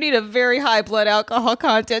fair, you need a very high blood alcohol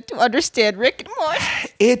content to understand Rick and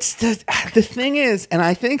Morty. It's the thing is, and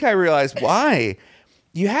I think I realized why.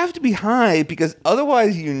 You have to be high because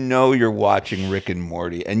otherwise you know you're watching Rick and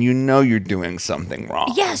Morty and you know you're doing something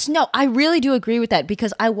wrong. Yes, no, I really do agree with that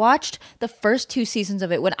because I watched the first 2 seasons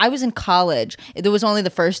of it when I was in college. There was only the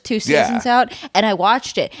first 2 seasons out and I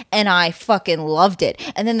watched it and I fucking loved it.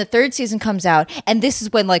 And then the 3rd season comes out and this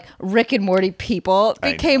is when like Rick and Morty people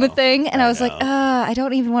became a thing and I was like, I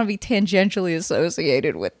don't even want to be tangentially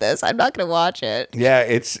associated with this. I'm not going to watch it. Yeah,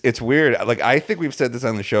 it's weird. Like I think we've said this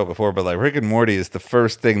on the show before, but like Rick and Morty is the first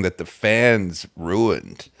thing that the fans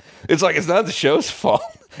ruined. It's like it's not the show's fault.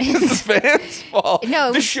 It's the fans' fault.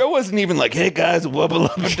 No, the show wasn't even like, hey guys, wubba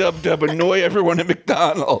lubba dub dub, annoy everyone at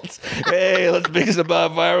McDonald's. Hey, let's make some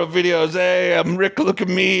viral videos. Hey, I'm Rick, look at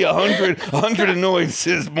me, 100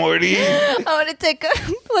 annoyances, Morty. I want to take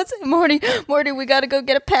let's say, Morty, we got to go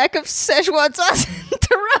get a pack of Szechuan sauce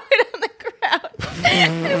to rub it on the ground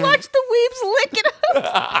and watch the weebs lick it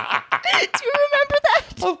up. Do you remember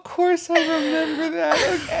that? Of course I remember that.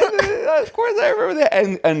 Okay. Of course I remember that.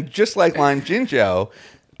 And just like Lime Jinjo,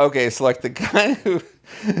 okay, so like the guy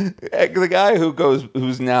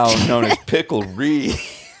who's now known as Pickle Reed,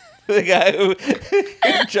 the guy who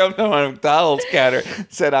jumped on a McDonald's counter,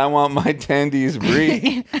 said, I want my tendies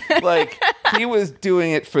brie. Like, he was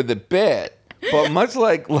doing it for the bit. But much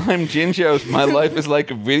like Lime Jinjo's My Life is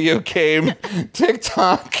Like a Video Game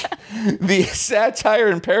TikTok, the satire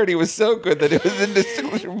and parody was so good that it was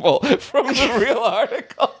indistinguishable from the real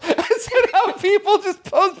article. I said how people just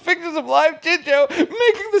post pictures of Lime Jinjo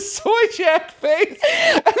making the soy jack face.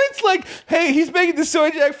 And it's like, hey, he's making the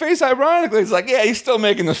soy jack face ironically. It's like, yeah, he's still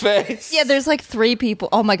making the face. Yeah, there's like 3 people.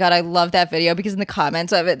 Oh my God, I love that video because in the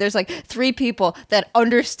comments of it, there's like 3 people that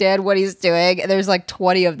understand what he's doing. And there's like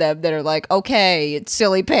 20 of them that are like, okay, it's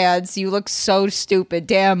silly pants, you look so stupid.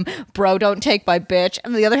 Damn, bro, don't take my bitch.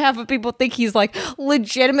 And the other half of people think he's like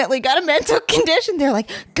legitimately got a mental condition. They're like,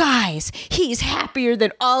 guys, he's happier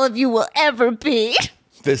than all of you will ever be.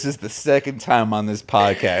 This is the second time on this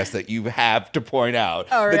podcast that you have to point out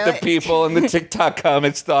that the really? people in the TikTok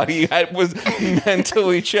comments thought he was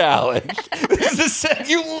mentally challenged. This is the second.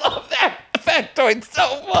 You love that factoid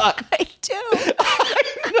so much. I do.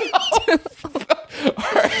 I know.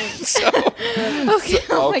 All right, so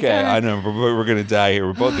Oh my God. I know we're gonna die here.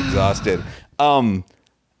 We're both exhausted.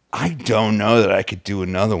 I don't know that I could do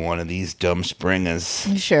another one of these dumb springers.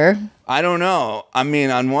 You sure? I don't know. I mean,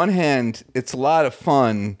 on one hand, it's a lot of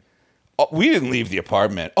fun. Oh, we didn't leave the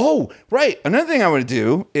apartment. Oh, right. Another thing I want to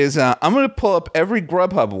do is I'm going to pull up every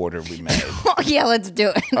Grubhub order we made. Oh, yeah, let's do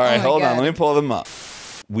it. All right, hold on. Let me pull them up.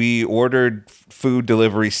 We ordered food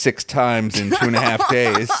delivery 6 times in 2.5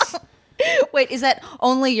 days. Wait, is that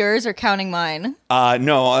only yours or counting mine?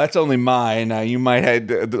 No, that's only mine. You might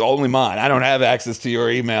have only mine. I don't have access to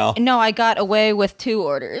your email. No, I got away with 2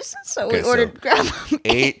 orders. So we ordered grab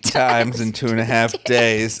 8 times in 2.5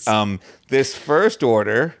 days. This first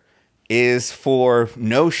order is for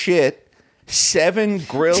no shit 7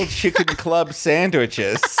 grilled chicken club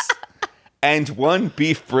sandwiches and 1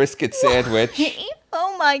 beef brisket sandwich.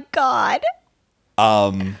 Oh my God.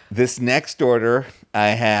 This next order I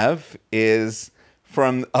have is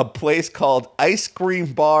from a place called Ice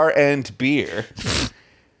Cream Bar and Beer.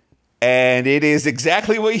 And it is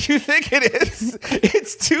exactly what you think it is.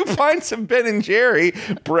 It's 2 pints of Ben & Jerry,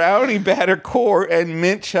 brownie batter core, and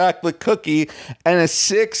mint chocolate cookie, and a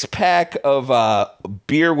 6-pack of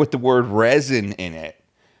beer with the word resin in it.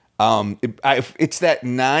 It's that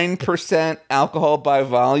 9% alcohol by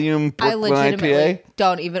volume Brooklyn IPA.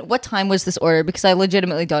 Don't even. What time was this order? Because I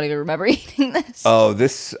legitimately don't even remember eating this. Oh,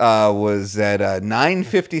 this was at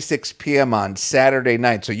 9:56 p.m. on Saturday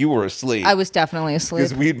night, so you were asleep. I was definitely asleep.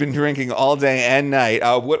 Because we'd been drinking all day and night.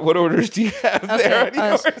 What orders do you have there on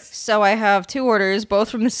yours? So I have 2 orders,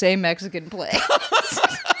 both from the same Mexican place.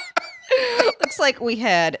 Looks like we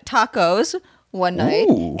had tacos one night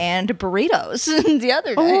and burritos the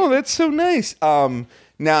other night. Oh, that's so nice.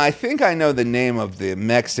 Now, I think I know the name of the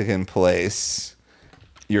Mexican place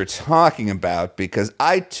you're talking about because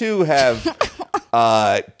I, too, have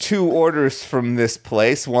 2 orders from this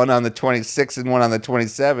place, one on the 26th and one on the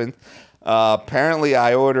 27th. Apparently,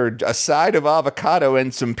 I ordered a side of avocado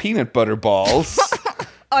and some peanut butter balls.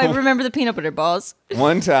 Oh, I remember the peanut butter balls.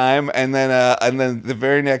 One time, and then the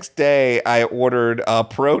very next day, I ordered a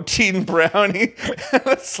protein brownie and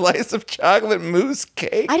a slice of chocolate mousse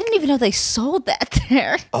cake. I didn't even know they sold that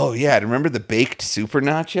there. Oh yeah, remember the baked super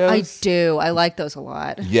nachos? I do. I like those a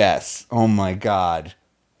lot. Yes. Oh my god.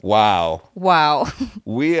 Wow.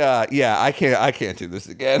 I can't do this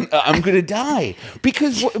again. I'm gonna die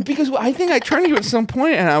because I think I turned to you at some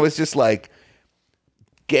point, and I was just like,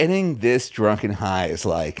 getting this drunk and high is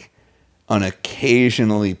like an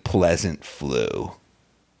occasionally pleasant flu.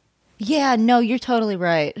 Yeah, no, you're totally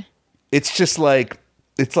right. It's just like,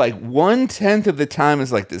 it's like 1/10 of the time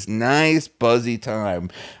is like this nice buzzy time,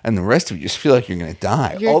 and the rest of you just feel like you're gonna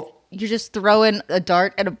die. You're just throwing a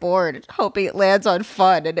dart at a board, hoping it lands on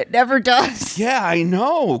fun, and it never does. Yeah, I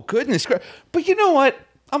know. Goodness gracious. But you know what?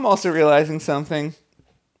 I'm also realizing something.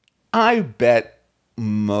 I bet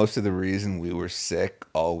most of the reason we were sick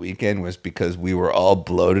all weekend was because we were all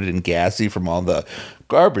bloated and gassy from all the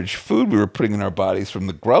garbage food we were putting in our bodies from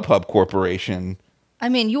the Grubhub Corporation. I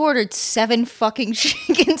mean, you ordered 7 fucking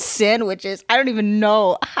chicken sandwiches. I don't even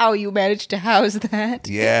know how you managed to house that.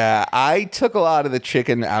 Yeah, I took a lot of the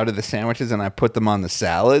chicken out of the sandwiches and I put them on the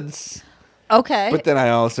salads. Okay. But then I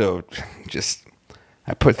also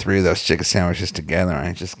I put 3 of those chicken sandwiches together and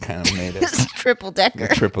I just kind of made it triple-decker.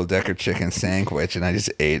 A triple-decker chicken sandwich, and I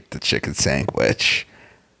just ate the chicken sandwich.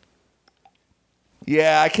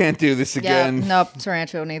 Yeah, I can't do this again. Yeah, nope,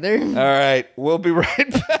 Tarancho neither. All right, we'll be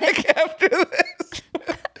right back after this.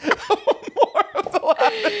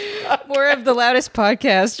 More of the Loudest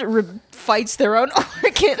Podcast fights their own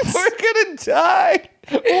organs. We're gonna die.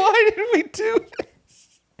 Why did we do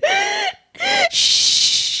this?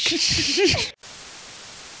 Shh.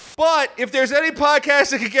 But if there's any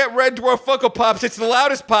podcast that could get Red Dwarf Funko Pops, it's the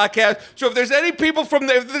Loudest Podcast. So if there's any people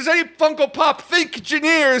if there's any Funko Pop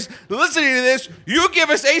engineers listening to this, you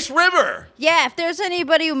give us Ace Rimmer. Yeah, if there's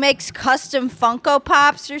anybody who makes custom Funko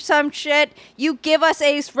Pops or some shit, you give us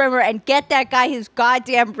Ace Rimmer and get that guy his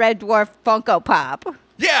goddamn Red Dwarf Funko Pop.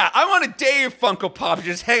 Yeah, I want a day of Funko Pops,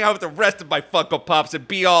 just hang out with the rest of my Funko Pops and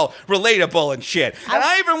be all relatable and shit. And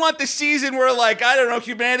I even want the season where, like, I don't know,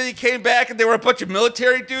 humanity came back and there were a bunch of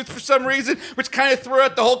military dudes for some reason, which kind of threw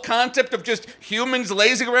out the whole concept of just humans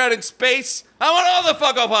lazing around in space. I want all the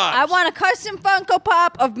Funko Pops. I want a custom Funko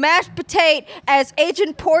Pop of Mashed Potato as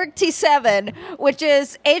Agent Porg T7, which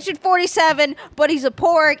is Agent 47, but he's a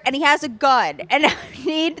porg and he has a gun. And I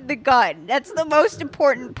need the gun. That's the most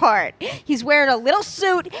important part. He's wearing a little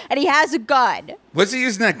suit and he has a gun. What's he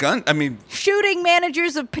using that gun? I mean... Shooting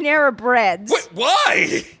managers of Panera Breads. What?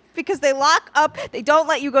 Why? Because they lock up, they don't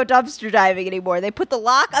let you go dumpster diving anymore. They put the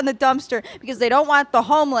lock on the dumpster because they don't want the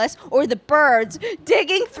homeless or the birds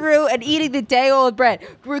digging through and eating the day-old bread.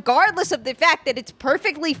 Regardless of the fact that it's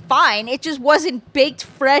perfectly fine, it just wasn't baked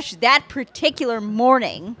fresh that particular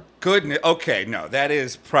morning. Goodness. Okay, no, that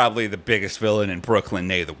is probably the biggest villain in Brooklyn,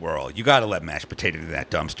 nay, the world. You gotta let Mashed Potato in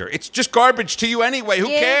that dumpster. It's just garbage to you anyway. Who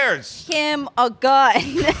cares? Give him a gun.